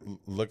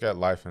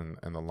life in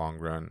the long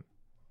run,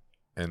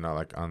 and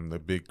like on the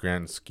big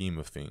grand scheme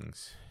of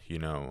things.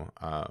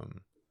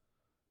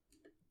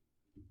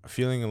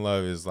 Feeling in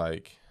love is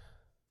like,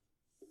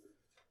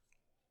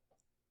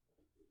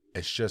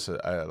 it's just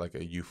like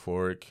a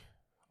euphoric,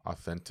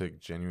 authentic,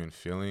 genuine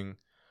feeling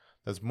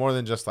that's more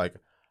than just like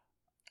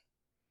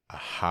a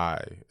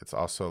high. It's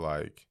also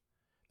like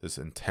this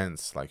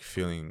intense like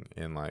feeling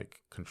in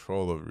like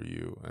control over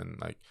you, and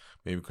like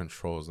maybe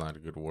control is not a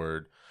good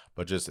word,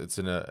 but just it's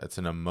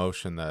an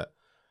emotion that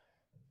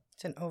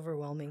it's an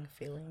overwhelming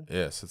feeling.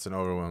 Yes, it's an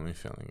overwhelming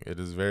feeling. It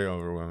is a very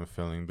overwhelming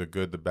feeling. The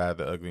good, the bad,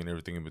 the ugly, and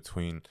everything in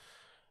between.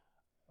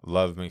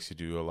 Love makes you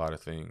do a lot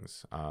of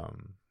things.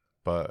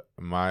 But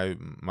my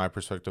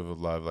perspective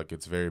of love, like,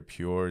 it's very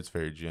pure, it's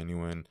very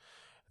genuine,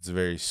 it's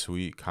very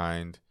sweet,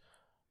 kind,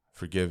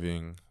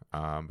 forgiving.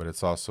 But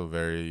it's also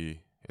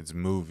it's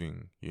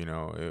moving. It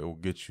will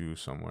get you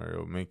somewhere. It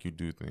will make you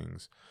do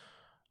things.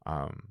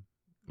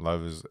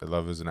 Love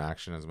is an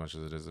action as much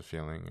as it is a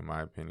feeling, in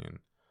my opinion.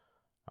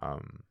 I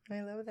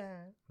love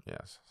that.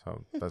 Yes,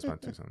 so that's my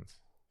 2 cents.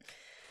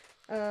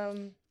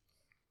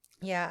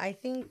 Yeah, I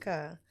think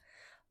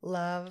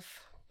love.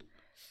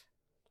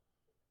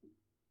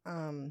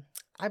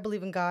 I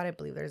believe in God. I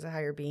believe there's a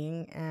higher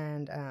being,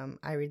 and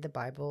I read the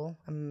Bible.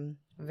 I'm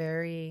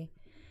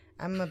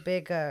a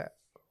big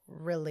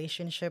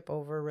relationship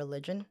over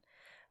religion.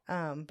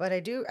 But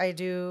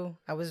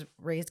I was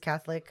raised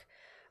Catholic,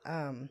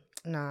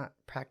 not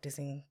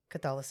practicing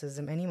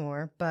Catholicism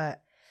anymore,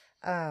 but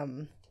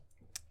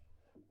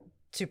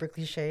super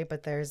cliche,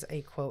 but there's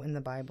a quote in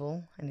the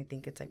Bible, and I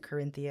think it's like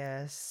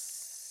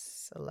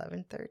Corinthians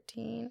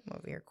 11:13. I'm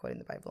over here quoting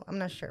the Bible. I'm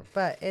not sure,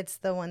 but it's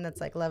the one that's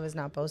like, love is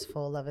not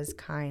boastful, love is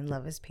kind,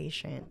 love is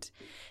patient.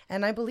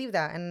 And I believe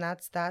that, and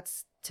that's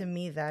to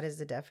me, that is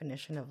the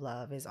definition of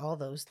love, is all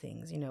those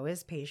things,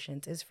 is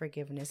patience, is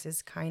forgiveness,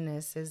 is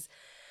kindness, is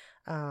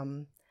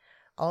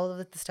all of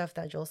the stuff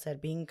that Joel said,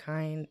 being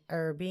kind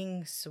or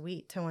being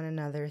sweet to one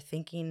another,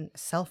 thinking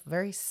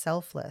very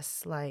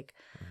selfless. Like,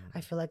 I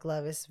feel like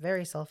love is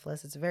very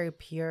selfless. It's very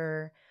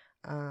pure.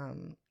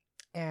 And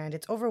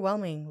it's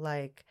overwhelming.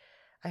 Like,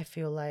 I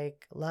feel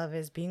like love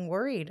is being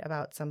worried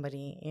about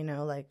somebody,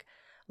 like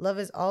love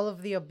is all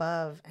of the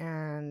above.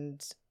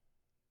 And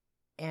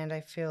I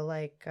feel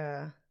like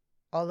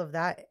all of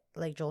that,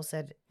 like Joel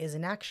said, is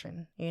an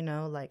action,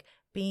 like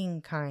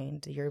being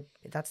kind.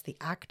 That's the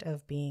act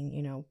of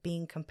being,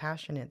 being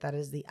compassionate. That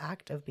is the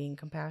act of being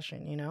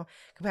compassionate.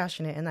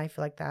 And I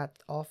feel like that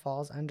all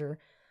falls under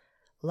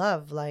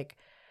love. Like,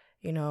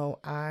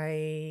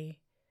 I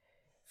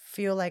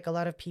feel like a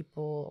lot of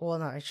people, well,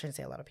 no, I shouldn't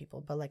say a lot of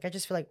people, but like, I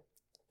just feel like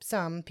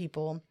some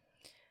people,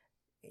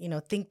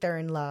 think they're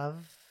in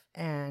love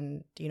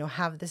and,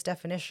 have this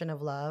definition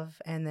of love.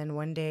 And then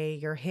one day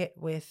you're hit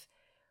with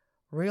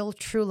real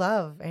true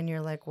love, and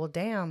you're like, well,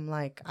 damn,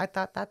 like, I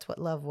thought that's what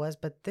love was,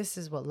 but this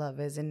is what love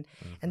is. And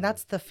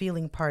that's the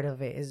feeling part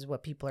of it, is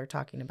what people are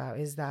talking about,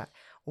 is that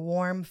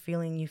warm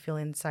feeling you feel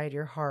inside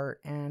your heart,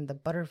 and the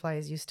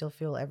butterflies you still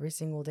feel every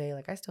single day.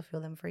 Like, I still feel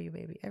them for you,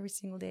 baby, every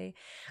single day.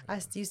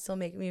 You still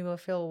make me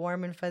feel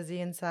warm and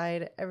fuzzy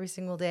inside every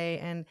single day.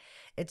 And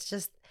it's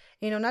just,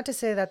 not to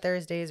say that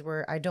there's days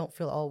where I don't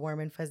feel all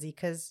warm and fuzzy,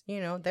 because,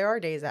 there are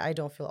days that I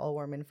don't feel all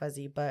warm and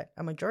fuzzy, but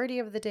a majority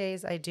of the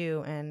days I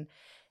do.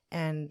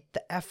 And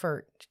the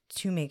effort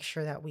to make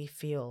sure that we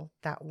feel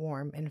that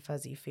warm and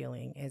fuzzy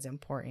feeling is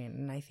important.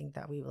 And I think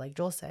that like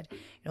Joel said,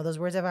 those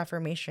words of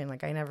affirmation,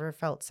 like, I never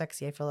felt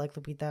sexy. I feel like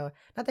Lupita,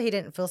 not that he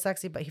didn't feel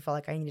sexy, but he felt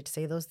like I needed to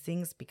say those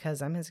things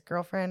because I'm his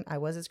girlfriend. I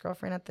was his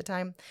girlfriend at the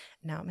time.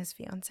 Now I'm his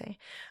fiance.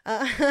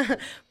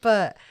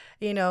 But,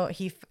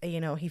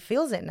 he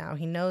feels it now.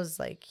 He knows,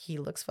 like, he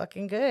looks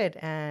fucking good,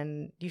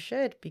 and you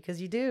should, because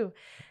you do.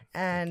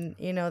 And,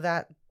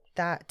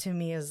 that to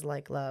me is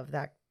like love,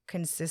 that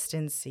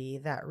consistency,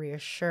 that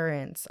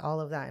reassurance, all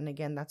of that. And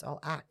again, that's all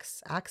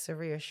acts of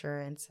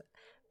reassurance,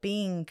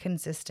 being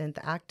consistent.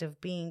 The act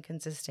of being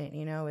consistent,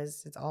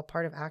 it's all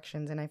part of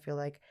actions. And I feel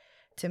like,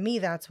 to me,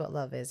 that's what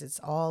love is. It's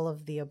all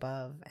of the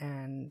above,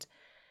 and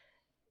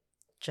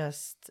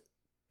just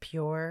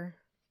pure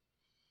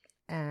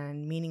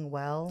and meaning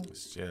well.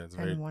 It's and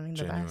very wanting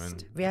genuine, the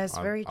best. Yes,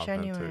 very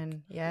authentic.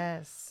 genuine.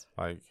 Yes.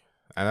 Like,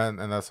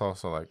 and that's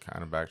also like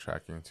kind of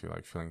backtracking to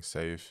like feeling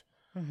safe.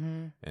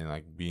 And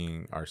like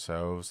being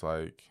ourselves.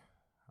 Like,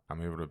 I'm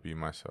able to be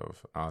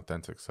myself,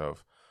 authentic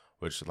self,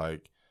 which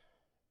like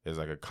is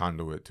like a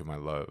conduit to my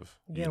love.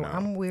 Yo,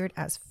 I'm weird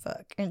as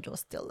fuck, and Joel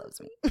still loves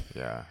me.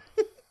 Yeah,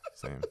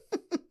 same.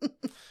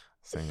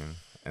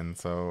 And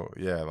so,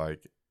 yeah,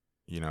 like,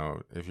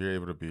 if you're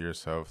able to be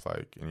yourself,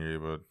 like, and you're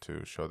able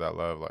to show that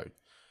love, like,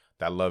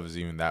 that love is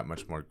even that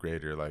much more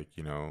greater. Like,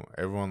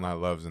 everyone that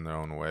loves in their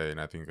own way, and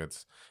I think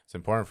it's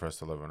important for us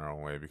to love in our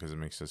own way, because it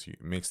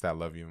makes that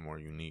love even more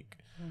unique.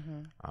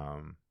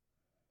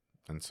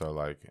 And so,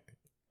 like,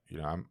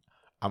 I'm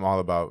all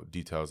about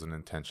details and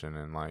intention,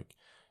 and like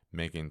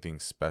making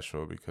things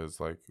special, because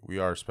like we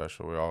are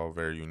special. We're all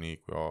very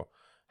unique. We all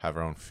have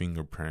our own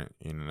fingerprint.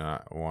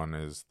 Not one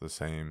is the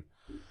same.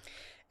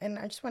 And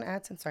I just want to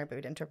add some, sorry,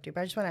 baby, to interrupt you, but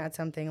I just want to add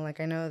something.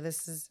 Like, I know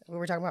we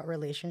were talking about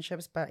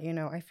relationships, but,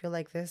 I feel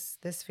like this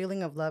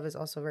feeling of love is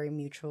also very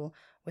mutual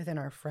within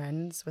our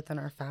friends, within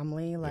our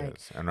family, like,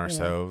 yes, and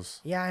ourselves.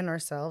 Yeah, and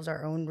ourselves,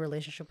 our own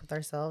relationship with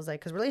ourselves.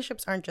 Like, because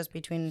relationships aren't just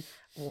between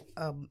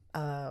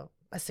a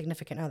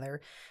significant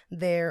other.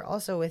 They're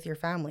also with your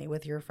family,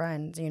 with your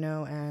friends,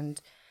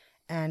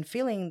 and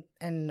feeling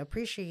and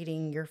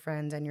appreciating your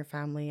friends and your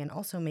family, and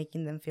also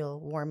making them feel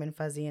warm and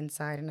fuzzy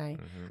inside. And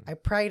I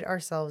pride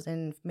ourselves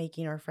in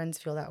making our friends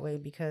feel that way,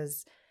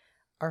 because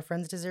our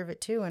friends deserve it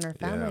too, and our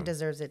family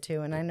deserves it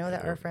too. And I know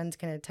that our friends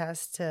can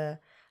attest to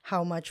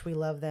how much we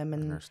love them.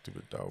 And our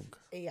stupid dog.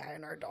 Yeah,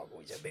 and our dog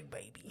was a big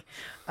baby.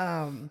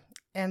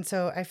 And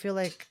so I feel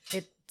like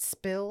it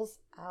spills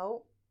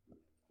out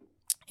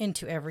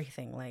into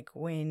everything. Like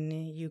when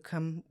you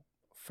come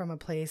from a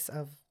place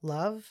of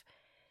love,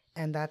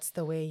 and that's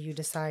the way you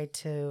decide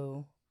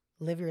to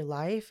live your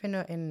life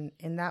in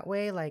that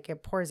way, like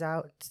it pours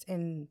out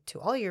into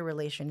all your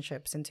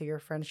relationships, into your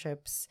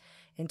friendships,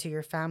 into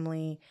your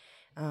family.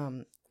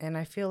 And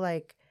I feel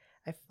like,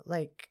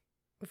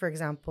 for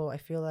example, I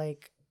feel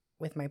like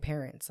with my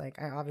parents, like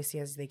I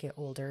obviously, as they get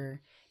older,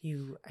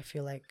 I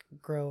feel like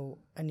grow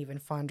an even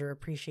fonder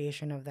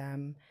appreciation of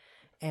them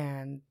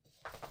and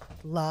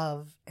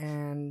love.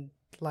 And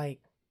like,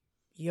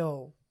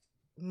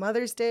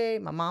 Mother's Day,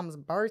 my mom's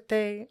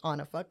birthday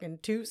on a fucking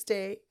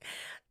Tuesday,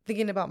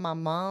 thinking about my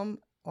mom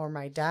or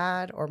my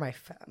dad or my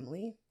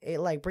family, it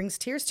like brings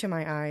tears to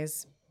my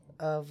eyes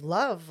of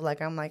love.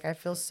 Like I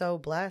feel so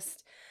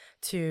blessed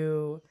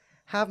to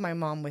have my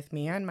mom with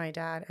me, and my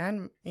dad,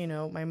 and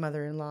my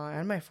mother-in-law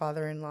and my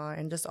father-in-law,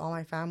 and just all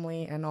my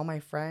family and all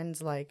my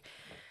friends. Like,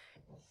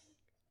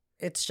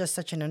 it's just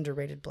such an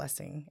underrated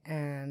blessing.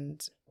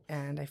 And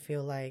I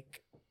feel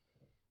like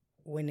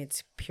when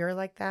it's pure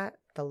like that,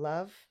 the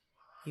love,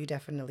 you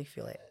definitely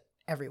feel it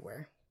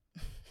everywhere.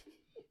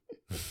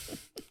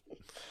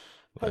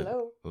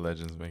 Hello.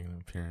 Legends making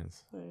an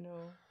appearance. I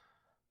know.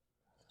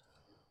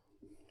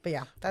 But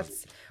yeah,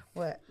 that's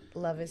what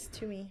love is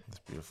to me. It's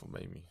beautiful,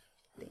 baby.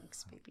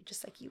 Thanks, baby.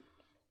 Just like you.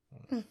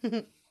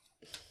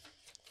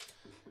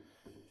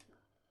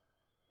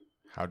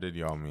 How did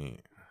y'all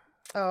meet?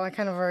 Oh, I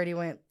kind of already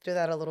went through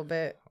that a little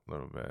bit.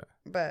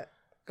 But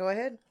go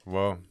ahead.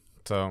 Well,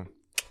 so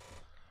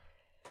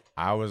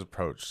I was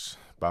approached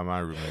by my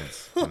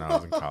roommates when I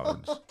was in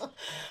college.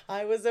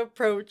 I was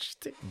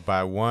approached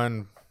by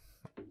one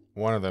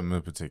of them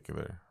in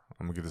particular.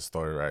 I'm gonna get the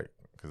story right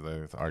because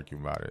they argue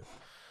about it.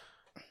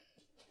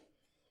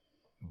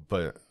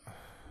 But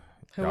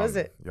who was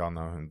it? Y'all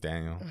know him,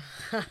 Daniel.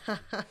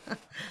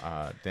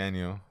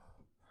 Daniel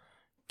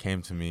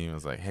came to me and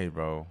was like, "Hey,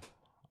 bro,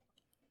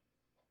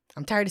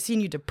 I'm tired of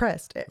seeing you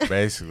depressed."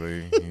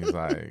 Basically, he's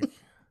like,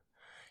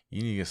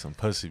 "You need to get some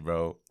pussy,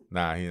 bro."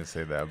 Nah, he didn't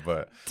say that,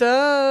 but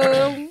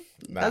dumb.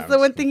 That's the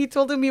one thing he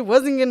told him he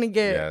wasn't gonna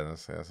get. Yeah,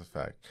 that's a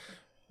fact.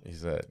 He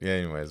said, yeah.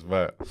 Anyways,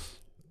 but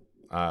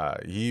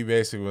he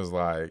basically was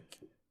like,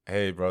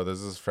 "Hey, bro,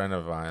 there's this friend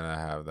of mine I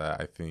have that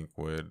I think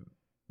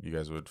you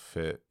guys would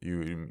fit.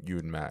 You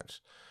would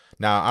match."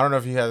 Now, I don't know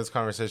if he had this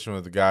conversation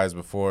with the guys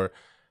before.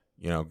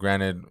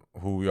 Granted,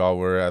 who we all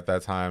were at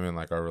that time and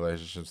like our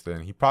relationships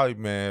then, he probably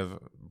may have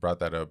brought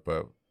that up,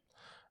 but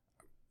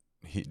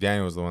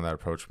Daniel was the one that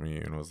approached me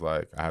and was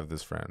like, "I have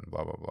this friend,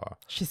 blah blah blah.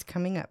 She's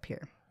coming up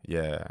here."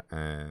 Yeah,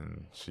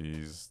 and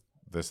she's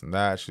this and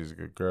that. She's a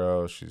good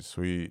girl. She's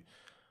sweet.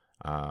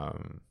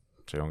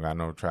 She don't got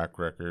no track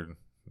record.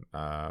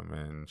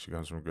 And she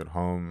comes from a good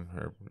home.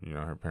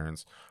 Her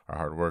parents are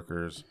hard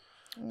workers.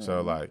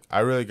 So like, I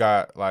really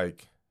got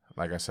like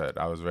I said,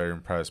 I was very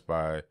impressed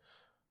by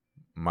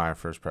my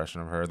first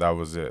impression of her. That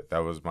was it.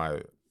 That was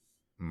my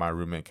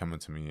roommate coming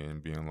to me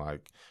and being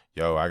like,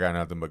 "Yo, I got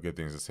nothing but good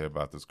things to say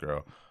about this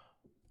girl.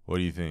 What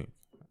do you think?"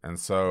 And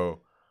so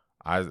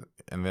and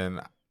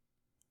then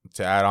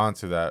to add on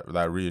to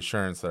that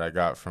reassurance that I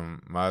got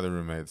from my other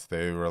roommates,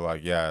 they were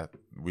like, "Yeah,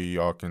 we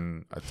all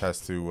can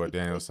attest to what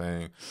Daniel's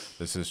saying.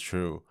 This is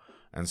true."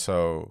 And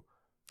so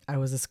I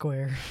was a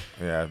square.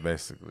 Yeah,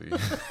 basically.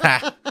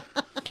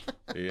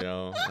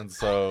 And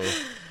so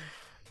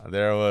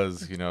there I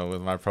was,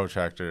 with my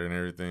protractor and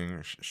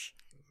everything,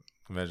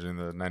 measuring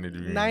the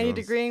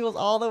 90-degree angles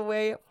all the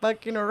way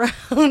fucking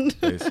around.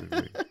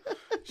 Basically.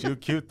 She was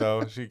cute,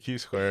 though. She a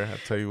cute square. I'll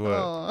tell you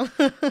what.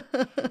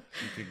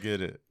 She could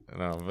get it.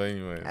 No, but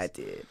anyways. I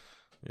did.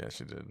 Yeah,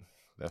 she did.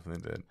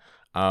 Definitely did.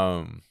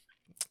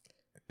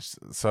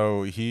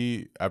 So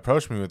he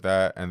approached me with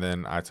that, and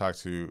then I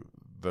talked to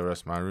the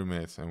rest of my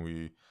roommates,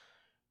 and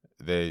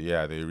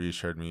they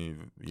reassured me,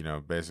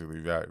 basically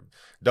that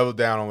doubled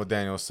down on what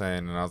Daniel was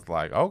saying, and I was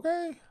like,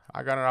 okay,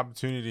 I got an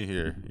opportunity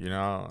here. I don't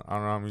know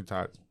how many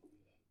times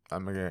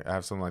I'm gonna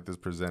have something like this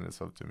present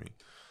itself to me.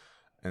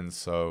 And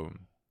so,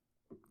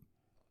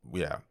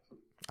 yeah,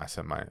 I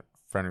sent my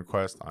friend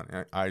request on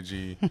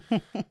IG,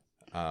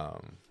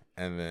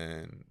 and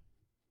then,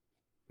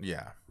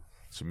 yeah,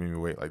 She made me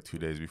wait like 2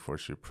 days before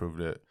she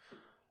approved it,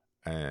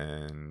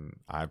 and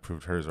I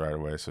approved hers right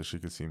away so she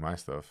could see my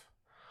stuff,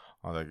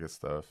 all that good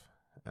stuff.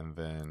 And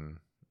then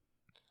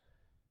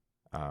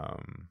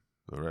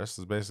the rest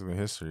is basically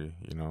history.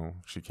 You know,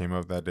 she came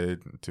up that day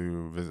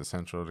to visit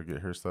Central to get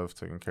her stuff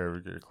taken care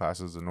of, get her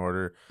classes in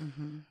order.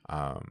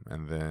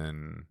 And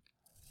then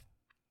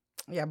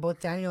yeah, both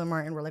Daniel and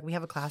Martin were like, we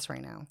have a class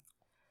right now.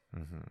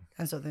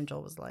 And so then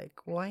Joel was like,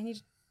 well, I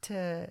need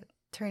to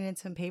turn in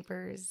some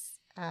papers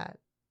at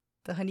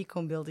the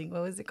Honeycomb building.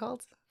 What was it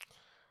called?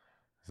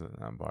 Is it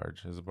not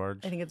Barge? Is it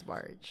Barge? I think it's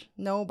Barge.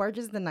 No, Barge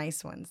is the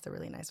nice ones, the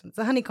really nice ones.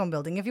 The Honeycomb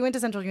building. If you went to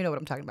Central, you know what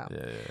I'm talking about.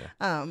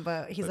 Yeah.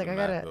 But he's Like like,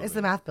 it's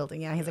the math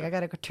building. Yeah. He's like, I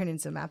gotta turn in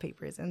some math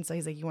papers. And so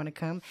he's like, you want to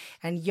come?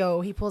 And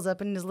he pulls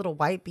up in his little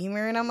white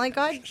Beamer, and I'm like,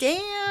 God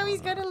damn,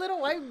 he's got a little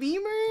white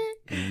Beamer.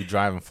 You be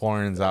driving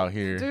Florins out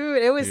here,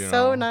 dude. It was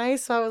so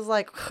nice. So I was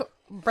like,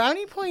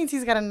 brownie points.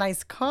 He's got a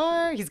nice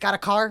car. He's got a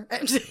car.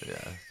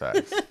 Yeah,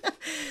 facts.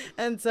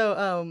 And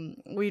so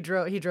he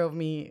drove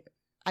me.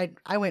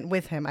 I went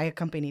with him. I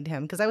accompanied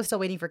him because I was still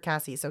waiting for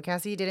Cassie. So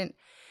Cassie didn't.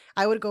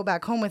 I would go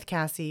back home with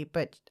Cassie,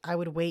 but I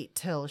would wait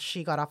till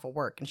she got off of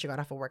work, and she got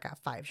off of work at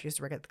 5. She used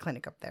to work at the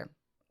clinic up there.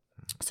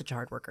 Such a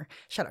hard worker.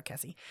 Shout out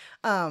Cassie.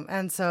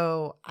 And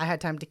so I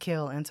had time to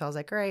kill, and so I was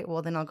like, all right,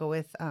 well then I'll go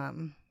with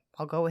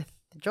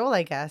Joel,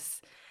 I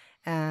guess.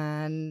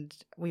 And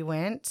we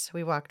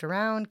walked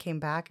around, came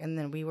back, and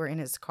then we were in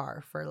his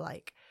car for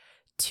like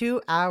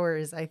 2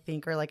 hours, I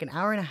think, or like an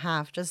hour and a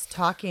half, just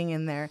talking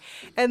in there.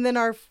 And then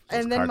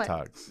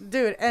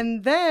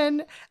and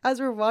then as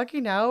we're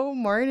walking out,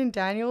 Martin and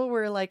Daniel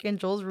were like in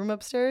Joel's room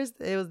upstairs.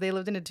 They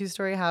lived in a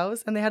 2-story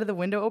house, and they had the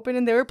window open,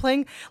 and they were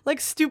playing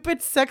like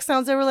stupid sex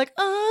sounds. They were like,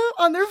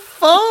 on their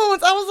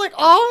phones. I was like,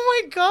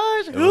 oh my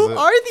gosh, who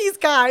are these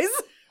guys?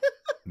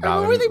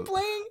 What were they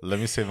playing? Let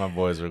me say my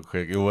boys real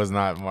quick. It was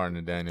not Martin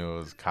and Daniel. It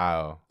was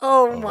Kyle.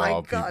 Oh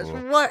my gosh.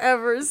 People.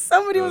 Whatever.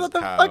 Somebody was at the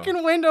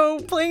fucking window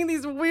playing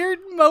these weird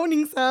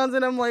moaning sounds,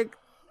 and I'm like,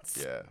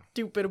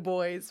 stupid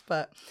boys.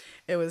 But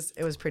it was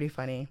pretty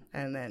funny.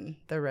 And then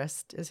the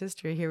rest is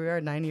history. Here we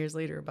are 9 years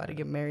later, about to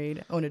get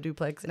married, own a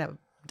duplex, and have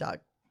a dog.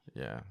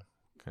 Yeah.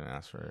 Couldn't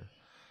ask for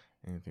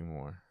anything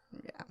more.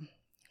 Yeah.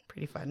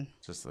 Pretty fun.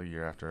 Just a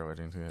year after our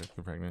wedding to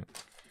get pregnant.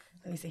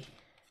 Let me see.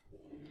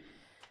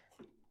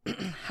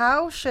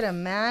 How should a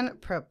man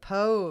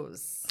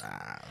propose?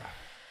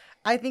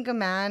 I think a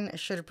man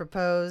should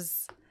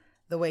propose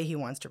the way he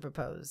wants to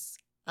propose.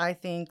 I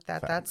think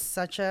that's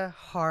such a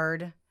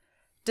hard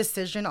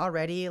decision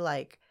already,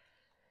 like,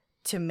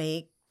 to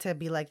make, to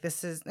be like,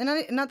 this is,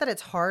 and not that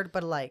it's hard,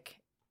 but like,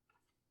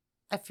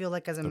 I feel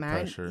like as a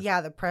man,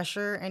 the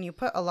pressure, and you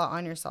put a lot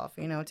on yourself,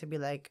 to be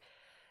like,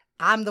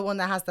 I'm the one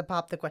that has to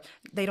pop the question.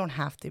 They don't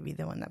have to be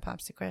the one that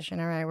pops the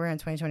question. All right, we're in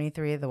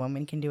 2023. The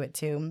woman can do it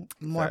too.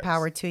 More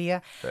power to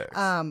you.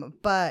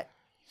 But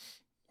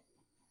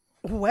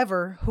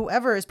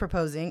whoever is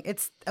proposing,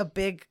 it's a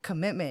big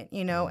commitment,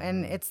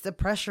 and it's the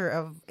pressure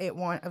of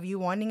you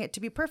wanting it to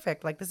be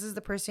perfect. Like, this is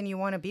the person you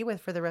want to be with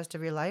for the rest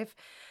of your life.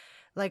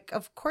 Like,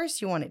 of course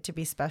you want it to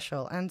be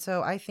special. And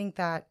so I think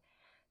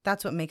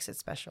that's what makes it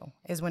special,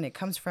 is when it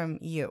comes from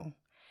you.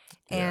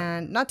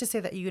 And not to say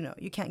that,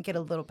 you can't get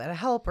a little bit of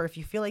help, or if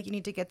you feel like you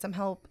need to get some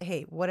help,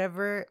 hey,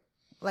 whatever,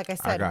 like I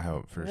said. I got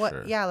help for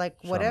sure. Yeah, like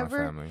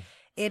whatever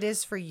it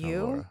is for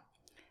you,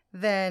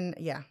 then,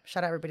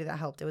 shout out everybody that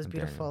helped. It was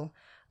beautiful.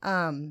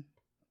 I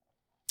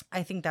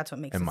think that's what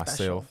makes it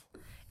special.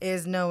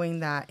 Is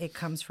knowing that it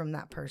comes from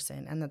that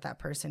person, and that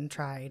person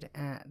tried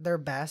their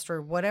best,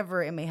 or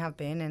whatever it may have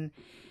been.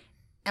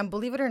 And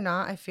believe it or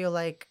not, I feel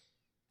like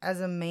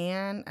as a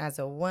man, as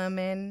a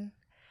woman,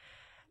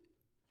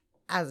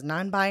 as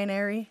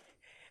non-binary,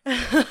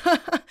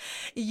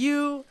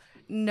 you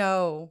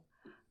know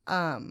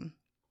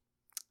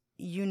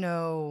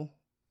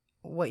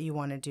what you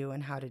want to do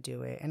and how to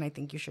do it. And I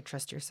think you should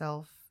trust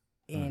yourself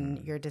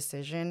in your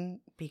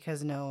decision,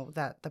 because know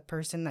that the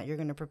person that you're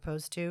going to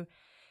propose to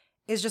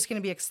is just going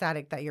to be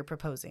ecstatic that you're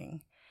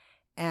proposing.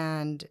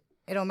 And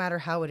it don't matter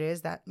how it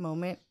is, that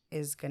moment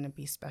is going to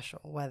be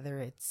special, whether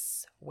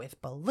it's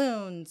with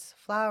balloons,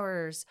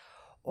 flowers,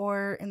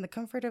 or in the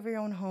comfort of your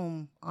own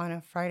home on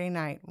a Friday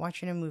night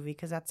watching a movie,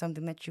 because that's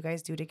something that you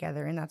guys do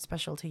together and that's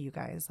special to you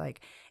guys.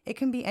 Like, it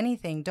can be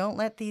anything. Don't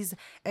let these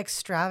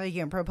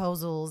extravagant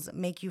proposals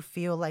make you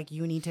feel like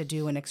you need to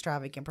do an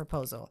extravagant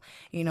proposal.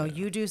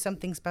 You do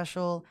something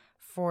special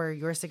for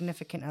your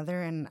significant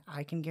other, and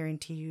I can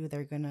guarantee you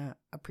they're going to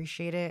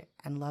appreciate it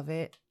and love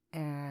it,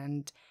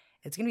 and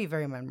it's going to be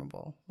very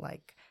memorable.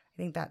 Like, I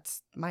think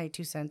that's my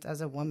 2 cents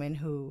as a woman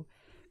who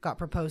got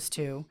proposed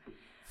to.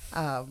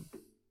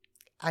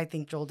 I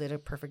think Joel did a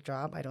perfect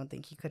job. I don't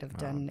think he could have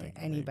done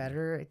any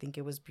better. I think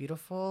it was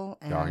beautiful.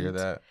 And, y'all hear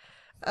that?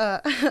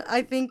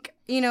 I think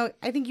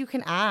you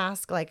can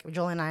ask, like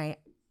Joel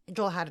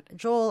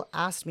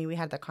asked me, we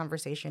had that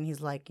conversation.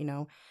 He's like,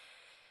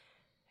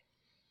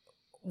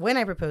 when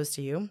I proposed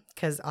to you,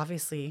 because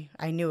obviously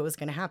I knew it was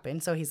going to happen.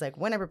 So he's like,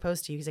 when I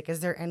proposed to you, he's like,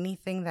 is there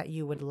anything that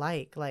you would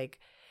like? Like,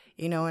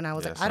 and I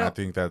was like, I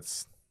think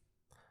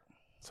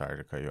sorry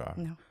to cut you off.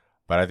 No.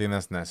 But I think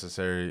that's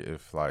necessary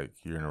if like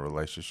you're in a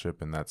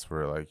relationship and that's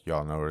where like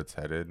y'all know where it's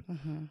headed.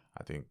 Mm-hmm.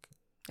 I think.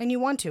 And you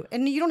want to,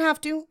 and you don't have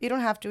to. You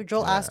don't have to.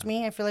 Joel Yeah. asked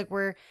me. I feel like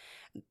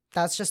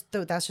that's just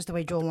the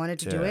way Joel wanted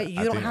to do it. You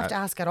I don't think have to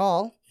ask at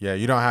all. Yeah,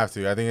 you don't have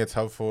to. I think it's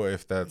helpful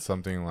if that's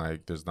something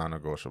like there's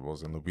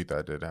non-negotiables, and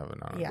Lupita did have a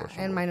non-negotiable.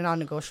 Yeah, and my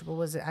non-negotiable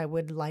was I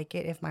would like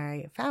it if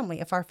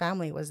our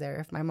family was there,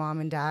 if my mom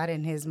and dad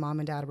and his mom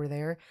and dad were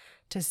there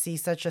to see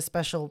such a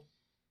special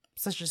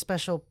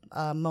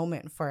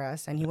moment for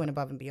us, and he went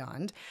above and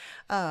beyond.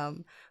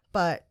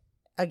 But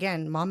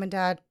again, mom and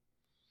dad,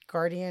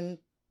 guardian,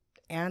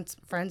 aunts,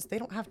 friends, they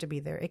don't have to be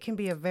there. It can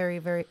be a very,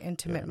 very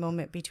intimate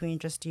moment between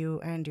just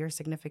you and your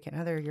significant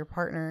other, your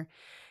partner,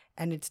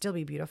 and it'd still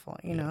be beautiful,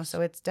 you know?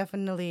 So it's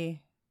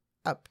definitely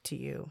up to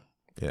you.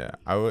 Yeah,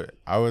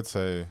 I would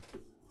say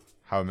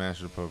how a man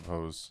should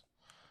propose,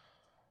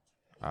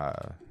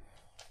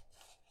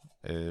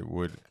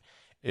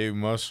 it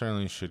most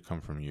certainly should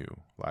come from you.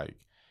 Like,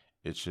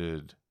 it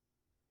should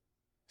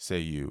say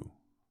you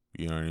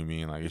know what I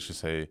mean? Like, it should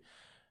say,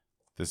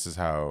 this is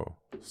how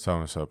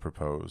so-and-so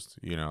proposed,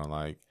 you know,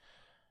 like,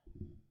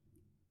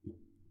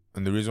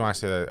 and the reason why I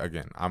say that,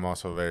 again, I'm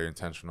also very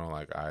intentional.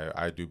 Like,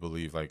 I do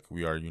believe, like,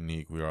 we are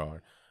unique. We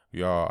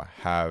all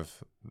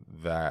have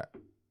that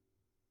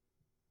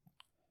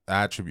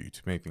attribute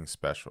to make things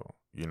special,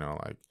 you know,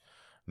 like,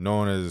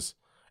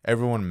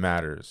 everyone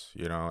matters,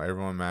 you know,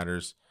 everyone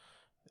matters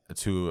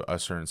to a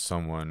certain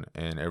someone,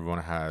 and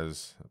everyone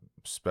has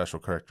special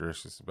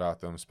characteristics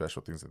about them,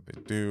 special things that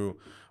they do,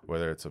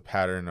 whether it's a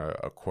pattern or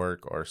a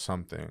quirk or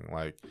something.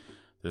 Like,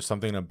 there's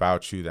something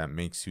about you that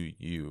makes you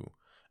you,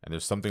 and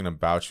there's something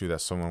about you that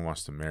someone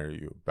wants to marry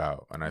you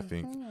about. And I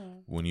think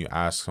when you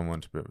ask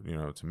someone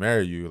to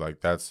marry you,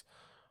 like, that's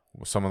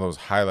some of those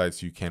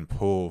highlights you can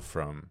pull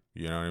from,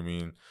 you know what I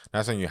mean?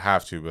 Not saying you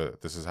have to,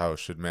 but this is how a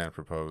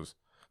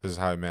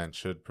man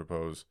should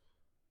propose,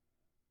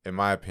 in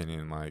my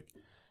opinion. Like,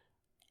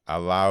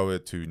 allow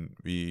it to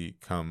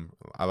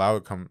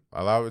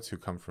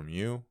come from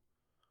you,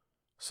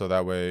 so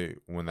that way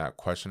when that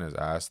question is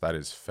asked, that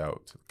is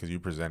felt, because you're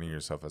presenting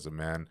yourself as a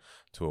man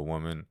to a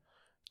woman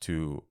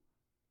to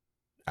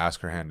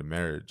ask her hand in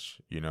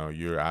marriage. You know,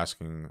 you're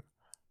asking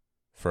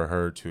for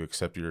her to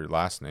accept your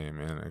last name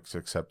and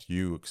accept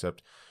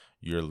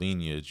your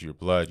lineage, your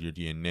blood, your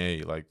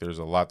DNA. Like, there's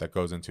a lot that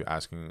goes into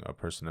asking a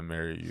person to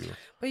marry you.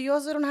 But you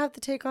also don't have to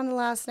take on the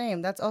last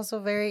name. That's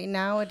also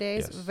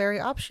nowadays very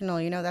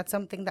optional. You know, that's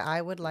something that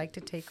I would like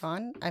to take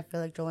on. I feel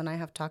like Joel and I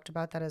have talked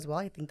about that as well.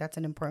 I think that's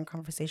an important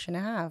conversation to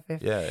have.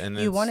 If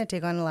you want to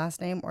take on the last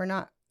name or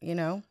not, you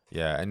know?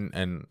 Yeah,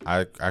 and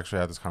I actually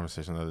had this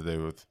conversation the other day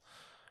with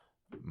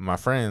my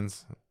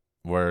friends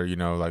where, you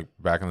know, like,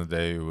 back in the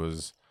day, it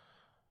was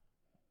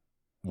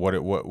what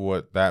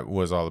that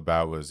was all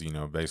about was, you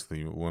know,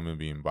 basically women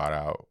being bought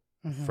out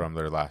from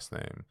their last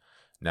name.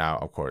 Now,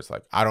 of course,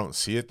 like, I don't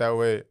see it that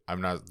way.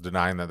 I'm not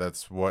denying that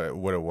that's what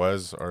it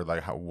was, or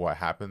like what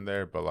happened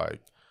there. But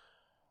like,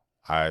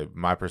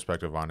 my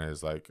perspective on it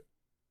is, like,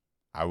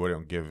 I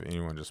wouldn't give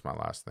anyone just my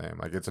last name.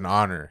 Like, it's an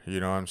honor, you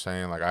know what I'm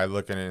saying? Like, I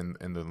look at it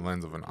in the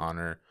lens of an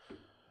honor,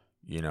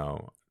 you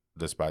know,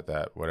 despite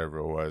that, whatever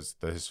it was,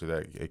 the history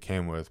that it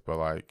came with. But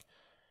like,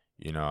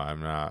 you know,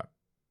 I'm not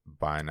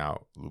buying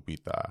out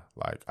Lupita.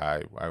 Like,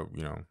 I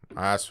you know,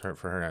 I asked her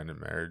for her hand in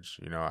marriage.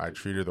 You know, I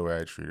treat her the way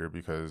I treat her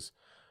because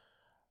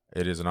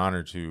it is an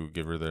honor to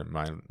give her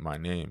my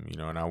name, you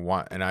know,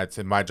 and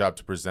it's my job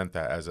to present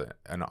that as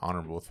an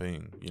honorable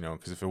thing, you know,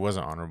 because if it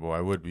wasn't honorable,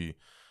 I would be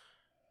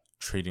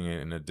treating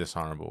it in a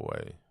dishonorable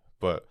way.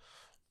 But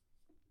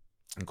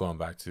going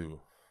back to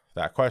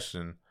that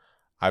question,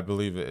 I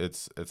believe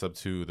it's up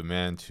to the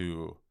man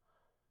to,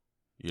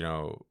 you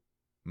know,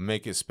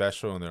 make it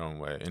special in their own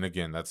way. And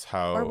again, that's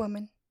how or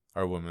woman,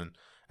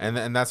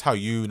 and that's how,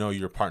 you know,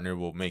 your partner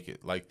will make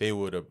it. Like, they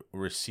would have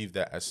received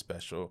that as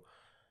special.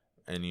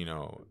 And, you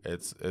know,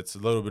 it's a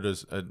little bit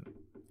of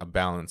a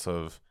balance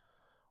of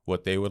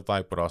what they would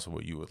like, but also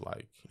what you would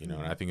like, you know.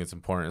 And I think it's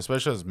important,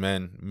 especially as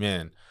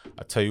men.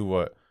 I tell you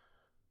what,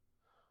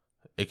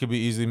 it could be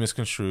easily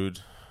misconstrued.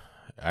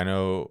 I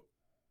know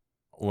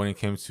when it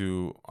came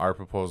to our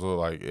proposal,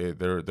 like,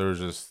 there was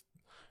just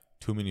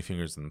too many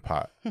fingers in the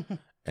pot.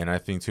 And I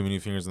think too many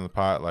fingers in the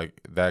pot, like,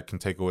 that can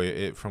take away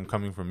it from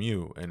coming from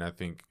you. And I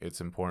think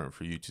it's important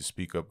for you to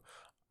speak up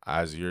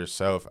as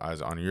yourself,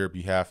 as on your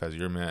behalf, as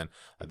your man.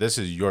 This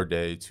is your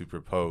day to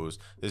propose.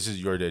 This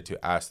is your day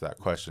to ask that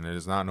question. It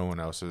is not no one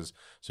else's.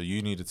 So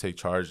you need to take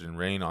charge and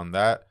reign on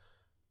that,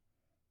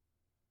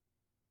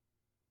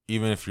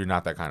 even if you're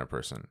not that kind of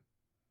person.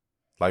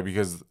 Like,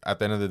 because at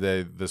the end of the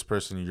day, this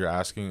person you're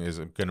asking is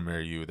going to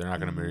marry you. They're not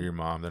going to marry your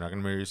mom. They're not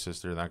going to marry your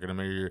sister. They're not going to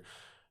marry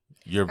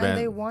your and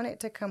they want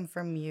it to come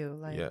from you.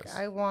 Like, yes.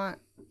 I want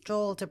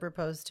Joel to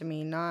propose to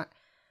me, not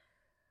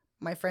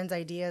my friends'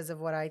 ideas of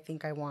what I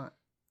think I want,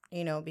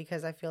 you know,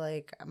 because I feel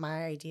like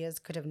my ideas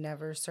could have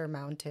never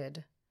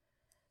surmounted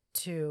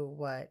to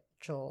what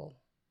Joel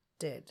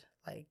did.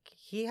 Like,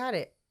 he had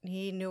it.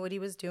 He knew what he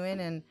was doing,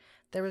 and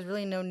there was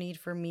really no need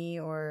for me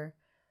or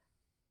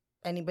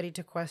anybody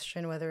to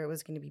question whether it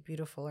was going to be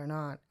beautiful or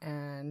not.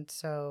 And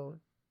so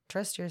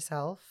trust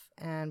yourself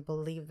and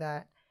believe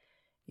that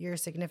your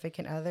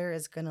significant other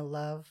is going to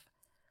love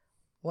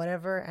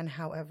whatever and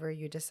however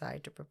you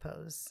decide to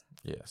propose.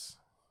 Yes.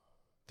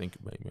 Thank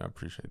you, baby. I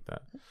appreciate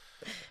that.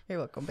 You're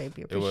welcome,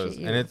 baby. It was,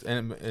 you. and it's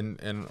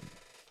and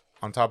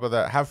on top of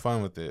that, have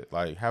fun with it.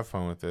 Like, have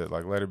fun with it.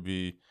 Like, let it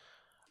be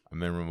a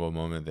memorable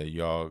moment that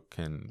y'all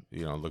can,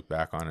 look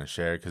back on and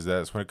share. Because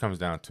that's when it comes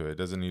down to it. It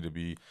doesn't need to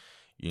be,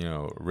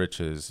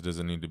 riches. It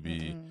doesn't need to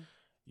be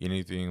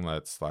anything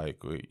that's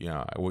like,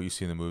 what you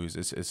see in the movies.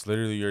 It's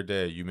literally your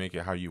day. You make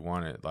it how you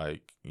want it.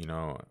 Like,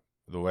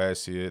 the way I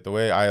see it, the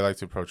way I like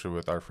to approach it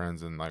with our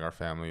friends and like our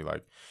family,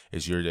 like,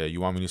 it's your day.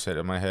 You want me to sit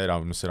on my head?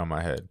 I'm gonna sit on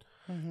my head.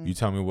 You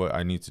tell me what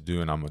I need to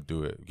do, and I'm gonna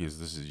do it because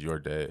this is your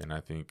day. And I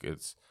think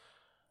it's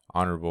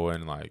honorable,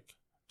 and like,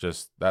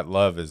 just that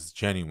love is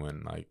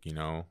genuine. Like, you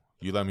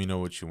let me know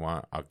what you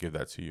want, I'll give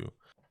that to you.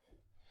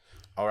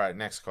 All right,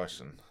 next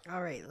question.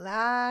 All right,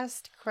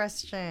 last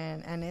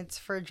question, and it's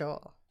for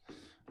Joel.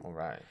 All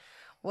right.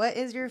 What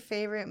is your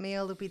favorite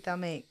meal Lupita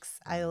makes?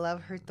 I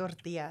love her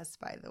tortillas,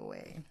 by the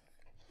way.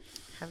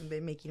 Haven't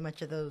been making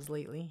much of those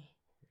lately.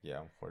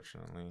 Yeah,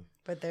 unfortunately.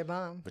 But they're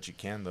bomb. But you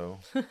can, though.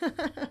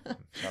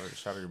 shout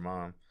out your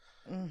mom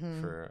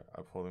for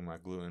upholding my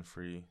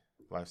gluten-free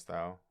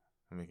lifestyle.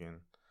 I'm making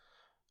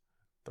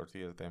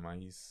tortillas de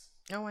maíz.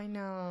 Oh, I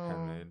know.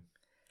 Handmade.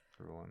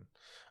 Everyone.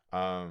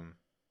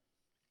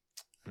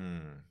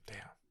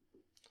 Damn.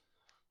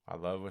 I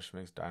love when she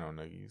makes dino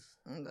nuggies.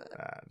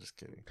 Just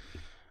kidding.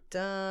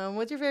 Dumb.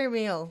 What's your favorite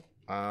meal?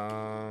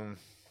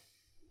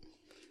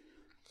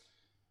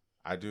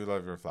 I do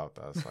love your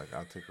flautas. Like,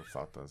 I'll take your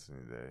flautas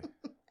any day.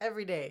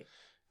 Every day.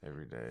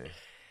 Every day.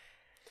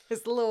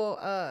 It's the little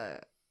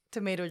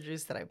tomato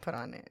juice that I put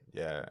on it.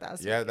 Yeah.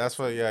 That's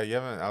what, you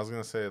haven't, I was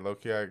going to say,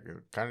 low-key, I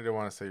kind of didn't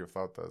want to say your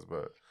flautas,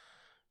 but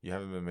you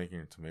haven't been making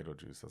your tomato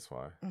juice. That's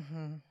why.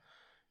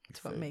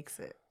 That's what makes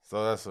it.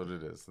 So that's what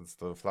it is. It's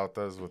the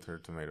flautas with her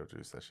tomato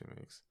juice that she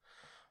makes.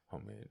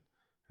 Homemade.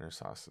 And her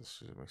sauces.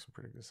 She makes some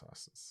pretty good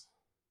sauces.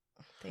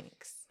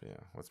 Thanks. Yeah.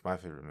 What's my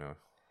favorite meal?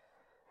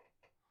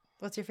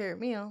 What's your favorite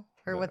meal?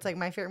 Or what's like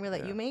my favorite meal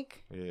that you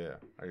make? Yeah.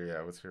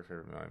 What's your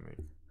favorite meal I make?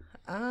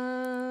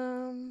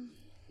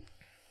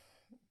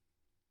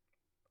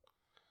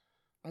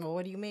 Well,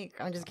 what do you make?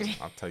 I'm just kidding.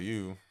 I'll tell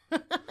you.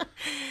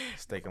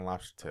 Steak and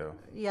lobster tail.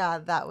 Yeah,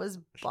 that was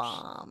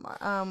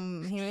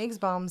bomb. He makes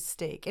bomb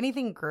steak.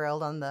 Anything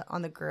grilled on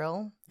the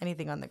grill.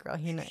 Anything on the grill.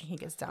 He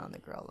gets down on the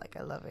grill. Like,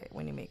 I love it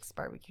when he makes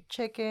barbecue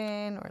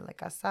chicken or like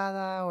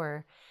asada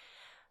or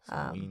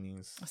some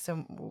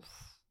weenies.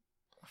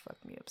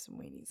 Fuck me up some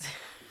weenies.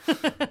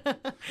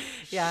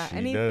 Yeah, She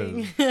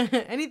anything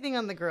anything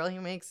on the grill he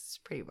makes is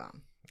pretty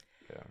bomb.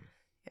 Yeah.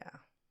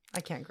 I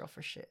can't grill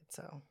for shit,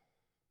 so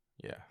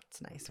yeah,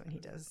 it's nice when he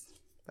does.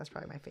 That's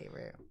probably my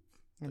favorite.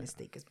 And the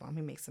steak is bomb.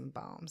 He makes some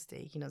bomb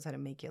steak. He knows how to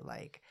make it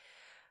like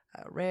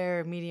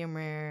rare, medium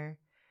rare.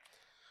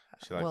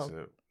 She likes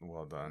it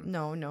well done.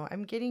 No.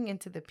 I'm getting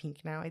into the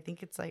pink now. I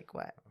think it's like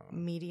what?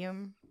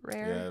 Medium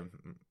rare? Yeah,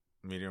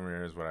 medium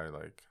rare is what I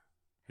like.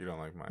 You don't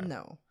like mine.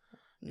 No.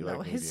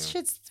 Like his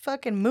shit's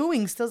fucking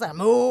mooing. Still's like,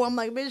 moo. I'm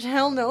like, bitch,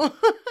 hell no.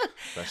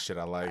 That shit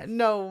I like.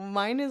 No,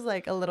 mine is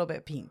like a little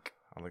bit pink.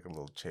 I like a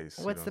little chase.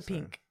 What's the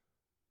pink?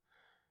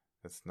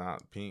 It's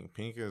not pink.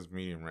 Pink is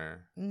medium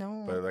rare.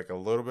 No. But like a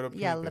little bit of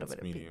pink. Yeah, a little bit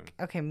of medium. pink.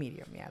 Okay,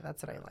 medium. Yeah,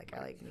 that's what I like.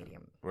 I like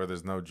medium. Where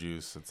there's no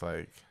juice, it's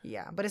like.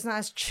 Yeah, but it's not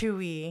as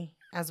chewy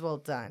as well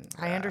done.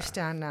 I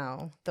understand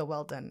now the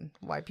well done.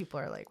 Why people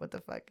are like, what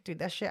the fuck? Dude,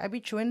 that shit. I be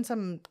chewing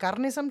some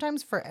carne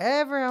sometimes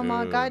forever. I'm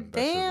all, god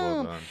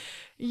damn. Well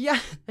yeah,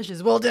 that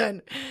shit's well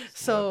done.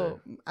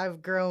 So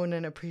I've grown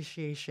an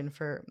appreciation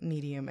for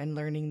medium and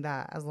learning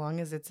that as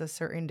long as it's a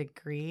certain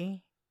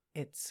degree,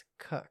 it's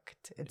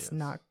cooked. It's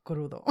not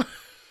crudo.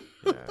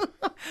 Yeah.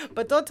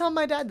 But don't tell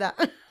my dad that.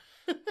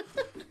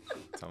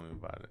 Tell me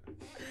about it.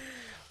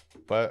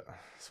 But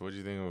so what do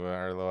you think of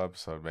our little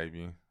episode,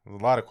 baby? A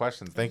lot of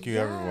questions. Thank you,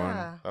 everyone.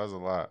 That was a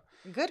lot.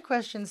 Good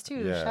questions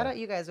too. Yeah. Shout out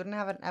you guys. We didn't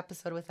have an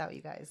episode without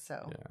you guys.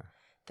 So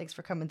thanks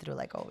for coming through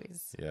like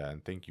always. Yeah,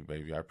 and thank you,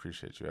 baby. I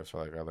appreciate you. I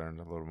feel like I learned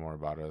a little more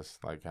about us,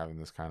 like having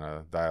this kind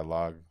of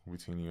dialogue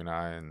between you and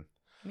I, and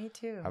me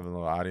too. Having a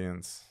little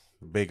audience.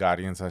 Big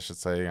audience, I should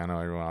say. I know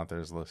everyone out there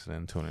is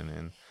listening, tuning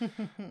in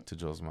to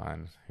Joel's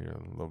Mind. Hear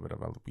a little bit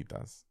about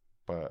Lupitas.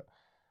 But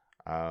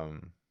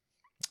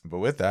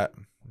with that,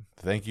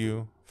 thank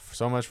you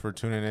so much for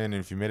tuning in. And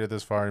if you made it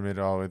this far, you made it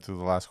all the way through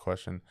the last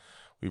question,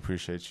 we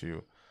appreciate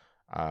you.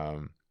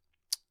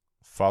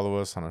 Follow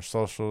us on our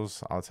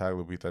socials. I'll tag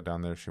Lupita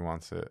down there if she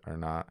wants it or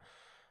not.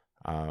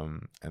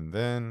 And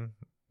then,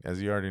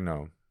 as you already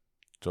know,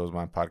 Joel's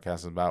Mind podcast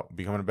is about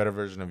becoming a better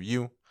version of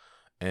you.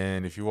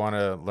 And if you want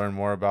to learn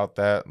more about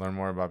that, learn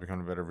more about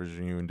becoming a better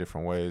version of you in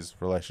different ways,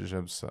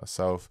 relationships,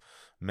 self,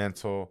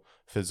 mental,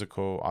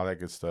 physical, all that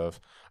good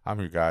stuff, I'm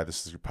your guy.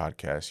 This is your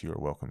podcast. You are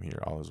welcome here.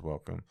 All is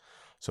welcome.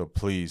 So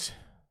please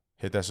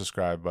hit that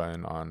subscribe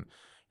button on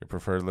your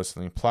preferred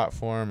listening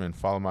platform and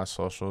follow my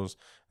socials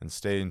and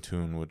stay in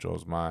tune with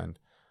Joel's Mind.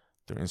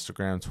 through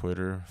Instagram,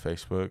 Twitter,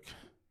 Facebook,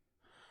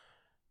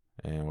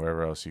 and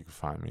wherever else you can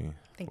find me.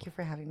 Thank you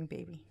for having me,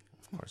 baby.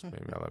 Of course,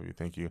 baby. I love you.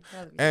 Thank you. I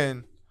love you.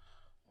 And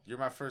you're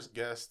my first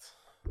guest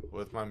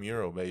with my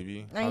mural,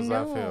 baby. I How's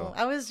know. that feel?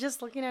 I was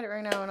just looking at it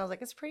right now, and I was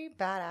like, it's pretty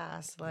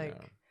badass. Like,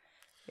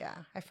 yeah,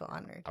 I feel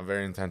honored. I'm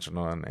very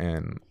intentional,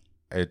 and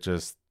it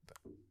just,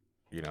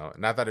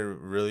 not that it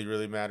really,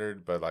 really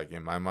mattered, but like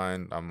in my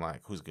mind, I'm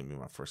like, who's gonna be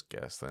my first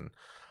guest? And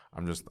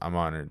I'm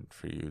honored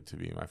for you to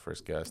be my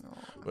first guest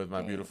with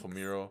my beautiful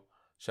mural.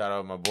 Shout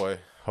out my boy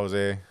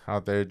Jose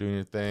out there doing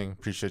your thing.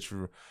 Appreciate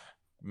you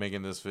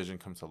making this vision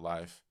come to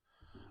life.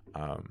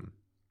 But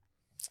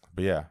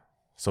yeah,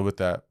 so with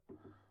that,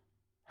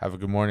 have a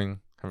good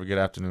morning, have a good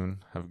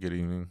afternoon, have a good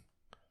evening.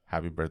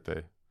 Happy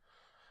birthday.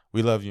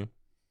 We love you.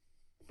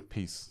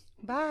 Peace.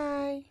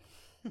 Bye.